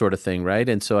do this sort of thing, right?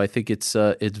 And so I think it's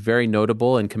very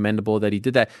notable and commendable that he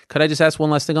did that. Could I just ask one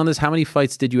last thing on this? How many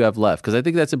fights did you have left? Because I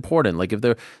think that's important. Like if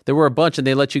there were a bunch and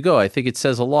they let you go, I think it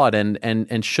says a lot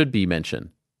and should be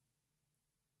mentioned.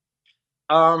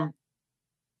 There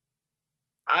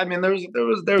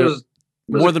was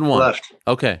more than one left.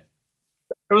 Okay.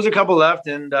 There was a couple left,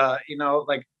 and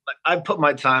like I put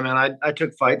my time in. I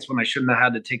took fights when I shouldn't have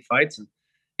had to take fights, and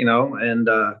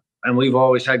and we've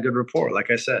always had good rapport,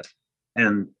 like I said,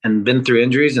 and been through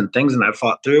injuries and things, and I've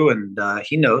fought through, and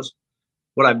he knows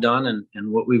what I've done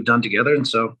and what we've done together, and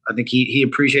so I think he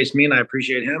appreciates me, and I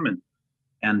appreciate him,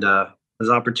 and his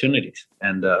opportunities,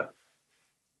 and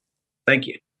thank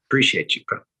you, appreciate you,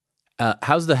 bro.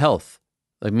 How's the health?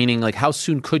 Meaning, how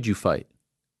soon could you fight?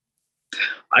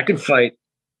 I could fight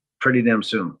pretty damn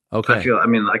soon. Okay.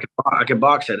 I could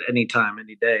box at any time,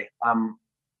 any day. I'm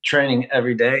training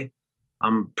every day.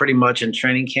 I'm pretty much in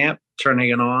training camp, turning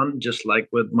it on, just like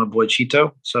with my boy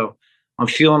Chito. So I'm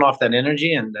feeling off that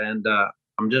energy, and I'm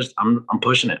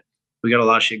pushing it. We got a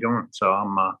lot of shit going, so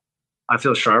I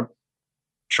feel sharper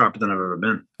than I've ever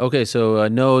been. Okay, so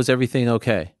nose, everything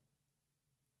okay?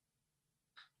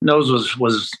 Nose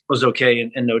was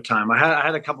okay in no time. I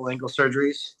had a couple ankle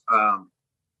surgeries.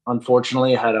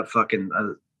 Unfortunately, I had a fucking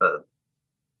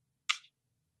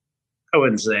I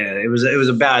wouldn't say it was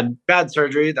a bad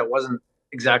surgery that wasn't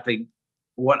exactly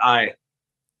what I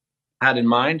had in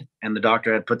mind, and the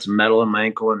doctor had put some metal in my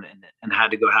ankle and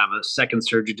had to go have a second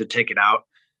surgery to take it out.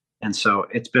 And so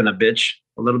it's been a bitch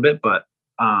a little bit, but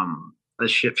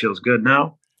this shit feels good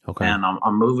now. Okay. And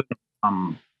I'm moving,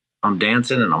 I'm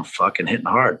dancing, and I'm fucking hitting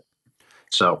hard.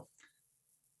 So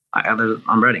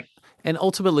I'm ready. And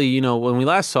ultimately, when we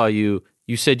last saw you,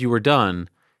 you said you were done.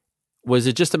 Was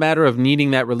it just a matter of needing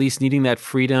that release, needing that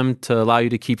freedom to allow you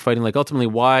to keep fighting? Like, ultimately,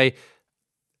 why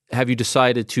have you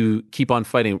decided to keep on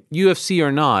fighting? UFC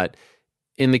or not,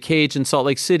 in the cage in Salt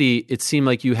Lake City, it seemed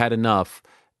like you had enough.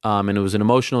 And it was an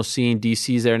emotional scene,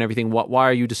 DC's there and everything. Why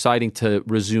are you deciding to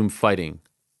resume fighting?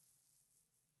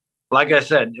 Like I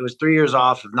said, it was 3 years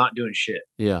off of not doing shit.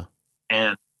 Yeah.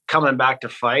 And coming back to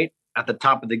fight at the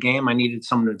top of the game, I needed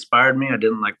someone who inspired me. I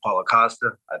didn't like Paulo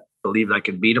Costa. I believed I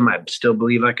could beat him. I still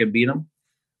believe I could beat him.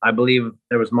 I believe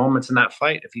there was moments in that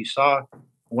fight. If you saw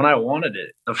when I wanted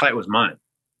it, the fight was mine.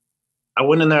 I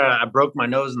went in there. I broke my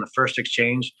nose in the first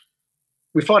exchange.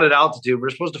 We fought at altitude. We were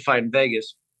supposed to fight in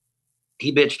Vegas.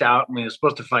 He bitched out, and we were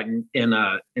supposed to fight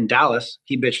in Dallas.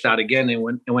 He bitched out again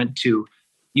and went to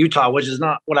Utah, which is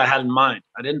not what I had in mind.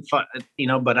 I didn't fight,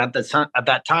 but at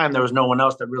that time there was no one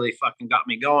else that really fucking got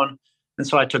me going, and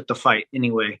so I took the fight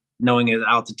anyway, knowing his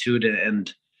altitude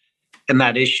and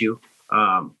that issue.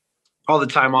 All the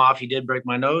time off, he did break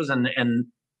my nose, and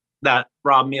that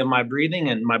robbed me of my breathing,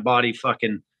 and my body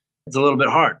fucking. It's a little bit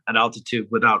hard at altitude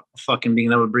without fucking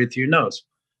being able to breathe through your nose.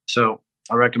 So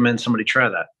I recommend somebody try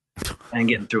that. And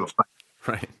getting through a fight.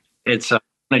 Right. It's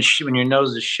when your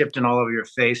nose is shifting all over your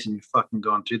face and you're fucking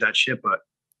going through that shit. But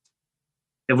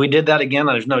if we did that again,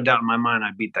 there's no doubt in my mind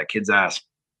I'd beat that kid's ass.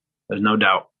 There's no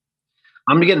doubt.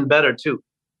 I'm getting better too.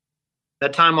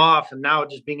 That time off and now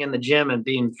just being in the gym and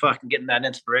getting that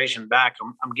inspiration back,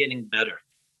 I'm getting better.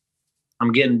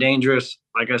 I'm getting dangerous.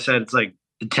 Like I said, it's like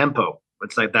the tempo.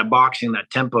 It's like that boxing,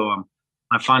 that tempo.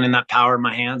 I'm finding that power in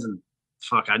my hands, and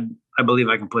I believe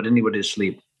I can put anybody to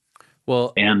sleep.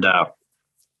 Well, and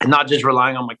not just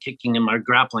relying on my kicking and my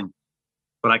grappling,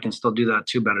 but I can still do that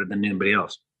too better than anybody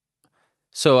else.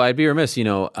 So I'd be remiss,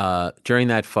 during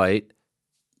that fight,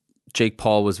 Jake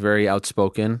Paul was very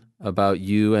outspoken about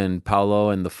you and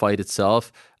Paulo and the fight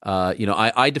itself.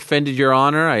 I defended your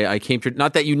honor. I came to,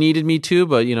 not that you needed me to,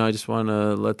 but I just want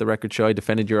to let the record show I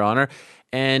defended your honor.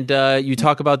 And you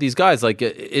talk about these guys. Like,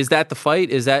 is that the fight?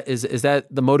 Is that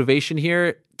the motivation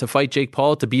here to fight Jake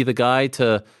Paul, to be the guy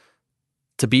to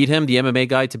beat him, the MMA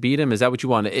guy to beat him? Is that what you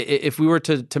want? If we were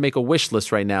to make a wish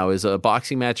list right now, is a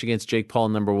boxing match against Jake Paul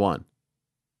number one?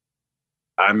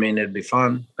 I mean, it'd be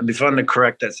fun. It'd be fun to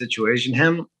correct that situation.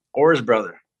 Him or his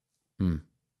brother. Name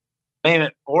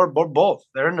it, or both.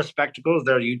 They're in the spectacles.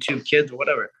 They're YouTube kids or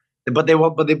whatever. But they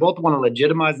both want to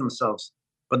legitimize themselves.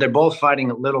 But they're both fighting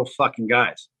little fucking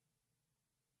guys.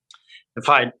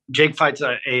 Jake fights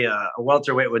a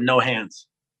welterweight with no hands.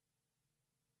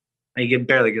 He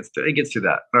barely gets through. He gets through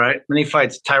that. All right. Then he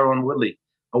fights Tyrone Woodley,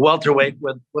 a welterweight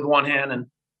with one hand. And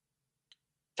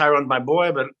Tyrone's my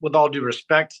boy, but with all due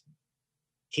respect,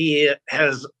 he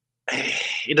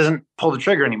doesn't pull the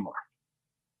trigger anymore.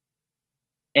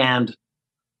 And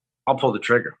I'll pull the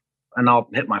trigger and I'll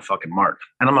hit my fucking mark.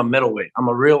 And I'm a middleweight. I'm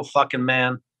a real fucking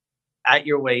man at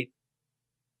your weight,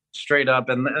 straight up.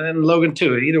 And Logan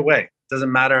too. Either way,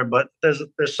 doesn't matter. But there's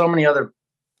so many other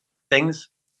things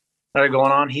that are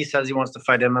going on. He says he wants to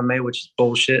fight MMA, which is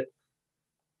bullshit.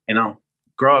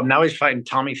 Grow up. Now he's fighting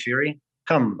Tommy Fury.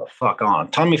 Come the fuck on.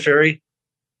 Tommy Fury,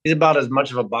 he's about as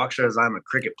much of a boxer as I'm a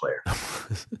cricket player.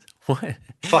 What?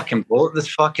 This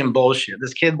fucking bullshit.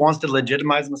 This kid wants to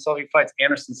legitimize himself. He fights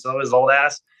Anderson Silva, his old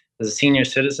ass, as a senior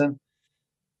citizen.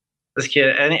 This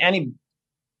kid,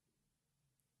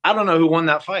 I don't know who won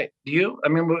that fight. Do you? I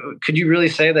mean, could you really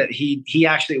say that he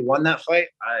actually won that fight?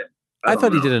 I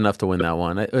thought he did enough to win that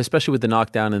one, especially with the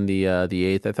knockdown in the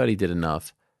eighth. I thought he did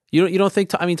enough. You don't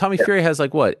think? I mean, Tommy Fury has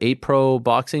 8 pro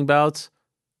boxing bouts.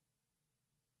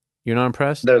 You're not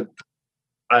impressed?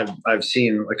 I've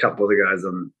seen a couple of the guys,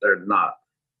 and they're not.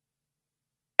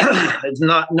 It's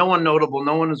not. No one notable.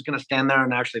 No one is going to stand there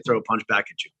and actually throw a punch back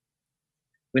at you.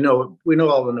 We know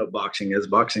all we know boxing is.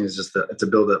 Boxing is just it's a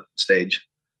build-up stage.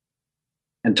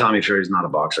 And Tommy Fury's not a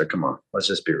boxer. Come on, let's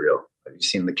just be real. Have you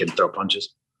seen the kid throw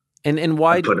punches? And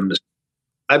why?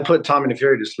 I'd put Tommy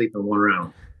Fury to sleep in one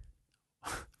round.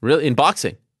 Really? In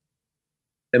boxing?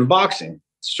 In boxing.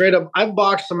 Straight up. I've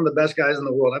boxed some of the best guys in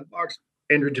the world. I've boxed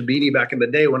Andrew Tabiti back in the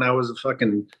day when I was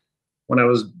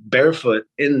barefoot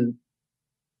in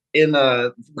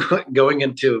going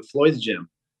into Floyd's gym.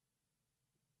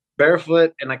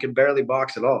 Barefoot, and I could barely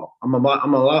box at all. I'm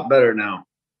a lot better now.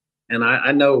 And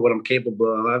I know what I'm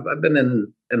capable of. I've been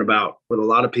in and about with a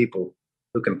lot of people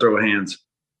who can throw hands.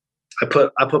 I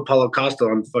put Paulo Costa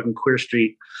on fucking Queer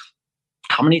Street.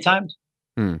 How many times?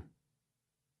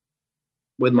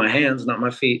 With my hands, not my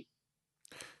feet.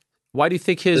 Why do you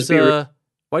think his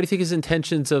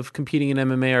intentions of competing in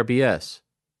MMA are BS?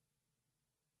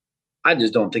 I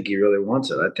just don't think he really wants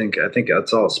it. I think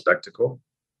that's all a spectacle.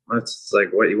 It's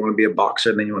like, what, you want to be a boxer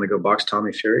and then you want to go box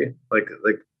Tommy Fury? Like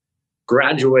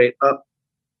graduate up.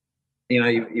 You know,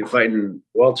 you fighting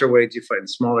welterweights, you fighting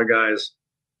smaller guys.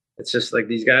 It's just like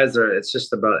these guys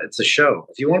it's a show.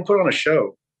 If you want to put on a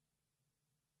show,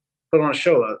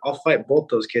 I'll fight both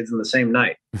those kids in the same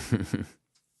night.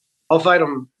 I'll fight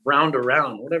them round to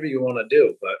round, whatever you want to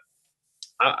do. But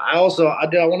I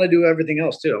want to do everything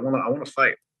else too. I want to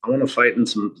fight. I want to fight in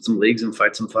some leagues and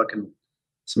fight some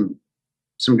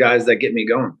guys that get me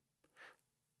going.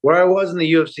 Where I was in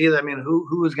the UFC, I mean,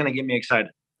 who was going to get me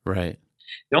excited? Right.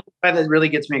 The only guy that really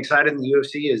gets me excited in the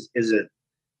UFC is it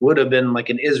would have been like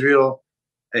an Israel,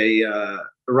 a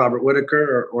Robert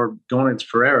Whitaker, or going into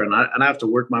Pereira, and I have to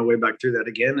work my way back through that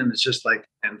again. And it's just like,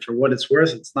 and for what it's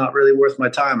worth, it's not really worth my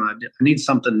time. I need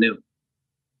something new.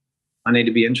 I need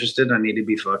to be interested. I need to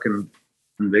be fucking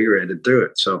invigorated through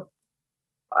it. So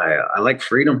I like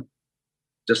freedom,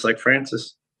 just like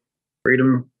Francis.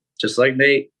 Freedom, just like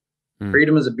Nate.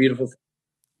 Freedom is a beautiful thing.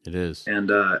 It is.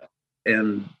 And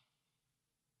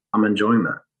I'm enjoying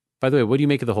that. By the way, what do you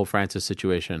make of the whole Francis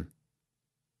situation?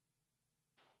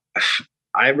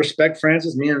 I respect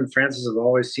Francis. Me and Francis have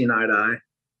always seen eye to eye.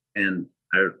 And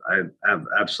I have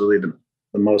absolutely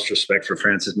the most respect for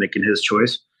Francis making his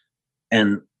choice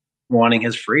and wanting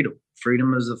his freedom.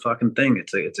 Freedom is a fucking thing.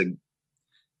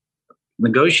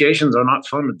 Negotiations are not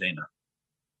fun with Dana.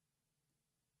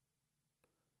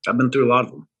 I've been through a lot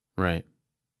of them. Right.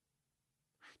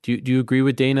 Do you agree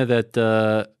with Dana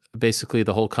that basically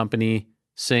the whole company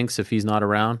sinks if he's not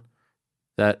around?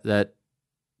 That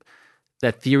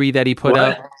theory that he put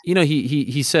out. You know,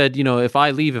 he said, you know, if I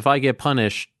leave, if I get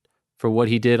punished for what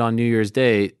he did on New Year's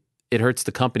Day, it hurts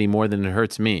the company more than it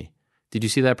hurts me. Did you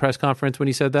see that press conference when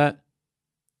he said that?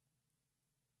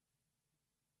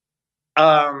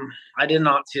 I did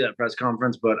not see that press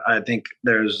conference, but I think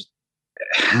there's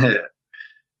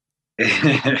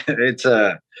it's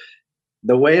the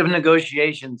way of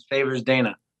negotiations favors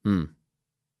Dana.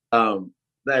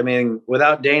 I mean,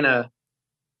 without Dana,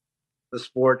 the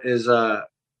sport is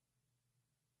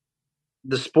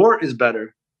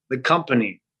better. The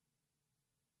company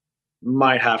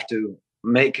might have to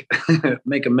make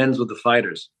amends with the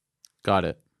fighters. Got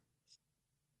it.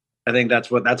 I think that's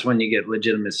when you get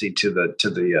legitimacy to the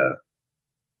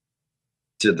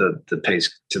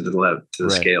pace, to the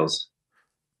right. scales,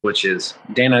 which is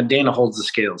Dana holds the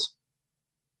scales.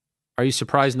 Are you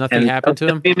surprised nothing happened to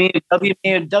him? WME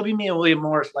and William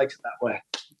Morris likes it that way.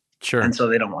 Sure. And so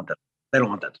they don't want that. They don't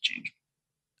want that to change.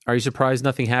 Are you surprised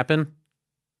nothing happened?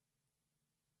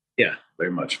 Yeah,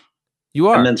 very much. You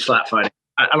are. And then slap fighting.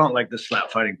 I don't like this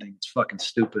slap fighting thing. It's fucking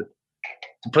stupid.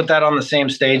 To put that on the same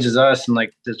stage as us and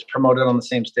like just promote it on the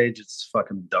same stage, it's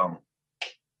fucking dumb.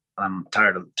 I'm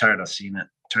tired of seeing it,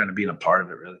 tired of being a part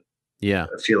of it, really. Yeah.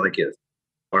 I feel like it's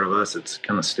part of us. It's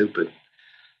kind of stupid.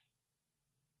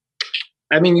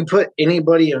 I mean, you put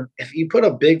anybody in, if you put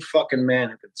a big fucking man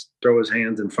who could throw his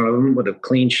hands in front of him with a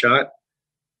clean shot,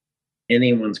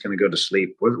 anyone's going to go to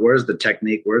sleep. Where's the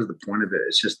technique? Where's the point of it?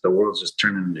 It's just the world's just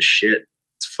turning into shit.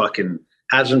 It's fucking,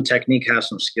 have some technique, have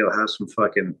some skill, have some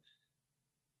fucking.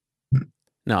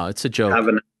 No, it's a joke.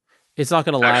 It's not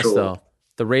going to last, though.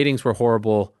 The ratings were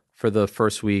horrible for the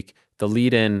first week. The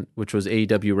lead-in, which was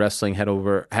AEW Wrestling, had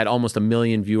almost 1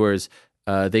 million viewers.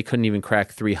 They couldn't even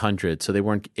crack 300, so they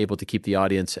weren't able to keep the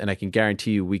audience. And I can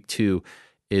guarantee you, week 2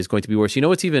 is going to be worse. You know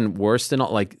what's even worse than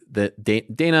all, like the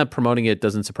Dana promoting it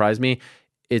doesn't surprise me.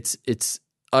 It's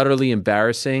utterly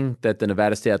embarrassing that the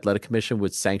Nevada State Athletic Commission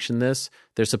would sanction this.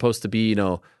 They're supposed to be, you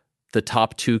know, the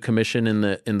top 2 commission in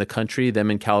the country. Them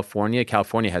in California.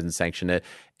 California hasn't sanctioned it,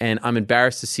 and I'm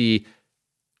embarrassed to see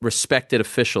respected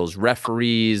officials,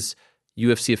 referees,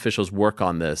 UFC officials work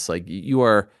on this. Like you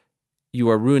are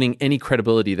ruining any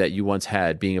credibility that you once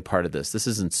had being a part of this. This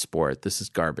isn't sport. This is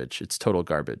garbage. It's total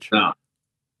garbage. No,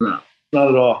 not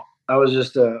at all. I was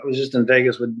just in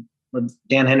Vegas with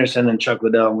Dan Henderson and Chuck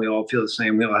Liddell, and we all feel the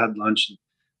same. We all had lunch, and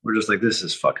we're just like, this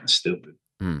is fucking stupid.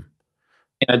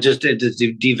 It just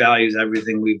devalues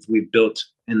everything we've built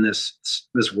in this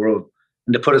world,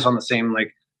 and to put us on the same,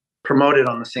 like, promoted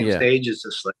on the same stage is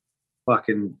just like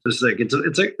fucking, just like it's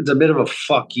a bit of a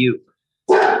fuck you.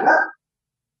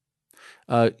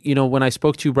 You know, when I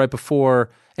spoke to you right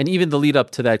before, and even the lead up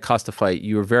to that Costa fight,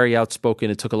 you were very outspoken.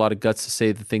 It took a lot of guts to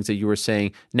say the things that you were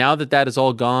saying. Now that is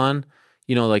all gone,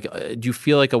 do you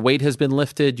feel like a weight has been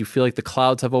lifted? Do you feel like the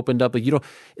clouds have opened up? Like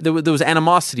there was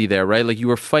animosity there, right? Like you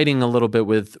were fighting a little bit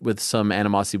with some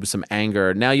animosity, with some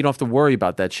anger. Now you don't have to worry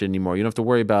about that shit anymore. You don't have to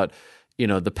worry about,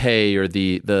 the pay or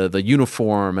the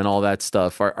uniform and all that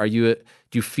stuff. Do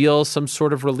you feel some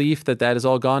sort of relief that is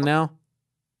all gone now?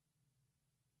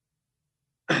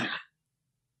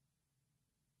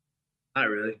 Not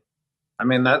really. I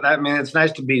mean, it's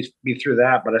nice to be through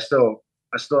that, but I still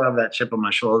have that chip on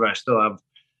my shoulder. I still have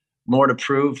more to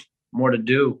prove, more to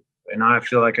do. And I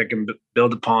feel like I can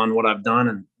build upon what I've done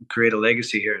and create a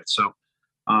legacy here. So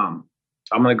I'm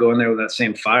going to go in there with that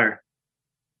same fire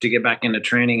to get back into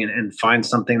training and find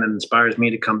something that inspires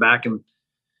me to come back and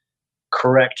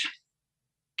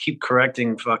keep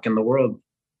correcting fucking the world.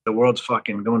 The world's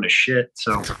fucking going to shit.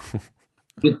 So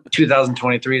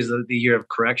 2023 is the year of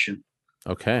correction.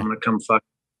 Okay. I'm gonna come for it.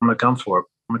 I'm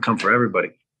gonna come for everybody.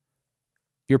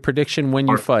 Your prediction when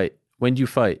you fight? When do you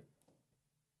fight?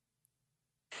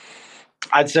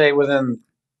 I'd say within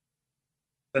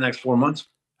the next 4 months.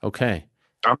 Okay.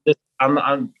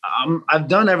 I've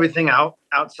done everything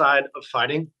outside of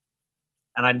fighting,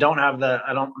 and I'm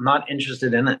not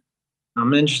interested in it.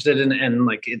 I'm interested in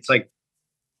like, it's like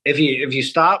if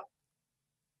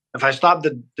I stop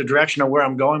the direction of where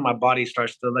I'm going, my body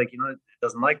starts to it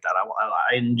doesn't like that.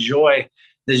 I enjoy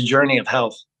this journey of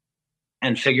health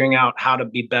and figuring out how to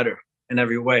be better in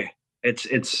every way. It's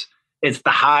the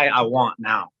high I want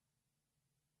now.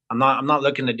 I'm not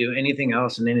looking to do anything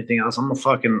else.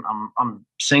 I'm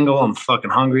single. I'm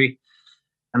fucking hungry,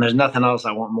 and there's nothing else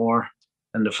I want more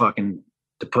than to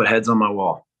put heads on my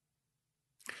wall.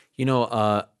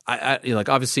 I like,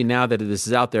 obviously now that this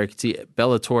is out there, I can see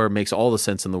Bellator makes all the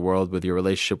sense in the world with your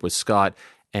relationship with Scott,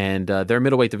 and their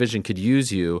middleweight division could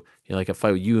use you. Like a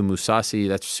fight with you and Mousasi,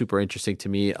 that's super interesting to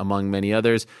me, among many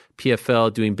others.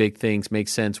 PFL doing big things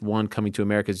makes sense. One coming to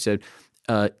America, as you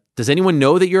said. Does anyone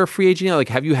know that you're a free agent? Like,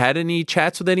 have you had any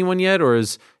chats with anyone yet, or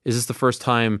is this the first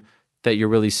time that you're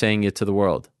really saying it to the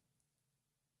world?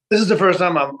 This is the first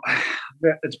time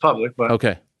it's public, but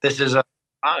okay. This is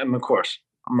I'm of course.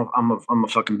 I'm a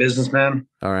fucking businessman.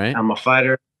 All right. I'm a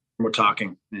fighter. We're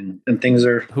talking, and things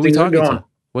are. Who are we talking to?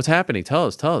 What's happening? Tell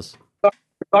us. We're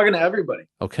talking to everybody.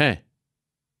 Okay.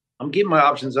 I'm keeping my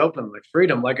options open, like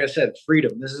freedom. Like I said,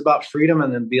 freedom. This is about freedom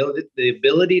and the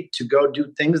ability to go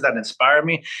do things that inspire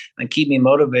me and keep me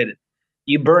motivated.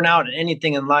 You burn out at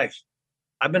anything in life.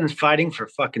 I've been fighting for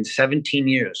fucking 17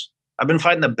 years. I've been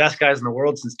fighting the best guys in the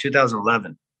world since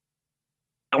 2011.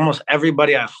 Almost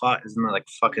everybody I fought is in the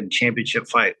fucking championship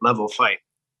level fight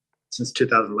since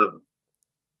 2011.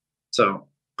 So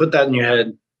put that in your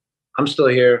head. I'm still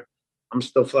here. I'm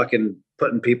still fucking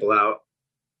putting people out.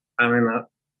 I mean,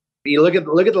 you look at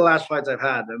the last fights I've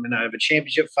had. I mean, I have a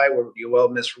championship fight where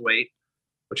Yoel missed weight,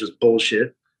 which is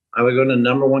bullshit. I would go to a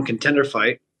number one contender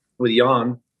fight with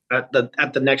Jan at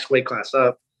the next weight class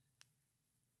up,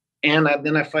 and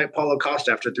then I fight Paulo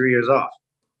Costa after 3 years off,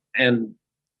 and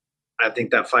I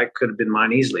think that fight could have been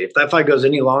mine easily. If that fight goes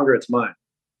any longer, it's mine.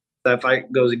 If that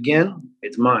fight goes again,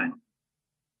 it's mine.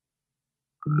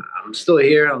 I'm still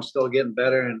here. I'm still getting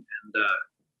better, and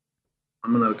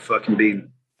I'm gonna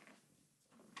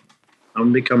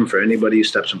be coming for anybody who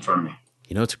steps in front of me.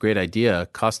 It's a great idea.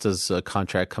 Costa's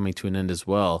contract coming to an end as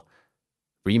well.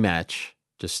 Rematch,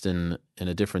 just in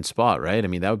a different spot, right? I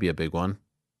mean, that would be a big one.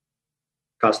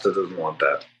 Costa doesn't want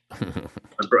that.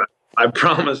 I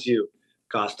promise you,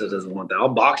 Costa doesn't want that. I'll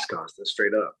box Costa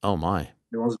straight up. Oh my!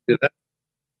 He wants to do that.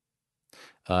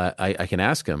 I can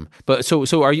ask him. But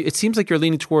so are you? It seems like you're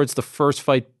leaning towards the first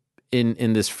fight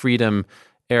in this freedom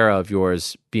era of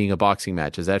yours being a boxing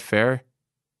match. Is that fair?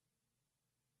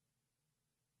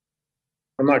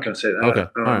 I'm not going to say that. Okay,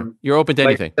 all right. You're open to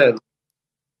anything. I said,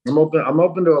 I'm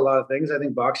open to a lot of things. I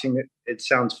think boxing it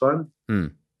sounds fun.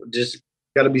 Just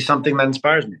got to be something that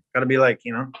inspires me. Got to be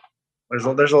there's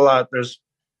a lot. There's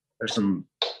some,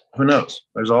 who knows?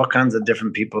 There's all kinds of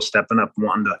different people stepping up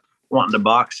wanting to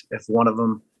box. If one of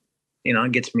them,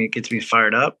 gets me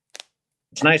fired up.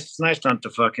 It's nice. It's nice not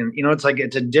to fucking, it's like,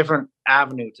 it's a different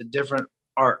avenue. It's a different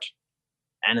art,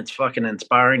 and it's fucking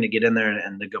inspiring to get in there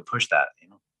and to go push that,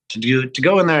 to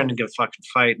go in there and go fucking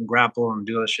fight and grapple and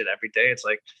do this shit every day. It's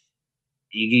like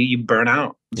you burn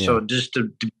out. Yeah. So just to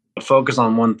focus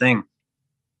on one thing,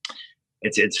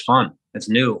 it's fun. It's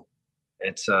new.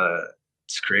 It's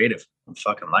creative. I'm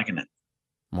fucking liking it.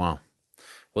 Wow.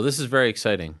 Well, this is very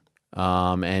exciting.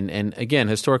 And again,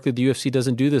 historically, the UFC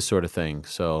doesn't do this sort of thing.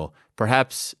 So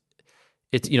perhaps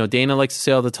it's, Dana likes to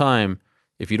say all the time,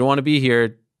 if you don't want to be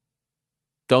here,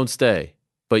 don't stay.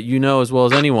 But as well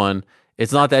as anyone,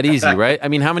 It's not that easy, right? I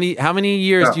mean, how many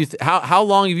years do you how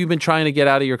long have you been trying to get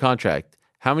out of your contract?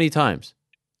 How many times?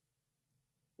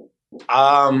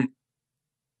 I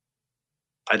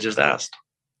just asked.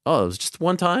 Oh, it was just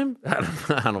one time?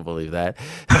 I don't believe that.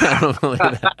 I don't believe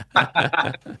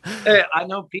that. Hey, I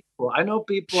know people.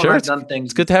 Sure, I've done things.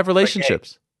 It's good to have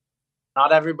relationships. Like, hey,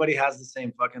 not everybody has the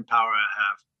same fucking power I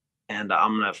have. And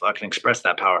I'm going to fucking express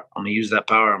that power. I'm going to use that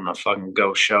power. I'm going to fucking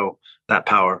go show that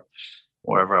power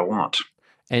wherever I want.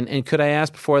 And could I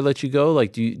ask before I let you go,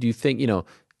 like, do you think,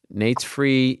 Nate's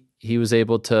free. He was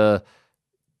able to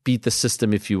beat the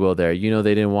system, if you will, there.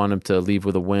 They didn't want him to leave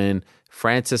with a win.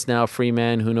 Francis now free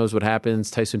man. Who knows what happens?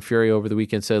 Tyson Fury over the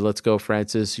weekend said, let's go,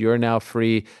 Francis. You're now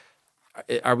free.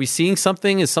 Are we seeing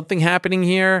something? Is something happening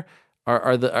here?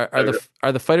 Are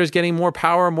the fighters getting more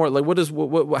power? More like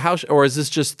how or is this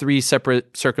just three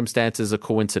separate circumstances, a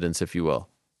coincidence, if you will?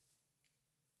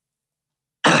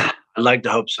 I'd like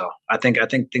to hope so. I think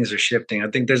things are shifting. I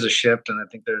think there's a shift, and I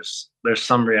think there's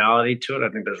some reality to it. I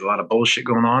think there's a lot of bullshit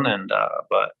going on, and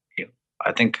but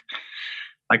I think,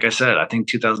 like I said, I think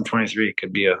 2023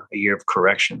 could be a year of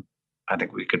correction. I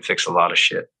think we could fix a lot of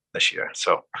shit this year.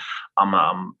 So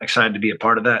I'm excited to be a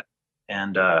part of that,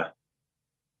 and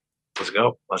let's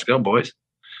go, boys.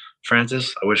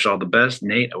 Francis, I wish all the best.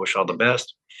 Nate, I wish all the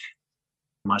best.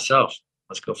 Myself,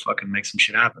 let's go fucking make some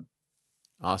shit happen.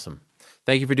 Awesome.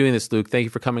 Thank you for doing this, Luke. Thank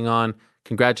you for coming on.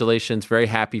 Congratulations. Very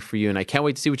happy for you. And I can't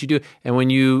wait to see what you do. And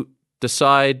when you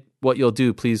decide what you'll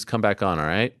do, please come back on, all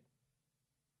right?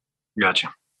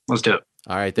 Gotcha. Let's do it.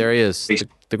 All right, there he is.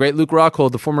 The great Luke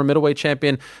Rockhold, the former middleweight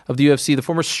champion of the UFC, the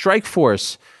former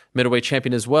Strikeforce middleweight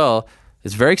champion as well.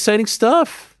 It's very exciting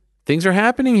stuff. Things are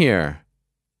happening here.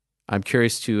 I'm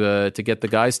curious to get the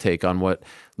guys' take on what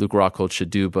Luke Rockhold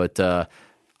should do, but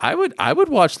I would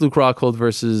watch Luke Rockhold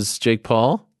versus Jake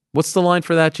Paul. What's the line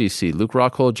for that, GC? Luke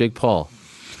Rockhold, Jake Paul.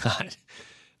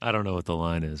 I don't know what the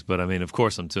line is, but I mean, of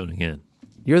course I'm tuning in.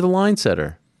 You're the line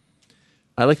setter.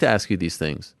 I like to ask you these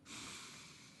things.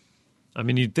 I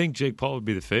mean, you'd think Jake Paul would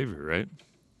be the favorite, right?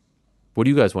 What do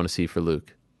you guys want to see for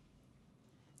Luke?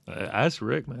 Ask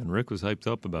Rick, man. Rick was hyped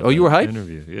up about you were hyped?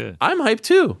 Interview. Yeah. I'm hyped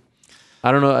too.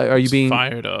 I don't know. Are you being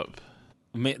fired up?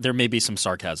 There may be some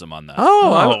sarcasm on that.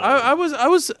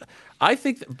 I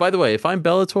think, by the way, if I'm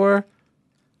Bellator,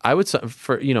 I would,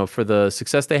 for the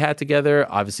success they had together,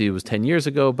 obviously it was 10 years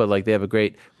ago, but like they have a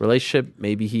great relationship.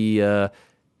 Maybe he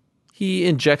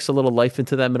injects a little life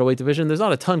into that middleweight division. There's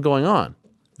not a ton going on.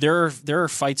 There are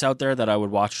fights out there that I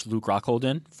would watch Luke Rockhold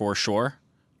in for sure,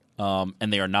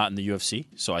 and they are not in the UFC.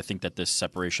 So I think that this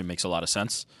separation makes a lot of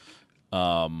sense.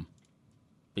 But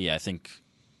yeah, I think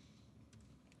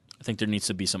there needs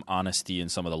to be some honesty in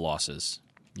some of the losses.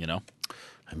 I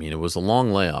mean, it was a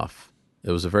long layoff. It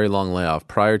was a very long layoff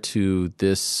prior to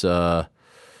this this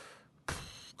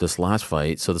last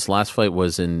fight. So this last fight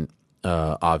was in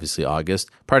obviously August.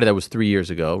 Prior to that was 3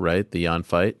 years ago, right? The Jan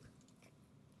fight.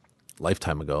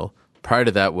 Lifetime ago. Prior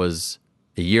to that was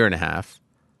a year and a half.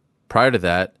 Prior to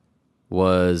that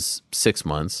was 6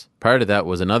 months. Prior to that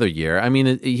was another year. I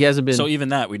mean, he hasn't been. So even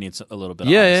that we need a little bit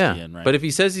of honesty in, right? But if he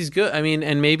says he's good, I mean,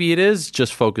 and maybe it is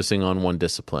just focusing on one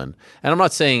discipline. And I'm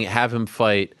not saying have him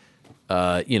fight,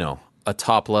 a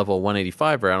top level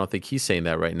 185er. I don't think he's saying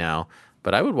that right now.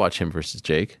 But I would watch him versus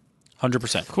Jake.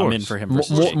 100%. I'm in for him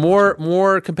versus Jake.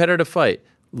 More competitive fight.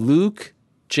 Luke,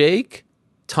 Jake,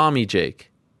 Tommy, Jake.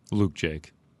 Luke,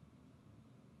 Jake.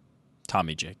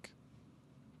 Tommy, Jake.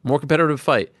 More competitive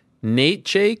fight. Nate,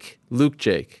 Jake, Luke,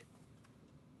 Jake.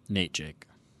 Nate, Jake.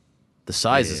 The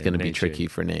size is going to be tricky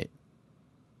for Nate.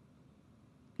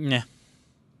 Yeah.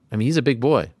 I mean, he's a big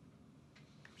boy.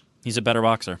 He's a better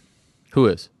boxer. Who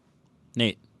is?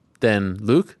 Nate. Then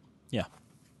Luke? Yeah.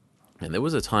 And there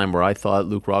was a time where I thought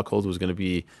Luke Rockhold was going to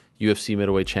be UFC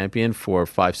middleweight champion for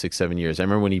 5, 6, 7 years. I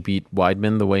remember when he beat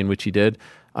Weidman the way in which he did.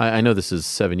 I know this is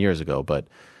 7 years ago, but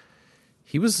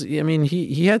he was, I mean,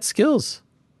 he had skills.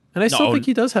 And I still think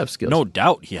he does have skills. No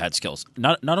doubt he had skills.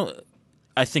 Not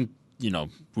I think,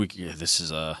 this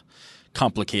is a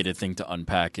complicated thing to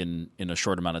unpack in a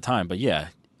short amount of time. But yeah,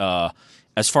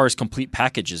 as far as complete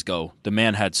packages go, the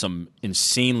man had some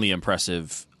insanely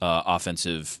impressive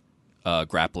offensive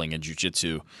grappling and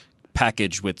jiu-jitsu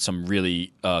packaged with some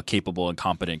really capable and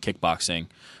competent kickboxing.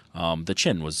 The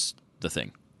chin was the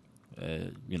thing.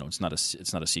 It's not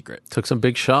a secret. Took some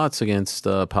big shots against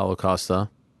Paulo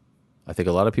Costa. I think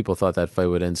a lot of people thought that fight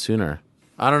would end sooner.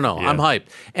 I don't know. Yeah. I'm hyped.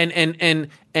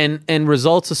 And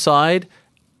results aside,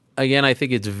 again, I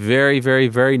think it's very, very,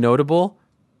 very notable.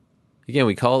 Again,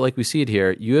 we call it like we see it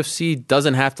here. UFC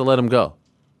doesn't have to let him go.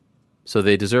 So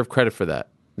they deserve credit for that.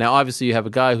 Now, obviously, you have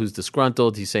a guy who's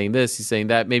disgruntled. He's saying this, he's saying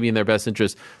that. Maybe in their best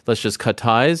interest, let's just cut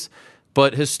ties.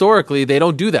 But historically, they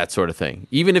don't do that sort of thing.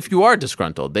 Even if you are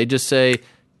disgruntled, they just say,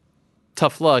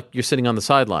 tough luck, you're sitting on the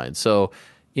sidelines. So,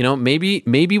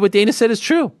 maybe what Dana said is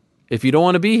true. If you don't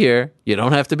want to be here, you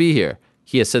don't have to be here.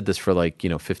 He has said this for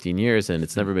 15 years, and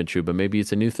it's never been true, but maybe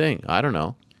it's a new thing. I don't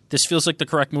know. This feels like the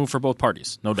correct move for both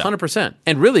parties, no doubt. 100%.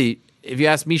 And really, if you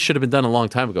ask me, should have been done a long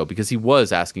time ago because he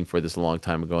was asking for this a long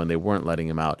time ago, and they weren't letting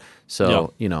him out.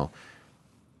 So,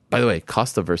 By the way,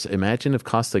 imagine if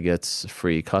Costa gets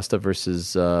free. Costa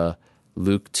versus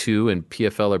Luke 2 in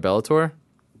PFL or Bellator.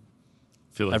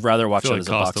 I'd rather watch it as a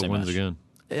Costa boxing wins match. Again.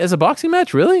 As a boxing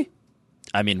match, really?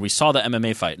 I mean, we saw the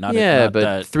MMA fight. Not but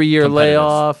that 3-year competitive.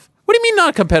 layoff. What do you mean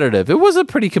not competitive? It was a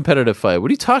pretty competitive fight.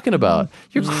 What are you talking about?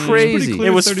 You're crazy. It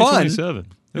was fun.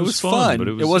 It was fun, but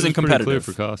it wasn't competitive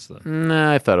for Costa.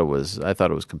 Nah, I thought it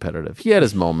was competitive. He had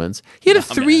his moments. He had a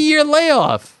 3-year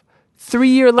layoff.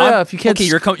 3-year layoff. You can't. Okay,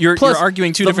 you're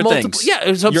arguing two different things. Yeah,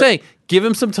 that's what I'm saying. Give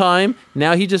him some time.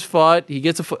 Now he just fought. He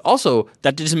gets a foot. Also,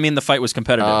 that doesn't mean the fight was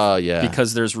competitive. Yeah.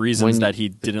 Because there's reasons that he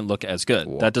didn't look as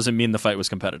good. That doesn't mean the fight was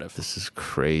competitive. This is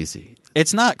crazy.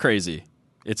 It's not crazy.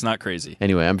 It's not crazy.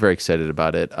 Anyway, I'm very excited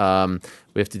about it.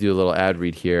 We have to do a little ad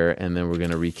read here, and then we're going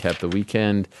to recap the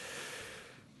weekend.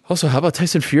 Also, how about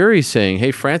Tyson Fury saying, "Hey,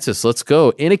 Francis, let's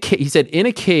go." He said, "In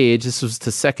a cage." This was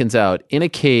to seconds out. In a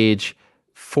cage,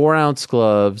 4-ounce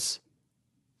gloves.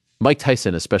 Mike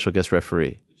Tyson, a special guest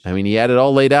referee. I mean, he had it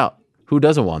all laid out. Who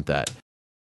doesn't want that?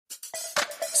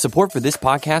 Support for this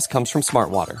podcast comes from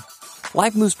Smartwater.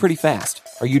 Life moves pretty fast.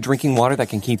 Are you drinking water that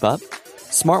can keep up?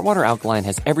 Smartwater Alkaline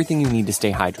has everything you need to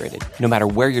stay hydrated, no matter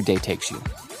where your day takes you.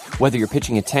 Whether you're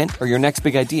pitching a tent or your next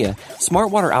big idea,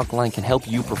 Smartwater Alkaline can help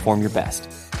you perform your best.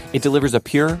 It delivers a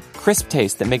pure, crisp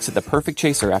taste that makes it the perfect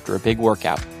chaser after a big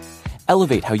workout.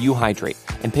 Elevate how you hydrate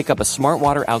and pick up a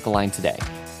Smartwater Alkaline today.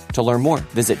 To learn more,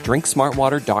 visit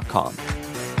drinksmartwater.com.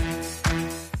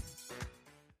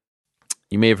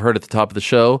 You may have heard at the top of the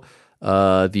show,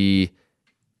 the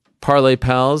Parlay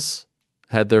Pals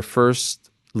had their first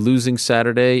losing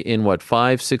Saturday in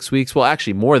 5-6 weeks? Well,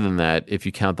 actually more than that if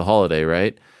you count the holiday,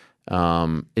 right?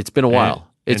 It's been a while.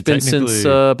 It's been since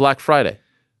Black Friday.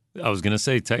 I was going to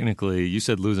say, technically, you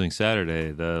said losing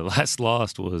Saturday. The last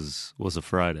loss was a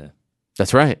Friday.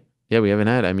 That's right. Yeah, we haven't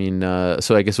had. I mean,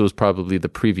 so I guess it was probably the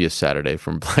previous Saturday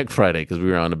from Black Friday because we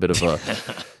were on a bit of a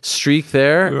streak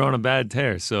there. We were on a bad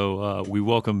tear. So we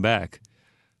welcome back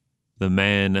the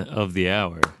man of the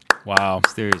hour. Wow.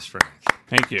 Mysterious Frank.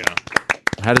 Thank you.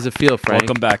 How does it feel, Frank?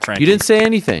 Welcome back, Frank. You didn't say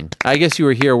anything. I guess you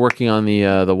were here working on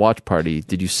the watch party.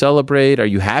 Did you celebrate? Are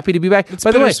you happy to be back? It's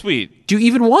By the way, sweet. Do you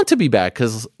even want to be back?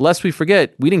 Because lest we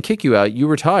forget, we didn't kick you out. You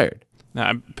retired. No,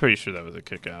 I'm pretty sure that was a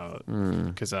kick out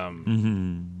because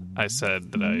I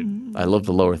said that I love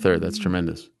the lower third. That's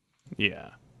tremendous. Yeah.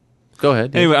 Go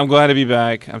ahead. Anyway, I'm glad to be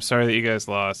back. I'm sorry that you guys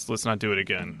lost. Let's not do it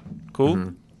again. Cool?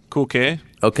 Mm-hmm. Cool, K?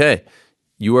 Okay.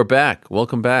 You are back.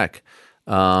 Welcome back.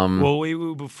 Well, wait,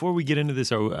 before we get into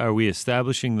this, are we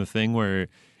establishing the thing where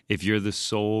if you're the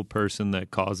sole person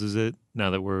that causes it, now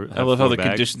that I love how the back,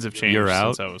 conditions have changed you're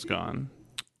out? since I was gone.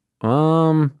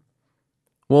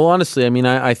 Well, honestly, I mean,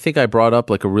 I think I brought up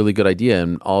like a really good idea,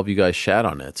 and all of you guys shat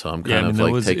on it. So I'm kind of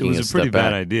like taking it was a pretty step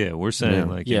back. bad idea. We're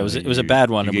saying it was a bad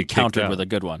one, and we countered with a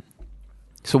good one.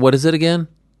 So what is it again?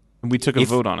 We took a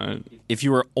vote on it. If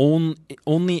you were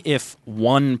only if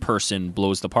one person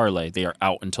blows the parlay, they are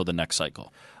out until the next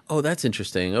cycle. Oh, that's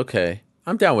interesting. Okay,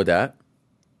 I'm down with that.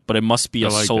 But it must be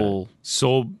soul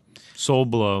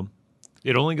blow.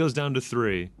 It only goes down to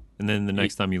 3. And then the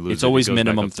next time you lose, it's always it goes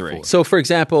minimum back up to 3. 4. So, for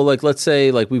example, like let's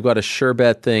say like we've got a sure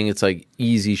bet thing. It's like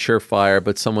easy, surefire,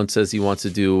 but someone says he wants to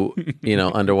do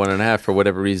under 1.5 for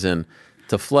whatever reason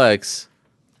to flex.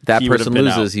 That person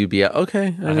loses, you'd be out.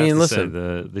 Okay, I mean, listen.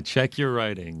 Say, the check you're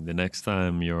writing the next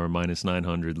time your minus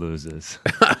 900 loses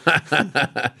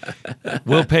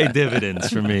will pay dividends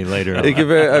for me later on. It could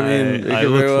very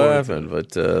well happen.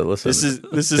 But listen,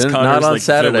 this is Connor's not on like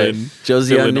Saturday.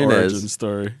 Josiah Nunez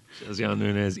story. Josiah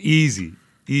Nunez, easy.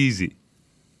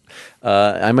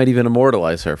 I might even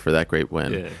immortalize her for that great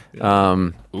win. Yeah.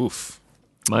 Oof.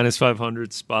 Minus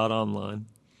 500 spot online.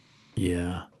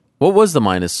 Yeah. What was the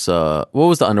minus? What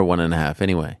was the under 1.5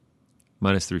 anyway?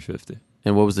 Minus 350.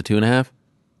 And what was the 2.5?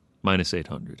 Minus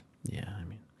 800. Yeah, I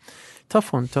mean,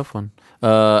 tough one.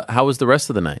 How was the rest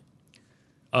of the night?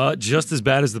 Just as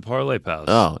bad as the Parlay Pals.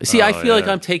 Oh, see, I feel like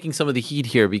I'm taking some of the heat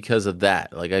here because of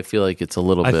that. Like, I feel like it's a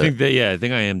little bit. I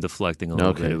think I am deflecting a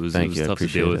little bit. It was tough to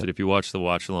deal with it. If you watched the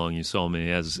watch along, you saw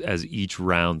me as each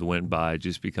round went by,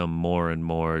 just become more and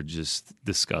more just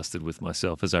disgusted with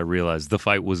myself as I realized the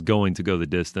fight was going to go the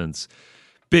distance.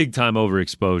 big time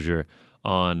overexposure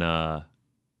on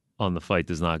the fight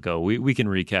does not go. We can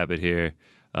recap it here.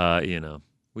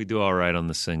 We do all right on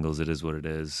the singles. It is what it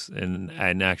is. And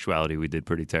in actuality, we did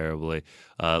pretty terribly.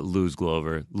 Lose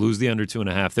Glover, lose the under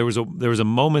 2.5. There was a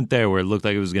moment there where it looked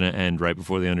like it was going to end right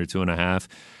before the under 2.5.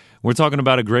 We're talking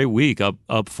about a great week, up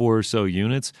 4 or so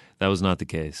units. That was not the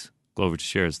case. Glover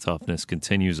Teixeira's toughness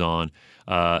continues on.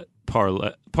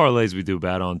 Parlays we do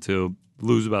bad on too.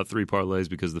 Lose about 3 parlays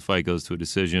because the fight goes to a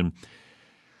decision.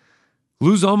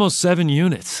 Lose almost 7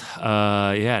 units.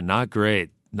 Not great.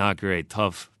 Not great.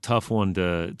 Tough one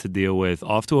to deal with.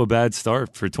 Off to a bad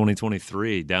start for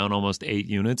 2023. Down almost 8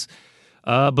 units.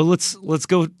 But let's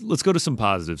go to some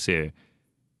positives here.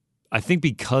 I think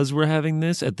because we're having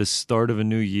this at the start of a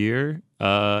new year,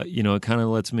 it kind of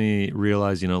lets me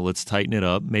realize, let's tighten it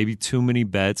up. Maybe too many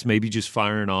bets, maybe just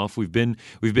firing off. We've been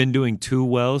doing too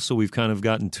well, so we've kind of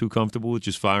gotten too comfortable with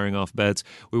just firing off bets.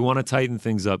 We want to tighten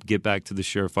things up, get back to the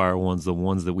surefire ones, the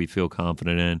ones that we feel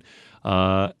confident in,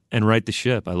 and right the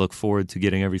ship. I look forward to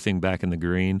getting everything back in the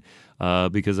green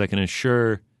because I can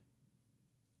assure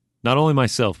not only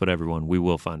myself but everyone we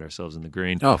will find ourselves in the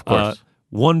green. Oh, of course.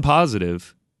 One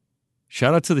positive.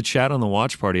 Shout out to the chat on the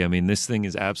watch party. I mean, this thing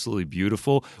is absolutely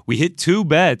beautiful. We hit 2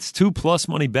 bets, 2 plus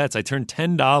money bets. I turned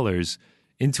 $10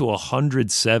 into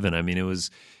 107. I mean, it was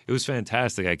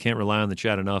fantastic. I can't rely on the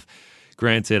chat enough.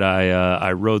 Granted,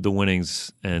 I rode the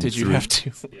winnings and did you have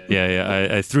to? Yeah.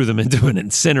 I threw them into an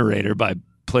incinerator by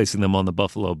placing them on the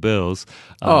Buffalo Bills.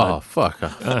 Fuck!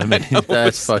 I mean,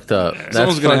 that's fucked up.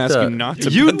 Someone's going to ask you not to.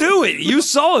 You knew it. You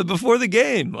saw it before the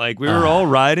game. Like we were all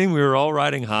riding. We were all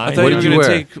riding high. I thought you were going to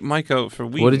take Mike out for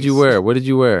weeks. What did you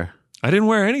wear? I didn't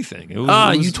wear anything.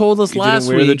 You told us last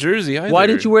week. You didn't wear the jersey either. Why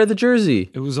didn't you wear the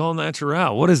jersey? It was all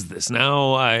natural. What is this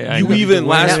now?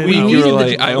 Last week you were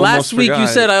like, I almost forgot. You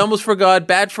said I almost forgot.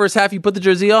 Bad first half. You put the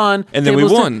jersey on, and then we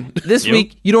won. This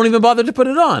week you don't even bother to put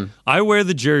it on. I wear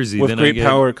the jersey. With great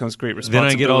power comes great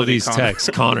responsibility. Then I get all these texts.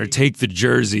 Connor, take the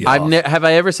jersey off. Have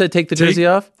I ever said take the jersey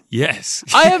off? Yes.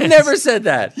 I have never said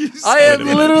that. I have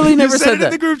literally never said that. In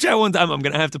the group chat one time. I'm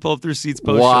going to have to pull up the receipts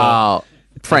post. Wow.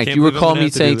 Frank, you recall me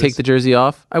saying take the jersey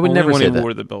off? I would never say that.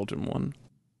 Wore the Belgian one.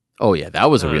 Oh yeah, that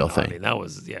was a real thing. I mean, that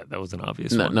was an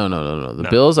obvious one. No. The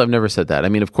Bills, I've never said that. I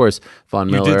mean, of course,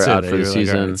 Von Miller out for the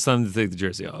season. All right, it's time to take the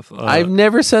jersey off. I've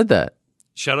never said that.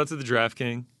 Shout out to the Draft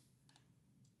King.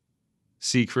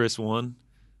 C. Chris 1.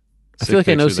 I feel like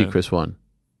I know C. Chris 1.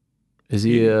 Is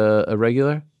he a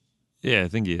regular? Yeah, I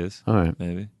think he is. All right,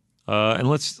 maybe. And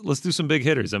let's do some big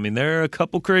hitters. I mean, there are a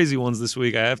couple crazy ones this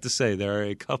week. I have to say, there are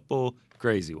a couple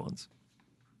crazy ones.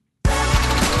 Here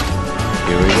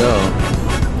we go.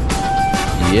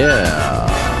 Yeah.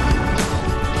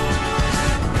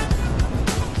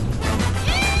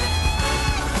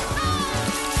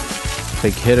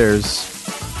 Big hitters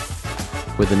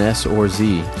with an S or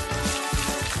Z.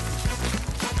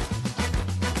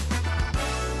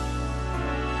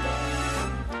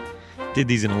 Did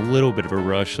these in a little bit of a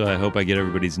rush, so I hope I get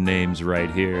everybody's names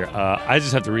right here. I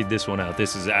just have to read this one out.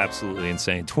 This is absolutely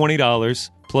insane. $20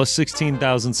 plus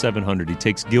 16,700. He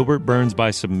takes Gilbert Burns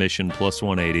by submission plus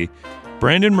 180.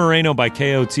 Brandon Moreno by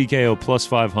KO TKO plus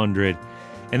 500.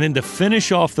 And then to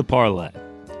finish off the parlay,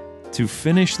 to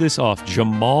finish this off,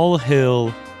 Jamal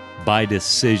Hill by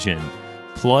decision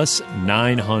plus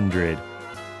 900.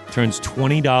 Turns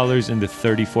 $20 into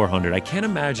 3,400. I can't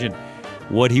imagine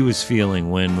what he was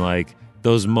feeling when, like,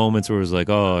 those moments where it was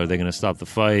like, oh, are they going to stop the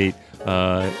fight?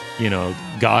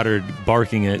 Goddard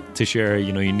barking at Teixeira,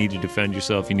 you need to defend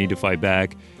yourself. You need to fight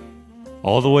back.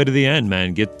 All the way to the end,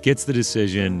 man. Gets the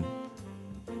decision.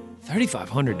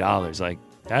 $3,500. Like,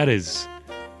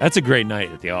 that's a great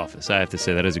night at the office. I have to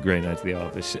say, that is a great night at the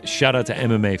office. Shout out to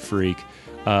MMA Freak.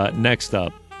 Next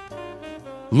up,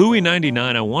 Louis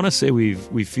 99. I want to say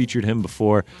we've featured him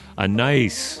before. A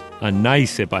nice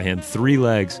hit by him. 3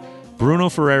 legs. Bruno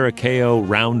Ferreira KO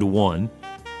round 1.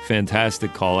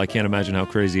 Fantastic call. I can't imagine how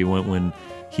crazy he went when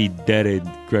he deaded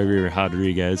Gregory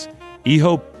Rodriguez.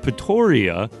 Iho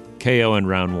Pretoria KO in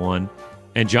round 1.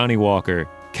 And Johnny Walker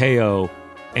KO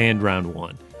and round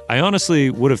 1. I honestly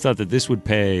would have thought that this would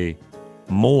pay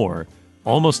more.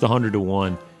 Almost 100 to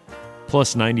 1.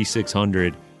 Plus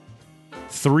 9,600.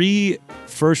 3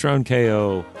 first round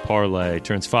KO parlay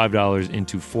turns $5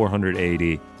 into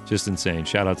 480. Just insane.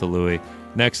 Shout out to Louis.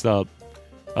 Next up,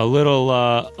 a little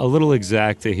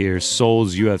exacta here.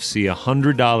 Souls UFC,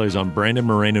 $100 on Brandon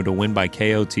Moreno to win by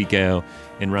KO TKO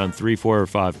in round 3, 4, or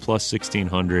 5, plus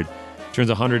 1,600. Turns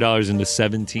 $100 into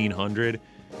 1,700.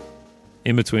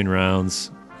 In between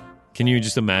rounds, Can you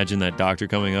just imagine that doctor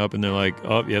coming up and they're like,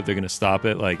 "Oh, yeah, they're going to stop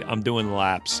it." Like I'm doing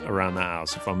laps around the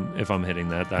house if I'm hitting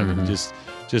that. That would just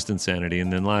insanity.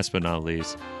 And then last but not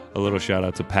least, a little shout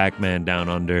out to Pac-Man Down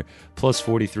Under plus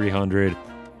 4,300,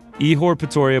 Ihor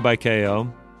Pretoria by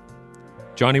KO,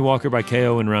 Johnny Walker by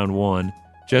KO in round 1,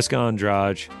 Jessica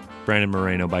Andrade, Brandon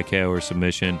Moreno by KO or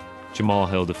submission, Jamal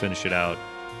Hill to finish it out.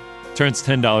 Turns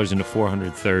 $10 into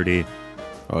 430.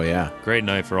 Oh, yeah. Great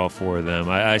night for all 4 of them.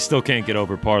 I still can't get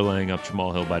over parlaying up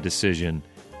Jamal Hill by decision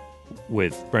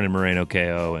with Brendan Moreno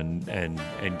KO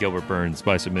and Gilbert Burns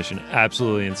by submission.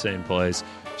 Absolutely insane plays.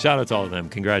 Shout out to all of them.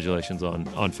 Congratulations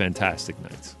on fantastic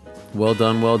nights. Well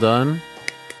done, well done.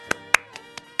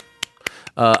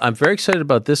 I'm very excited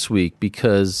about this week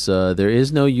because there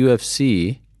is no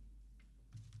UFC.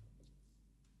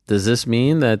 Does this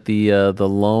mean that the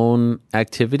lone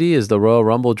activity is the Royal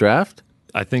Rumble draft?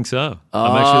 I think so.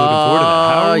 I'm actually looking forward to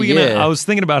that. How are we gonna? I was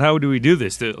thinking about how do we do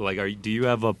this? Do you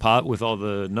have a pot with all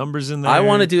the numbers in there? I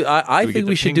want to do. I think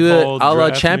we should do it a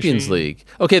la Champions League.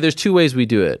 Okay, there's 2 ways we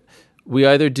do it. We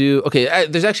either do. Okay,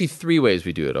 there's actually 3 ways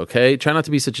we do it. Okay, try not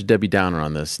to be such a Debbie Downer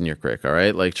on this, Near Crick. All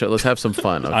right, like let's have some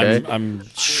fun. Okay, I'm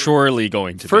surely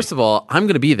going to. First of all, I'm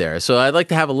going to be there, so I'd like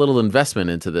to have a little investment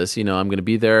into this. I'm going to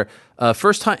be there.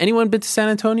 First time. Anyone been to San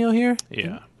Antonio here?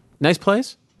 Yeah, nice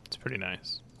place. It's pretty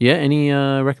nice. Yeah, any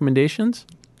recommendations?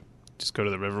 Just go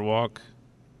to the Riverwalk.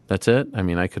 That's it? I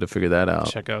mean, I could have figured that out.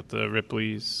 Check out the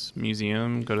Ripley's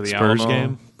Museum. Go to the Spurs Alamo.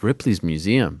 game. Ripley's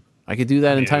Museum. I could do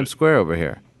that in Times Square over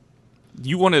here.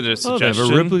 You wanted a suggestion. Oh, they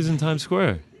have a Ripley's in Times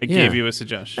Square. I gave you a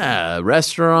suggestion.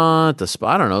 Restaurant, the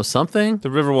spot, I don't know, something. The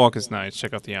Riverwalk is nice.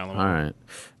 Check out the Alamo. All right.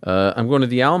 I'm going to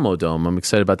the Alamo Dome. I'm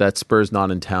excited about that. Spurs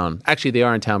not in town. Actually, they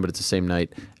are in town, but it's the same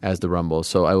night as the Rumble.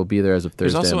 So I will be there as of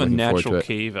Thursday. There's also a I'm natural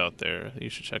cave out there that you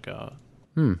should check out.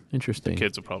 Interesting. The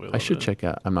kids will probably love I should it. check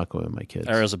out. I'm not going with my kids.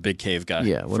 Ariel's a big cave guy.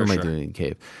 Yeah, what am I doing in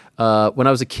cave? When I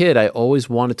was a kid, I always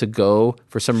wanted to go,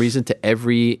 for some reason, to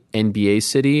every NBA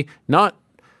city.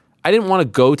 I didn't want to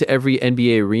go to every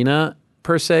NBA arena,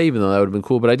 per se, even though that would have been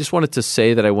cool, but I just wanted to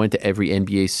say that I went to every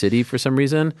NBA city for some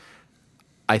reason.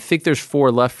 I think there's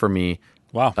 4 left for me.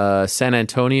 Wow. San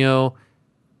Antonio,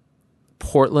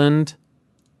 Portland,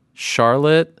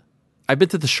 Charlotte. I've been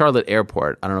to the Charlotte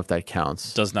airport. I don't know if that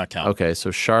counts. Does not count. Okay, so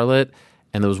Charlotte,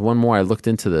 and there was one more. I looked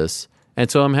into this,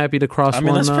 and so I'm happy to cross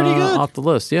one that's pretty good. off the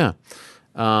list. Yeah.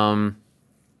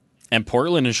 And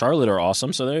Portland and Charlotte are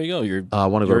awesome, so there you go. I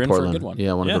want to go to Portland. For a good one.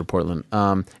 Yeah, I want to go to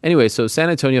Portland. Anyway, so San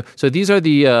Antonio. So these are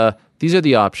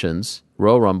the options.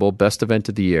 Royal Rumble, best event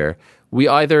of the year. We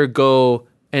either go,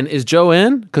 and is Joe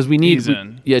in? Because we need. He's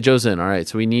in. Yeah, Joe's in. All right,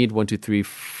 so we need 1, 2, 3,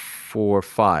 4,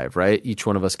 5. Right, each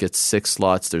one of us gets 6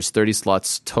 slots. There's 30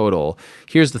 slots total.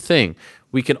 Here's the thing.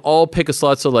 We can all pick a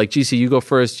slot. So like, GC, you go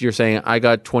first. You're saying I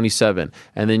got 27,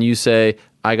 and then you say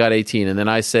I got 18, and then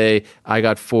I say I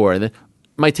got 4, and then.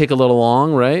 Might take a little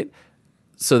long, right?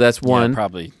 So that's one. Yeah,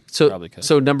 probably.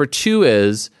 So number 2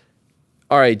 is,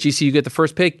 all right, GC, you get the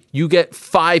first pick. You get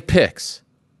 5 picks.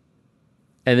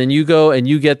 And then you go and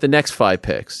you get the next 5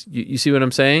 picks. You see what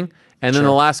I'm saying? And then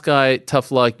the last guy,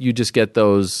 tough luck, you just get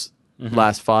those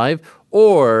last 5.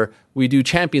 Or we do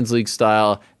Champions League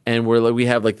style, and we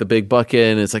have like the big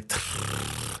bucket, and it's like,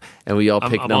 and we all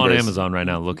pick I'm numbers. on Amazon right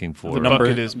now looking for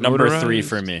number 3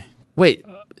 for me. Wait.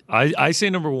 I say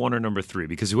number 1 or number 3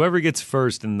 because whoever gets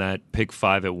first in that pick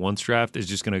 5 at once draft is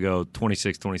just going to go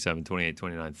 26, 27, 28,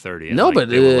 29, 30. No, but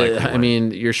I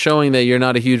mean, you're showing that you're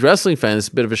not a huge wrestling fan. It's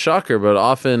a bit of a shocker, but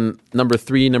often number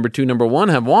 3, number 2, number 1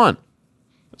 have won.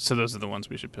 So those are the ones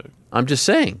we should pick. I'm just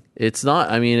saying. It's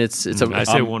not, I mean, it's I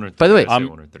say 1 or 3. By the way,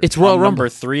 it's Royal Rumble. Number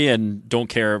 3 and don't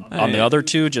care on the other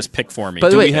 2, just pick for me. By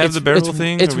the way, we have the barrel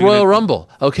thing? It's Royal Rumble,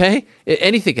 okay?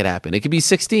 Anything could happen. It could be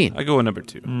 16. I go with number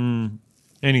 2.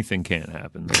 Anything can't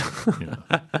happen.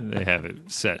 They have it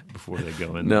set before they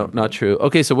go in. No, not true.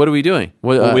 Okay, so what are we doing?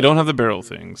 Well, we don't have the barrel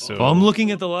thing. So I'm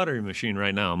looking at the lottery machine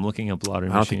right now. I'm looking up lottery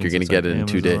machines. I don't think you're going to get it in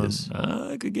 2 days.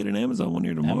 I could get an Amazon one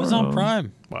here tomorrow. Amazon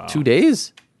Prime. Wow. 2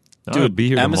 days? Dude, be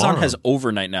here Amazon tomorrow. has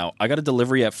overnight now. I got a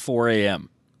delivery at 4 a.m.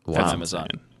 Wow. That's Amazon.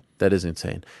 That is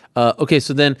insane. Okay,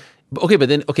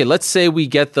 let's say we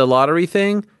get the lottery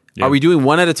thing. Yeah. Are we doing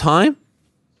one at a time?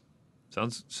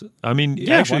 I mean,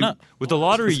 Yeah, actually, why not? with the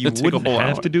lottery, you wouldn't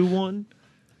have to do one.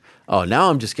 Oh, now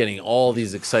I'm just getting all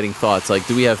these exciting thoughts. Like,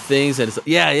 do we have things? And it's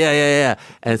yeah.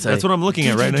 And it's That's what I'm looking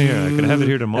at right now. Here, I could have it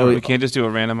here tomorrow. We can't just do a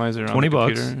randomizer on the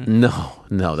 $20. computer?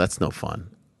 No, that's no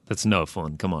fun. That's no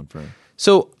fun. Come on, Frank.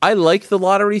 So I like the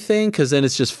lottery thing because then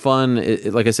it's just fun.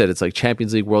 Like I said, it's like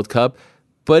Champions League, World Cup.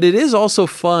 But it is also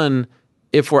fun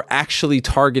if we're actually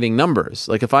targeting numbers.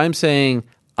 Like if I'm saying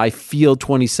I feel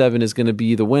 27 is going to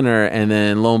be the winner, and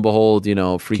then lo and behold,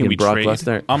 freaking Brock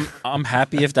Lesnar. I'm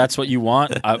happy if that's what you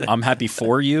want. I'm happy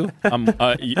for you. I'm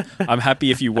happy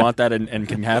if you want that and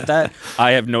can have that.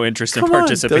 I have no interest in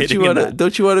participating in that.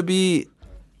 Don't you want to be?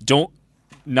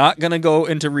 Not gonna go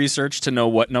into research to know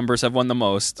what numbers have won the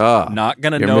most. Not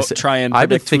gonna try and predict I've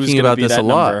been thinking about this a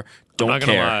lot. Number. Don't I'm not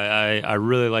care. Gonna lie, I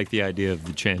really like the idea of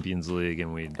the Champions League,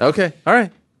 and we. Okay, all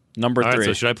right. Number 3. Right,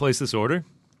 so should I place this order?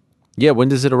 Yeah, when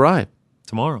does it arrive?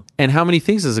 Tomorrow. And how many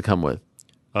things does it come with?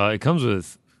 It comes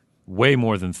with way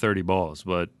more than 30 balls,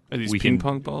 but we can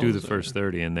pong balls, do the first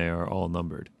 30, and they are all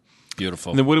numbered.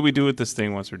 Beautiful. And then what do we do with this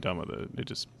thing once we're done with it? It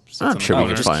just sits I'm sure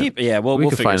we can find. we'll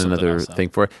can find another thing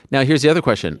for it. Now, here's the other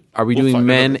question: Are we doing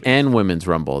men and women's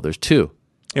Rumble? There's 2.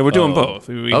 Yeah, we're doing both.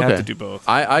 We have to do both.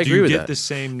 I agree with that. Do you get the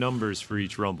same numbers for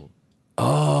each Rumble?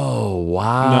 Oh,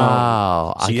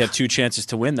 wow! No. So you have 2 chances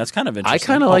to win. That's kind of interesting.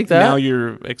 I kind of like that. Now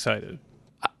you're excited.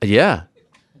 Yeah.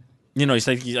 I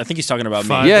think he's talking about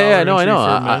me. Yeah. No, I know.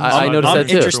 I noticed that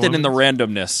too. I'm interested in the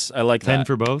randomness. I like 10 that.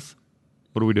 for both.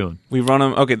 What are we doing? We run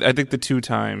them. Okay, I think the 2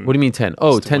 time. What do you mean 10?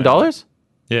 Oh, $10?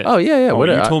 Yeah. Oh, yeah. Oh,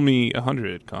 you told me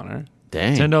 100, Connor.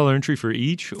 Dang. $10 entry for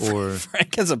each, or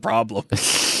Frank has a problem.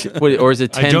 Wait, or is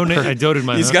it 10? I doted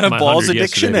my. He's got a my balls 100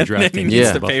 addiction, yesterday and to he drafting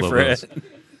needs to Buffalo pay for Bills.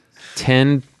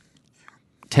 it.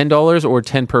 $10 or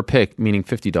 10 per pick, meaning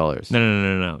 $50.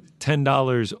 No.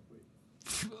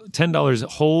 $10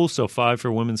 whole, so 5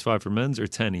 for women's, 5 for men's, or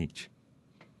 10 each.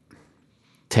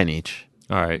 10 each.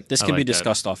 All right. This can be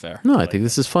discussed off air. No, I think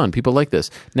this is fun. People like this.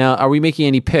 Now, are we making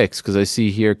any picks? Because I see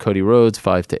here Cody Rhodes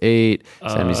 5-8,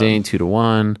 Sami Zayn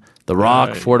 2-1, The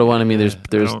Rock 4-1. I mean,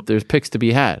 there's picks to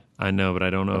be had. I know, but I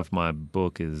don't know if my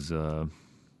book is. Or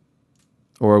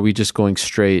are we just going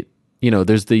straight?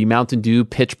 There's the Mountain Dew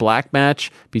Pitch Black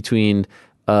match between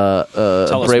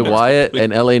Bray Wyatt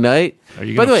and LA Knight.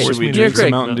 By the way, New York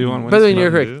Rick. By the way, New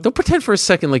York Rick, don't pretend for a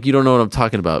second like you don't know what I'm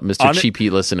talking about, Mr. Cheap Heat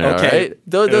listener. Okay.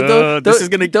 All right,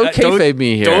 don't kayfabe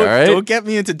me here. All right, don't get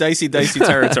me into dicey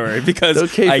territory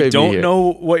because I don't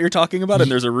know what you're talking about, and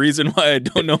there's a reason why I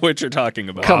don't know what you're talking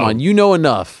about. Come on, you know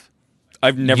enough.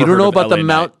 I've never. You don't heard know of about LA the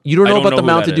Knight. You don't know about the who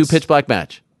Mountain that Dew is. Pitch Black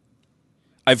match.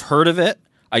 I've heard of it.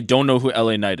 I don't know who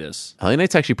LA Knight is. LA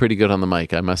Knight's actually pretty good on the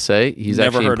mic, I must say. He's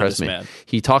Never actually heard of impressed this me. man.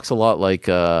 He talks a lot like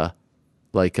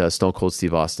Stone Cold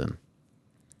Steve Austin.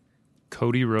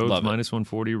 Cody Rhodes minus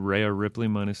 140, Rhea Ripley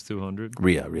minus 200.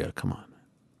 Rhea, come on.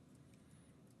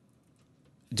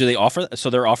 Do they offer? So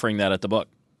they're offering that at the book.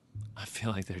 I feel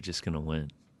like they're just gonna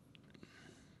win.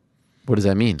 What does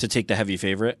that mean? To take the heavy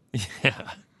favorite?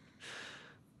 Yeah.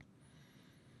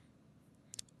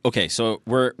 Okay, so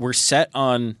we're set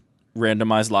on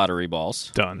randomized lottery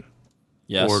balls. Done.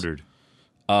 Yes. Ordered.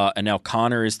 And now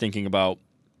Connor is thinking about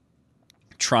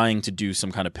trying to do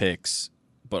some kind of picks,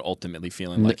 but ultimately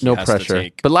feeling like he no has pressure. to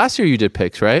take. But last year you did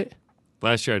picks, right?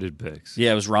 Last year I did picks.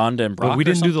 Yeah, it was Ronda and Brock. But we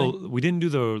didn't do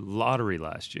the lottery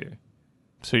last year.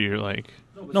 So you're like,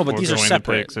 no, but these are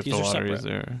separate. If These the are lottery is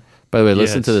separate. there. By the way,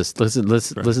 listen to this. Listen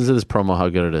to this promo. How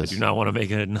good it I is. do not want to make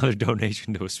another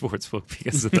donation to a sports book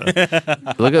because of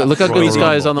that. Look how good this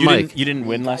guy is on the mic. You didn't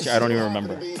win last year? I don't even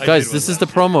remember. Guys, this is the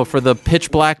promo for the Pitch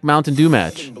Black Mountain Dew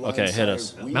match. Okay, hit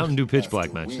us. Mountain Dew Pitch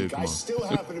Black match, dude. Come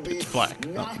on. Pitch Black.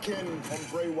 Knocking on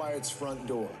Bray Wyatt's front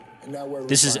door. And now we're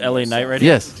This is LA Knight right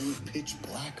here? Yes. Pitch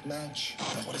Black match. Now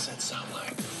what does that sound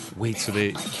like? Wait, so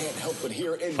they Can't help but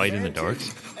hear fight in the dark?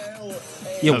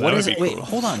 Yeah, Oh, what that is would it? be Wait, cool.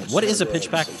 hold on. What is a Pitch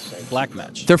Black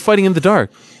match? They're fighting in the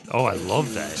dark. Oh, I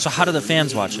love that. So how do the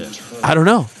fans watch it? I don't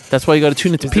know. That's why you got to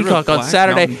tune into there a Peacock on black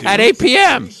Saturday Mountain Dew? at 8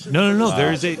 p.m. No.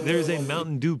 There's a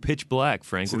Mountain Dew Pitch Black,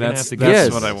 Frank. So We're gonna that's have to get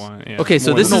Yes. what I want. Yeah. Okay,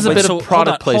 so More this than is a that. bit So of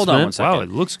product hold on one placement. second. Wow, it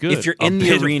looks good. If you're A in the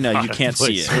bit of arena, you product can't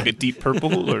see it. Like a deep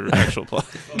purple or actual black?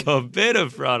 A bit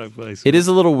of product placement. It is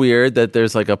a little weird that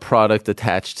there's like a product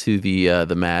attached to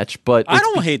the match, but I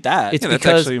don't hate that. It's Yeah, that's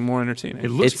because actually more entertaining.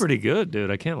 It looks It's- pretty good,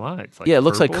 dude. I can't lie. It's like it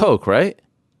looks like purple. Coke, right?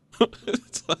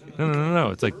 It's like-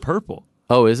 No. It's like purple.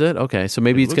 Oh, is it? Okay, so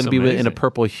maybe It it's going to looks be in a amazing.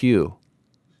 purple hue.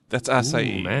 that's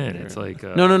acai. Ooh, man, it's like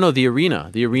No. The arena.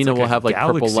 The arena like will a have like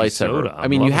purple Galaxy lights soda. everywhere. I I'm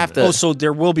mean, you loving have this. to. Oh, so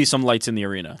there will be some lights in the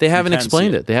arena. They You haven't can see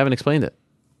explained it. They haven't explained it.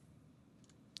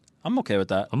 I'm okay with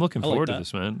that. I'm looking I like forward to that.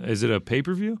 this, man. Is it a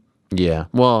pay-per-view Yeah.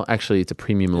 Well, actually, it's a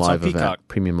premium It's on live event. Peacock.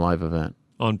 Premium live event.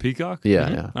 on Peacock?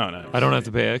 Yeah. Oh, no. I don't have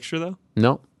to pay extra though.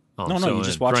 No. Oh, No, so you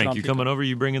just watch it Frank, on you Peacock. coming over?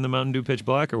 You bringing the Mountain Dew Pitch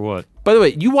Black or what? By the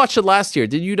way, you watched it last year.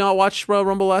 Did you not watch Royal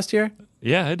Rumble last year?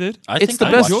 Yeah, I did. It's the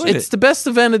best. enjoyed It's the best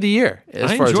event of the year.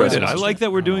 As I far enjoyed as it. I wrestling. like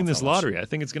that we're doing this lottery. I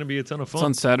think it's going to be a ton of It's fun.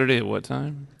 on Saturday at what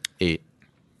time? 8.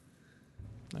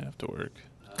 I have to work.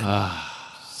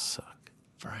 Suck,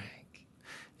 Frank.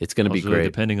 It's going to be great.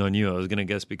 Depending on you, I was going to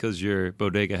guess because your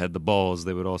bodega had the balls,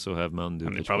 they would also have Mountain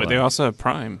Dew. And they also have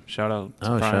Prime. Shout out. To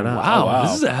Prime. Shout out! Wow,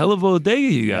 this is a hell of a bodega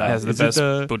you got. It has the best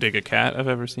bodega cat I've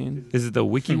ever seen. Is it the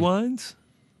Wiki Wines?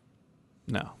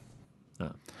 No.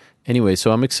 Anyway,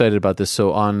 so I'm excited about this.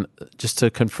 So just to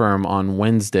confirm, on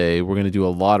Wednesday we're going to do a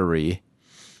lottery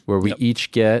where we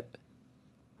each get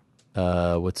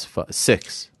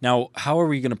 6. Now, how are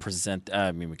we going to present?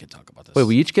 I mean, we can talk about this. Wait,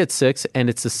 we each get 6, and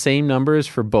it's the same numbers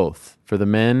for both, for the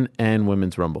men and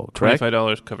women's Rumble, correct?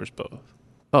 $25 covers both.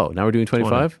 Oh, now we're doing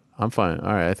 25? I'm fine.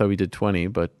 All right, I thought we did 20,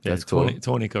 but that's cool.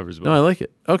 20 covers both. No, I like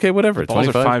it. Okay, whatever. Balls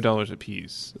 25? are $5 a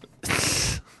piece.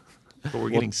 But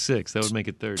we're getting 6. That would make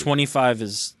it 30. 25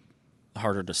 is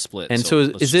harder to split. And so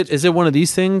is it one of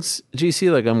these things,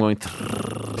 GC? Like I'm going...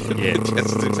 Yeah,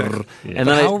 exactly. Yeah. And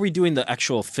then how are we doing the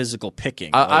actual physical picking?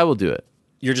 I will do it.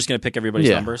 You're just going to pick everybody's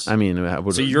numbers? I mean...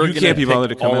 So you can't be bothered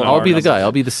to come in. I'll be the guy.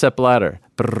 I'll be the Sepp Blatter.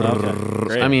 Okay,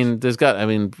 great. I mean,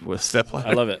 Sepp Blatter.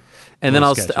 I love it. And then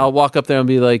I'll walk up there and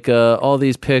be like, all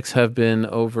these picks have been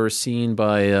overseen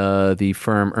by the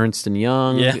firm Ernst &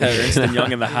 Young. Yeah, Ernst &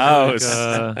 Young in the house.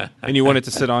 And you want it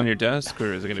to sit on your desk?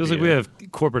 Or is it going to feels like we have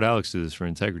corporate Alex do this for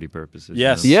integrity purposes.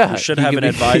 Yes. You know? Yeah. You should have an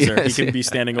advisor. He can be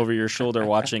standing over your shoulder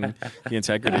watching the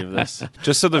integrity of this.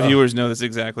 Just so the viewers know, that's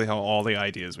exactly how all the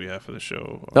ideas we have for the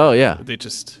show are. Oh, yeah. They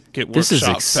just get workshopped. This is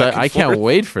exciting. I can't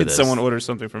wait for this. Someone orders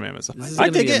something from Amazon. This is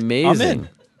going to be amazing.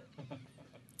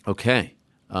 Okay.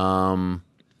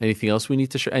 Anything else we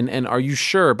need to share? And are you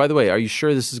sure, by the way,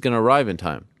 this is going to arrive in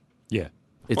time? Yeah.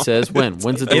 It says when?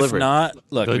 When's the delivery? If not,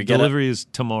 look, the delivery is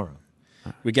tomorrow.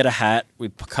 We get a hat, we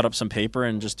cut up some paper,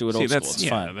 and just do it old school. It's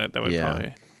fine. That would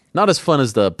probably... Not as fun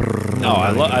as the... No,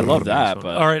 I love that.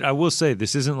 But... All right, I will say,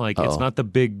 this isn't like, it's not the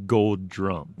big gold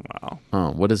drum. Wow.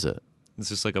 Oh, what is it? It's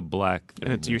just like a black...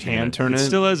 Do you hand turn it? It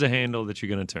still has a handle that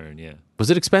you're going to turn, yeah. Was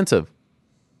it expensive?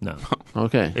 No.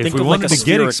 Okay. If we wanted to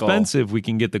get expensive, we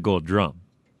can get the gold drum.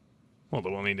 Well,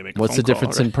 we'll need to make. What's the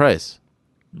difference in price?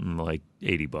 Like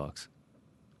 $80.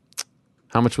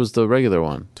 How much was the regular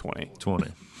one? 20.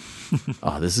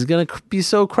 Oh, this is gonna be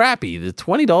so crappy. The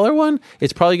 $20 one,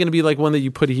 it's probably gonna be like one that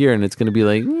you put here, and it's gonna be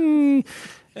like.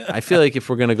 I feel like if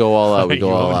we're gonna go all out, we go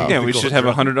all out. Yeah, we should have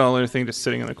a $100 thing just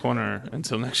sitting in the corner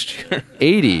until next year.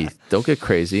 80. Don't get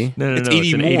crazy. No, it's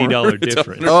it's an $80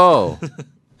 difference. Oh,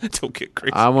 don't get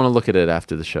crazy. I want to look at it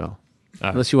after the show.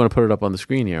 Unless you want to put it up on the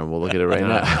screen here, and we'll look at it right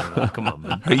now. No, come on,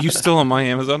 man. Are you still on my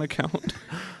Amazon account?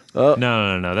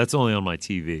 No. That's only on my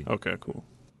TV. Okay, cool.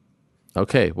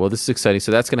 Okay, well, this is exciting.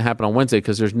 So that's going to happen on Wednesday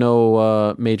because there's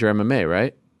no major MMA,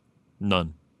 right?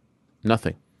 None.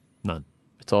 Nothing. None.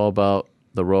 It's all about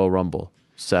the Royal Rumble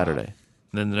Saturday.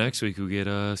 And then the next week we get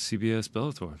CBS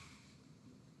Bellator.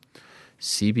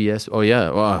 CBS. Oh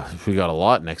yeah, well, we got a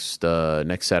lot next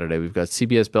Saturday. We've got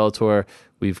CBS Bellator.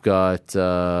 We've got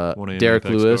Derek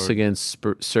Lewis against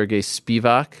Sergey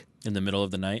Spivak in the middle of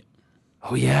the night.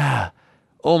 Oh yeah.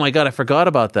 Oh my God, I forgot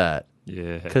about that.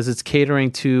 Yeah. Because it's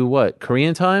catering to what?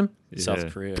 Korean time? Yeah.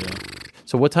 South Korea. Yeah.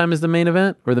 So what time is the main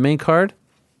event or the main card?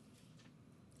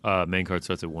 Main card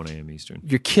starts at 1 a.m. Eastern.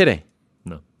 You're kidding.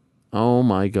 No. Oh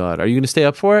my God, are you going to stay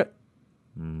up for it?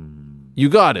 You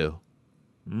got to.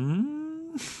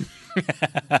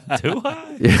 Do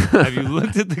I? Have you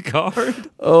looked at the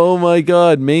card? Oh my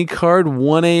God. Main card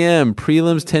 1 a.m.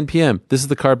 Prelims 10 p.m. This is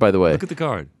the card, by the way. Look at the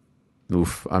card.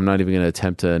 Oof. I'm not even going to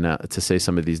attempt to say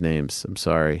some of these names. I'm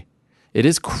sorry. It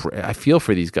is. I feel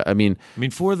for these guys. I mean,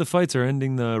 4 of the fights are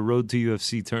ending the Road to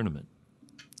UFC tournament.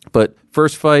 But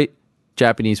first fight,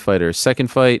 Japanese fighter. Second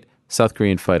fight, South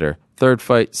Korean fighter. Third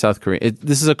fight, South Korean.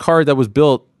 This is a card that was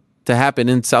built to happen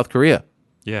in South Korea.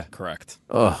 Yeah. Correct.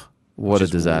 Oh. What a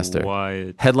disaster.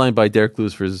 Headlined by Derek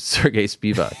Lewis versus Sergey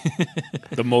Spivak.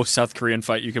 The most South Korean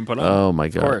fight you can put on. Oh, my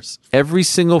God. Of course. Every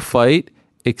single fight,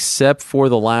 except for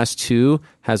the last 2,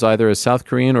 has either a South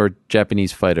Korean or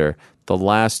Japanese fighter. The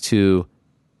last 2...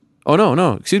 Oh,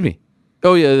 no, excuse me.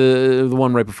 Oh, yeah, the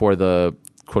one right before the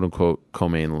quote-unquote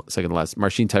co-main, second to last.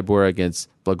 Marcin Tybura against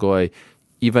Blagoy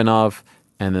Ivanov,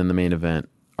 and then the main event.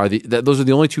 Those are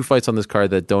the only 2 fights on this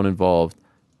card that don't involve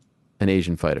an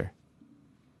Asian fighter.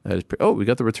 That is we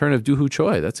got the return of Doo-Hoo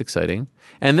Choi. That's exciting.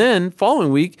 And then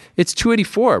following week, it's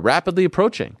 284, rapidly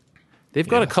approaching. They've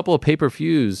got a couple of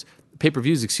pay-per-views,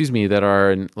 that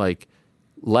are in like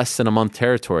less than a month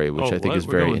territory, which I think is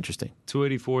very interesting.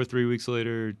 284, 3 weeks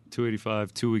later,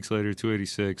 285, 2 weeks later,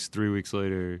 286, 3 weeks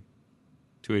later,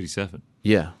 287.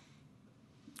 Yeah.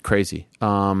 Crazy.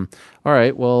 All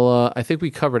right. Well, I think we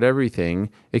covered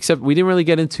everything, except we didn't really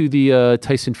get into the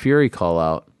Tyson Fury call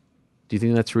out. Do you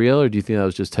think that's real, or do you think that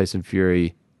was just Tyson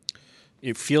Fury?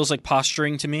 It feels like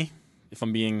posturing to me, if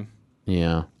I'm being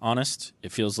Yeah. honest.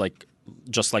 It feels like,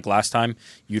 just like last time,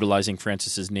 utilizing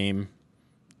Francis's name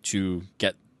to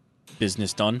get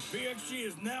business done.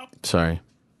 Sorry.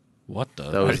 What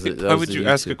the? Why would you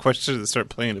ask a question and start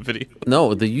playing a video?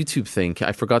 No, the YouTube thing.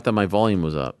 I forgot that my volume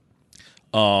was up.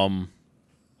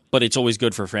 But it's always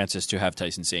good for Francis to have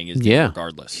Tyson saying his name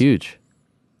regardless. Huge.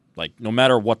 Like, no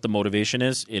matter what the motivation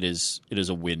is, it is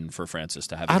a win for Francis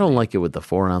to have his I don't name. like it with the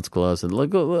 4-ounce gloves. And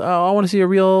look, I want to see a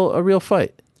real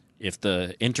fight. If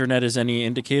the internet is any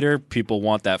indicator, people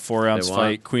want that 4-ounce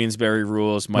fight. Queensberry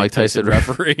rules. Mike Tyson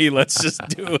referee. Let's just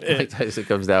do it. Mike Tyson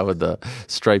comes down with the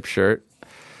striped shirt.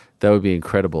 That would be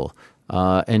incredible.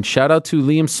 And shout out to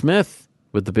Liam Smith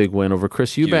with the big win over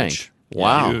Chris Eubank. Huge.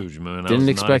 Wow. Huge, man. Didn't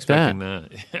expect that.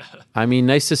 Yeah. I mean,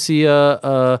 nice to see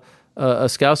a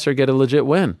Scouser get a legit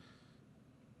win.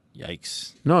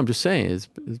 Yikes. No, I'm just saying. It's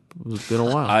been a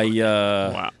while.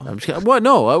 Wow. I'm just kidding. What?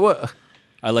 No. What?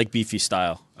 I like beefy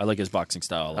style. I like his boxing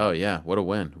style a lot. Oh, yeah. What a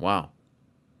win. Wow.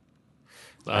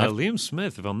 Liam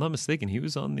Smith, if I'm not mistaken, he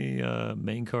was on the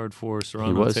main card for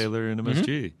Serrano Taylor and MSG.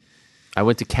 Mm-hmm. I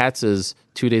went to Katz's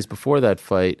 2 days before that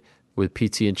fight with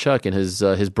PT and Chuck, and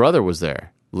his brother was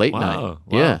there. Late night. Wow.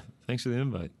 Yeah. Thanks for the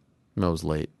invite. No, it was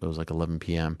late. It was like 11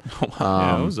 p.m. Yeah,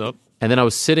 I was up. And then I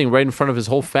was sitting right in front of his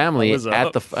whole family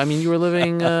at the. I mean, you were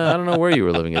living. I don't know where you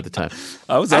were living at the time.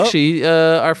 I was actually.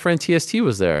 Our friend TST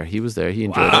was there. He was there. He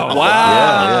enjoyed it.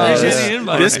 Wow!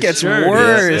 Yeah. This gets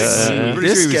worse. I'm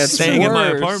pretty sure he was staying in my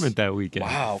apartment that weekend.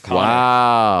 Wow!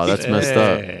 Wow, that's messed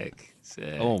up.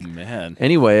 Sick. Oh man.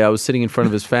 Anyway, I was sitting in front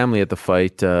of his family at the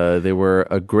fight. They were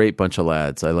a great bunch of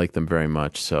lads. I liked them very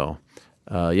much. So,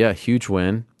 yeah, huge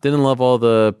win. Didn't love all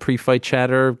the pre-fight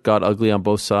chatter. Got ugly on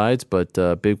both sides, but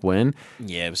big win.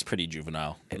 Yeah, it was pretty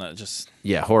juvenile. Not just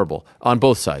horrible on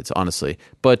both sides, honestly.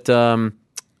 But I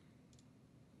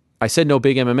said no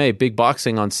big MMA, big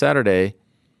boxing on Saturday.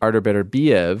 Artur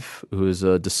Beterbiev, who is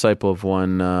a disciple of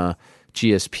one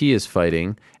GSP, is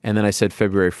fighting. And then I said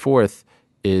February 4th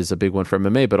is a big one for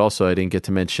MMA, but also I didn't get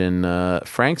to mention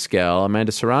Frank's gal,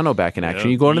 Amanda Serrano, back in action.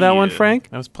 You going to that one, Frank?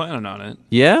 I was planning on it.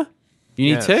 Yeah?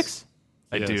 You need ticks?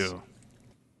 I do.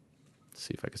 Let's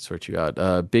see if I can sort you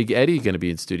out. Big Eddie going to be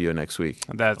in studio next week.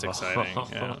 That's exciting.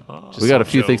 Yeah. We got a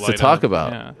few things to talk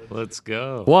about. Yeah. Let's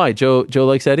go. Why? Joe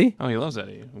likes Eddie? Oh, he loves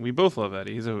Eddie. We both love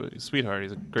Eddie. He's a sweetheart.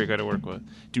 He's a great guy to work with.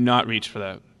 Do not reach for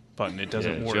that button. It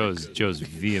doesn't work. Joe's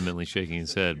vehemently shaking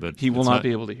his head, but he will not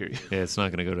be able to hear you. Yeah, it's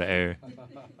not going to go to air.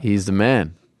 He's the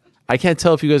man. I can't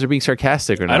tell if you guys are being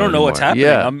sarcastic or not. I don't know what's happening.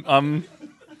 Yeah.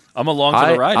 I'm along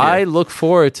for the ride here. I look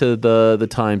forward to the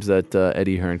times that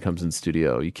Eddie Hearn comes in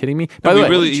studio. Are you kidding me? By the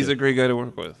way, he's a great guy to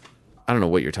work with. I don't know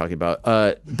what you're talking about.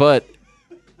 But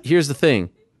here's the thing.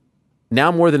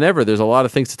 Now more than ever, there's a lot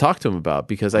of things to talk to him about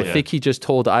because I think he just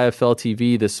told IFL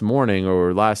TV this morning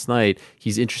or last night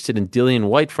he's interested in Dillian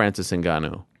White, Francis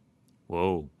Ngannou.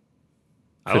 Whoa.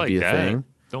 Could I like be a that. thing.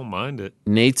 Don't mind it.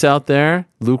 Nate's out there.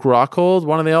 Luke Rockhold.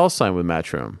 Why don't they all sign with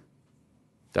Matchroom?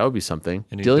 That would be something.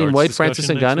 Any Dillian darts White, Francis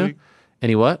discussion next Ngannou. week?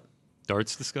 Any what?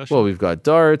 Darts discussion? Well, we've got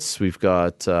darts. We've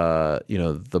got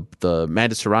the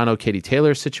Amanda Serrano, Katie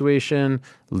Taylor situation.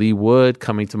 Lee Wood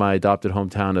coming to my adopted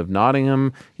hometown of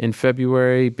Nottingham in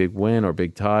February. Big win or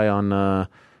big tie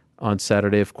on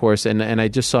Saturday, of course. And I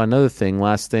just saw another thing.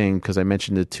 Last thing because I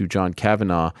mentioned it to John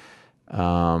Kavanagh.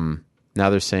 Now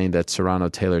they're saying that Serrano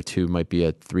Taylor 2 might be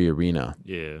at 3 Arena.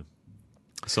 Yeah,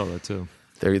 I saw that too.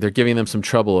 They're giving them some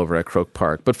trouble over at Croke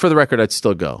Park. But for the record, I'd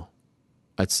still go.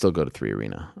 I'd still go to 3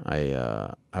 Arena.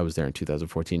 I was there in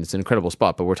 2014. It's an incredible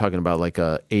spot, but we're talking about like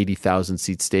a 80,000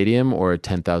 seat stadium or a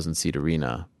 10,000 seat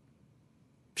arena.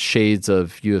 Shades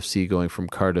of UFC going from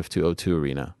Cardiff to O2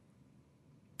 Arena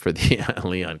for the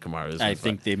Leon Kamaru. I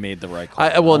think they made the right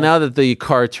call. Well, now that the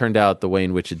car turned out the way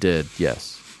in which it did,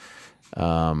 yes.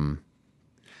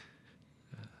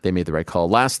 They made the right call.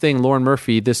 Last thing, Lauren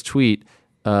Murphy, this tweet.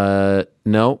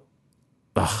 No.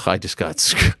 Ugh, I just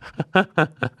got.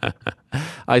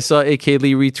 I saw AK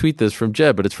Lee retweet this from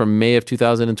Jeb, but it's from May of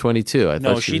 2022.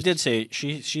 No, she did say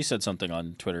she said something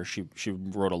on Twitter. She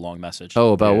wrote a long message.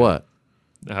 Oh, about what?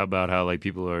 How about how like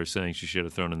people are saying she should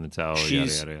have thrown in the towel?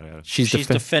 She's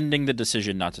defending the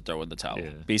decision not to throw in the towel.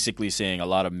 Yeah. Basically saying a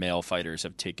lot of male fighters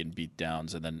have taken beat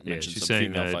downs, and then mentioned some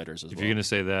female fighters as well. If you're going to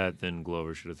say that, then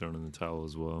Glover should have thrown in the towel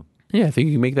as well. Yeah, I think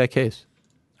you can make that case.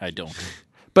 I don't.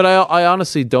 But I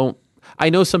honestly don't. I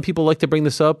know some people like to bring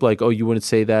this up, like, oh, you wouldn't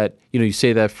say that. You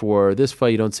say that for this fight.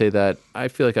 You don't say that. I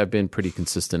feel like I've been pretty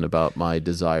consistent about my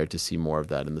desire to see more of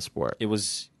that in the sport. There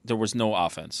was no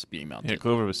offense being mounted. Yeah,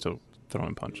 Glover was still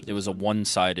throwing punches. It was a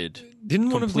one-sided,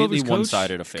 Didn't one of Glover's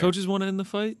one-sided affair. Coaches want to end the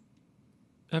fight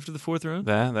after the fourth round?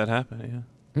 That happened,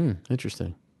 yeah.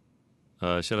 Interesting.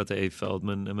 Shout out to A.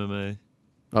 Feldman, MMA.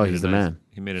 Oh, he's the man.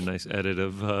 He made a nice edit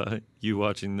of you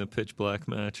watching the Pitch Black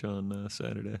match on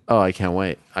Saturday. Oh, I can't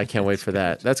wait. I can't wait for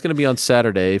that. That's going to be on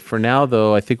Saturday. For now,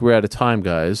 though, I think we're out of time,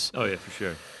 guys. Oh, yeah, for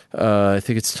sure. I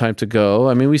think it's time to go.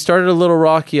 I mean, we started a little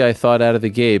rocky, I thought, out of the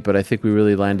gate, but I think we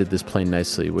really landed this plane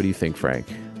nicely. What do you think, Frank?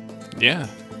 Yeah.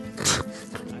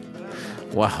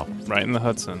 Wow. Right in the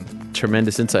Hudson.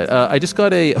 Tremendous insight. I just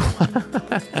got a...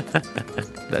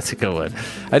 That's a good one.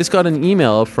 I just got an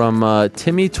email from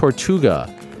Timmy Tortuga.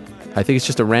 I think it's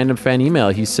just a random fan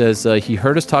email. He says he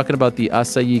heard us talking about the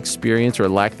acai experience or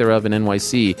lack thereof in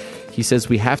NYC. He says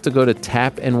we have to go to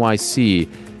Tap NYC,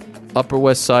 Upper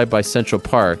West Side by Central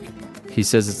Park. He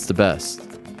says it's the best.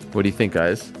 What do you think,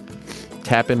 guys?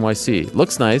 Tap NYC.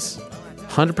 Looks nice.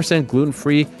 100%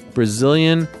 gluten-free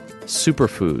Brazilian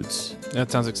superfoods.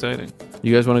 That sounds exciting.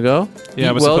 You guys want to go? Yeah,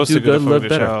 I was supposed to go to Fogo de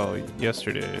Chao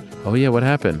yesterday. Oh, yeah. What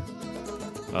happened?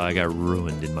 I got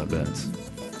ruined in my bets.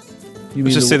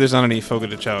 Let's just say there's not any Fogo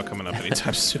de Chao coming up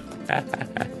anytime soon.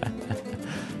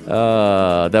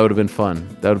 That would have been fun.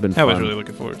 That would have been fun. I was really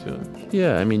looking forward to it.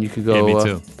 Yeah, I mean, you could go. Yeah, me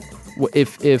too.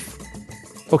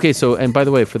 Okay, so, and by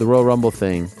the way, for the Royal Rumble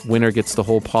thing, winner gets the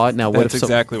whole pot. Now, That's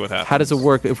exactly what happens. How does it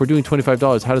work? If we're doing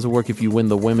 $25, how does it work if you win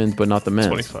the women's but not the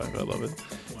men's? 25, I love it.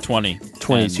 20.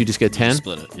 20, so you just get 10?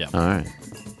 Split it, yeah. All right.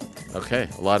 Okay,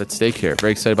 a lot at stake here.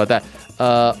 Very excited about that.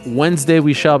 Wednesday,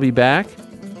 we shall be back.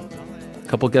 A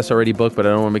couple guests already booked, but I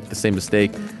don't want to make the same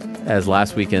mistake as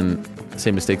last weekend.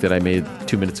 Same mistake that I made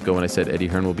 2 minutes ago when I said Eddie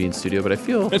Hearn will be in studio, but I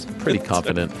feel pretty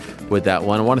confident with that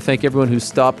one. I want to thank everyone who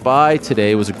stopped by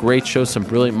today. It was a great show, some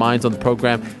brilliant minds on the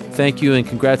program. Thank you and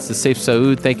congrats to Sayif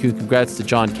Saud. Thank you and congrats to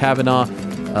John Kavanagh.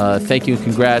 Thank you and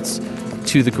congrats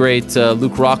to the great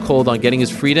Luke Rockhold on getting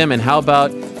his freedom. And how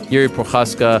about Jiri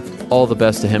Procházka? All the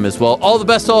best to him as well. All the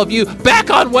best to all of you. Back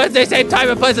on Wednesday, same time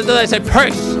and place until I say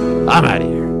peace. I'm out of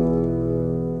here.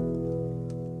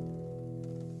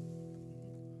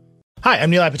 Hi,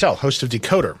 I'm Nilay Patel, host of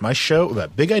Decoder, my show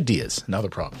about big ideas and other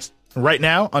problems. Right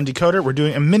now on Decoder, we're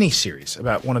doing a mini-series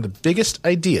about one of the biggest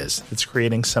ideas that's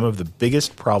creating some of the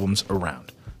biggest problems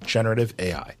around, generative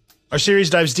AI. Our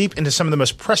series dives deep into some of the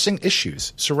most pressing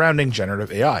issues surrounding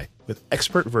generative AI, with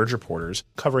expert Verge reporters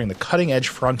covering the cutting-edge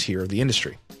frontier of the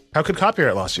industry. How could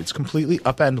copyright lawsuits completely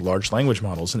upend large language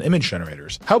models and image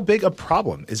generators? How big a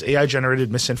problem is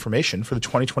AI-generated misinformation for the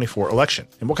 2024 election?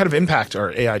 And what kind of impact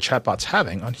are AI chatbots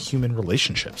having on human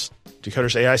relationships?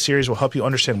 Decoder's AI series will help you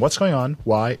understand what's going on,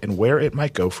 why, and where it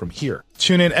might go from here.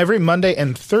 Tune in every Monday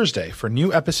and Thursday for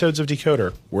new episodes of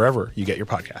Decoder, wherever you get your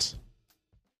podcasts.